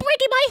 Why are you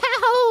breaking my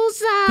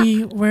house?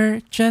 We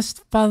were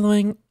just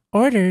following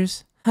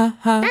orders.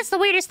 That's the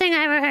weirdest thing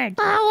I ever heard.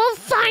 Oh, well,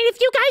 fine. If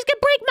you guys can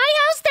break my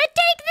house, then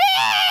take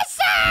this!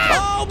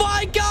 Oh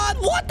my god,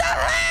 what the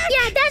heck?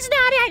 Yeah, that's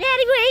not it.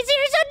 Anyways,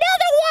 here's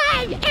another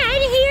one!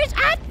 And here's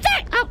a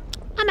third! Oh,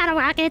 I'm out of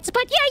rockets,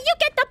 but yeah, you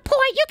get the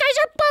point. You guys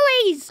are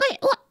bullies!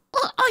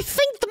 I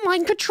think the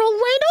mind control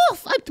ran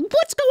off.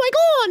 What's going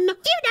on?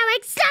 You know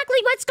exactly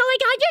what's going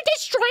on. You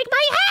destroyed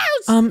my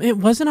house! It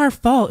wasn't our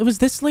fault. It was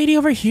this lady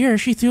over here.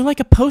 She threw like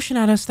a potion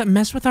at us that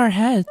messed with our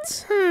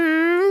heads.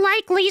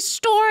 Likely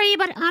story,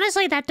 but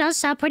honestly, that does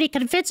sound pretty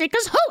convincing,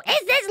 because who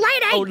is this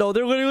lady? Oh no,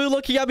 they're literally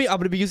looking at me. I'm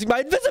gonna be using my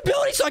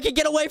invisibility so I can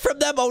get away from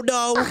them. Oh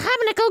no. I'm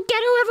gonna go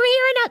get her over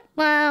here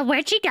and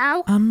where'd she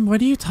go?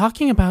 What are you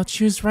talking about?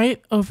 She was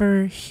right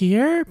over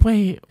here?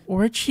 Wait,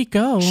 where'd she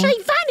go? She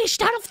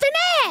vanished out of thin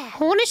air.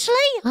 Honestly,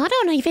 I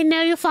don't even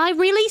know if I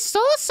really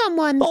saw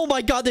someone. Oh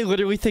my god, they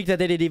literally think that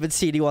they didn't even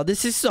see anyone.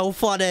 This is so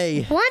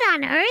funny. What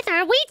on earth?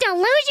 Are we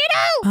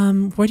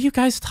delusional? What are you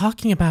guys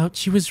talking about?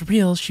 She was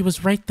real. She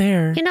was right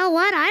there. You know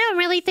what? I don't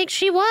really think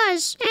she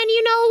was. And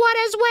you know what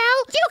as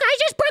well? You guys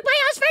just broke my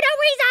house for no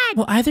reason!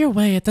 Well, either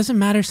way, it doesn't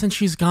matter since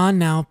she's gone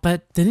now,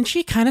 but didn't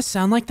she kind of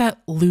sound like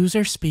that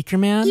loser speaker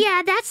man?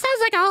 Yeah, that sounds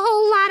like a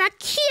whole lot of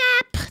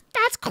cap.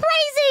 That's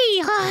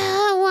crazy!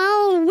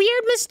 Well,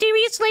 weird,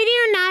 mysterious lady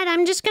or not,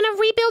 I'm just gonna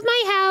rebuild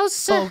my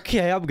house.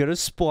 Okay, I'm gonna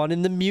spawn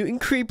in the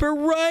mutant creeper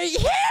right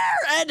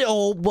here! And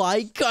oh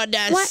my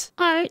goodness! What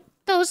are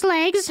those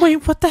legs.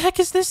 Wait, what the heck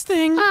is this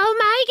thing? Oh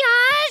my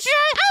gosh!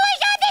 Oh my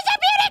god, there's a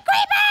mutant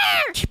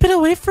creeper! Keep it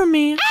away from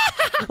me.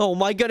 Oh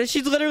my goodness,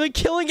 she's literally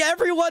killing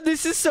everyone.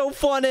 This is so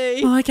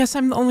funny. Well, I guess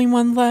I'm the only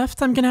one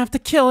left. I'm gonna have to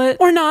kill it.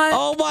 Or not.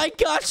 Oh my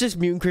gosh, this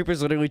mutant creeper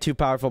is literally too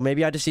powerful.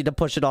 Maybe I just need to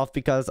push it off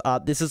because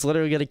this is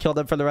literally going to kill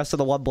them for the rest of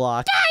the 1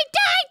 block.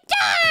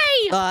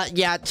 Die!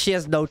 Yeah, she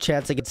has no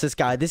chance against this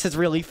guy. This is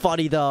really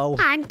funny, though.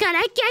 I'm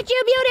gonna get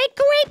you, mutant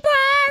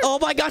creeper! Oh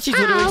my gosh, she's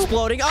literally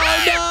exploding.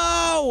 Oh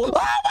no!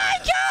 Oh my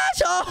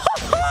gosh!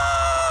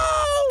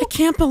 Oh! I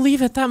can't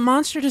believe it. That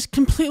monster just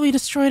completely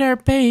destroyed our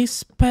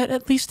base, but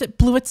at least it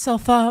blew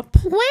itself up.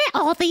 Where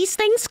are these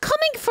things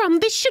coming from?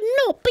 This should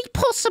not be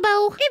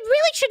possible. It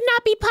really should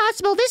not be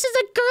possible. This is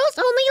a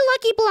girls-only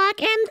lucky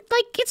block, and,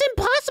 like, it's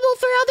impossible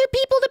for other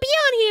people to be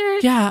on here.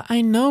 Yeah,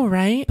 I know,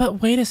 right?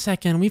 But wait a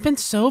second. We've been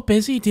so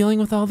busy dealing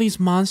with all these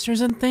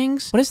monsters and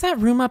things. What is that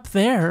room up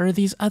there, or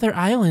these other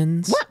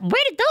islands? What?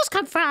 Where did those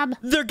come from?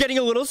 They're getting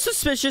a little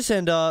suspicious,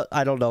 and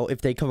I don't know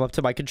if they come up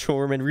to my control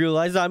room and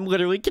realize I'm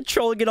literally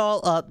controlling it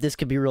all. This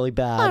could be really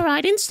bad. All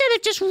right, instead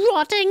of just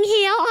rotting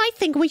here, I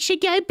think we should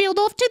go build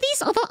off to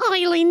these other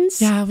islands.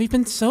 Yeah, we've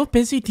been so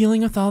busy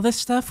dealing with all this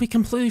stuff, we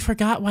completely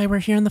forgot why we're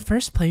here in the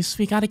first place.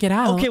 We gotta get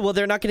out. Okay, well,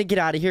 they're not gonna get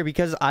out of here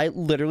because I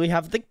literally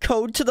have the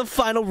code to the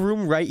final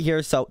room right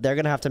here, so they're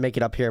gonna have to make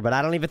it up here, but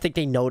I don't even think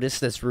they noticed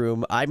this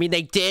room. I mean,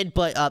 they did,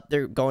 but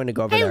they're going to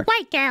go over Hey, there.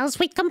 wait, girls,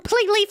 we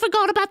completely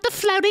forgot about the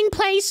floating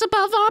place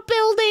above our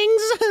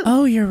buildings.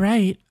 Oh, you're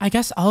right. I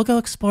guess I'll go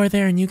explore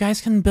there and you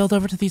guys can build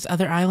over to these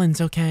other islands,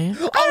 okay?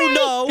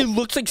 Oh no! It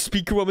looks like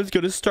Speaker Woman's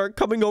gonna start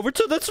coming over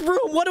to this room.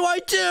 What do I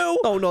do?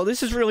 Oh no,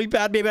 this is really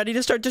bad. Maybe I need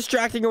to start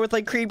distracting her with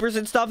like creepers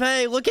and stuff.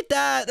 Hey, look at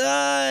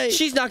that.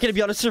 She's not gonna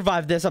be able to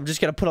survive this. I'm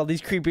just gonna put all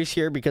these creepers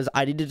here because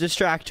I need to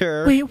distract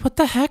her. Wait, what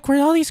the heck?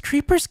 Where'd all these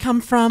creepers come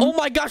from? Oh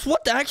my gosh,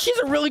 what the heck? She's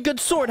a really good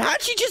sword.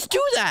 How'd she just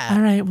do that?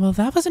 Alright, well,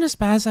 that wasn't as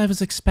bad as I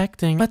was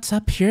expecting. What's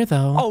up here,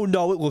 though? Oh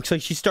no, it looks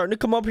like she's starting to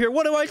come up here.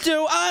 What do I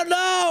do? Oh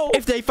no!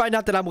 If they find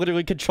out that I'm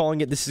literally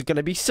controlling it, this is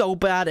gonna be so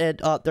bad,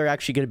 and they're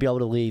actually gonna be able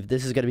to leave.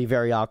 This is gonna be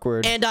very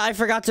awkward. And I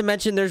forgot to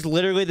mention there's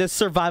literally this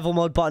survival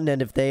mode button,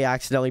 and if they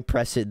accidentally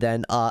press it,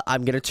 then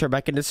I'm gonna turn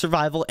back into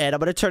survival, and I'm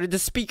gonna turn into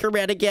Speaker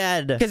Man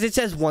again. Because it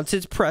says once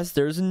it's pressed,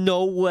 there's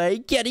no way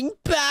getting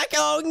back.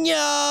 Oh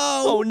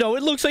no! Oh no,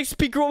 it looks like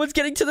Speaker Woman's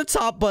getting to the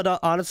top, but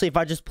honestly, if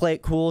I just play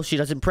it cool, she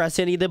doesn't press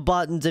any of the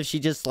buttons. If she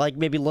just like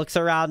maybe looks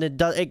around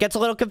and it gets a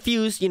little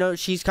confused, you know,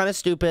 she's kind of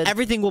stupid.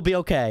 Everything will be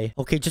okay.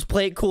 Okay, just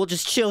play it cool,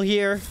 just chill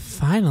here.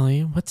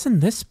 Finally, what's in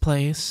this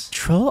place?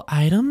 Troll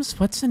items?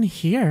 What's in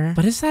here?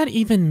 What does that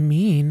even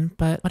mean?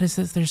 But what is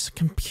this? There's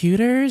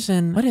computers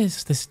and what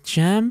is this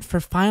gem for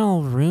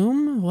final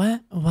room?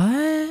 What?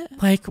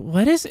 Like,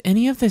 what does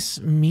any of this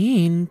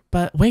mean?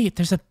 But wait,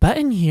 there's a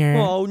button here.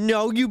 Oh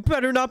no, you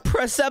better not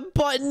press that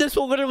button. This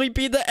will literally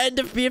be the end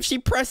of me if she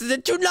presses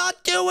it. Do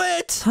not do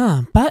it!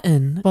 Huh,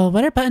 button. Well,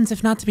 what are buttons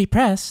if not to be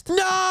pressed? No!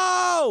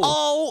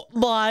 Oh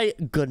my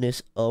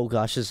goodness. Oh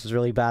gosh, this is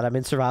really bad. I'm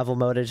in survival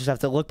mode. I just have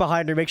to look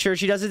behind her, make sure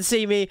she doesn't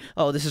see me.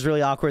 Oh, this is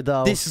really awkward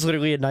though. This is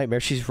literally a nightmare.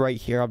 She's right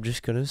here. I'm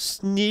just gonna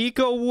sneak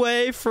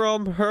away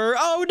from her.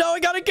 Oh no, I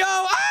gotta go!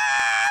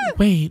 Ah!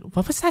 Wait,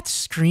 what was that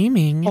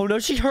screaming? Oh no,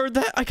 she heard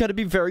that. I gotta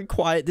be very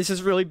quiet. This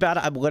is really bad.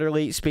 I'm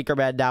literally Speaker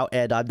Man now,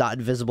 and I'm not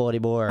invisible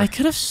anymore. I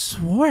could have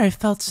swore I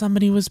felt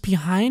somebody was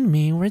behind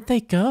me. Where'd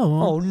they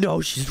go? Oh no,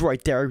 she's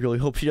right there. I really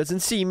hope she doesn't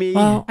see me.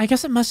 Well, I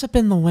guess it must have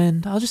been the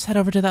wind. I'll just head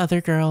over to the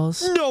other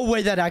girls. No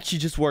way that actually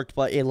just worked,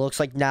 but it looks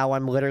like now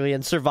I'm literally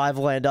in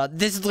survival, and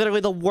this is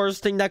literally the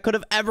worst thing that could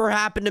have ever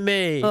happened to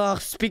me. Ugh,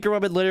 Speaker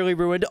Woman literally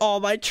ruined all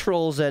my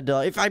trolls, and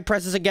if I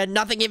press this again,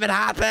 nothing even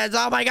happens.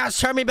 Oh my gosh,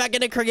 turn me back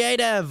into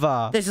creative.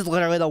 This is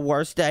literally the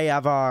worst day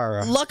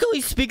ever.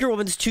 Luckily, Speaker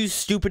Woman's too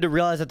stupid to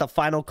realize that the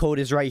final code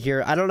is right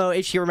here. I don't know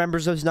if she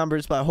remembers those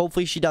numbers, but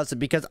hopefully she doesn't,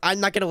 because I'm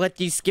not gonna let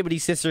these Skibbity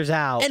sisters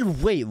out.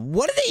 And wait,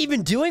 what are they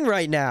even doing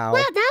right now? Wow,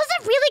 that was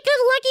a really good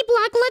lucky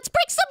block. Let's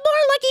break some more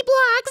lucky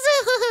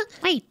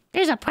blocks. Wait,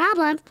 there's a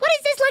problem. What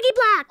is this lucky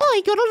block? Oh,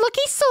 I got a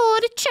lucky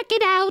sword. Check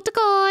it out,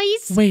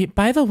 guys. Wait,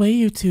 by the way,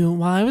 you two,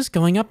 while I was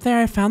going up there,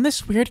 I found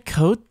this weird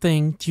code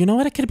thing. Do you know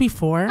what it could be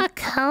for? A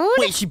code?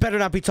 Wait, she better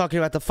not be talking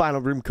about the final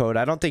room code.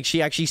 I don't think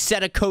she actually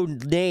said a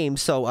code name,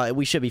 so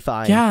we should be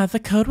fine. Yeah, the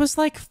code was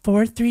like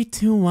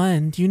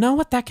 4321. Do you know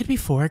what that could be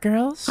for,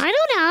 girls? I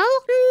don't know.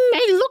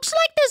 It looks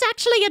like there's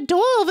actually a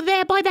door over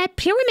there by that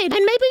pyramid,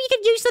 and maybe we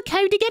could use the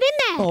code to get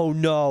in there. Oh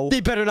no.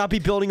 They better not be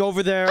building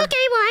over there.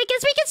 Okay, well, I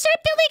guess we can start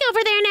building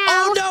over there now.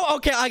 Oh no!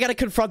 Okay, I gotta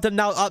confront them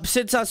now.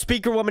 Since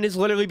Speaker Woman is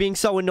literally being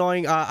so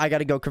annoying, I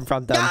gotta go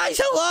confront them. Guys,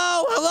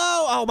 hello!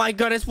 Hello! Oh my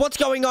goodness, what's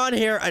going on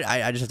here?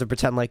 I just have to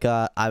pretend like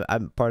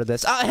I'm part of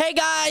this. Hey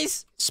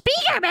guys!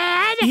 Speaker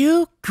Man!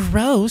 You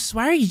gross.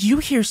 Why are you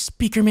here,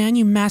 Speaker Man,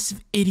 you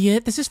massive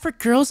idiot? This is for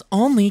girls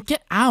only.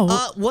 Get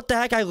out. What the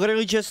heck? I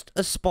literally just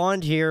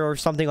spawned here or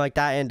something like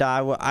that, and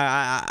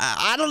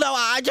I don't know.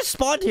 I just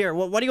spawned here.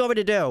 What do you want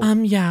me to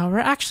do? Yeah, we're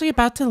actually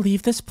about to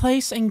leave this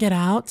place and get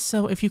out,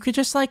 so if you could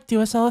just, like, do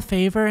us all a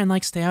favor and,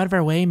 like, stay out of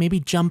our way, maybe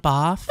jump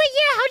off. But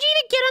yeah, how'd you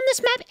even get on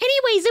this map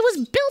anyways? It was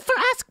built for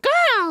us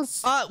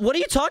girls. What are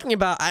you talking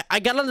about? I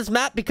got on this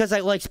map because I,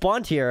 like,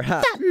 spawned here.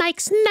 That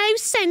makes no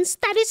sense.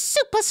 That is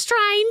super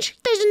strange.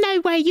 There's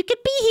no way you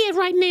could be here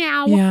right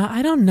now. Yeah,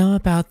 I don't know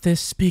about this,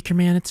 Speaker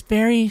Man. It's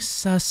very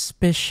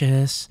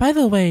suspicious. By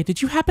the way,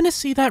 did you happen to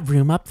see that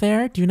room up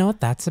there? Do you know what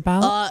that's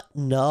about?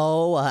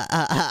 No.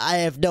 I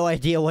have no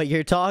idea what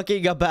you're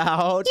talking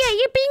about. Yeah,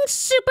 you're being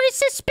super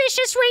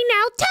suspicious right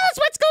now. Tell us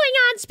what's going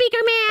on, Speaker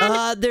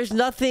Man. There's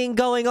nothing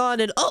going on,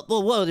 and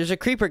whoa, there's a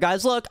creeper,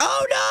 guys. Look.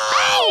 Oh no!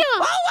 Hey!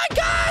 Oh my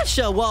gosh!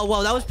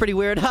 Whoa, that was pretty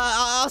weird.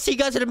 I'll see you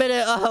guys in a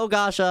minute. Oh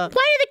gosh. Why do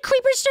the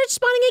creepers start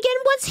spawning again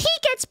once he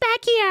gets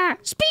back here?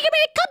 Speaker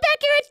Man, come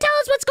back here and tell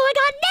us what's going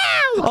on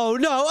now! Oh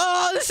no!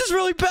 Oh, this is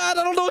really bad.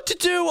 I don't know what to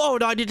do. Oh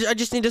no, I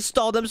just need to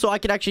stall them so I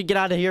can actually get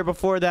out of here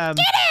before them.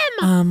 Get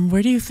him!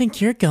 Where do you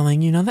think you're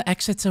going? You know the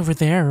exit's over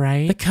there,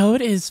 right? The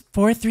code is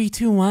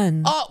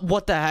 4321. Oh,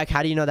 what the heck?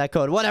 How do you know that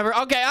code? Whatever.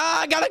 Okay,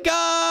 I gotta go.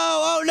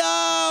 Oh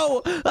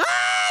no!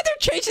 They're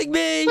chasing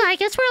me. Well, I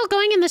guess we're all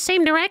going in the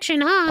same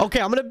direction, huh?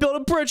 Okay, I'm gonna build a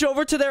bridge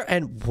over to there.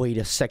 And wait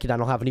a second, I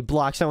don't have any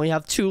blocks. I only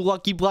have 2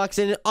 lucky blocks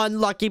and an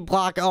unlucky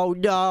block. Oh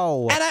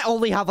no! And I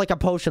only have like a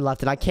potion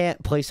left, and I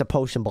can't place a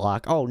potion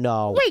block. Oh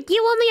no! Wait,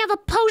 you only have a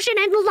potion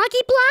and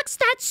lucky blocks?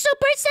 That's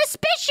super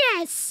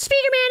suspicious!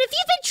 Speaker Man, if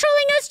you've been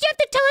trolling us, you have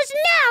to tell us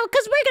now,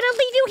 because we're gonna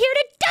leave you here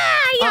to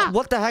die!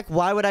 What the heck?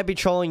 Why would I be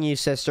trolling you,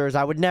 sisters?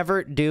 I would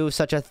never do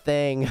such a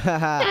thing.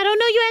 I don't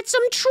know, you had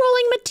some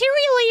trolling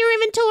material in your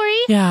inventory.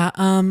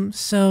 Yeah,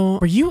 so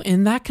were you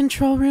in that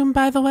control room,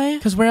 by the way?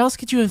 Because where else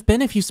could you have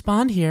been if you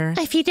spawned here?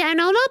 If you don't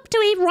own up to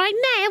it right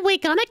now, we're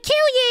gonna kill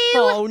you!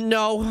 Oh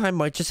no, I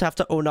might just have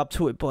to own up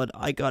to it, but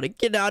I gotta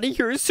get out of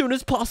here as soon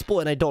as possible,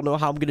 and I don't know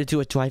how I'm gonna do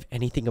it. Do I have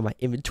anything in my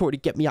inventory to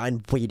get me out?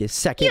 And wait a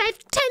second. You have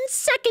 10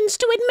 seconds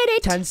to admit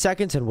it! 10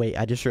 seconds, and wait,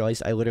 I just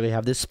realized I literally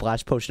have this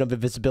splash potion of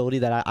invisibility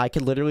that I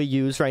can literally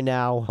use right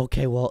now.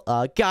 Okay, well,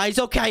 guys,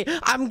 okay,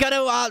 I'm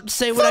gonna,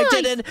 say what I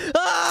did and...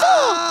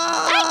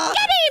 I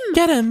get him!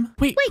 Get him!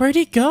 Wait, where'd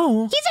he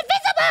go? He's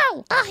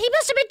invisible! He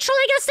must have been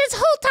trolling us this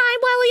whole time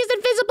while he's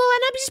invisible,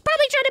 and he's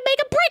probably trying to make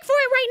a break for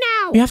it right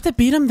now! We have to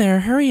beat him there.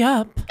 Hurry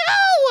up. Go!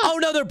 Oh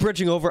no, they're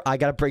bridging over. I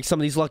gotta break some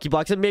of these lucky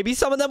blocks, and maybe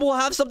some of them will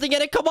have something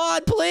in it. Come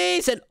on,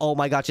 please! And oh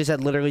my gosh, it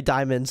said literally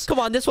diamonds. Come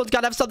on, this one's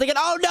gotta have something in it.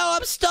 Oh no,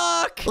 I'm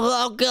stuck!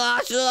 Oh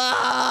gosh,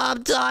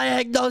 I'm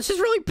dying. No, this is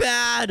really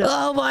bad.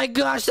 Oh my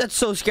gosh, that's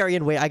so scary.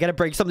 And wait, I gotta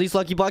break some of these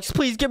lucky blocks.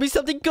 Please give me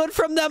something good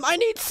from them. I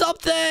need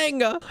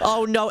something.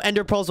 Oh no,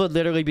 ender pearls would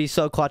literally be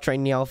so clutch right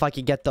now if I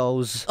could get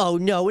those. Oh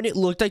no, and it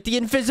looked like the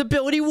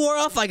invisibility wore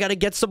off. I gotta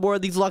get some more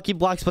of these lucky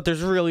blocks, but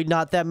there's really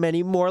not that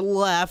many more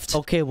left.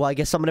 Okay, well, I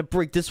guess I'm gonna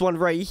break this one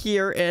right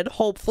here, and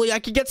hopefully I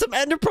can get some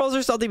ender pearls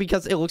or something,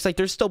 because it looks like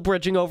they're still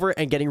bridging over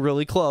and getting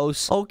really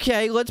close.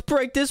 Okay, let's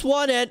break this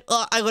one, and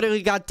I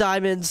literally got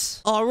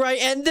diamonds. All right,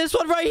 and this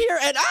one right here,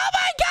 and oh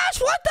my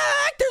gosh, what the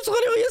heck? There's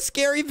literally a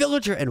scary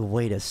villager. And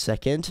wait a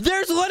second,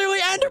 there's literally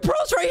ender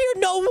pearls right here.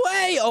 No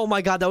way. Oh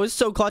my god, that was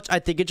so clutch. I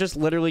think it just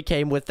literally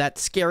came with that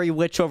scary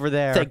witch over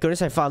there. Thank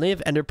goodness I finally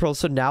have ender pearls,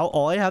 so now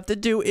all I have to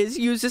do is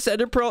use this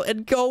ender pearl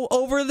and go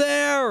over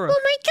there.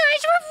 Oh my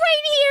gosh, we're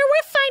right here.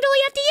 We're finally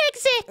at the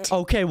exit.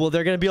 Okay, well,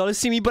 they're gonna be able to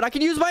see me, but I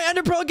can use my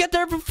ender pearl and get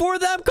there before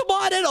them. Come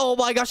on in. Oh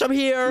my gosh, I'm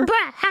here.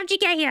 Bruh, how'd you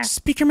get here?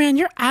 Speaker Man,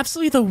 you're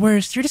absolutely the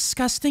worst. You're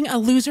disgusting, a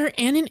loser,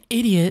 and an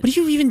idiot. What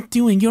are you even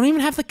doing? You don't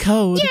even have the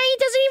code. Yeah, he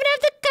doesn't even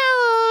have the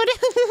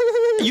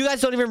code. You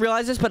guys don't even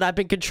realize this, but I've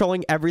been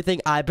controlling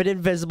everything. I've been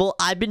invisible.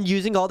 I've been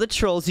using all the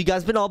trolls. You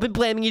guys all been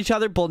blaming each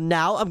other, but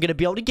now I'm gonna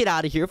be able to get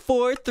out of here.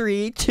 4,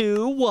 3,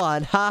 2,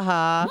 1.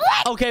 Haha.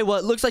 Okay, well,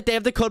 it looks like they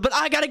have the code, but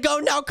I gotta go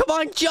now. Come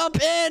on,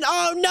 jump in.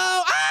 Oh no.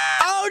 Ah!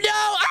 Oh no.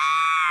 Ah!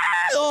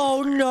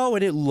 Oh no,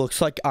 and it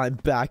looks like I'm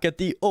back at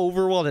the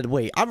overworld. And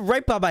wait, I'm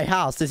right by my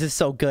house. This is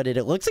so good. And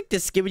it looks like the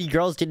Skibbity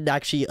girls didn't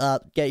actually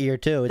get here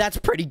too. That's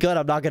pretty good,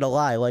 I'm not gonna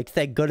lie. Like,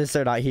 thank goodness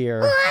they're not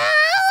here.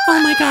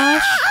 Oh my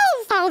gosh.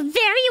 Oh,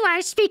 there you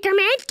are, Speaker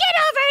Man. Get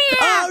over here.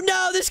 Oh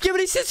no, the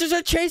Skibbity sisters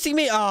are chasing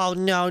me. Oh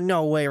no,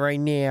 no way right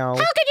now. How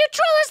could you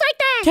troll us like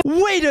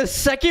that? Wait a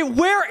second,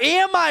 where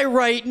am I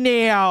right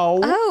now?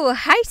 Oh,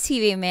 hi,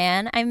 TV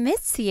Man. I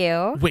miss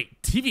you.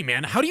 Wait, TV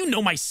Man, how do you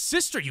know my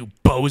sister, you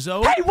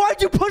bozo? Hey,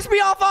 why'd you push me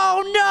off?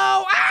 Oh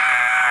no!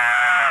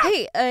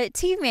 Hey,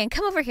 TV Man,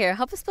 come over here.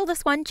 Help us build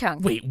this one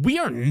chunk. Wait, we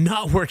are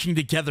not working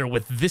together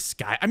with this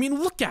guy. I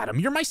mean, look at him.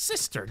 You're my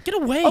sister. Get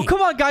away. Oh,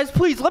 come on, guys,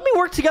 please. Let me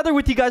work together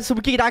with you guys so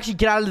we can actually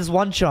get out of this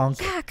one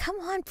chunk. Yeah, come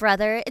on,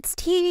 brother. It's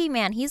TV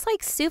Man. He's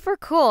like super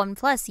cool, and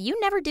plus, you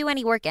never do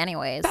any work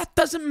anyways. That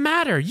doesn't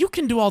matter. You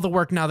can do all the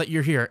work now that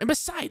you're here. And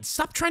besides,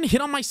 stop trying to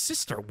hit on my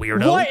sister,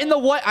 weirdo. What in the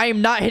what? I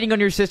am not hitting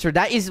on your sister.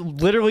 That is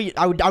literally,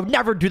 I would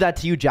never do that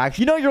to you, Jax.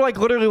 You know you're like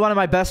literally one of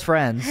my best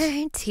friends.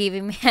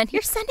 TV Man,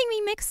 you're sending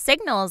me mixed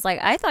signals. else. Like,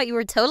 I thought you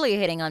were totally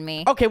hitting on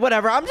me. Okay,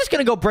 whatever. I'm just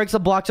gonna go break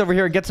some blocks over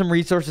here and get some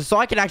resources so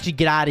I can actually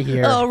get out of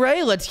here. All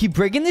right, let's keep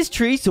breaking this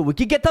tree so we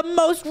can get the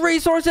most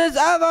resources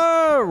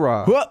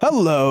ever. Well,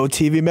 hello,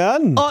 TV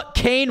man.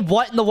 Kane,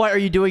 what in the what are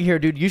you doing here,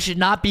 dude? You should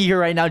not be here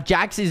right now.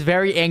 Jax is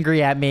very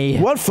angry at me.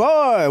 What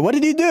for? What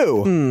did he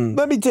do?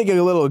 Let me take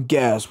a little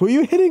guess. Were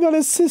you hitting on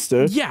his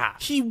sister? Yeah,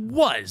 he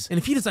was. And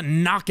if he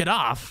doesn't knock it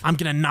off, I'm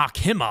gonna knock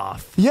him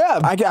off. Yeah,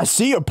 I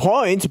see your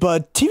point,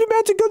 but TV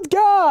man's a good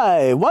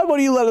guy. Why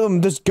won't you let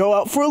him just go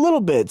out for a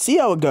little bit? See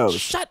how it goes.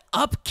 Shut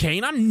up,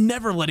 Kane. I'm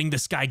never letting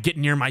this guy get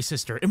near my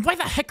sister. And why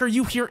the heck are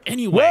you here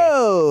anyway?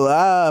 Well,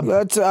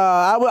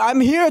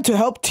 I'm here to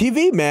help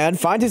TV man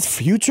find his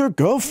future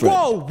girlfriend.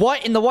 Whoa,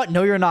 what in the what?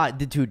 No, you're not.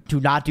 Do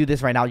not do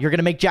this right now. You're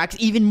gonna make Jax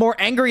even more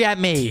angry at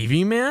me.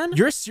 TV man?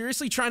 You're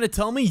seriously trying to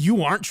tell me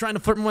you aren't trying to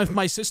flirt with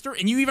my sister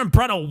and you even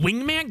brought a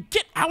wingman?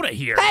 Get out of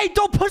here. Hey,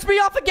 don't push me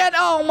off again.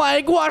 Oh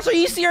my gosh, are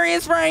you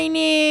serious right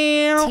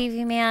now?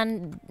 TV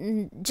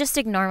man, just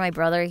ignore my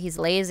brother. He's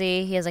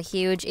lazy, he has a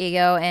huge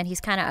ego, and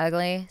he's kind of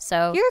ugly.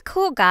 So you're a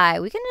cool guy.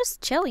 We can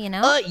just chill, you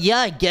know? Yeah,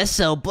 I guess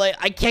so, but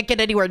I can't get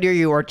anywhere near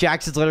you or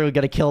Jax is literally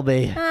gonna kill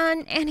me.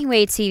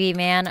 Anyway, TV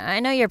man, I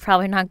know you're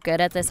probably not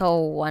good at this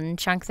whole one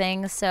chunk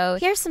thing, so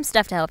here's some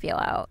stuff to help you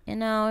out, you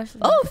know?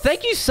 Oh,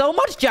 thank you so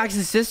much,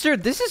 Jax's sister.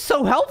 This is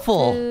so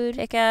helpful. Food,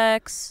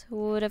 pickaxe,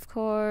 wood, of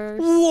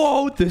course.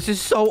 Whoa, this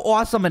is so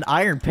awesome. An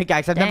iron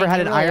pickaxe. I've never had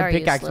an iron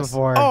pickaxe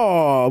before.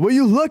 Oh, will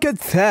you look at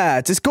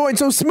that? It's going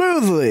so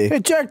smoothly. Hey,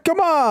 Jack, come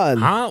on.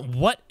 Huh?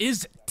 What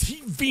is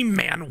TV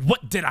man?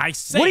 What did I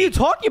say? What are you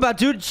talking about,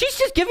 dude? She's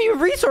just giving you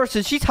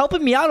resources. She's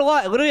helping me out a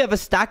lot. I literally have a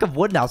stack of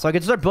wood now, so I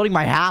can start building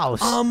my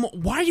house.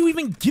 Why are you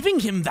even giving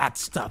him that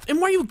stuff? And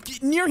why are you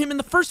near him in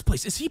the first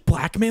place? Is he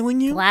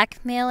blackmailing you?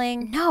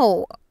 Blackmailing?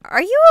 No.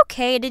 Are you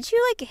okay? Did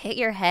you, like, hit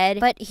your head?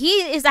 But he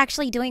is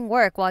actually doing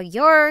work while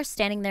you're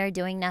standing there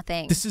doing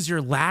nothing. This is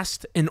your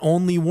last and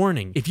only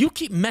warning. If you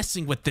keep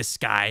messing with this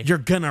guy, you're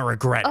gonna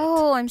regret it.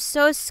 Oh, I'm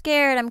so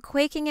scared. I'm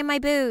quaking in my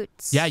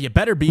boots. Yeah, you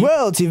better be.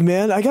 Well, TV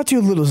man, I got you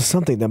a little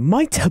something that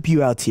might help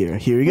you out here.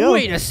 Here you go.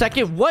 Wait a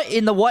second. What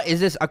in the what is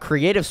this? A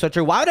creative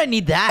switcher? Why would I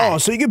need that? Oh,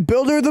 so you can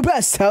build her the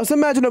best house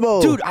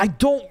imaginable. Dude, I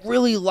don't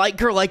really like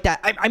her like that.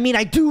 I mean,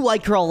 I do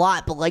like her a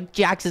lot, but, like,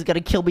 Jax is gonna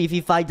kill me if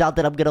he finds out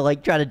that I'm gonna,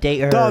 like, try to date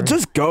her. Oh,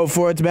 just go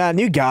for it, man.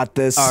 You got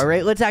this. All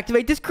right, let's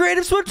activate this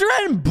creative switcher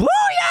and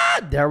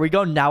booyah! There we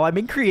go. Now I'm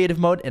in creative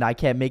mode, and I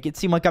can't make it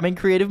seem like I'm in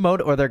creative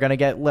mode, or they're gonna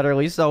get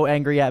literally so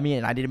angry at me,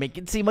 and I need to make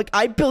it seem like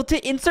I built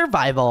it in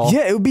survival.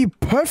 Yeah, it would be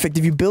perfect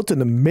if you built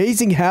an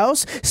amazing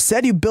house,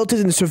 said you built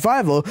it in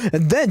survival,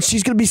 and then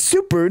she's gonna be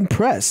super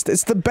impressed.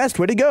 It's the best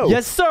way to go.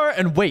 Yes, sir.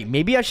 And wait,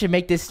 maybe I should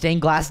make this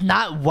stained glass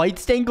not white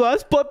stained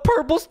glass, but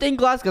purple stained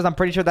glass, because I'm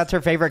pretty sure that's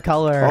her favorite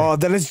color. Oh,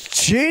 that is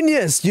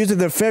genius! Using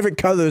their favorite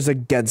colors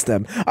against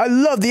them. I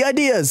love the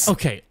ideas.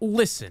 Okay,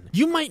 listen.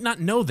 You might not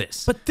know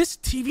this, but this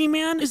TV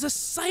man is a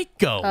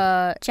psycho.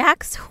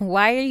 Jax,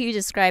 why are you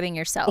describing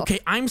yourself? Okay,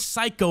 I'm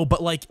psycho,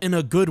 but, like, in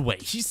a good way.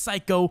 He's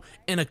psycho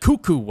in a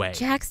cuckoo way.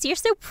 Jax, you're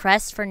so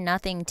pressed for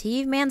nothing.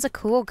 TV man's a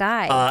cool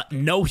guy.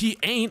 No, he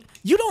ain't.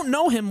 You don't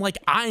know him like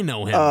I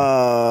know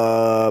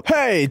him.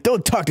 Hey,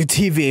 don't talk to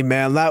TV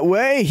man that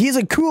way. He's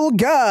a cool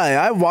guy.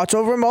 I watch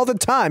over him all the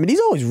time, and he's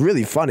always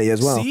really funny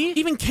as well. See?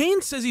 Even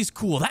Kane says he's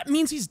cool. That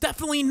means he's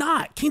definitely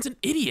not. Kane's an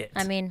idiot.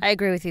 I mean, I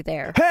agree with you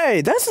there.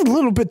 Hey, that's a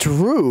little bit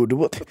rude.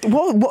 Well,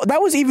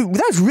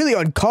 that's really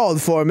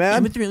uncalled for,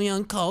 man. It's really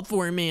uncalled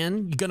for,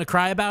 man. You gonna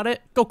cry about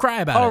it? Go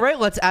cry about it. All right,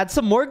 let's add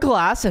some more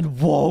glass, and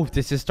whoa,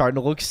 this is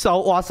starting to look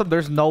so awesome.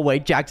 There's no way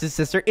Jax's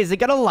sister isn't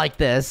gonna like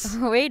this.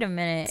 Wait a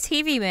minute.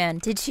 TV man,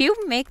 did you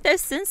make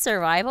this in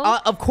survival?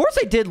 Of course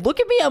I did. Look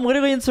at me. I'm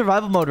literally in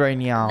survival mode right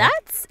now.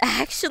 That's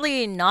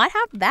actually not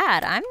half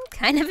bad. I'm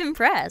kind of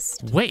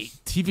impressed. Wait,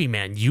 TV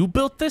man, you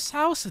built this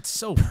house? It's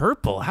so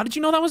purple. How did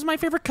you know that was my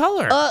favorite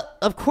color?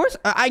 Of course.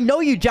 I know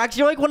you, Jax.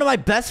 You're like one of my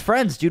best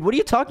friends, dude. What are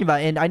you talking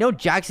about? And I know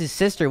Jax's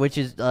sister, which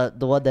is the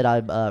one that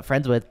I'm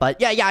friends with. But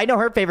yeah, I know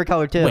her favorite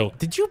color too. Wait,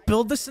 did you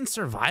build this in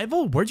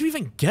survival? Where'd you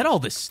even get all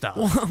this stuff?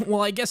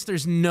 Well, I guess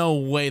there's no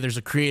way there's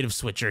a creative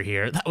switcher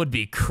here. That would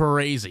be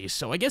crazy.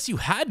 So I guess you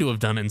had to have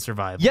done it in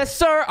survival. Yes,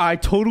 sir. I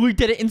totally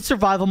did it in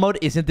survival mode.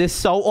 Isn't this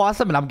so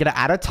awesome? And I'm gonna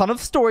add a ton of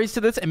stories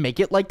to this and make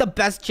it like the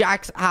best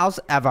Jax house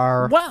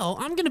ever. Well,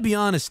 I'm gonna be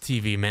honest,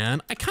 TV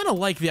man. I kind of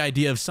like the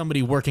idea of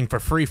somebody working for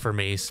free for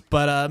me,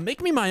 but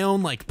make me my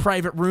own, like,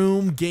 private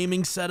room,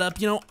 gaming setup,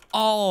 you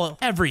know,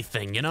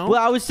 everything, you know?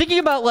 Well, I was thinking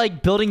about,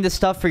 like, building this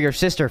stuff for your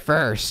sister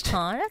first.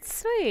 Aw,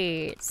 that's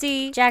sweet.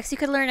 See, Jax, you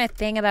could learn a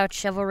thing about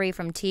chivalry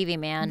from TV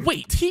man.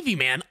 Wait, TV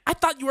man, I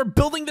thought you were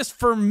building this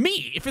for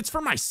me. If it's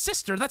for my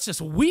sister, that's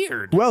just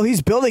weird. Well,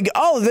 he's building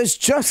all of this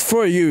just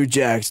for you,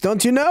 Jax.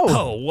 Don't you know?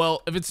 Oh,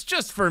 well, if it's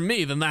just for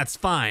me, then that's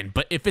fine.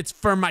 But if it's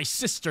for my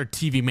sister,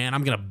 TV man,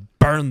 I'm gonna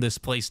burn this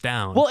place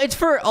down. Well, it's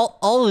for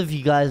all of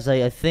you guys,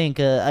 I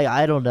think.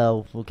 I don't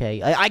know.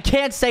 Okay. I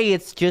can't say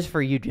it's just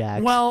for you,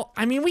 Jax. Well,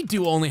 I mean, we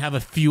do only have a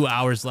few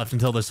hours left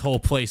until this whole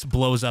place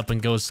blows up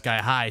and goes sky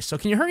high. So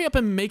can you hurry up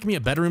and make me a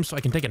bedroom so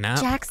I can take a nap?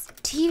 Jax,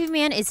 TV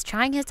Man is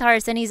trying his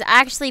hardest and he's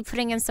actually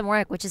putting in some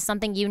work, which is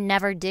something you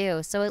never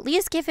do. So at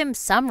least give him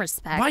some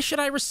respect. Why should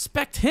I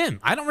respect him?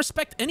 I don't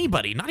respect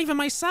anybody, not even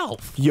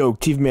myself. Yo,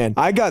 TV Man,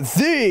 I got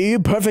the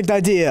perfect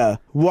idea.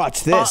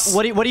 Watch this.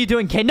 What are you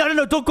doing, Kane? No,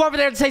 don't go over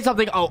there and say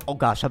something. Oh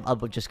gosh,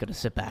 I'm just gonna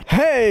sit back.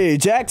 Hey,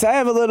 Jax, I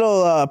have a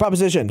little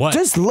proposition. What?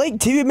 Just let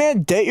TV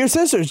Man date your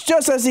sisters.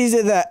 Just as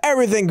easy that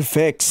everything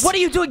fixed. What are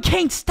you doing,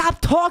 Kane? Stop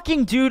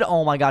talking, dude.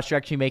 Oh my gosh, you're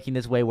actually making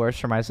this way worse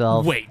for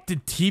myself. Wait,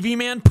 did TV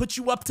Man put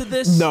you up to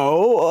this?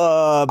 No,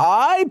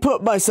 I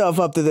put myself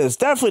up to this.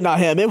 Definitely not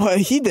him.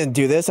 He didn't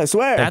do this, I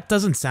swear. That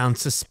doesn't sound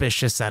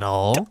suspicious at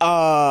all.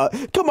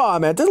 Come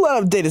on, man. Just let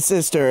him date his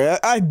sister.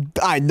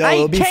 I know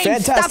it'll be Kane,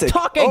 fantastic.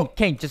 stop talking. Oh,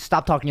 Kane, just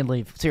stop talking and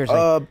leave. Seriously.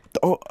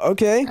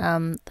 Okay.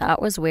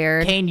 That was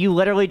weird. Kane, you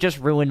literally just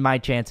ruined my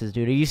chances,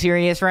 dude. Are you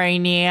serious right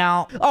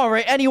now? All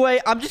right, anyway,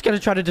 I'm just gonna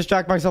try to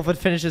distract myself and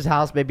finish his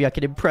house. Maybe I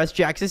can impress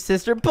Jax's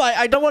sister, but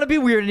I don't want to be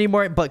weird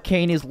anymore. But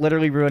Kane is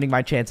literally ruining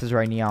my chances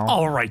right now.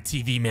 All right,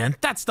 TV Man,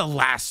 that's the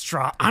last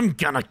straw. I'm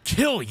gonna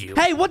kill you.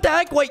 Hey, what the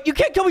heck? Wait, you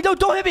can't kill me.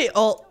 Don't hit me.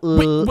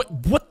 Wait,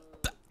 what?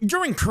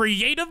 You're in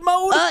creative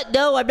mode?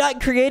 No, I'm not in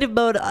creative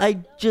mode. I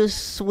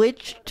just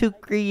switched to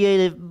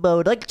creative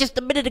mode like just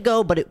a minute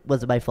ago, but it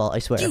wasn't my fault, I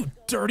swear. You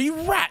dirty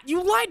rat.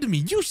 You lied to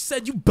me. You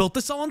said you built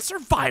this all on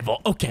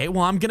survival. Okay,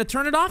 well, I'm gonna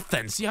turn it off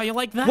then. See how you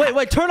like that?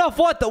 Wait, turn off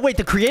what?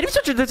 The creative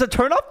switcher, there's a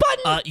turn off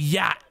button?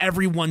 Yeah,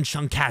 every one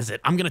chunk has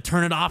it. I'm gonna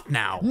turn it off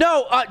now.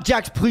 No,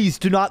 Jax, please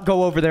do not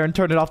go over there and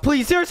turn it off.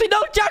 Please, seriously,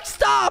 no, Jax,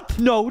 stop!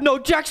 No,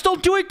 Jax,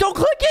 don't do it. Don't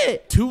click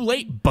it. Too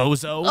late,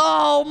 bozo.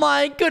 Oh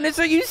my goodness,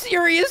 are you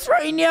serious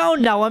right now?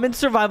 Now I'm in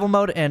survival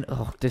mode and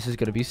this is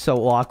gonna be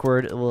so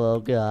awkward. Oh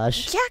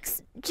gosh.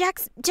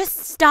 Jax, just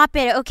stop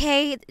it,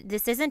 okay?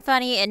 This isn't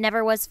funny. It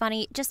never was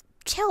funny. Just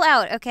chill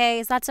out, okay?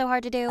 Is that so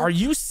hard to do? Are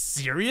you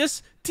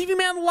serious? TV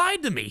Man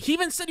lied to me. He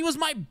even said he was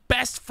my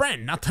best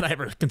friend. Not that I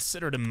ever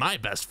considered him my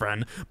best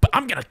friend, but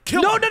I'm gonna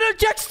kill him. No,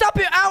 Jax, stop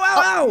it.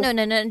 Ow.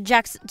 No,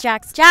 Jax,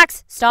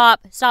 stop.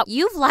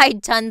 You've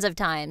lied tons of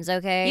times,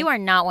 okay? You are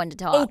not one to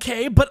talk.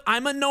 Okay, but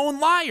I'm a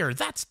known liar.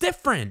 That's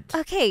different.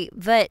 Okay,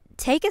 but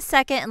take a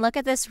second and look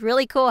at this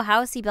really cool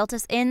house he built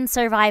us in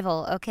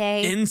survival,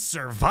 okay? In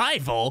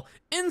survival?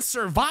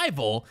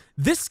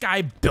 This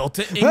guy built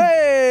it in...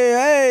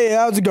 Hey,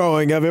 how's it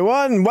going,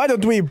 everyone? Why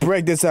don't we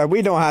break this up?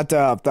 We don't have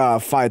to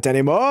fight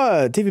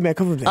anymore. TV Man,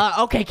 come over there.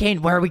 Okay,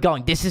 Kane, where are we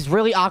going? This is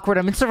really awkward.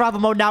 I'm in survival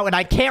mode now, and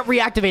I can't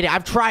reactivate it.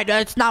 I've tried.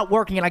 It's not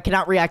working, and I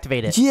cannot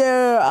reactivate it.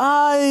 Yeah,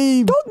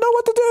 I don't know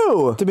what to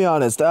do, to be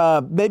honest.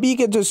 Maybe you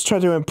can just try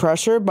to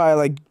impress her by,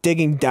 like,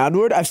 digging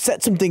downward. I've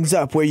set some things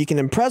up where you can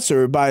impress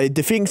her by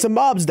defeating some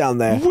mobs down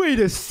there. Wait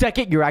a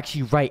second. You're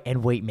actually right.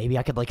 And wait, maybe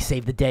I could, like,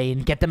 save the day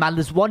and get them out of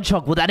this one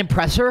chunk. Will that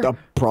impress her?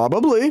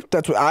 Probably.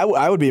 That's what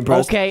I would be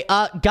impressed. Okay,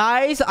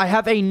 guys, I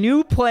have a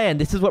new plan.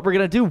 This is what we're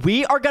gonna do.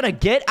 We are gonna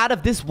get out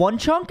of this one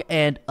chunk,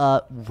 and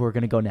we're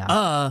gonna go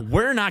now.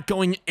 We're not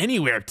going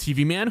anywhere,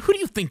 TV Man. Who do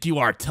you think you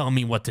are telling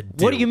me what to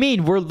do? What do you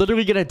mean? We're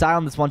literally gonna die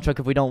on this one chunk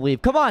if we don't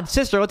leave. Come on,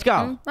 sister, let's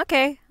go.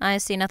 Okay, I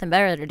see nothing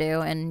better to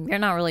do, and you're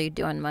not really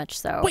doing much,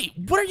 so... Wait,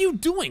 what are you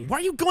doing? Why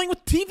are you going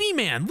with TV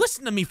Man?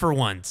 Listen to me for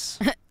once.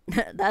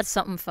 That's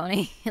something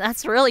funny.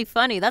 That's really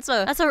funny. That's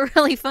a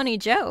really funny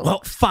joke. Well,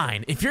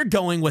 fine. If you're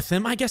going with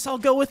him, I guess I'll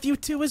go with you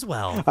too as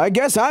well. I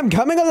guess I'm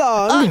coming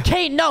along.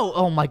 Kane, no.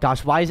 Oh my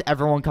gosh, why is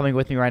everyone coming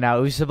with me right now?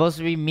 It was supposed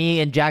to be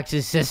me and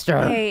Jax's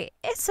sister. Hey,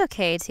 it's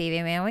okay,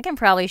 TV Man. We can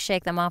probably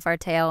shake them off our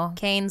tail.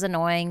 Kane's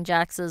annoying.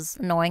 Jax is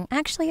annoying.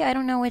 Actually, I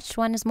don't know which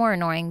one is more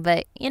annoying,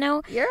 but, you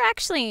know, you're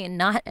actually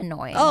not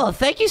annoying. Oh,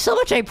 thank you so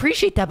much. I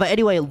appreciate that. But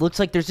anyway, it looks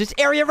like there's this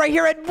area right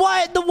here. And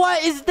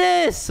what is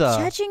this?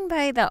 Judging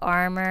by the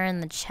armor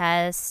and the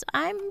chest,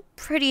 I'm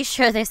pretty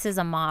sure this is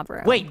a mob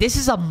room. Wait, this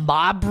is a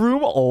mob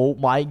room? Oh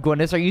my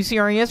goodness, are you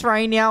serious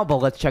right now? But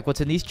let's check what's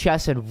in these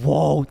chests, and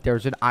whoa,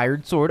 there's an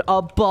iron sword,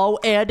 a bow,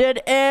 and an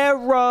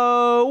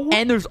arrow.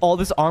 And there's all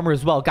this armor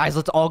as well. Guys,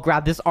 let's all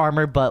grab this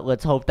armor, but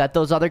let's hope that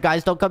those other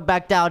guys don't come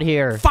back down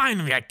here.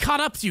 Finally, I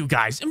caught up to you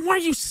guys, and why are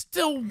you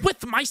still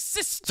with my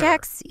sister?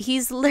 Jax,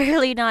 he's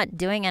literally not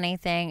doing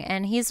anything,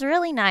 and he's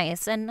really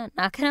nice, and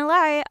not gonna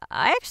lie,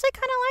 I actually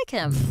kind of like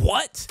him.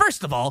 What?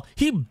 First of all,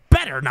 he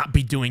better not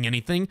be doing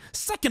anything.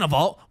 Second of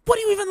all, what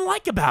do you even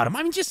like about him?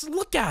 I mean, just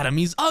look at him.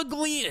 He's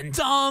ugly and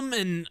dumb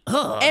and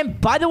ugh. And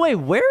by the way,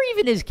 where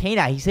even is Kane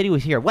at? He said he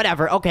was here.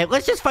 Whatever. Okay,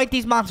 let's just fight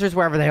these monsters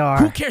wherever they are.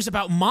 Who cares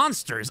about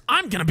monsters?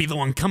 I'm gonna be the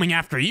one coming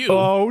after you.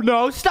 Oh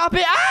no, stop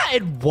it.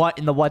 And what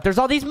in the what? There's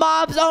all these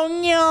mobs. Oh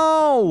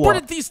no. Where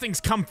did these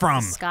things come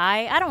from?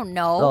 Sky, I don't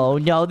know. Oh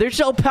no, they're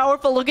so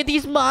powerful. Look at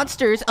these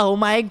monsters. Oh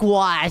my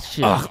gosh.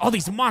 Ugh, all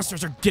these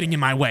monsters are getting in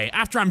my way.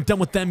 After I'm done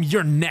with them,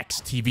 you're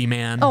next, TV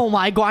Man. Oh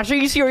my gosh, are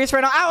you serious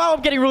right now? Ow,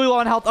 I'm getting really low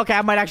on health. Okay,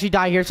 I might actually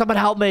die here. Someone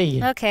help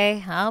me.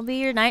 Okay, I'll be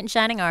your knight in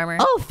shining armor.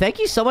 Oh, thank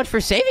you so much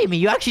for saving me.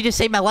 You actually just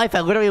saved my life.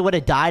 I literally would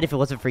have died if it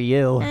wasn't for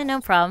you. No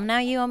problem. Now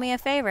you owe me a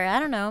favor. I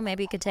don't know.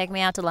 Maybe you could take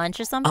me out to lunch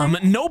or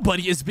something?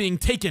 Nobody is being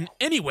taken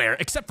anywhere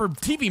except for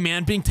TV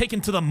Man being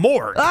taken to the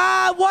morgue.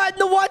 What in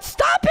the what?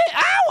 Stop it!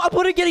 Ow! I'm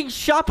literally getting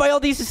shot by all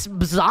these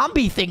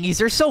zombie thingies.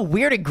 They're so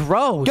weird and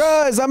gross.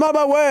 Guys, I'm on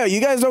my way.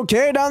 You guys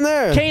okay down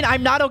there? Kane,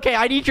 I'm not okay.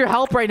 I need your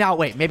help right now.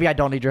 Wait, maybe I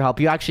don't need your help.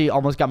 You actually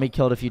almost got me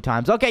killed a few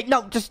times. Okay,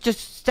 no, just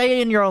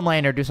stay in your own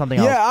lane or do something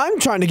else. Yeah, I'm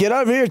trying to get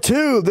out of here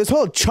too. This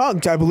whole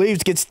chunk, I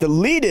believe, gets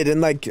deleted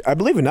in like, I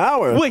believe an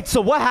hour. Wait,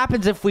 so what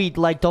happens if we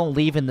like don't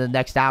leave in the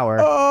next hour?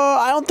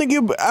 I don't think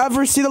you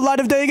ever see the light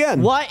of day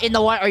again. What in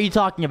the what are you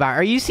talking about?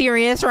 Are you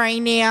serious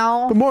right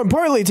now? But more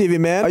importantly, TV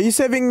Man, are you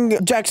saving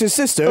Jax's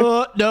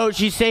sister? No,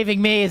 she's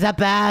saving me. Is that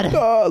bad?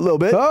 A little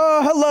bit.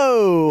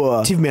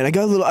 Hello. TV Man, I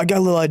got a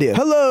little idea.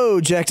 Hello,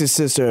 Jax's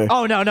sister.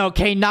 Oh, no,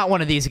 Kane, not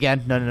one of these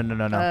again. No.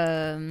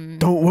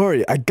 Don't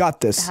worry, I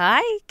got this.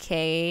 Hi,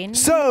 Kane.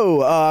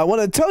 So, I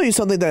want to tell you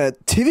something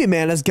that TV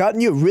Man has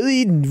gotten you a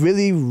really,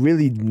 really,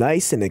 really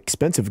nice and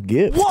expensive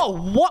gift. Whoa,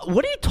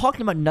 what are you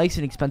talking about nice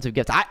and expensive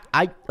gifts?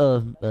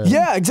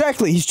 Yeah,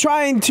 exactly. He's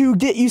trying to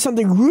get you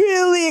something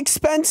really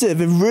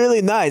expensive and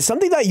really nice.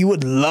 Something that you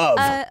would love.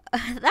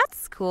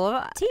 That's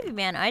cool. TV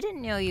Man, I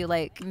didn't know you,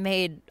 like,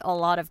 made a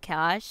lot of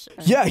cash.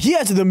 Yeah, he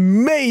has an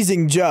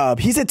amazing job.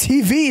 He's a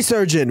TV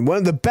surgeon, one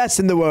of the best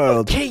in the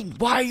world. Kane,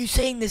 why are you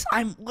saying this?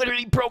 I'm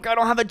literally broke. I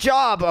don't have a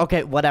job.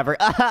 Okay, whatever.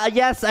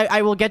 Yes,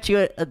 I will get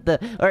you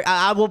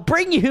I will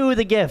bring you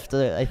the gift,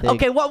 I think.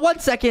 Okay, one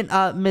second,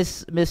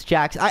 Miss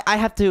Jax. I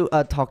have to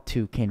talk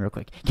to Kane real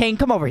quick. Kane,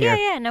 come over here.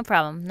 Yeah, no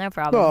problem.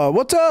 Oh,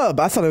 what's up?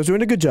 I thought I was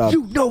doing a good job.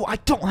 You know I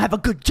don't have a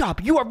good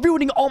job. You are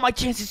ruining all my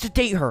chances to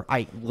date her.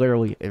 I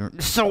literally am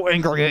so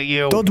angry at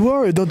you. Don't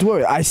worry.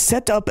 I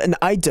set up an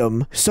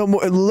item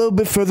somewhere a little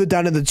bit further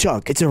down in the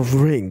chunk. It's a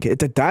ring.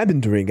 It's a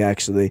diamond ring,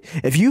 actually.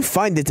 If you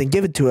find it and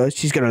give it to her,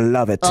 she's gonna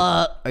love it.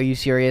 Are you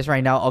serious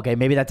right now? Okay,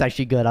 maybe that's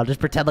actually good. I'll just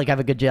pretend like I have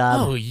a good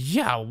job. Oh,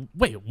 yeah.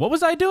 Wait, what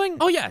was I doing?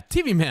 Oh, yeah,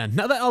 TV Man.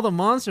 Now that all the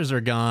monsters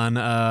are gone,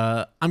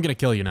 I'm gonna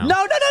kill you now.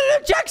 No,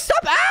 Jax,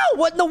 stop! Ow!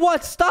 What in the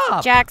what?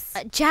 Stop!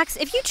 Jax,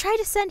 if you try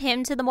to send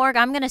him to the morgue,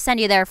 I'm gonna send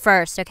you there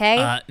first,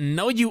 okay?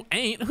 No, you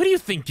ain't. Who do you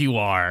think you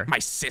are? My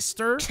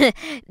sister?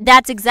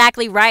 That's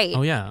exactly right.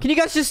 Oh, yeah. Can you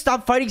guys just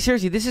stop fighting?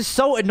 Seriously, this is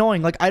so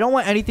annoying. Like, I don't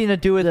want anything to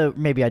do with it.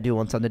 Maybe I do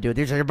want something to do with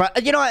this,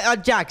 but you know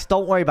what, Jax,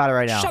 don't worry about it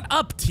right now. Shut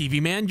up,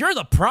 TV Man. You're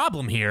the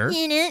problem here.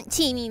 You know,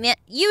 TV Man.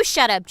 You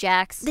shut up,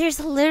 Jax. There's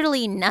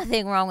literally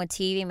nothing wrong with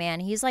TV Man.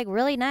 He's like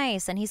really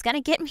nice, and he's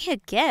gonna get me a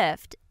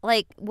gift.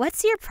 Like,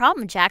 what's your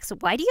problem, Jax?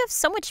 Why do you have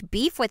so much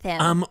beef with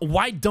him?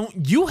 Why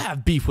don't you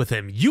have beef with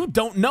him? You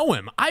don't know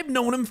him. I've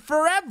known him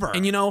forever.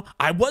 And you know,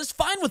 I was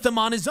fine with him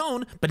on his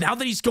own, but now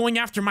that he's going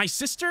after my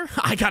sister,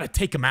 I gotta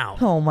take him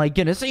out. Oh my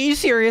goodness, are you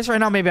serious right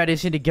now? Maybe I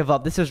just need to give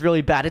up. This is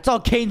really bad. It's all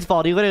Kane's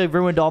fault. He literally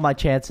ruined all my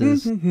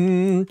chances.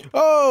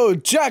 Oh,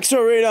 Jax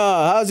Arena,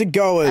 how's it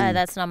going?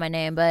 That's not my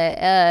name, but,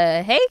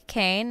 hey,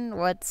 Kane,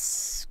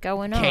 what's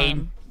going on?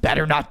 Kane,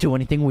 better not do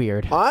anything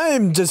weird.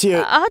 I'm just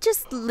here. I'll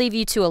just leave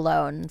you two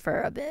alone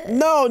for a bit.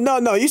 No.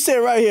 You stay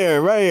right here.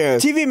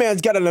 TV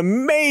Man's got an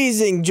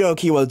amazing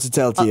joke he wants to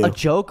tell to you. A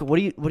joke? What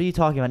are you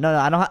talking about?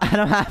 No, I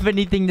don't have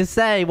anything to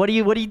say. What are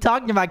you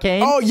talking about,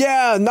 Kane? Oh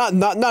yeah,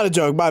 not a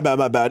joke. My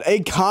bad.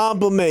 A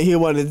compliment he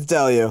wanted to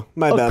tell you.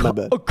 My bad.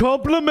 A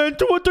compliment?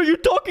 What are you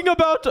talking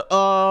about?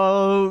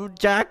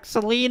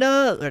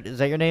 Jaxalina? Is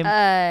that your name?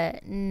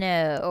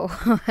 No.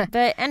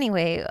 But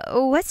anyway,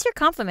 what's your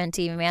compliment,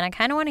 TV Man? I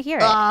kind of want to hear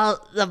it.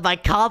 My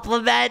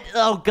compliment?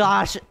 Oh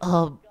gosh.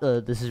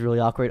 This is really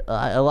awkward.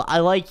 I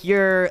like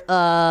your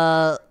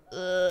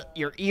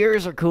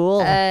ears are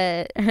cool.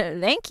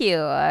 Thank you.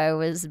 I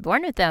was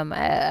born with them.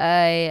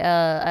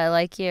 I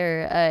like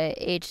your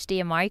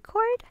HDMI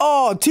cord.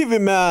 Oh, TV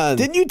Man,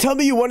 didn't you tell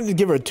me you wanted to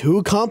give her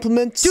 2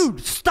 compliments? Dude,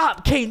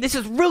 stop, Kane. This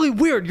is really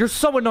weird. You're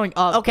so annoying.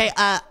 Okay.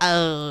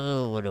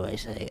 What do I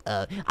say?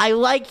 I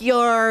like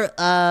your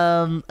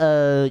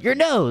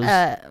nose.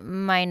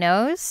 My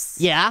nose?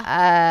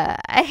 Yeah.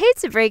 I hate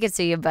to break it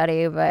to you,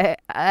 buddy,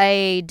 but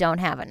I don't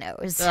have a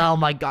nose. Oh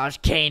my gosh,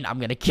 Kane, I'm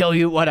gonna kill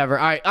you. Whatever.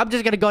 All right, I'm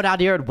just gonna go down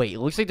here and wait. It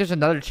looks like there's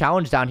another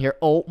challenge down here.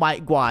 Oh my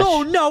gosh.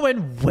 Oh no,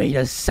 and wait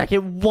a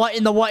second. What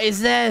in the what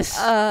is this?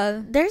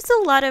 There's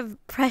a lot of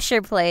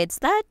pressure plates.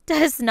 That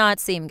does not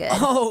seem good.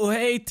 Oh,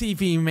 hey,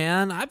 TV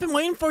Man. I've been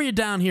waiting for you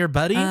down here,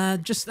 buddy.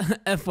 Just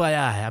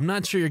FYI, I'm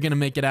not sure you're gonna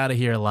make it out of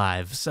here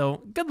alive,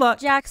 so good luck.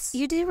 Jax,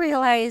 you do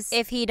realize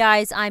if he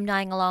dies, I'm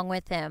dying along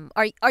with him.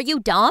 Are you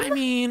dumb? I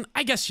mean,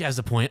 I guess she has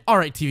a point. All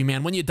right, TV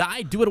Man, when you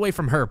die, do it away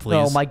from her, please.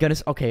 Oh my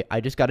goodness. Okay,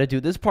 I just gotta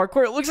do this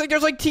parkour. It looks like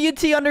there's like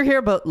TNT under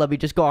here, but let me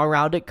just go go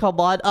around it. Come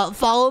on.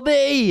 Follow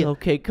me.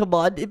 Okay, come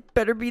on. It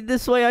better be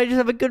this way. I just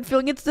have a good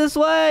feeling it's this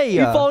way.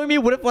 You following me?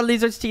 What if one of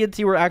these is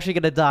TNT? We're actually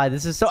gonna die.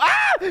 This is so...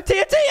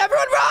 TNT!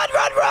 Everyone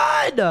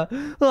run!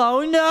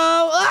 Oh,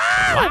 no.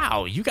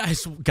 Wow, you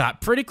guys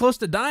got pretty close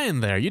to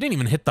dying there. You didn't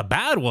even hit the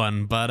bad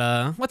one, but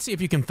let's see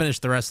if you can finish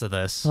the rest of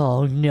this.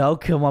 Oh, no.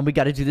 Come on. We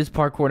gotta do this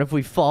parkour, and if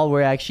we fall,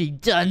 we're actually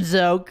done.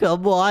 So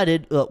come on.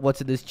 And,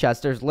 what's in this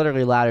chest? There's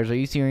literally ladders. Are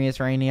you serious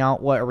right now?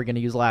 What are we gonna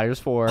use ladders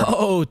for?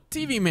 Oh,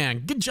 TV man,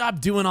 good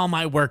job doing all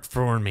my work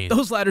for me.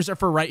 Those ladders are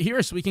for right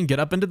here so we can get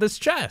up into this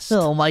chest.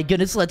 Oh my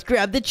goodness, let's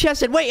grab the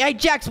chest. And wait, hey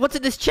Jax, what's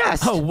in this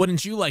chest? Oh,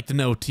 wouldn't you like to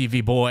know,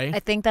 TV boy? I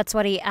think that's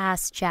what he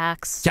asked,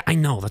 Jax. Yeah, I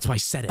know, that's why I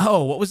said it.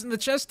 Oh, what was in the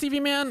chest,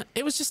 TV man?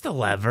 It was just a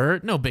lever,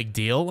 no big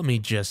deal. Let me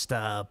just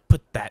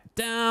put that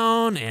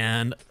down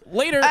and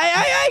later.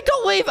 Hey,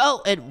 don't leave.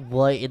 Oh, and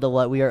what in the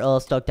what? We are all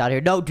stuck down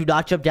here. No, do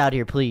not jump down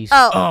here, please.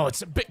 Oh,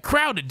 it's a bit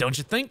crowded, don't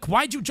you think?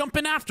 Why'd you jump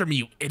in after me,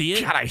 you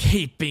idiot? God, I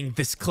hate being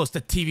this close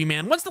to TV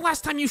man. When's the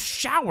last time you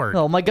showered?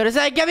 Oh my goodness,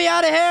 hey, get me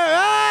out of here.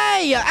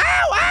 Hey,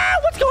 ow,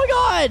 what's going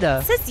on?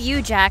 This is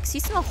you, Jax.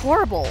 You smell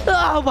horrible.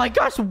 Oh my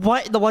gosh,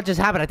 what in the what just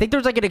happened? I think there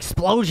was like an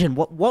explosion.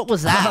 What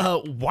was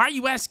that? Why are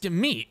you asking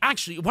me?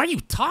 Actually, why are you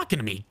talking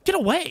to me? Get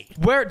away.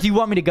 Where do you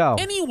want me to go?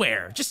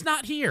 Anywhere, just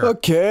not here.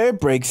 Okay,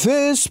 break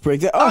this,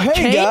 break that. Oh,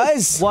 hey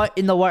guys. What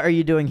in the what are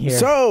you doing here?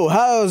 So,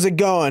 how's it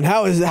going?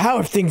 How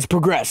have things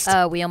progressed?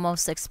 We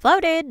almost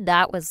exploded.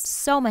 That was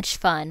so much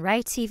fun,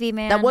 right, TV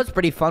man? That was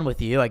pretty fun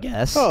with you, I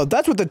guess. Oh,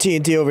 that's what the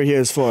TNT over here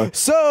is for.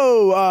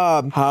 So,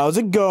 how's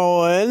it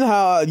going?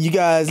 How you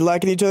guys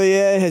liking each other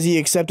yet? Has he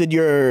accepted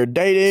your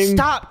dating?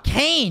 Stop,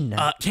 Kane.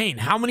 Kane,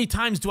 how many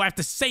times do I have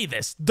to say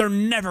this? They're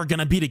never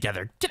gonna be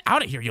together. Get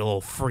out of here, you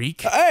little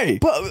freak. Hey,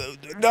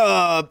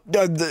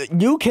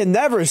 you can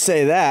never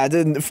say that.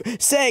 And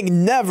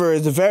saying never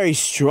is a very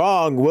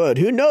strong word.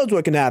 Who knows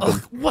what can happen?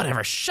 Ugh,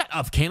 whatever. Shut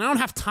up, Kane. I don't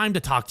have time to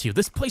talk to you.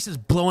 This place is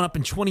blowing up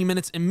in 20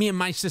 minutes, and me and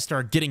my sister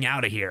are getting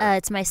out of here.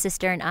 It's my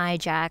sister and I,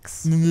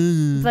 Jax.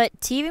 But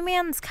TV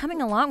man's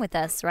coming along with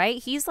us,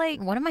 right? He's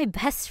like one of my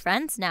best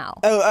friends now.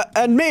 Oh,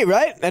 and me,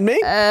 right? And me?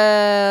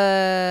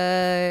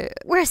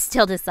 We're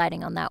still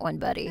deciding on that one,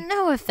 buddy.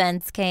 No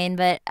offense, Kane,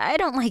 but I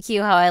don't like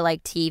you how I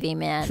like TV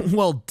man.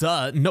 Well,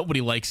 duh.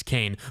 Nobody likes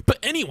Kane. But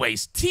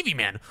anyways, TV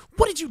man,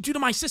 what did you do to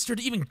my sister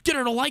to even get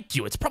her to like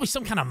you? It's probably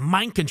some kind of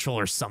mind control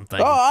or something.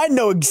 Oh, I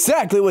know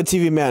exactly what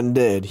TV Man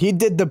did. He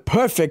did the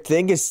perfect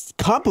thing. He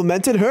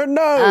complimented her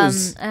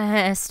nose.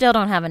 Still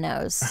don't have a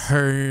nose.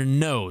 Her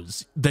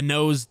nose. The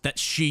nose that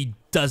she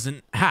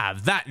doesn't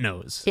have. That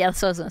nose. Yeah,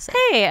 that's what I was gonna say.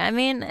 Hey, I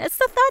mean, it's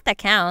the thought that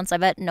counts. I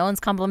bet no one's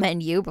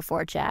complimenting you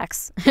before,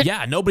 Jax.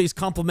 Yeah, nobody's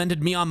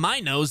complimented me on my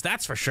nose,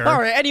 that's for sure. All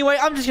right, anyway,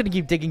 I'm just gonna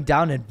keep digging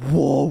down and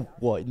whoa,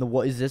 what in the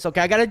what is this? Okay,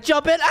 I gotta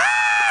jump in.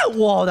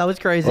 Whoa, that was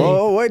crazy.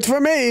 Oh, wait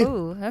for me.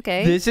 Ooh,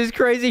 okay. This is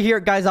crazy. Here,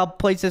 guys, I'll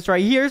place this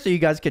right here so you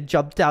guys can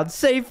jump down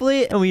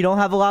safely. And we don't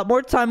have a lot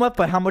more time left,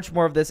 but how much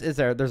more of this is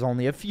there? There's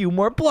only a few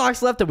more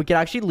blocks left and we can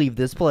actually leave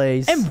this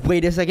place. And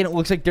wait a second, it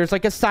looks like there's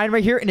like a sign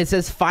right here and it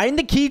says find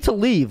the key to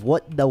leave.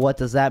 What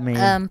does that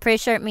mean? Pretty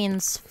sure it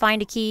means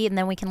find a key and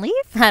then we can leave?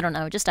 I don't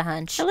know, just a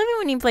hunch. I love it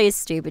when you play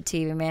stupid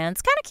TV, man.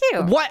 It's kind of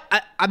cute. What?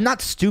 I'm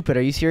not stupid.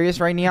 Are you serious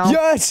right now?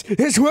 Yes,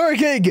 it's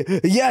working.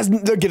 Yes,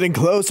 they're getting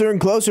closer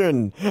and closer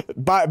and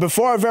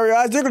before our very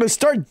eyes, they're going to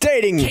start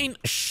dating. Kane,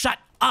 shut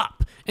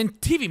up. And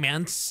TV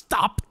man,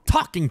 stop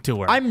talking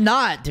to her. I'm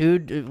not,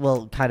 dude.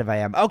 Well, kind of I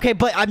am. Okay,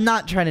 but I'm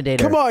not trying to date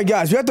her. Come on,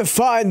 guys. We have to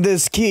find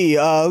this key.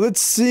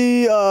 Let's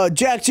see.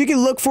 Jax, you can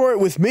look for it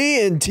with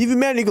me, and TV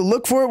Man, you can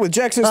look for it with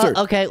Jack's sister.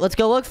 Okay, let's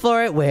go look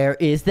for it. Where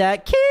is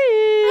that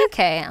key?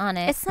 Okay, on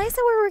it. It's nice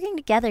that we're working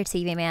together,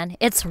 TV man.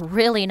 It's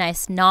really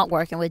nice not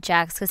working with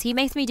Jax because he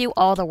makes me do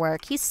all the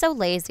work. He's so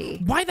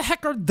lazy. Why the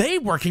heck are they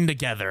working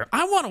together?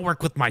 I want to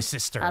work with my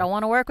sister. I don't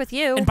want to work with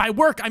you. And by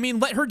work, I mean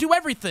let her do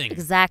everything.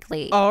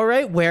 Exactly. All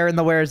right, where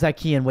is that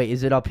key? And wait,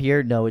 is it up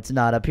here? No, it's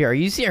not up here. Are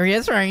you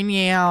serious right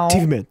now?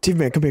 TV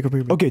Man, come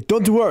here. Okay,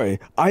 don't worry.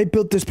 I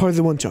built this part of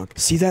the one chunk.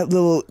 See that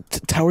little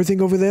tower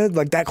thing over there,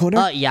 like that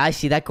corner? Yeah, I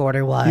see that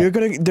corner. What? You're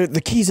gonna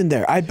the key's in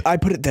there. I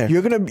put it there.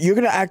 You're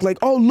gonna act like,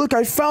 oh look,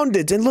 I found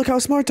it, and look how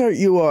smart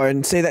you are,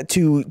 and say that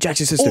to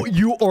Jax's sister. Oh,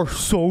 you are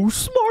so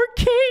smart,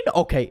 Kane.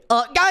 Okay,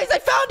 guys, I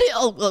found it.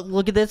 Oh,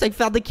 look at this. I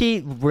found the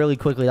key really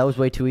quickly. That was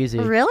way too easy.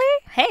 Really?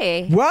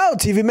 Hey. Wow,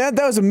 TV Man,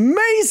 that was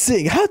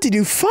amazing. How did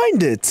you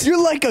find it?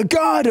 You're like a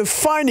god of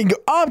finding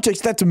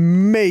objects. That's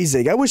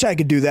amazing. I wish I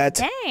could do that.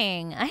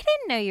 Dang, I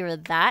didn't know you were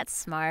that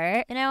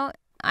smart. You know,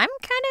 I'm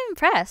kind of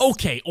impressed.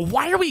 Okay,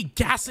 why are we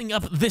gassing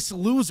up this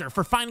loser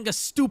for finding a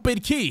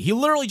stupid key? He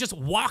literally just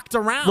walked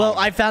around. Well,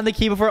 I found the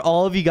key before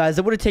all of you guys.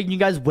 It would have taken you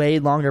guys way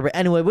longer. But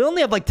anyway, we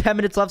only have like 10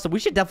 minutes left, so we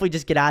should definitely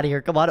just get out of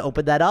here. Come on,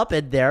 open that up,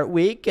 and there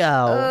we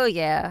go. Oh,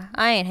 yeah.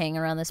 I ain't hanging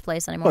around this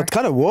place anymore. Oh, it's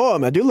kind of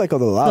warm. I do like all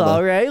the lava.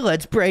 All right,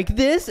 let's break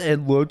this,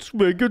 and let's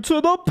make it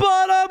to the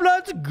bottom.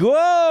 Let's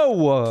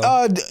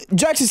go.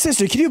 Jax's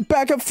sister, can you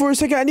back up for a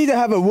second? I need to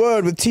have a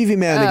word with TV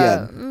Man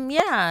again.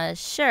 Yeah,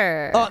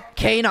 sure.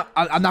 Kane,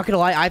 but I'm not gonna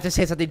lie. I have to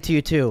say something to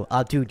you too.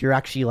 Dude, you're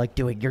actually like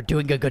you're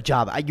doing a good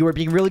job. You were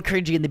being really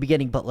cringy in the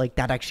beginning, but like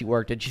that actually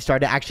worked, and she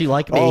started to actually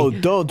like me. Oh,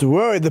 don't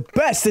worry. The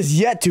best is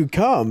yet to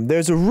come.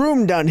 There's a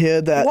room down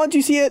here that once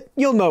you see it,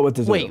 you'll know what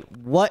to do. Wait,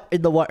 what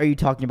in the what are you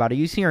talking about? Are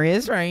you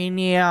serious right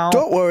now?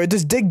 Don't worry.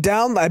 Just dig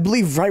down. I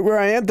believe right where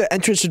I am, the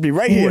entrance should be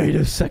right here. Wait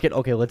a second.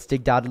 Okay, let's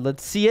dig down and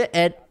let's see it.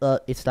 And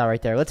it's not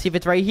right there. Let's see if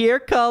it's right here.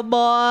 Come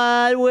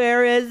on,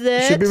 where is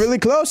it? Should be really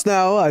close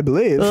now, I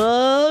believe.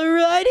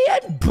 Alrighty,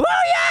 and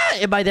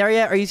booyah! Am I there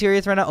yet? Are you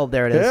serious right now? Oh,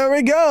 there it is. There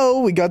we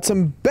go. We got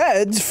some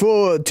beds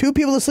for 2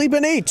 people to sleep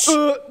in each.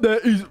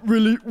 That is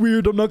really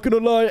weird. I'm not gonna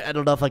lie. I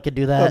don't know if I can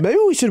do that. Maybe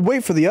we should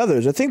wait for the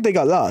others. I think they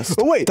got lost.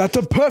 Oh, wait. That's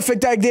a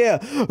perfect idea.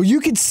 You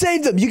can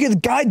save them. You can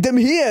guide them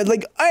here.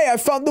 Like, hey, I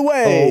found the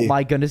way. Oh,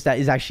 my goodness. That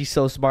is actually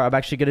so smart. I'm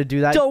actually gonna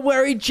do that. Don't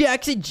worry,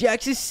 Jackson.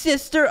 Jackson's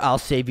sister. I'll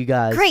save you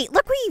guys. Great,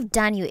 look what you've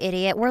done, you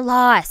idiot. We're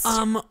lost.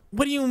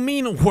 What do you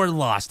mean we're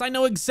lost? I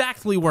know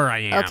exactly where I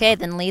am. Okay,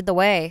 then lead the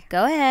way.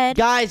 Go ahead.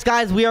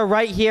 Guys, we are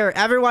right here.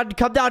 Everyone,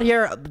 come down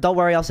here. Don't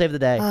worry, I'll save the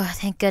day. Oh,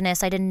 thank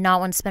goodness. I did not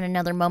want to spend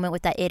another moment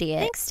with that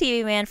idiot. Thanks,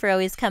 TV Man, for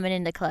always coming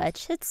into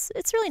clutch. It's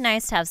really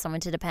nice to have someone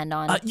to depend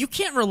on. You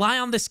can't rely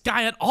on this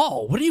guy at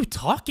all. What are you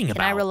talking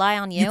about? Can I rely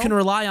on you? You can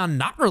rely on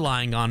not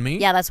relying on me.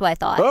 Yeah, that's what I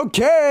thought.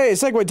 Okay,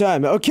 segue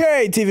time.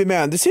 Okay, TV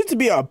Man, there seems to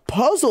be a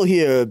puzzle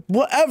here.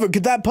 Whatever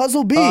could that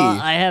puzzle be?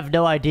 I have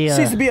no idea.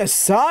 Seems to be a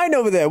sign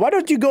over there. Why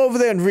don't you go over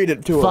there and read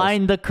it to us?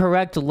 Find the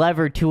correct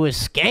lever to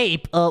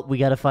escape. Oh, we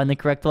gotta find the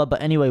correct lever.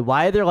 But anyway,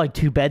 why are there like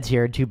 2 beds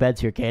here and 2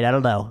 beds here, Kate? I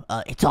don't know.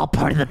 It's all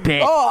part of the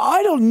bit. Oh,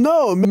 I don't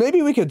know.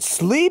 Maybe we could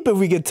sleep if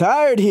we get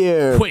tired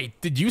here. Wait,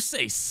 did you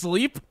say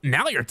sleep?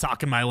 Now you're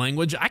talking my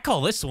language. I call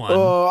this one.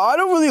 Oh, I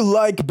don't really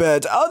like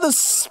beds. I'll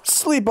just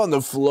sleep on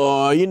the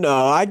floor. You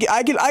know, I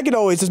can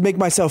always just make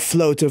myself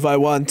float if I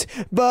want.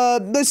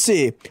 But let's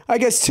see. I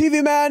guess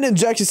TV Man and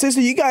Jackson's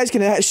sister, you guys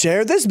can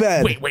share this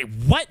bed. Wait,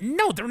 what?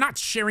 No, they're not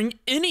sharing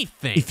anything.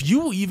 If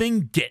you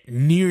even get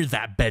near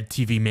that bed,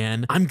 TV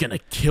Man, I'm gonna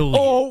kill you.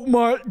 Oh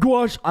my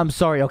gosh. I'm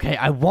sorry. Okay,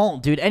 I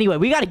won't, dude. Anyway,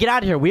 we gotta get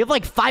out of here. We have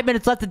like 5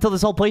 minutes left until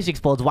this whole place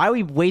explodes. Why are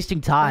we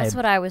wasting time? That's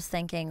what I was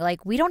thinking.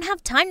 Like, we don't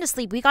have time to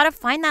sleep. We gotta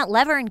find that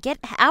lever and get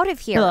out of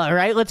here. All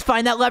right, let's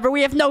find that lever.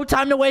 We have no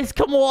time to waste.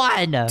 Come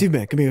on. TV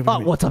Man, come here. Oh,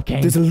 what's up,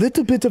 Kane? There's a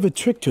little bit of a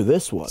trick to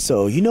this one.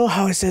 So, you know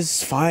how it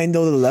says find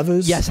all the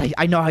levers? Yes,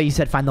 I know how you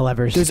said find the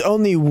levers. There's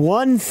only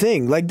one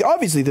thing. Like,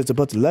 obviously there's a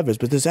bunch of levers,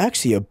 but there's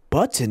actually a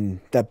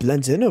button that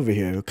blends in over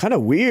here. Kind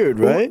of weird,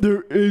 right? Oh,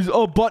 there is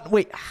a button.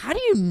 Wait, how do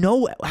you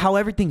know how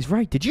everything's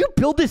right? Did you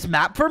build this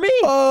map for me?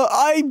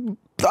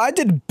 I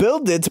didn't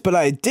build it, but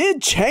I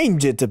did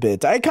change it a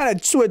bit. I kind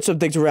of switched some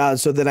things around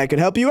so that I could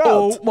help you out.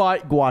 Oh my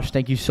gosh,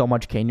 thank you so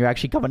much, Kane. You're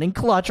actually coming in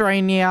clutch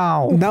right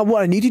now. Now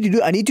what I need you to do,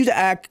 I need you to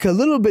act a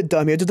little bit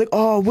dumb here. Just like,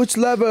 oh, which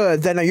lever?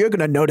 Then you're going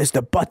to notice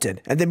the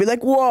button. And then be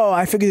like, whoa,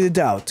 I figured it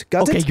out.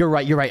 Got it? Okay, you're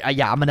right.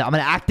 Yeah, I'm gonna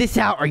act this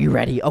out. Are you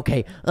ready?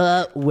 Okay,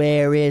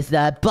 where is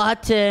that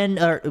button?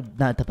 Or,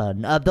 not the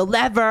button. The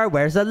lever.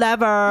 Where's the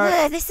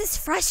lever? This is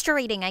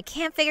frustrating. I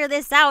can't figure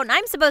this out, and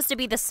I'm supposed to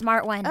be the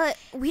smart one.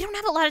 We don't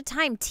have a lot of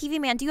time.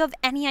 TV Man, do you have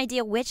any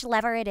idea which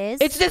lever it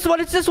is? It's this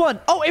one.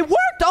 Oh, it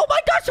worked. Oh my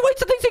gosh, wait,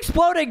 something's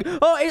exploding.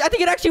 Oh, I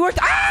think it actually worked.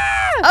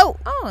 Ah! Oh,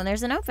 and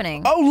there's an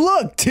opening. Oh,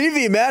 look,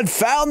 TV Man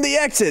found the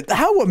exit.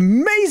 How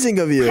amazing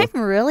of you.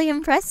 I'm really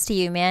impressed to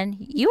you, man.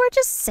 You were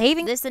just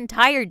saving this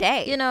entire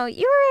day. You know,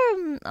 you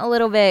were a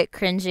little bit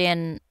cringy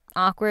and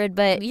awkward,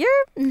 but you're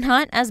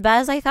not as bad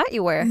as I thought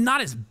you were.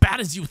 Not as bad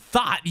as you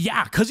thought.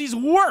 Yeah, because he's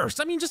worse.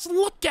 I mean, just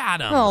look at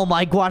him. Oh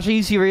my gosh, are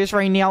you serious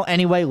right now?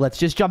 Anyway, let's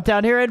just jump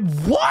down here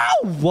and wow,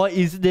 what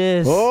is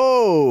this?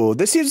 Oh,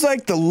 this seems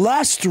like the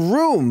last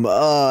room.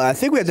 I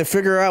think we have to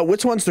figure out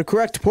which one's the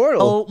correct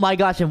portal. Oh my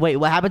gosh, and wait,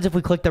 what happens if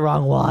we click the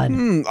wrong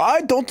one? I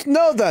don't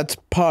know that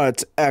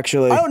part,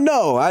 actually. I don't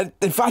know. I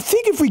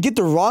think if we get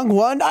the wrong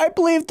one, I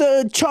believe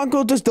the chunk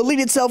will just delete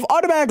itself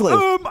automatically.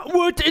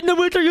 What in the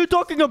world are you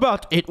talking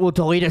about? It will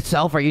delete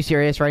itself. Are you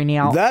serious right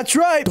now? That's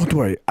right. Don't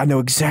worry. I know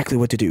exactly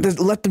what to do. Just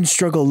let them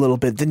struggle a little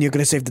bit, then you're going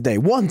to save the day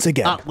once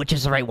again. Which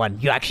is the right one?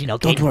 You actually know,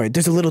 Kate. Don't worry.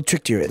 There's a little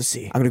trick to it. Let's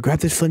see. I'm going to grab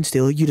this flint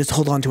steel. You just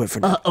hold on to it for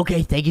now.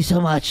 Okay. Thank you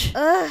so much.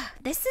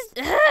 This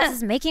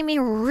is making me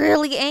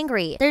really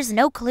angry. There's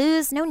no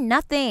clues, no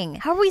nothing.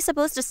 How are we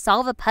supposed to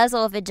solve a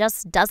puzzle if it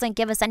just doesn't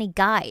give us any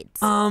guides?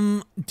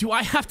 Do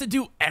I have to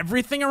do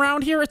everything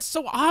around here? It's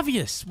so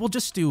obvious. We'll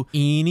just do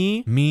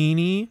eeny,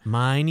 meeny,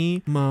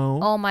 miny, mo.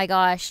 Oh my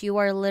gosh, you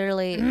are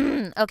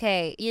literally...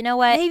 Okay, you know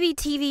what? Maybe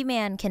TV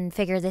Man can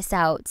figure this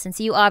out, since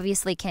you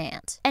obviously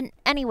can't. And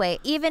anyway,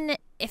 even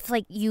if,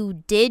 like,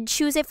 you did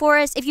choose it for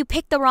us, if you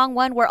pick the wrong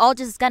one, we're all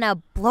just gonna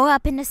blow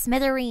up into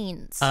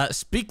smithereens.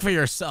 Speak for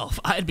yourself.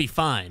 I'd be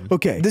fine.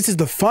 Okay, this is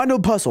the final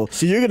puzzle,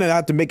 so you're gonna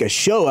have to make a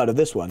show out of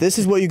this one. This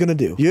is what you're gonna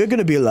do. You're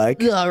gonna be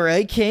like... All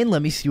right, Kane,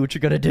 let me see what you're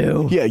gonna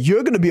do. Yeah,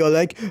 you're gonna be all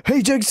like,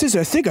 hey, Jack's sister,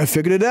 I think I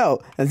figured it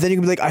out. And then you're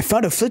gonna be like, I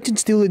found a flint and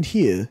steel in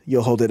here.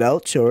 You'll hold it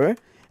out, sure.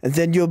 and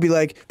then you'll be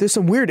like, there's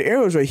some weird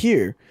arrows right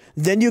here.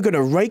 Then you're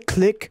gonna right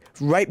click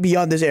right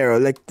beyond this arrow,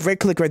 like right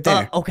click right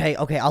there. Okay,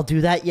 I'll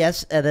do that,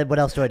 yes. And then what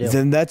else do I do?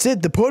 Then that's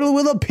it. The portal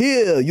will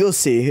appear. You'll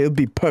see. It'll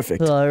be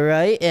perfect. All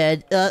right,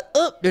 and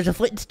there's a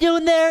flint and steel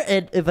in there.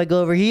 And if I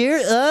go over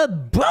here,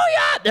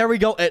 booyah! There we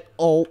go. And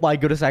oh my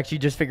goodness, I actually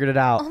just figured it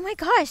out. Oh my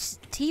gosh,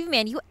 TV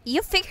man,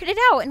 you figured it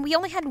out, and we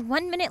only had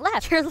 1 minute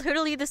left. You're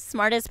literally the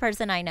smartest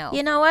person I know.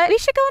 You know what? We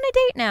should go on a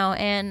date now,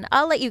 and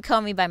I'll let you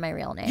call me by my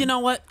real name. You know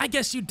what? I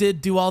guess you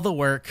did do all the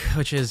work,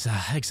 which is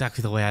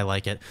exactly the way I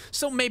like it.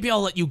 So maybe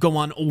I'll let you go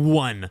on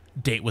one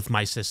date with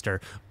my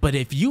sister. But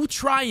if you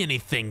try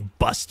anything,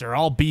 Buster,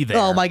 I'll be there.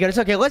 Oh my goodness.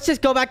 Okay, let's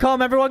just go back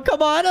home, everyone. Come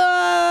on.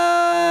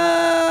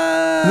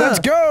 Let's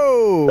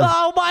go.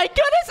 Oh my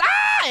goodness.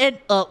 And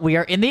we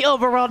are in the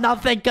overworld now,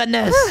 thank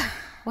goodness.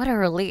 What a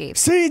relief.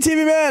 See,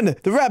 TV man,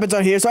 the rabbits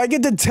are here, so I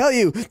get to tell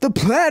you the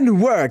plan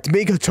worked.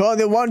 Me controlling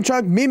the one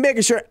trunk, me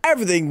making sure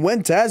everything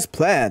went as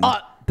planned.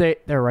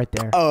 They're right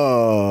there.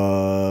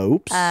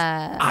 Oops.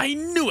 I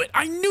knew it.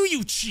 I knew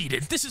you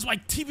cheated. This is why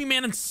TV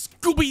Man and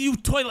Scooby-Doo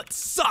toilets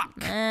suck.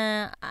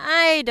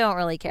 I don't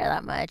really care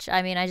that much.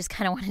 I mean, I just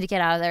kind of wanted to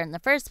get out of there in the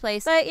first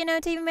place. But, you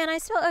know, TV Man, I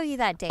still owe you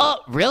that date.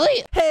 Oh,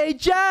 really? Hey,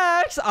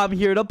 Jax, I'm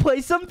here to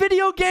play some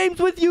video games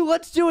with you.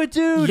 Let's do it,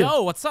 dude.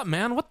 Yo, what's up,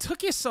 man? What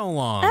took you so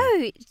long?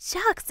 Oh,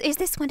 Jax, is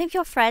this one of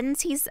your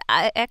friends? He's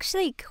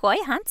actually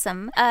quite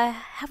handsome.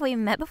 Have we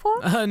met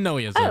before? No,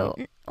 he isn't. Oh,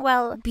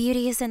 well,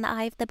 beauty is in the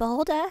eye of the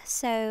beholder.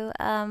 So,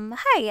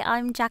 hi,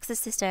 I'm Jax's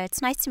sister.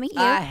 It's nice to meet you.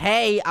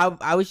 Hey,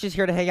 I was just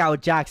here to hang out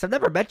with Jax. I've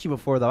never met you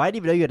before, though. I didn't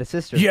even know you had a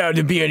sister. Yeah,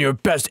 to be in your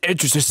best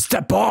interest is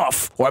step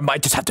off, or I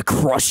might just have to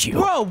crush you.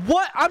 Bro,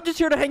 what? I'm just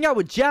here to hang out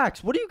with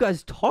Jax. What are you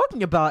guys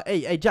talking about?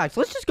 Hey, Jax,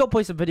 let's just go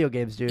play some video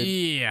games, dude.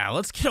 Yeah,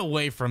 let's get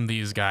away from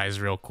these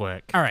guys real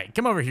quick. All right,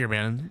 come over here,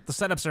 man. The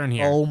setups are in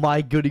here. Oh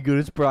my goody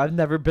goodness, bro. I've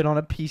never been on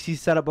a PC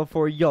setup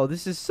before. Yo,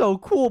 this is so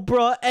cool,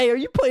 bro. Hey, are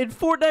you playing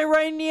Fortnite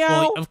right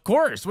now? Well, of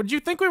course. What did you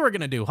think we were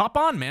gonna do? Hop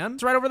on, man.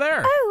 It's right over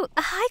there. Oh,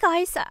 hi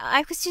guys.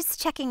 I was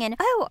just checking in.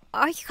 Oh,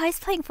 are you guys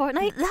playing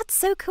Fortnite? That's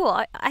so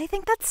cool. I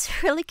think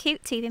that's really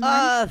cute, TV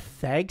man.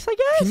 Thanks, I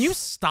guess. Can you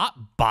stop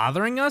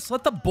bothering us?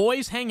 Let the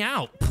boys hang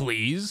out,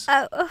 please.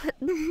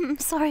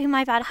 Sorry,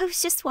 my bad. I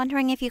was just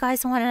wondering if you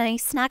guys wanted any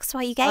snacks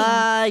while you game.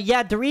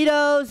 Yeah,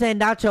 Doritos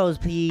and nachos,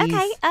 please.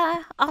 Okay,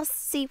 I'll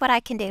see what I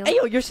can do. Hey,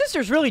 yo, your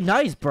sister's really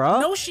nice, bro.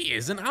 No, she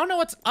isn't. I don't know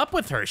what's up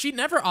with her. She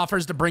never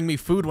offers to bring me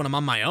food when I'm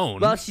on my own.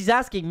 Well, she's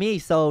asking me,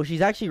 so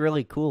she's actually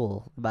really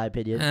cool, in my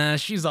opinion.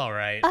 She's all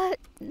right.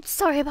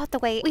 Sorry about the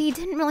wait. We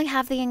didn't really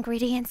have the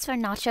ingredients for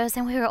nachos,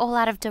 and we were all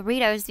out of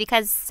Doritos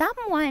because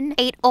someone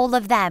ate all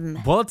of them.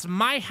 Well, it's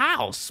my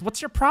house.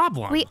 What's your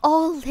problem? We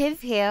all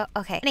live here.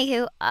 Okay.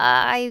 Anywho,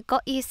 I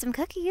got you some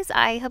cookies.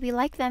 I hope you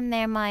like them.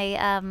 They're my,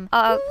 Whoa,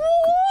 I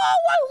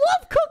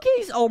love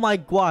cookies! Oh my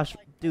gosh.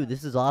 Dude,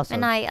 this is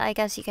awesome. And I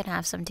guess you can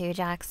have some too,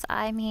 Jax.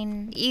 I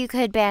mean, you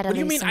could bear to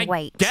lose some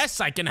weight. I guess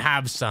I can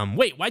have some.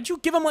 Wait, why'd you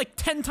give him like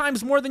 10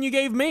 times more than you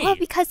gave me? Well,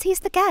 because he's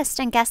the guest,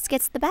 and guest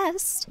gets the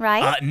best,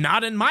 right?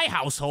 Not in my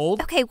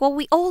household. Okay, well,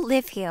 we all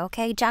live here,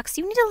 okay? Jax,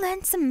 you need to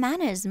learn some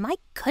manners. My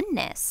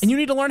goodness. And you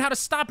need to learn how to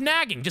stop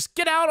nagging. Just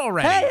get out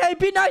already. Hey,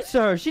 be nice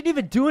to her. She didn't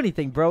even do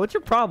anything, bro. What's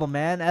your problem,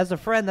 man? As a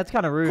friend, that's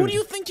kind of rude. Who do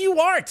you think you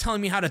are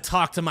telling me how to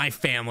talk to my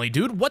family,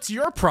 dude? What's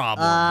your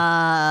problem?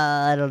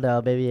 I don't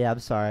know, baby. Yeah, I'm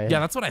sorry. Yeah,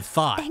 that's what I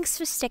thought. Thanks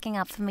for sticking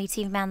up for me,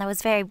 TV man. That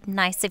was very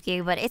nice of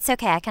you, but it's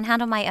okay. I can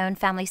handle my own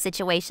family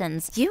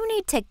situations. You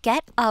need to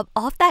get up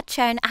off that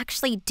chair and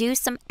actually do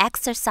some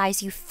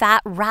exercise, you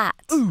fat rat.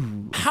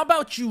 Ooh. How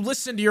about you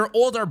listen to your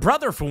older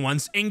brother for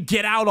once and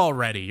get out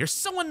already? You're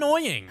so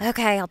annoying.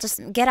 Okay, I'll just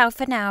get out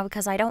for now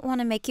because I don't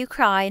want to make you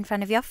cry in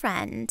front of your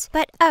friend.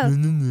 But,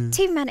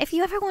 TV man, if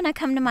you ever want to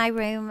come to my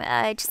room,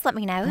 just let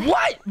me know.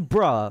 What?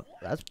 Bruh.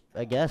 That's,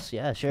 I guess,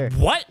 yeah, sure.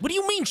 What? What do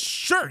you mean,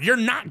 sure? You're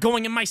not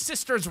going in my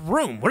sister's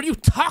room. What are you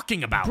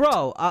talking about?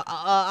 Bro,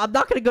 I'm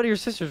not gonna go to your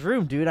sister's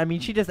room, dude. I mean,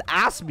 she just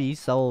asked me,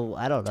 so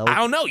I don't know. I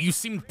don't know. You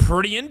seemed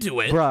pretty into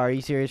it. Bro, are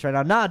you serious right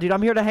now? Nah, dude,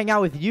 I'm here to hang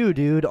out with you,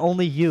 dude.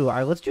 Only you. All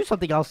right, let's do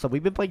something else. So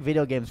we've been playing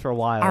video games for a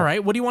while. All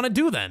right, what do you want to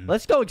do then?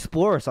 Let's go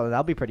explore or something.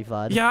 That'll be pretty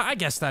fun. Yeah, I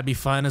guess that'd be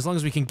fun as long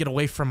as we can get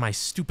away from my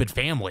stupid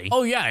family.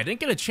 Oh yeah, I didn't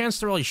get a chance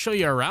to really show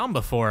you around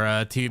before,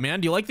 TV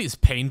man. Do you like these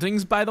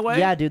paintings, by the way?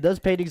 Yeah, dude, those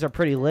paintings are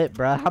pretty lit,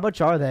 bro. How much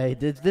are they?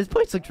 This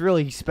place looks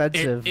really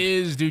expensive. It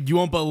is, dude. You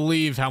won't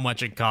believe how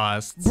much it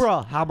costs.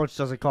 Bruh, how much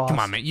does it cost? Come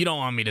on, man. You don't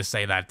want me to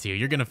say that to you.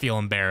 You're gonna feel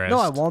embarrassed. No,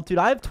 I won't, dude.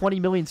 I have 20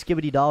 million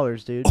skibbity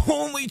dollars, dude.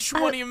 Only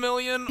 20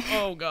 million?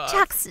 Oh, God.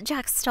 Jax,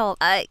 stop.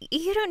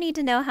 You don't need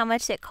to know how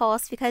much it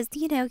costs because,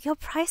 you know, you're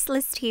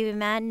priceless to you,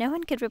 man. No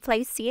one could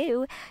replace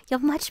you. You're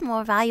much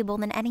more valuable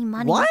than any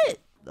money. What?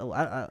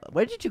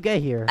 Where did you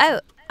get here? Oh,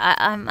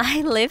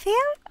 I live here?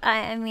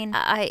 I mean,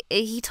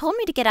 he told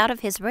me to get out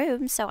of his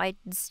room, so I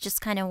was just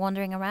kind of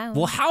wandering around.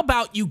 Well, how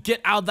about you get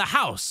out of the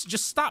house?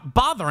 Just stop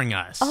bothering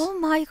us. Oh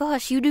my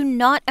gosh, you do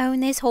not own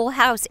this whole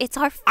house. It's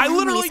our family's I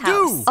literally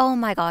house. do. Oh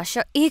my gosh,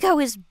 your ego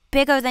is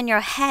bigger than your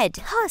head.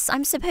 Plus,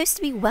 I'm supposed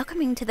to be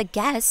welcoming to the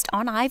guest,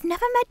 aren't I? I've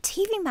never met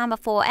TV Man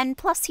before, and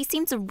plus, he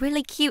seems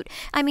really cute.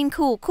 I mean,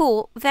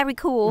 cool, very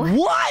cool.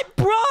 What,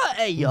 bro?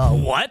 Hey, yo.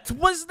 What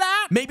was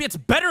that? Maybe it's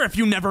better if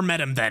you never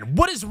met him then.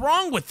 What is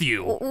wrong with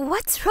you?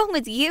 What's wrong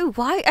with you?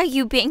 Why are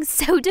you being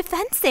so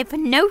defensive for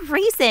no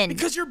reason?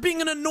 Because you're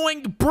being an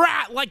annoying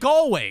brat like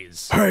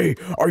always. Hey,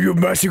 are you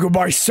messing with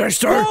my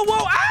sister? Whoa,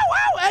 ow,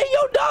 ow. Hey, yo,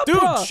 no, Dude,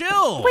 bro.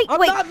 chill. Wait, I'm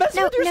not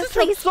messing with your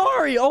sister. I'm please.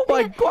 sorry. Oh,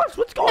 my gosh.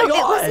 What's going No, on?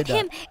 it wasn't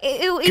him.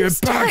 It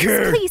was back Jax.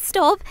 here. Please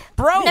stop.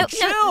 Bro, no,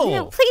 chill.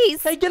 No,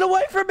 please. Hey, get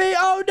away from me.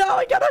 Oh, no.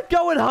 I gotta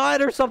go and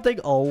hide or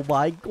something. Oh,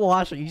 my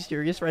gosh. Are you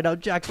serious right now?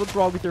 Jax, what's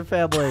wrong with your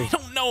family? I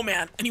don't know,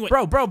 man. Anyway,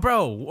 bro,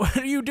 what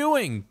are you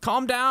doing?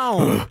 Calm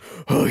down.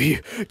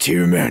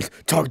 TV Man,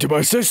 talk to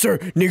my sister.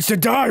 Needs to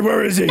die.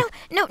 Where is he? No.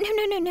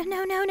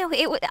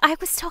 I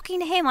was talking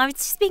to him. I was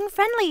just being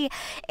friendly.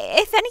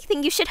 If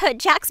anything, you should hurt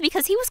Jax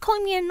because he was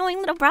calling me an annoying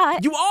little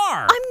brat. You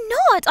are. I'm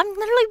not. I'm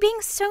literally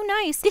being so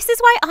nice. This is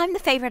why I'm the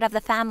favorite of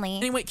the family.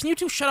 Anyway, can you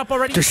two shut up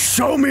already? Just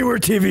show me where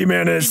TV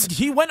Man is.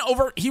 He went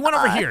over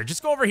here.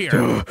 Just go over here.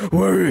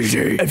 Where is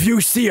he? If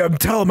you see him,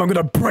 tell him I'm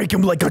gonna break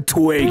him like a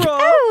twig. Bro.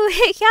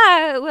 Oh,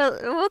 yeah.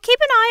 We'll keep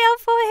an eye out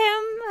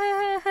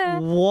for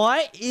him.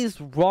 What is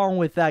wrong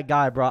with that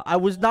guy, bro? I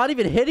was not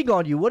even hitting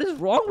on you. What is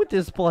wrong with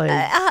this place?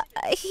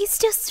 He's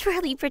just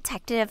really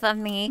protective of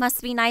me.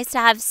 Must be nice to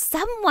have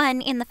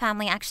someone in the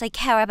family actually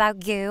care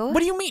about you. What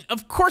do you mean?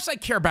 Of course I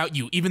care about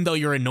you, even though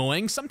you're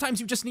annoying. Sometimes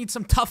you just need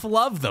some tough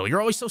love, though. You're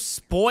always so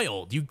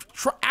spoiled. You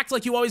act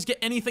like you always get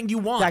anything you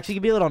want. Jax, you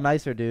can be a little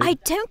nicer, dude. I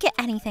don't get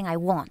anything I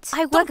want.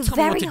 I Don't work tell me what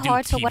very to do,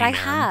 hard for TV what I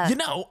man. have. You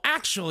know,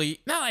 actually,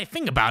 now that I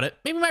think about it,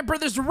 maybe my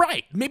brother's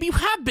right. Maybe you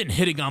have been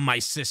hitting on my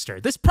sister.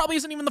 This probably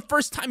isn't even the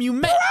first time you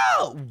met.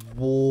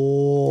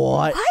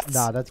 What? What?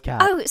 Nah, that's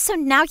cat. Oh, so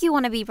now you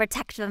want to be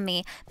protective of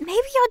me. Maybe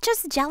you're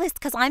just jealous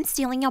because I'm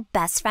stealing your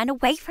best friend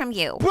away from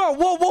you. Bro,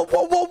 whoa.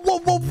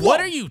 What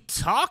are you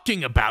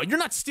talking about? You're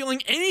not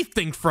stealing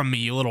anything from me,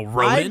 you little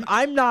rodent.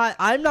 I'm not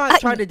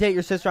trying to date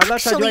your sister. I'm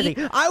not trying to do actually-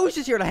 anything. I was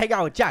just here to hang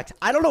out with Jax.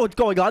 I don't know what's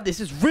going on. This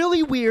is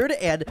really weird.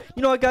 And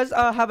you know what, guys?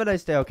 Have a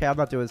nice day, okay? I'm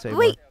not doing this anymore.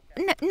 Wait,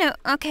 no,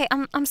 okay,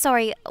 I'm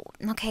sorry.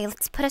 Okay,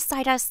 let's put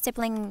aside our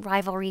sibling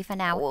rivalry for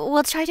now.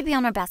 We'll try to be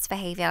on our best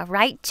behavior,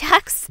 right,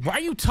 Jax? Why are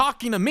you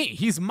talking to me?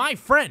 He's my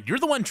friend. You're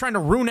the one trying to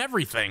ruin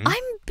everything.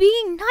 I'm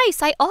being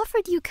nice. I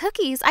offered you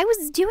cookies. I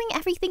was doing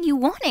everything you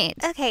wanted.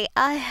 Okay,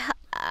 I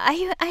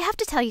have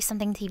to tell you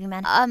something, TV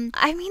Man.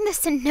 I mean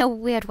this in no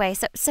weird way,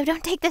 so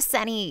don't take this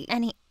any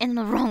in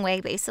the wrong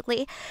way,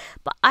 basically.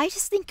 But I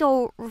just think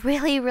you're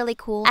really, really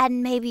cool.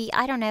 And maybe,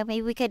 I don't know,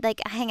 maybe we could, like,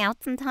 hang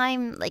out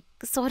sometime, like,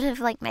 sort of,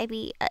 like,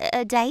 maybe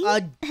a date?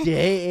 A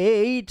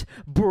date?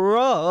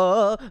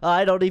 Bruh.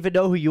 I don't even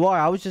know who you are.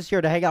 I was just here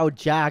to hang out with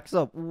Jax.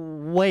 Oh,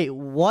 wait,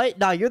 what?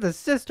 Nah, you're the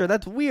sister.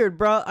 That's weird,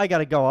 bruh. I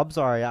gotta go. I'm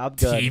sorry. I'm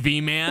good.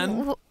 TV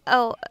man?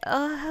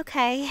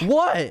 Okay.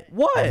 What?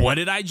 What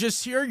did I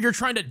just hear? You're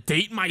trying to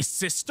date my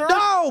sister?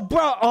 No,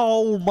 bro.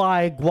 Oh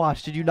my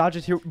gosh. Did you not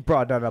just hear?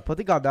 Bro, no. Put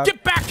the gun down.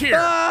 Get back here!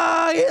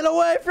 Ah, get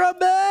away from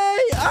me.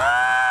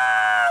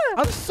 Ah!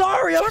 I'm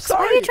sorry. Jax, why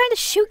are you trying to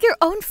shoot your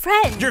own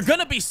friend? You're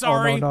gonna be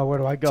sorry. Oh, no. Where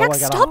do I go? Jax, I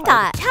gotta stop hide.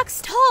 that. Jax,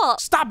 stop.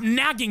 Stop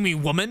nagging me,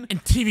 woman.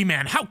 And TV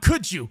man, how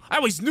could you? I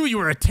always knew you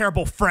were a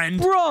terrible friend.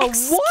 Bro, what?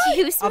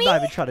 Excuse I'm me? not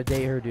even trying to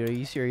date her, dude. Are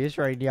you serious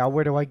right now?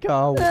 Where do I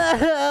go?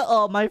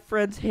 All my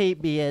friends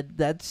hate me, and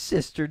that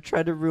sister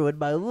tried to ruin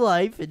my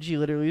life, and she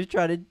literally was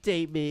trying to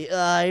date me.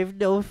 I have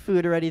no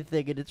food or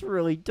anything, and it's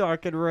really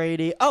dark and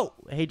rainy. Oh,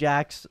 hey,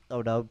 Jax.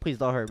 Oh, no. Please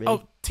don't hurt me.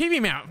 Oh,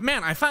 TV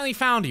man, I finally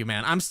found you,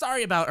 man. I'm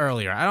sorry about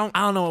earlier. I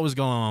don't know what was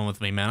going on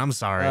with me, man. I'm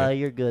sorry.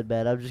 You're good,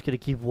 man. I'm just gonna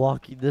keep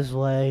walking this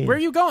way. Where are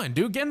you going,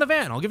 dude? Get in the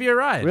van. I'll give you a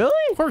ride. Really?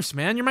 Of course,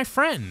 man. You're my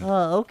friend.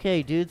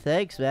 Okay, dude.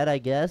 Thanks, man. I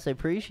guess. I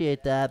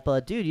appreciate that.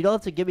 But, dude, you don't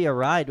have to give me a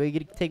ride. Are you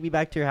gonna take me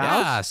back to your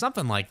house? Yeah,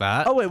 something like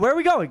that. Oh, wait. Where are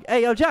we going?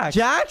 Hey, yo, Jax.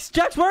 Jax,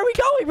 where are we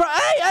going, bro?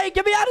 Hey,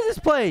 get me out of this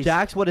place.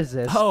 Jax, what is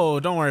this? Oh,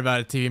 don't worry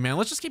about it, TV man.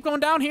 Let's just keep going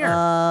down here.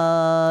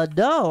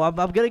 No.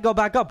 I'm gonna go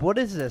back up. What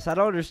is this? I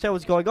don't understand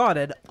what's going on.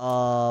 And,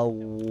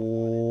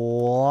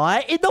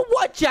 what? In the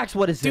what, Jax?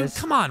 What is this? Dude,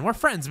 come on. We're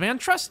friends, man.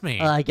 Trust me.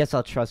 I guess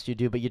I'll trust you,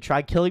 dude, but you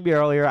tried killing me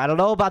earlier. I don't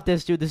know about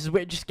this, dude. This is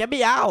weird. Just get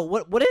me out.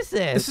 What is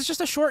this? This is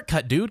just a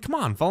shortcut, dude. Come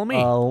on, follow me.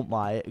 Oh,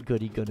 my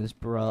goodness,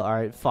 bro. All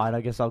right, fine.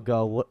 I guess I'll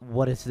go.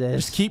 What is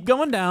this? Just keep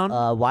going down.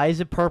 Why is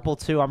it purple,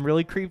 too? I'm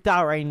really creeped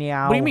out right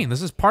now. What do you mean?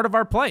 This is part of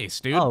our place,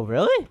 dude. Oh,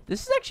 really?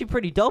 This is actually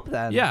pretty dope,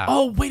 then. Yeah.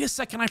 Oh, wait a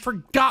second. I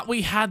forgot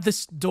we had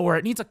this door.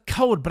 It needs a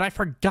code, but I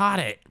forgot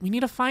it. We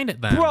need to find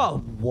it then.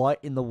 Bro, what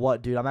in the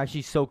what, dude? I'm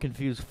actually so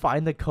confused.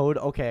 Find the code.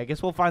 Okay, I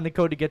guess we'll find the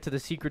code to get to the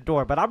secret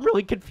door, but I'm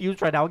really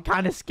confused right now. I'm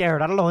kind of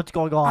scared. I don't know what's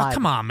going on. Oh,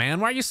 come on, man.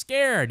 Why are you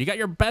scared? You got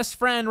your best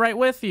friend right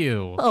with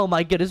you. Oh,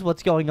 my goodness.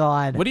 What's going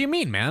on? What do you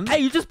mean, man? Hey,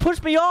 you just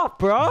pushed me off,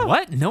 bro.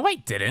 What? No, I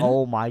didn't.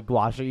 Oh, my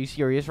gosh. Are you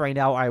serious right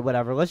now? All right,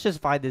 whatever. Let's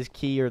just find this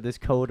key or this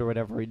code or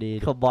whatever we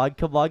need. Come on.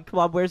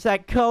 Where's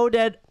that code?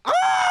 And...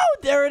 Oh,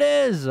 there it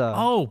is.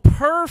 Oh,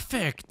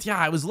 perfect. Yeah,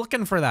 I was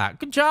looking for that.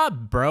 Good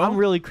job, bro. I'm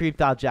really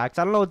creeped out, Jax.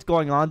 I don't know what's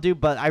going on, dude,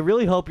 but I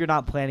really hope you're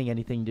not planning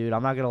anything, dude.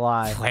 I'm not gonna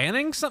lie.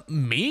 Planning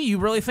something? Me? You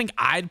really think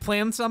I'd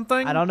plan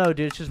something? I don't know,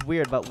 dude. It's just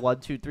weird, but 1,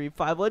 2, 3,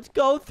 5. Let's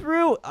go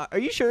through. Are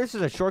you sure this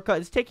is a shortcut?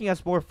 It's taking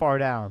us more far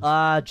down.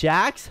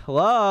 Jax?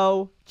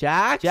 Hello?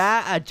 Jax?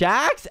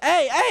 Jax?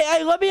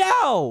 Hey, let me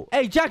out.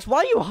 Hey, Jax, why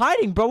are you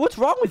hiding, bro? What's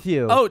wrong with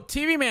you? Oh,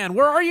 TV man,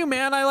 where are you,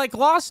 man? I,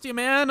 lost you,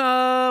 man.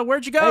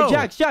 Where'd you go?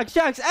 Hey,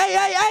 Jax.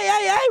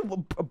 Hey.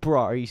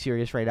 Bro, are you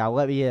serious right now?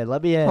 Let me in.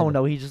 Oh,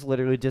 no, he just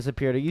literally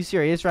disappeared. Are you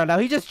serious right now?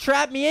 He just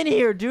trapped me in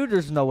here, dude.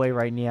 There's no way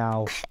right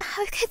now.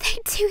 How could they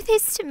do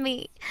this to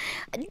me?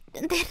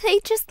 Did they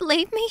just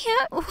leave me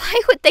here?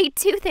 Why would they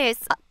do this?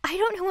 I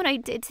don't know what I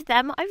did to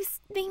them. I was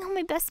being on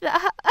my best.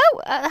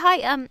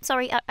 Hi.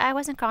 Sorry, I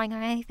wasn't crying or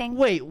anything.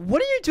 Wait,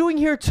 what are you doing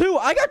here too?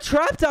 I got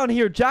trapped down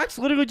here. Jax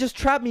literally just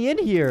trapped me in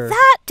here.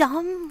 That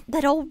dumb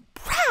little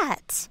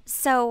rat.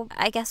 So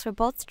I guess we're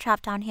both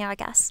trapped down here. I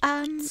guess.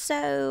 How's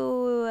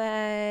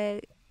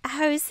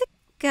it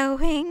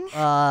going?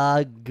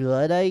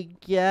 Good, I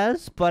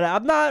guess. But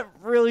I'm not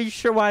really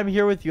sure why I'm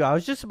here with you. I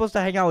was just supposed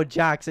to hang out with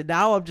Jax, and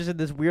now I'm just in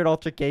this weird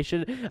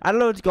altercation. I don't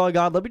know what's going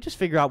on. Let me just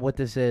figure out what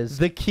this is.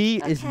 The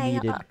key is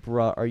needed.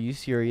 Bruh, are you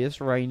serious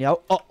right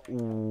now? Oh,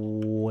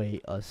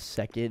 wait a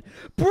second.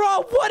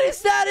 Bro, what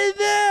is that in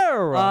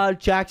there?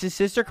 Jax's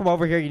sister, come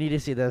over here. You need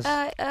to see this.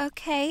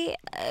 Okay.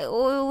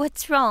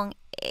 What's wrong?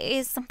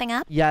 Is something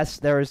up? Yes,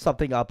 there is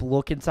something up.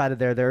 Look inside of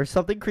there. There is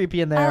something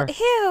creepy in there.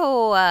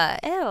 Oh,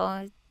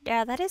 ew.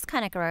 Yeah, that is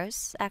kind of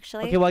gross,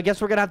 actually. Okay, well, I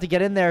guess we're gonna have to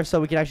get in there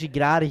so we can actually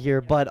get out of here.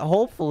 But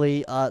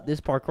hopefully, this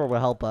parkour will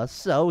help us.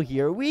 So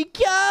here we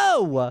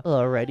go.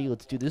 Alrighty,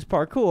 let's do this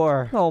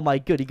parkour. Oh my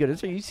goody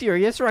goodness, are you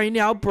serious right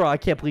now, bro? I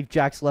can't believe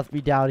Jax left me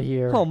down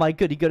here. Oh my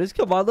goody goodness,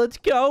 come on, let's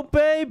go,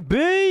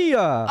 baby.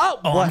 Oh,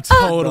 I'm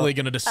totally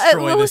gonna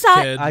destroy this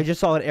kid. I just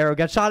saw an arrow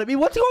get shot at me.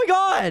 What's going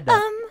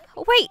on?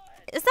 Wait.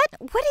 Is that,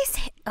 what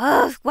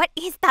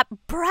is that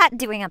brat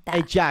doing up there?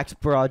 Hey, Jax,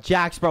 bro,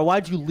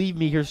 why'd you leave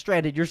me here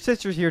stranded? Your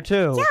sister's here,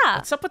 too. Yeah.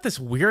 What's up with this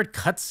weird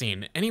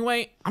cutscene?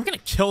 Anyway, I'm gonna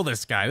kill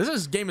this guy.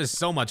 This game is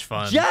so much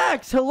fun.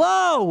 Jax,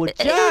 hello!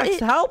 Jax,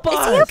 help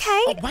us! Is he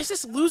okay? Oh, why does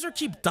this loser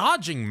keep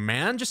dodging,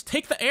 man? Just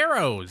take the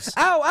arrows.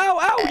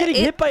 Ow, we're getting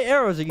hit by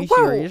arrows. Are you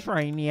serious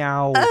right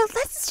now?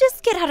 Let's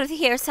just get out of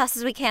here as fast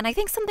as we can. I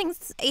think I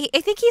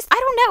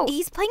don't know.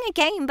 He's playing a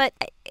game, but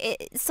I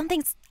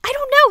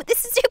don't know.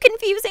 This is too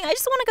confusing. I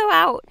just want to go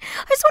out.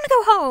 I just want to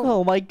go home.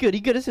 Oh my goody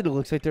goodness. It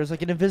looks like there's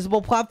like an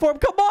invisible platform.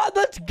 Come on,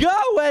 let's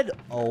go. And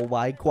oh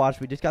my gosh,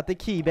 we just got the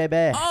key,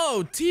 baby.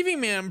 Oh, TV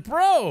man,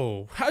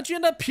 bro. How'd you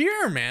end up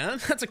here,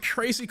 man? That's a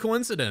crazy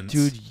coincidence.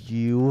 Dude,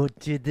 you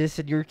did this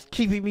and you're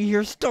keeping me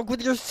here stuck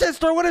with your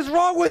sister. What is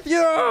wrong with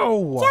you?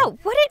 Yeah,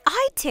 what did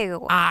I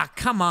do? Ah,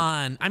 come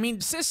on. I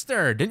mean,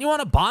 sister, didn't you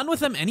want to bond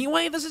with him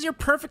anyway? This is your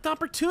perfect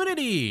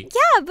opportunity.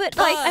 Yeah, but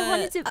I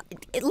wanted to...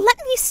 let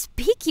me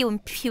speak, you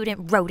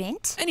impudent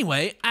rodent.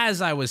 Anyway,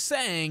 as I was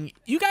saying,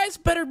 you guys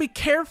better be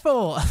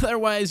careful.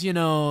 Otherwise, you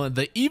know,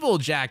 the evil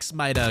Jax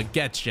might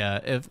get you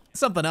if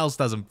something else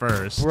doesn't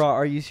first. Bro,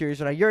 are you serious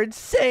right now? You're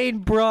insane,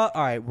 bro. All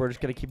right, we're just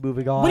going to keep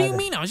moving on. What do you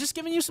mean? I was just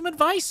giving you some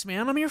advice,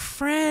 man. I'm your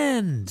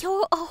friend.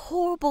 You're a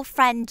horrible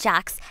friend,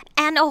 Jax,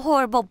 and a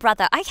horrible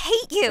brother. I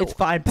hate you. It's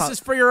fine, This is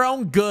for your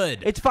own good.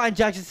 It's fine,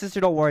 Jackson's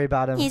sister. Don't worry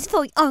about him. He's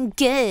for your own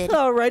good.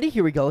 Alrighty,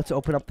 here we go. Let's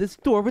open up this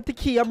door with the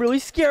key. I'm really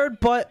scared,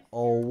 but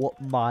oh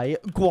my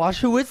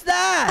gosh, who is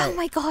that? Oh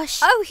my gosh.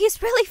 Oh,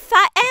 he's really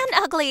fat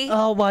and ugly.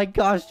 Oh my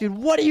gosh, dude.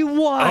 What do you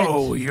want?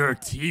 Oh, you're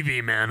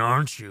TV man,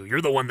 aren't you?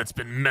 You're the one that's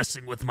been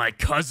messing with my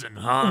cousin,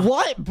 huh?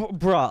 What?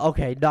 Bruh,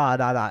 okay,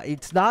 nah.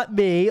 It's not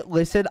me.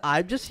 Listen,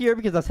 I'm just here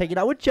because I was hanging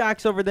out with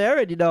Jax over there,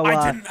 and you know,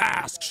 I didn't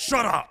ask.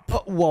 Shut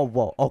up.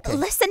 Whoa, okay.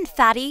 Listen,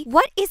 fatty,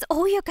 what is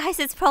all your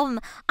guys' problem?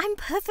 I'm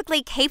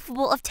perfectly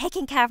capable of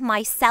taking care of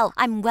myself.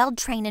 I'm well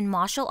trained in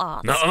martial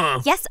arts.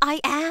 Nuh-uh. Yes, I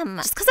am.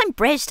 Just because I'm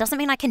British doesn't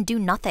mean I can do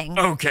nothing.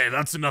 Okay,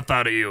 that's enough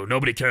out of you.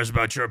 Nobody cares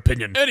about your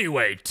opinion.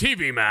 Anyway,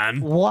 TV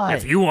man. What?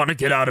 If you want to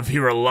get out of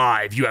here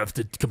alive, you have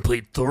to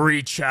complete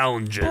 3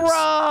 challenges.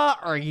 Bruh,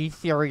 are you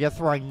serious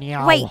right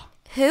now? Wait,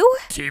 who?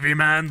 TV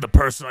man, the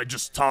person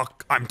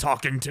I'm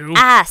talking to.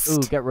 Asked.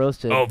 Ooh, get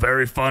roasted. Oh,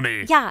 very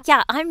funny. Yeah,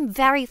 I'm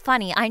very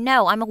funny. I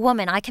know, I'm a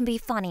woman. I can be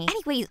funny.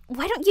 Anyways,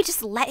 why don't you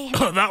just let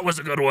him... That was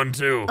a good one,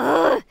 too.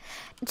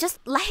 Just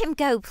let him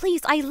go,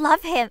 please. I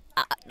love him.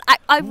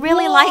 I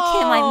really like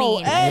him, I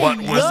mean. Hey, What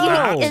was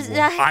that? Is,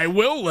 I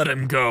will let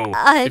him go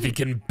if he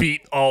can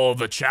beat all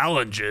the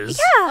challenges.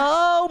 Yeah.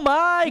 Oh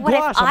my What if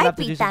gosh, I'm I gonna have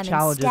to beat do some them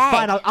challenges. instead?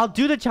 Fine, I'll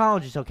do the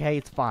challenges, okay?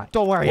 It's fine.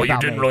 Don't worry Well, you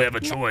about didn't me. really have a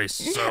choice,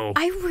 so...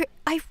 I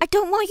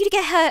don't want you to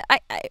get hurt. I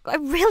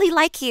really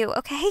like you,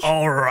 okay?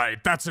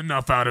 Alright, that's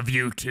enough out of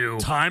you two.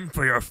 Time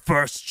for your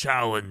first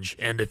challenge.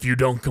 And if you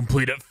don't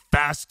complete it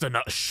fast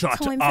enough,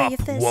 shut Time for up, your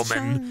first woman.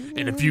 challenge.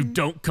 And if you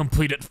don't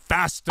complete it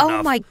fast Oh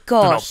enough, my then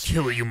I'll gosh.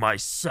 kill you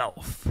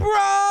myself.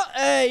 Bruh,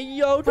 hey,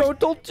 yo, don't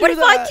do What if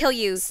that. I kill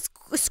you?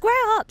 Square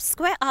up,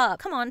 square up.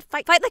 Come on,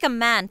 fight like a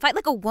man. Fight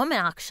like a woman,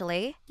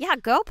 actually. Yeah,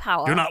 girl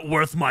power. You're not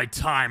worth my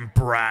time,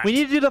 brat. We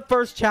need to do the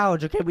first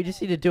challenge, okay? We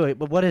just need to do it.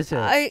 But what is it?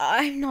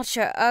 I'm not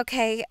sure.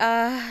 Okay,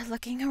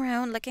 looking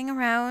around.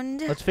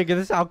 Let's figure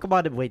this out. Come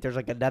on. Wait, there's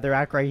like a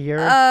netherrack right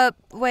here.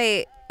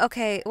 Wait.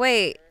 Okay,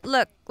 wait.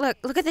 Look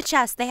at the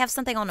chest. They have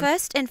something on them.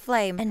 First,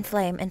 inflame.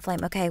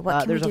 Okay, what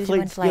can we There's do a to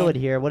flint skillet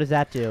inflame? here. What does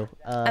that do?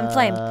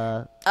 Inflame.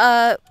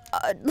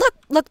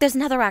 Look, there's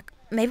another rack.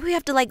 Maybe we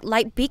have to, like,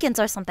 light beacons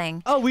or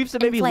something. Oh, we have to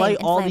maybe light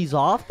all these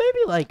off? Maybe,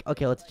 like,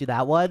 okay, let's do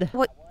that one.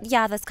 What?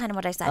 Yeah, that's kind of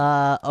what I said.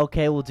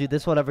 Okay, we'll do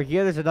this one over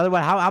here. There's another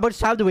one. How much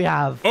time do we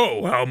have?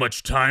 Oh, how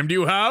much time do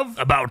you have?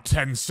 About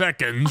 10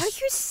 seconds. Are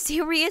you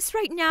serious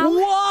right now?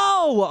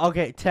 Whoa!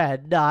 Okay,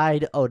 10,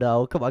 9. Oh,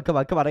 no. Come on.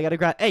 I gotta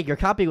grab. Hey, you're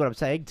copying what I'm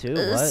saying, too.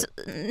 What?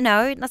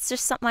 No, that's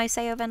just something I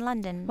say over in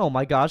London. Oh,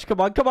 my gosh. Come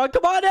on.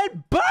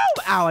 And boom!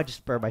 Ow, I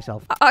just burned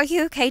myself. Are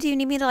you okay? Do you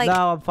need me to, like...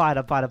 No, I'm fine.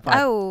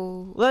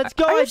 Oh. Let's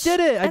go. I did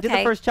it. I did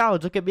the first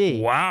challenge. Look at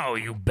me. Wow,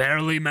 you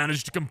barely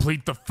managed to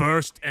complete the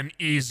first and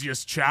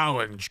easiest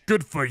challenge.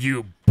 Good for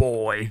you,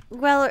 boy.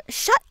 Well,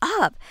 shut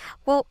up.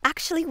 Well,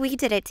 actually, we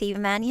did it, TV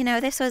Man. You know,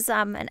 this was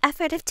an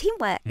effort of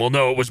teamwork. Well,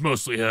 no, it was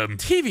mostly him.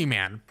 TV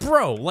man,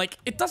 bro, like,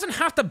 it doesn't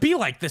have to be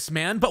like this,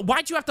 man, but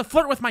why'd you have to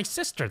flirt with my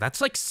sister?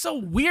 That's, like, so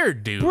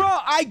weird, dude. Bro,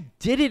 I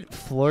didn't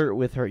flirt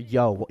with her.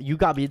 Yo, you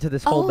got me into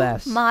this whole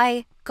mess. Oh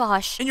my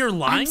gosh. And you're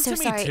lying I'm so to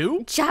me, sorry.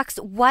 too? Jax,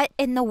 what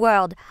in the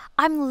world?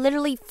 I'm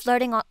literally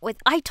flirting with...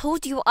 I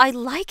told you I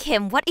like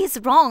him. What is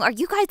wrong? Are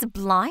you guys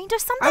blind or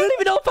something? I don't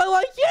even know if I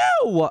like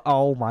you.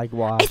 Oh my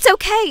gosh. It's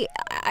okay.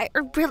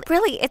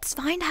 Really, it's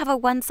fine to have a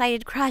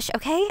one-sided crush,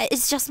 okay?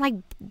 It's just my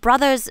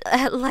brothers,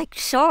 like,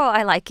 sure,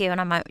 I like you,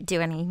 and I might do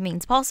any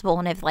means possible,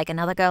 and if, like,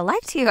 another girl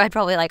liked you, I'd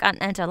probably, like,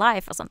 enter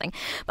life or something.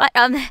 But,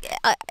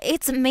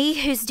 it's me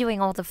who's doing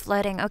all the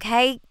flirting,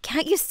 okay?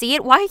 Can't you see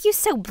it? Why are you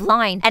so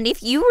blind? And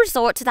if you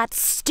resort to that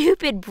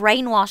stupid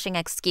brainwashing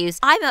excuse,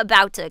 I'm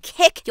about to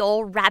kick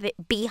your rabbit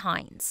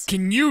behinds.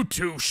 Can you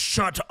two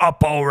shut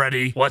up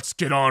already? Let's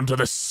get on to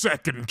the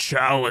second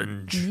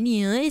challenge.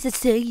 Yeah, it's a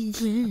second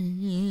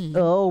challenge.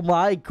 Oh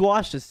my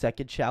gosh, the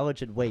second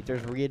challenge. And wait,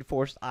 there's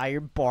reinforced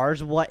iron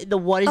bars. What is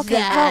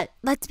that? Well,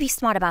 let's be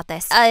smart about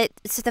this.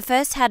 So the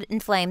first had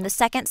inflame. The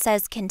second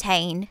says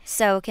contain.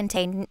 So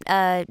contain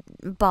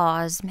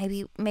bars.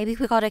 Maybe we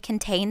gotta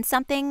contain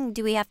something.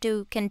 Do we have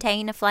to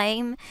contain a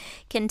flame?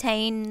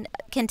 Contain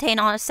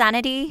our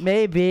sanity?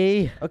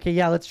 Maybe. Okay,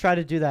 yeah, let's try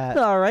to do that.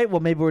 All right, well,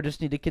 maybe we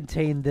just need to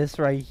contain this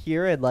right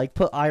here and, like,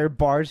 put iron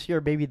bars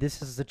here. Maybe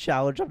this is the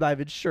challenge. I'm not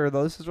even sure,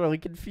 though. This is really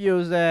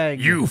confusing.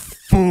 You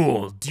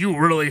fool. Do you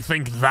really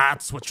think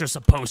that's what you're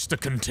supposed to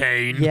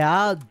contain?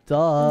 Yeah,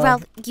 duh.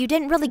 Well, you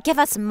didn't really give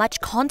us much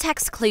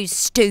context clues,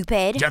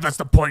 stupid. Yeah, that's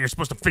the point. You're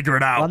supposed to figure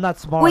it out. Well, I'm not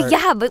smart. Well,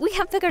 yeah, but we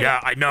haven't figured it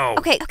out. Yeah, I know.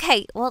 Okay.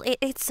 Well,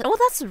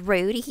 that's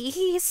rude.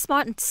 He's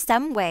smart in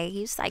some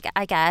ways,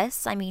 I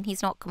guess. I mean,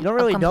 he's not You don't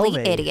really a know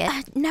complete me.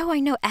 idiot. No, I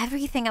know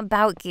everything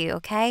about you,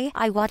 okay?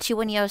 I watch you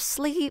when you're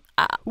asleep.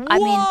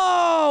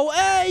 Whoa!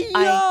 Hey,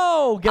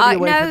 yo! Get me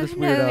away from this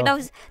weirdo. No,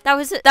 that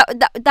was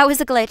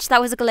a glitch.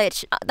 That was a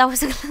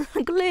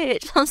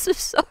glitch. I'm so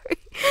sorry.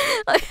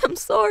 I'm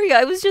sorry.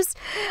 I was just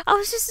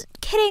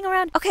kidding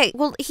around. Okay,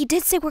 well, he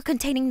did say we're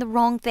containing the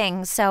wrong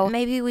thing, so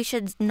maybe we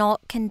should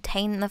not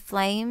contain the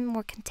flame.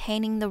 We're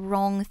containing the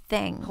wrong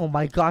thing. Oh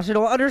my gosh, I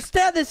don't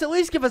understand this. At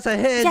least give us a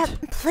hint. Yeah,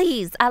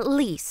 please, at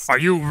least. Are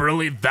you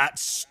really that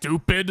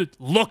stupid?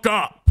 Look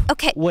up.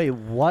 Okay. Wait,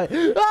 what?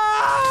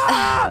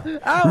 Ah!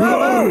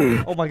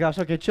 Ow! Oh my gosh,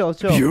 okay, chill.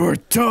 You're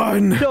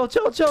done.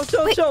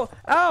 Chill.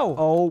 Ow!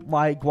 Oh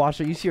my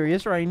gosh, are you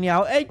serious right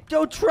now? Hey,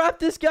 don't trap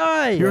this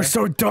guy! You're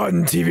so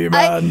done, TV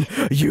man.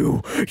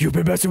 You've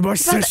been messing with my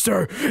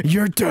sister.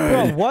 You're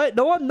dead. Bro, what?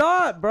 No, I'm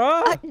not,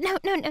 bro. No.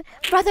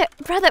 Brother,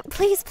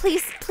 please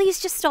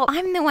just stop.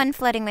 I'm the one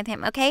flirting with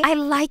him, okay? I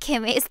like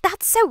him. Is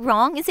that so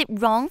wrong? Is it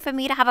wrong for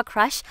me to have a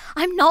crush?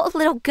 I'm not a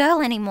little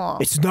girl anymore.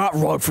 It's not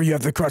wrong for you to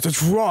have the crush.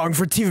 It's wrong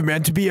for TV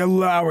Man to be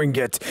allowing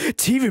it.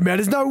 TV Man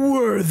is not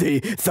worthy.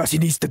 Thus, he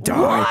needs to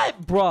die.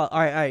 What? Bro, all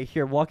right.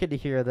 Here, walk into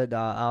here, then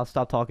I'll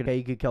stop talking. Okay,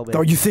 you can kill me.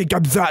 Oh, you think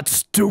I'm that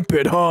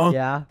stupid, huh?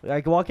 Yeah. All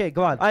right, walk in.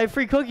 Go on. I have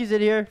free cookies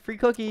in here. Free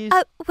cookies.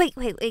 Wait.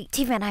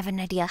 TV Man, I have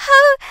an idea.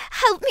 Oh,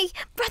 help me.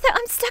 Brother,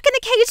 I'm stuck in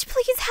the cage.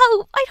 Please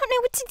help. I don't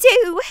know what to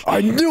do.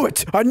 I knew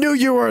it. I knew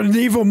you were an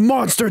evil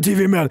monster,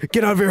 TV Man.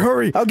 Get out of here.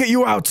 Hurry. I'll get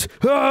you out.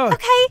 Ah.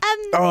 Okay.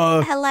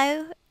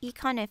 Hello? You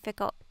kind of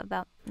forgot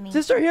about me.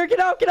 Sister, here, get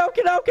out.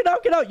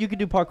 You can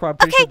do parkour. I'm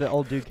pretty sure the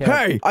old dude can.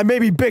 Hey, I may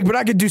be big, but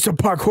I can do some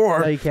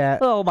parkour. No, you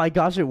can't. Oh my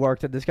gosh, it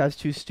worked. And this guy's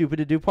too stupid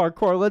to do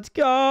parkour. Let's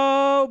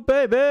go,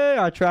 baby.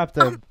 I trapped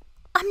him.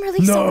 I'm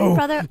really sorry,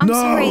 brother. I'm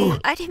sorry.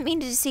 I didn't mean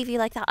to deceive you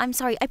like that. I'm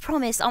sorry. I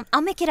promise.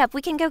 I'll make it up.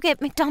 We can go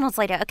get McDonald's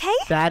later, okay?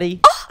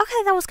 Fatty. Oh,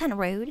 okay. That was kind of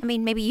rude. I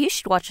mean, maybe you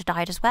should watch a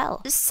diet as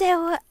well.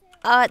 So,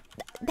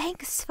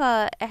 thanks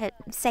for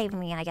saving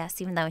me, I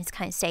guess, even though it's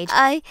kind of staged.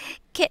 I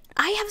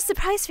have a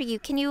surprise for you.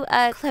 Can you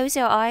close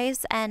your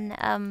eyes and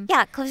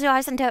close your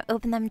eyes and don't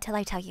open them until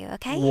I tell you,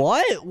 okay?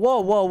 What?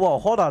 Whoa.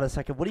 Hold on a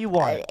second. What do you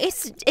want?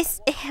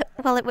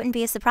 Well, it wouldn't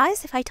be a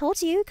surprise if I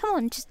told you. Come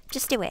on,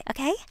 just do it,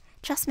 okay?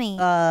 Trust me.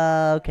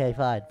 Okay,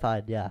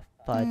 fine, yeah.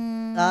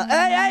 Fine.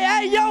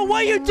 Hey, yo,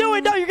 what are you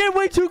doing? No, you're getting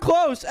way too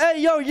close. Hey,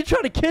 yo, you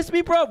trying to kiss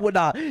me, bro? Well,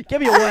 nah,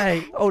 get me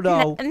away. Oh,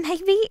 no.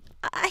 Maybe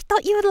I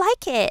thought you would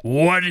like it.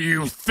 What do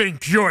you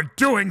think you're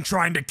doing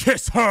trying to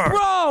kiss her?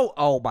 Bro!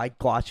 Oh, my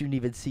gosh, you didn't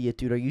even see it,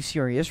 dude. Are you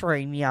serious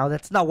right now?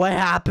 That's not what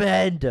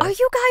happened. Are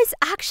you guys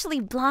actually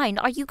blind?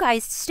 Are you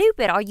guys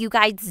stupid? Are you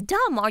guys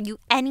dumb? Are you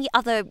any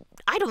other,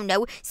 I don't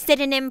know,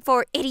 synonym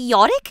for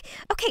idiotic?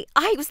 Okay,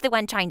 I was the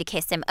one trying to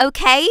kiss him,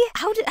 okay?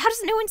 How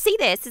does no one see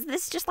this? Is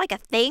this just like a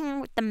thing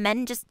where the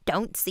men just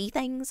don't see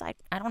things? I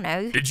don't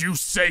know. Did you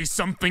say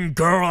something,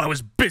 girl? I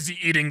was busy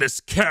eating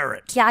this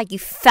carrot. Yeah, you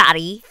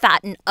fatty,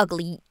 fat and ugly,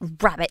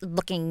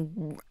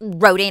 rabbit-looking,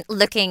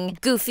 rodent-looking,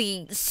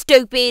 goofy,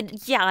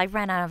 stupid. Yeah, I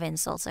ran out of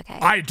insults, okay?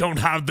 I don't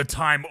have the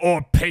time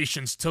or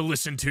patience to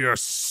listen to your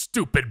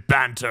stupid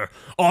banter.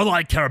 All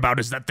I care about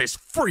is that this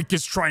freak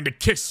is trying to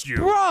kiss you.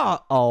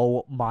 Bruh!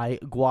 Oh my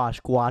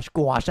gosh.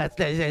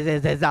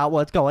 That's not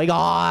what's going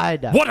on.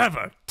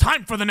 Whatever.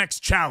 Time for the next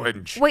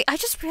challenge. Wait, I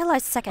just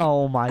realized a second.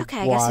 Oh my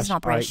okay, gosh. I guess it's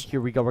not All right, British. here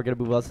we go. We're going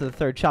to move on to the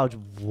third challenge.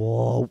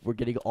 Whoa, we're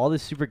getting all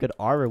this super good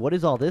armor. What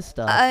is all this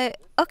stuff?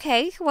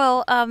 Okay,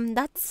 well,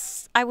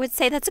 I would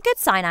say that's a good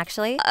sign,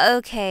 actually.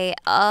 Okay,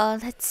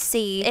 let's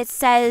see. It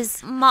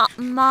says,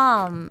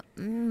 ma'am,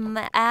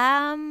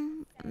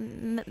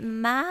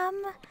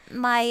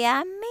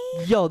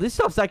 Miami? Yo, this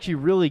stuff's actually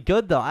really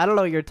good, though. I don't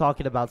know what you're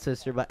talking about,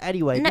 sister, but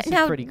anyway, this is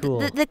pretty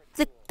cool.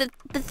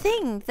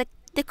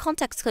 The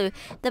context clue.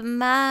 The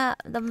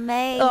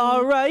May.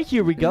 All right,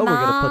 here we go. We're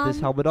going to put this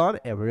helmet on,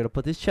 and we're going to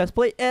put this chest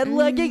plate and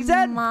leggings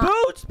and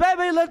boots,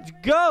 baby. Let's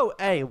go.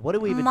 Hey, what are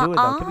we even doing,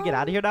 though? Can we get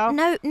out of here now?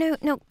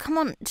 No. Come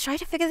on. Try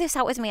to figure this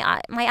out with me.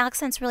 My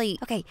accent's really...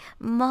 Okay.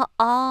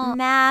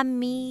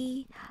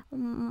 Mammy.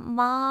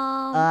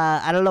 Mom.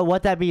 I don't know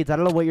what that means. I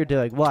don't know what you're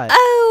doing. What?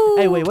 Oh.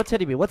 Hey, wait. What's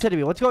hitting me? What's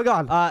going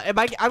on?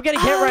 I'm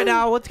getting hit right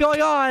now. What's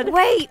going on?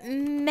 Wait.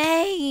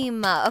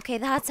 Mame. Okay,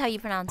 that's how you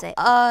pronounce it.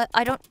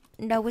 I don't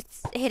know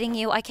what's hitting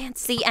you. I can't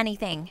see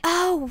anything.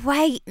 Oh,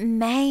 wait.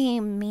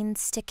 Maim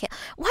means to kill.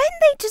 Why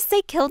didn't they just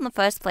say killed in the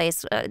first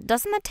place?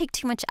 Doesn't that take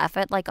too much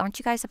effort? Like, aren't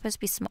you guys supposed to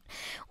be smart?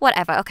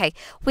 Whatever. Okay.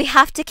 We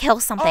have to kill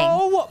something.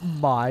 Oh,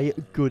 my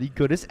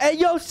goodness. Hey,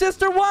 yo,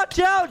 sister, watch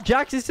out.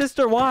 Jax's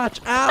sister, watch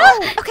out.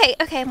 Oh, okay.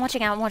 I'm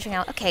watching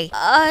out. Okay.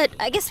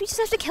 I guess we just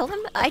have to kill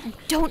them. I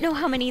don't know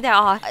how many there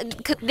are.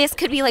 This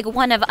could be like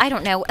one of, I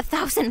don't know,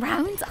 1,000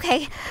 rounds.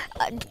 Okay.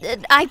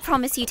 I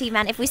promise you,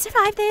 T-Man, if we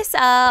survive this,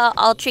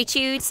 I'll treat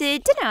you to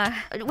dinner.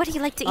 What do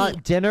you like to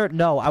eat? Dinner?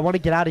 No, I want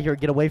to get out of here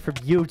and get away from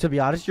you, to be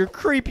honest. You're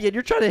creepy and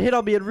you're trying to hit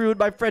on me and ruin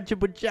my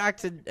friendship with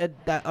Jax and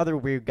that other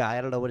weird guy.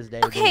 I don't know what his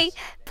name is. Okay,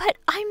 but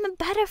I'm a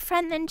better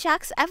friend than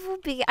Jax ever will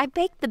be. I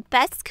bake the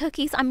best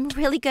cookies. I'm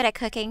really good at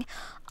cooking.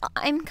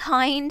 I'm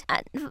kind.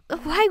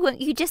 Why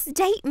won't you just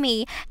date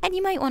me? And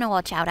you might want to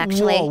watch out,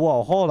 actually.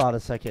 Whoa, hold on a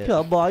second.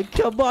 Come on.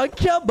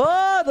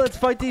 Let's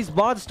fight these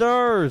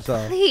monsters.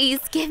 Please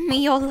give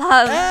me your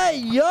love. Hey,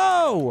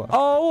 yo.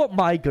 Oh,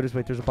 my goodness.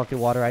 Wait, there's a bucket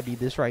of water. I need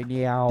this right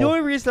now. The only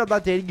reason I'm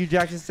not dating you,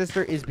 Jackson's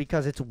sister, is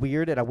because it's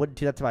weird and I wouldn't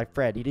do that to my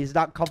friend. He's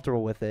not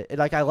comfortable with it. And,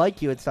 like, I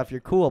like you and stuff. You're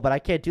cool, but I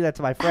can't do that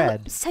to my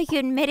friend. So you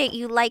admit it.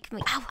 You like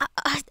me.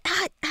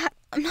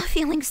 I'm not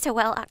feeling so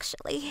well,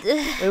 actually.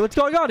 Wait, what's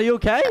going on? Are you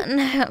okay?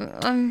 No,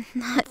 I'm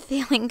not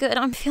feeling good.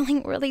 I'm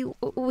feeling really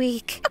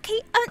weak. Okay,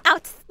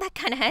 ouch, that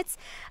kind of hurts.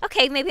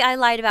 Okay, maybe I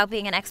lied about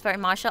being an expert in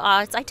martial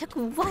arts. I took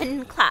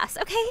one class,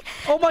 okay?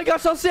 Oh my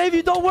gosh, I'll save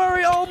you. Don't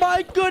worry. Oh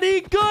my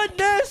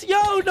goodness.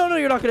 Yo, no,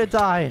 you're not going to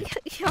die.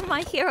 You're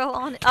my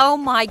hero. Oh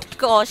my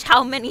gosh,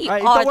 how many are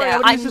don't worry, there?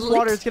 I'm going to use this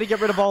water. It's going to get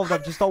rid of all of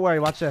them. Just don't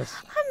worry. Watch this.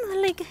 I'm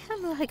really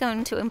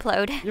going to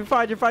implode. You're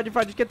fine.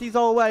 Just get these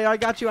all away. I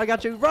got you.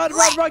 Run,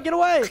 get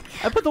away.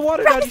 I put the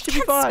water down. You should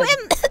be fine.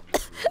 Swim.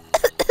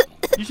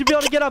 You should be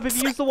able to get up if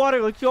you use the water.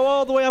 Let's go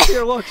all the way up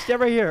here. Look, stay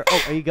right here.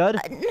 Oh, are you good?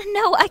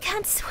 No, I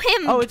can't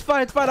swim. Oh, it's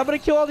fine. I'm going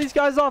to kill all these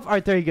guys off. All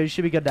right, there you go. You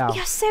should be good now.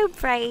 You're so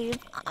brave.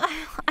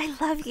 I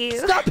love you.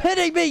 Stop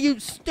hitting me, you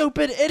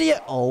stupid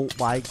idiot. Oh,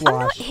 my gosh. I'm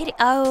not hitting.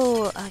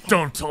 Oh, okay.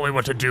 Don't tell me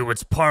what to do.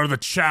 It's part of the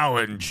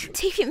challenge.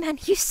 TV man,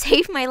 you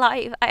saved my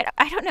life.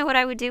 I don't know what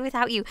I would do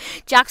without you.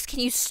 Jax, can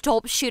you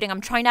stop shooting?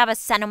 I'm trying to have a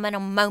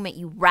sentimental moment,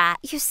 you rat.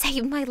 You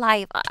saved my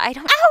life. I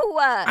don't...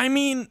 Ow! I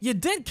mean, you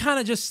did kind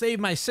of just save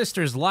my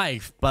sister's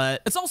life,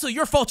 but it's also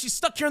your fault she's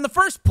stuck here in the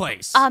first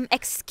place.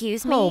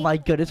 Excuse me? Oh my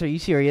goodness, are you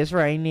serious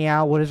right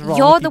now? What is wrong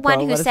You're with the you, bro?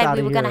 one who said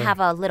we were going to have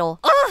a little...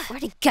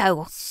 Where'd it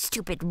go?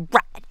 Stupid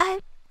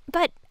rat.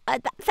 But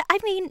I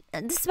mean,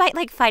 despite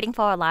like fighting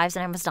for our lives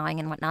and almost dying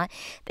and whatnot,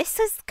 this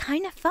is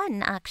kind of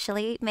fun,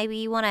 actually. Maybe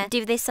you want to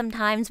do this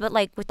sometimes, but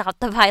like without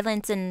the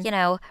violence and, you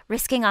know,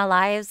 risking our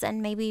lives.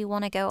 And maybe you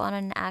want to go on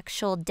an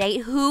actual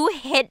date. Who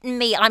hit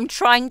me? I'm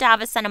trying to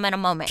have a sentimental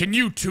moment. Can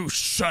you two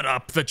shut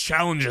up? The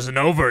challenge isn't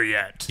over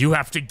yet. You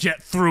have to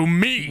get through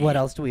me. What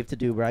else do we have to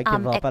do, bro? I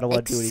give up. I don't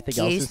want to do anything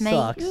else. This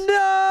sucks.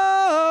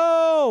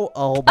 No!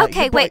 Oh my.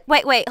 Okay, wait.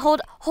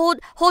 Hold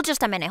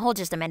just a minute.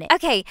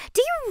 Okay,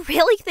 do you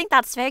really think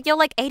that's fair? fair. You're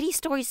like 80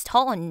 stories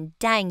tall, and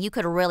dang, you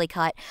could really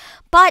cut.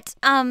 But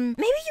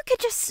maybe you could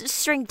just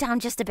shrink down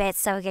just a bit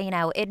so, you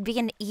know, it'd be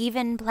an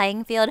even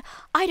playing field.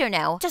 I don't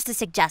know. Just a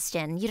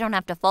suggestion. You don't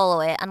have to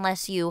follow it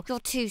unless you're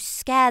too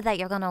scared that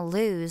you're gonna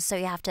lose, so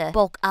you have to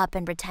bulk up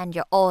and pretend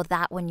you're all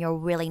that when you're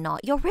really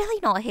not. You're really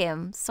not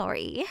him.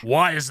 Sorry.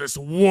 Why is this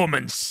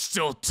woman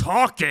still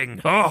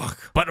talking? Ugh.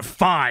 But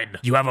fine.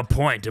 You have a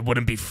point. It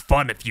wouldn't be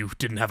fun if you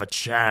didn't have a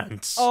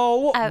chance.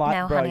 Oh, Oh, my,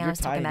 no, bro, honey, I you're was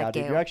talking tiny now, about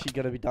dude. you. You're actually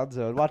gonna be done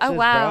soon. Watch Oh, this,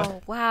 wow.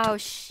 bro. Wow.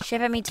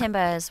 Shiver me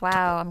timbers.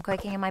 Wow. I'm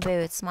quaking in my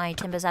boots. My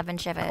timbers have been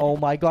shivered. Oh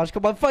my gosh,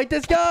 come on, fight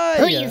this guy!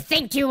 Who you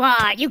think you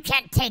are? You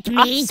can't take I'm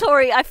me.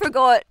 sorry. I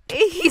forgot.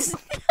 He's...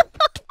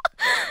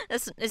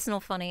 It's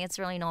not funny. It's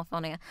really not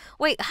funny.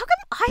 Wait, how come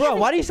I Bro,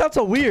 haven't... why do you sound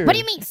so weird? What do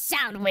you mean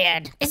sound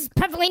weird? This is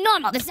perfectly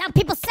normal. This is how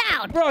people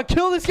sound. Bro,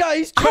 kill this guy.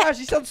 He's trash.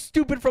 He sounds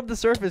stupid from the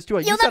surface, too.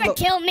 You'll never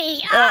kill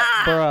me.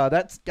 Bro,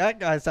 that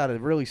guy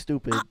sounded really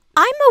stupid.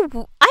 I'm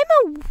a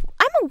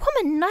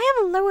woman and I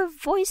have a lower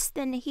voice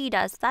than he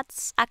does.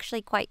 That's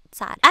actually quite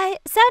sad.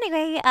 So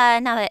anyway,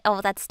 now that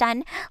all that's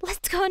done,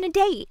 let's go on a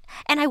date.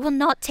 And I will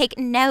not take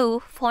no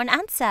for an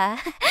answer.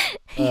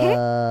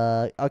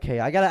 Okay,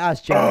 I gotta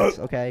ask Jax,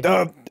 okay?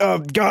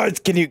 Guys,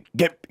 can you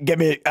get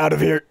me out of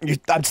here?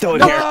 I'm still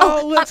in here.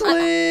 No, let's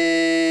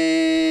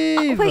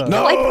leave! Wait,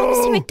 no, I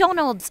promised you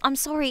McDonald's. I'm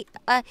sorry.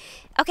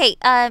 Okay,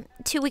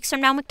 2 weeks from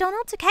now,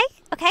 McDonald's, okay?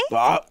 Okay?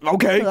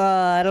 Okay.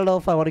 I don't know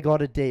if I want to go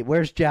on a date.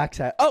 Where's Jax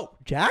at? Oh,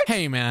 Jax?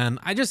 Hey, man,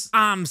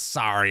 I'm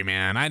sorry,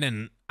 man. I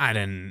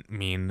didn't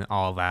mean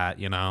all that,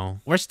 you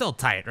know. We're still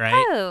tight, right?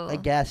 Oh. I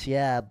guess,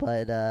 yeah,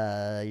 but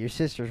your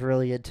sister's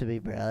really into me,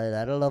 bro.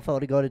 I don't know if I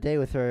want to go on a date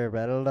with her,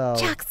 but I don't know.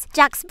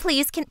 Jax,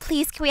 please, can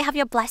we have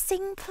your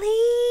blessing,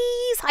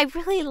 please? I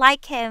really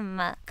like him.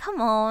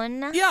 Come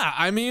on. Yeah,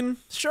 I mean,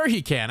 sure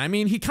he can. I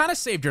mean, he kind of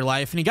saved your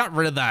life, and he got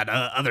rid of that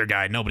other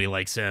guy. Nobody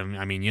likes him.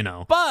 I mean, you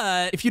know.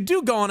 But if you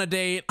do go on a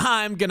date,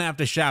 I'm gonna have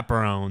to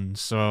chaperone.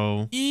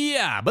 So,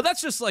 yeah, but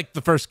that's just like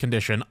the first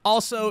condition.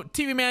 Also,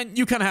 TV Man,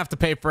 you kind of have to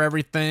pay for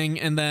everything,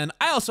 and then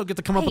I also get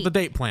to come up with a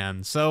date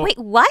plan. So, Wait,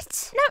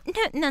 what?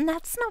 No,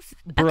 that's not...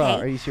 Bruh,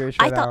 okay. are you serious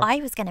I right thought now? I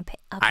was gonna pay...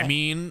 Okay. I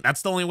mean,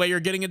 that's the only way you're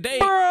getting a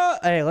date. Bruh.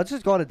 Hey, let's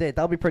just go on a date.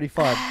 That'll be pretty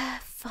fun.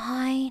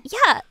 Fine.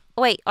 Yeah.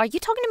 Wait, are you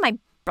talking to my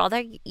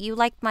brother? You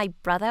like my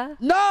brother?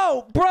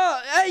 No,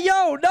 bruh. Hey,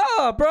 yo,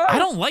 nah, bro. I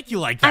don't like you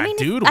like that,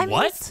 dude.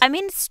 What? I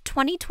mean, it's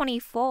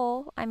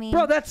 2024. I mean...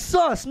 Bro, that's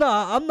sus.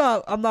 Nah, I'm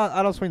not,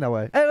 I don't swing that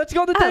way. Hey, let's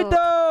go on the date,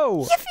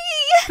 though. Yippee!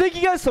 Thank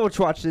you guys so much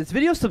for watching this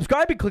video.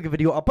 Subscribe and click a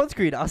video up on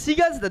screen. I'll see you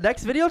guys in the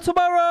next video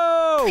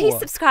tomorrow. Please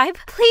subscribe,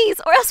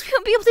 please, or else we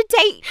won't be able to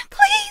date.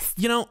 Please!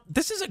 You know,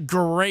 this is a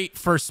great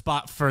first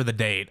spot for the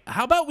date.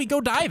 How about we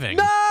go diving?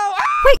 No,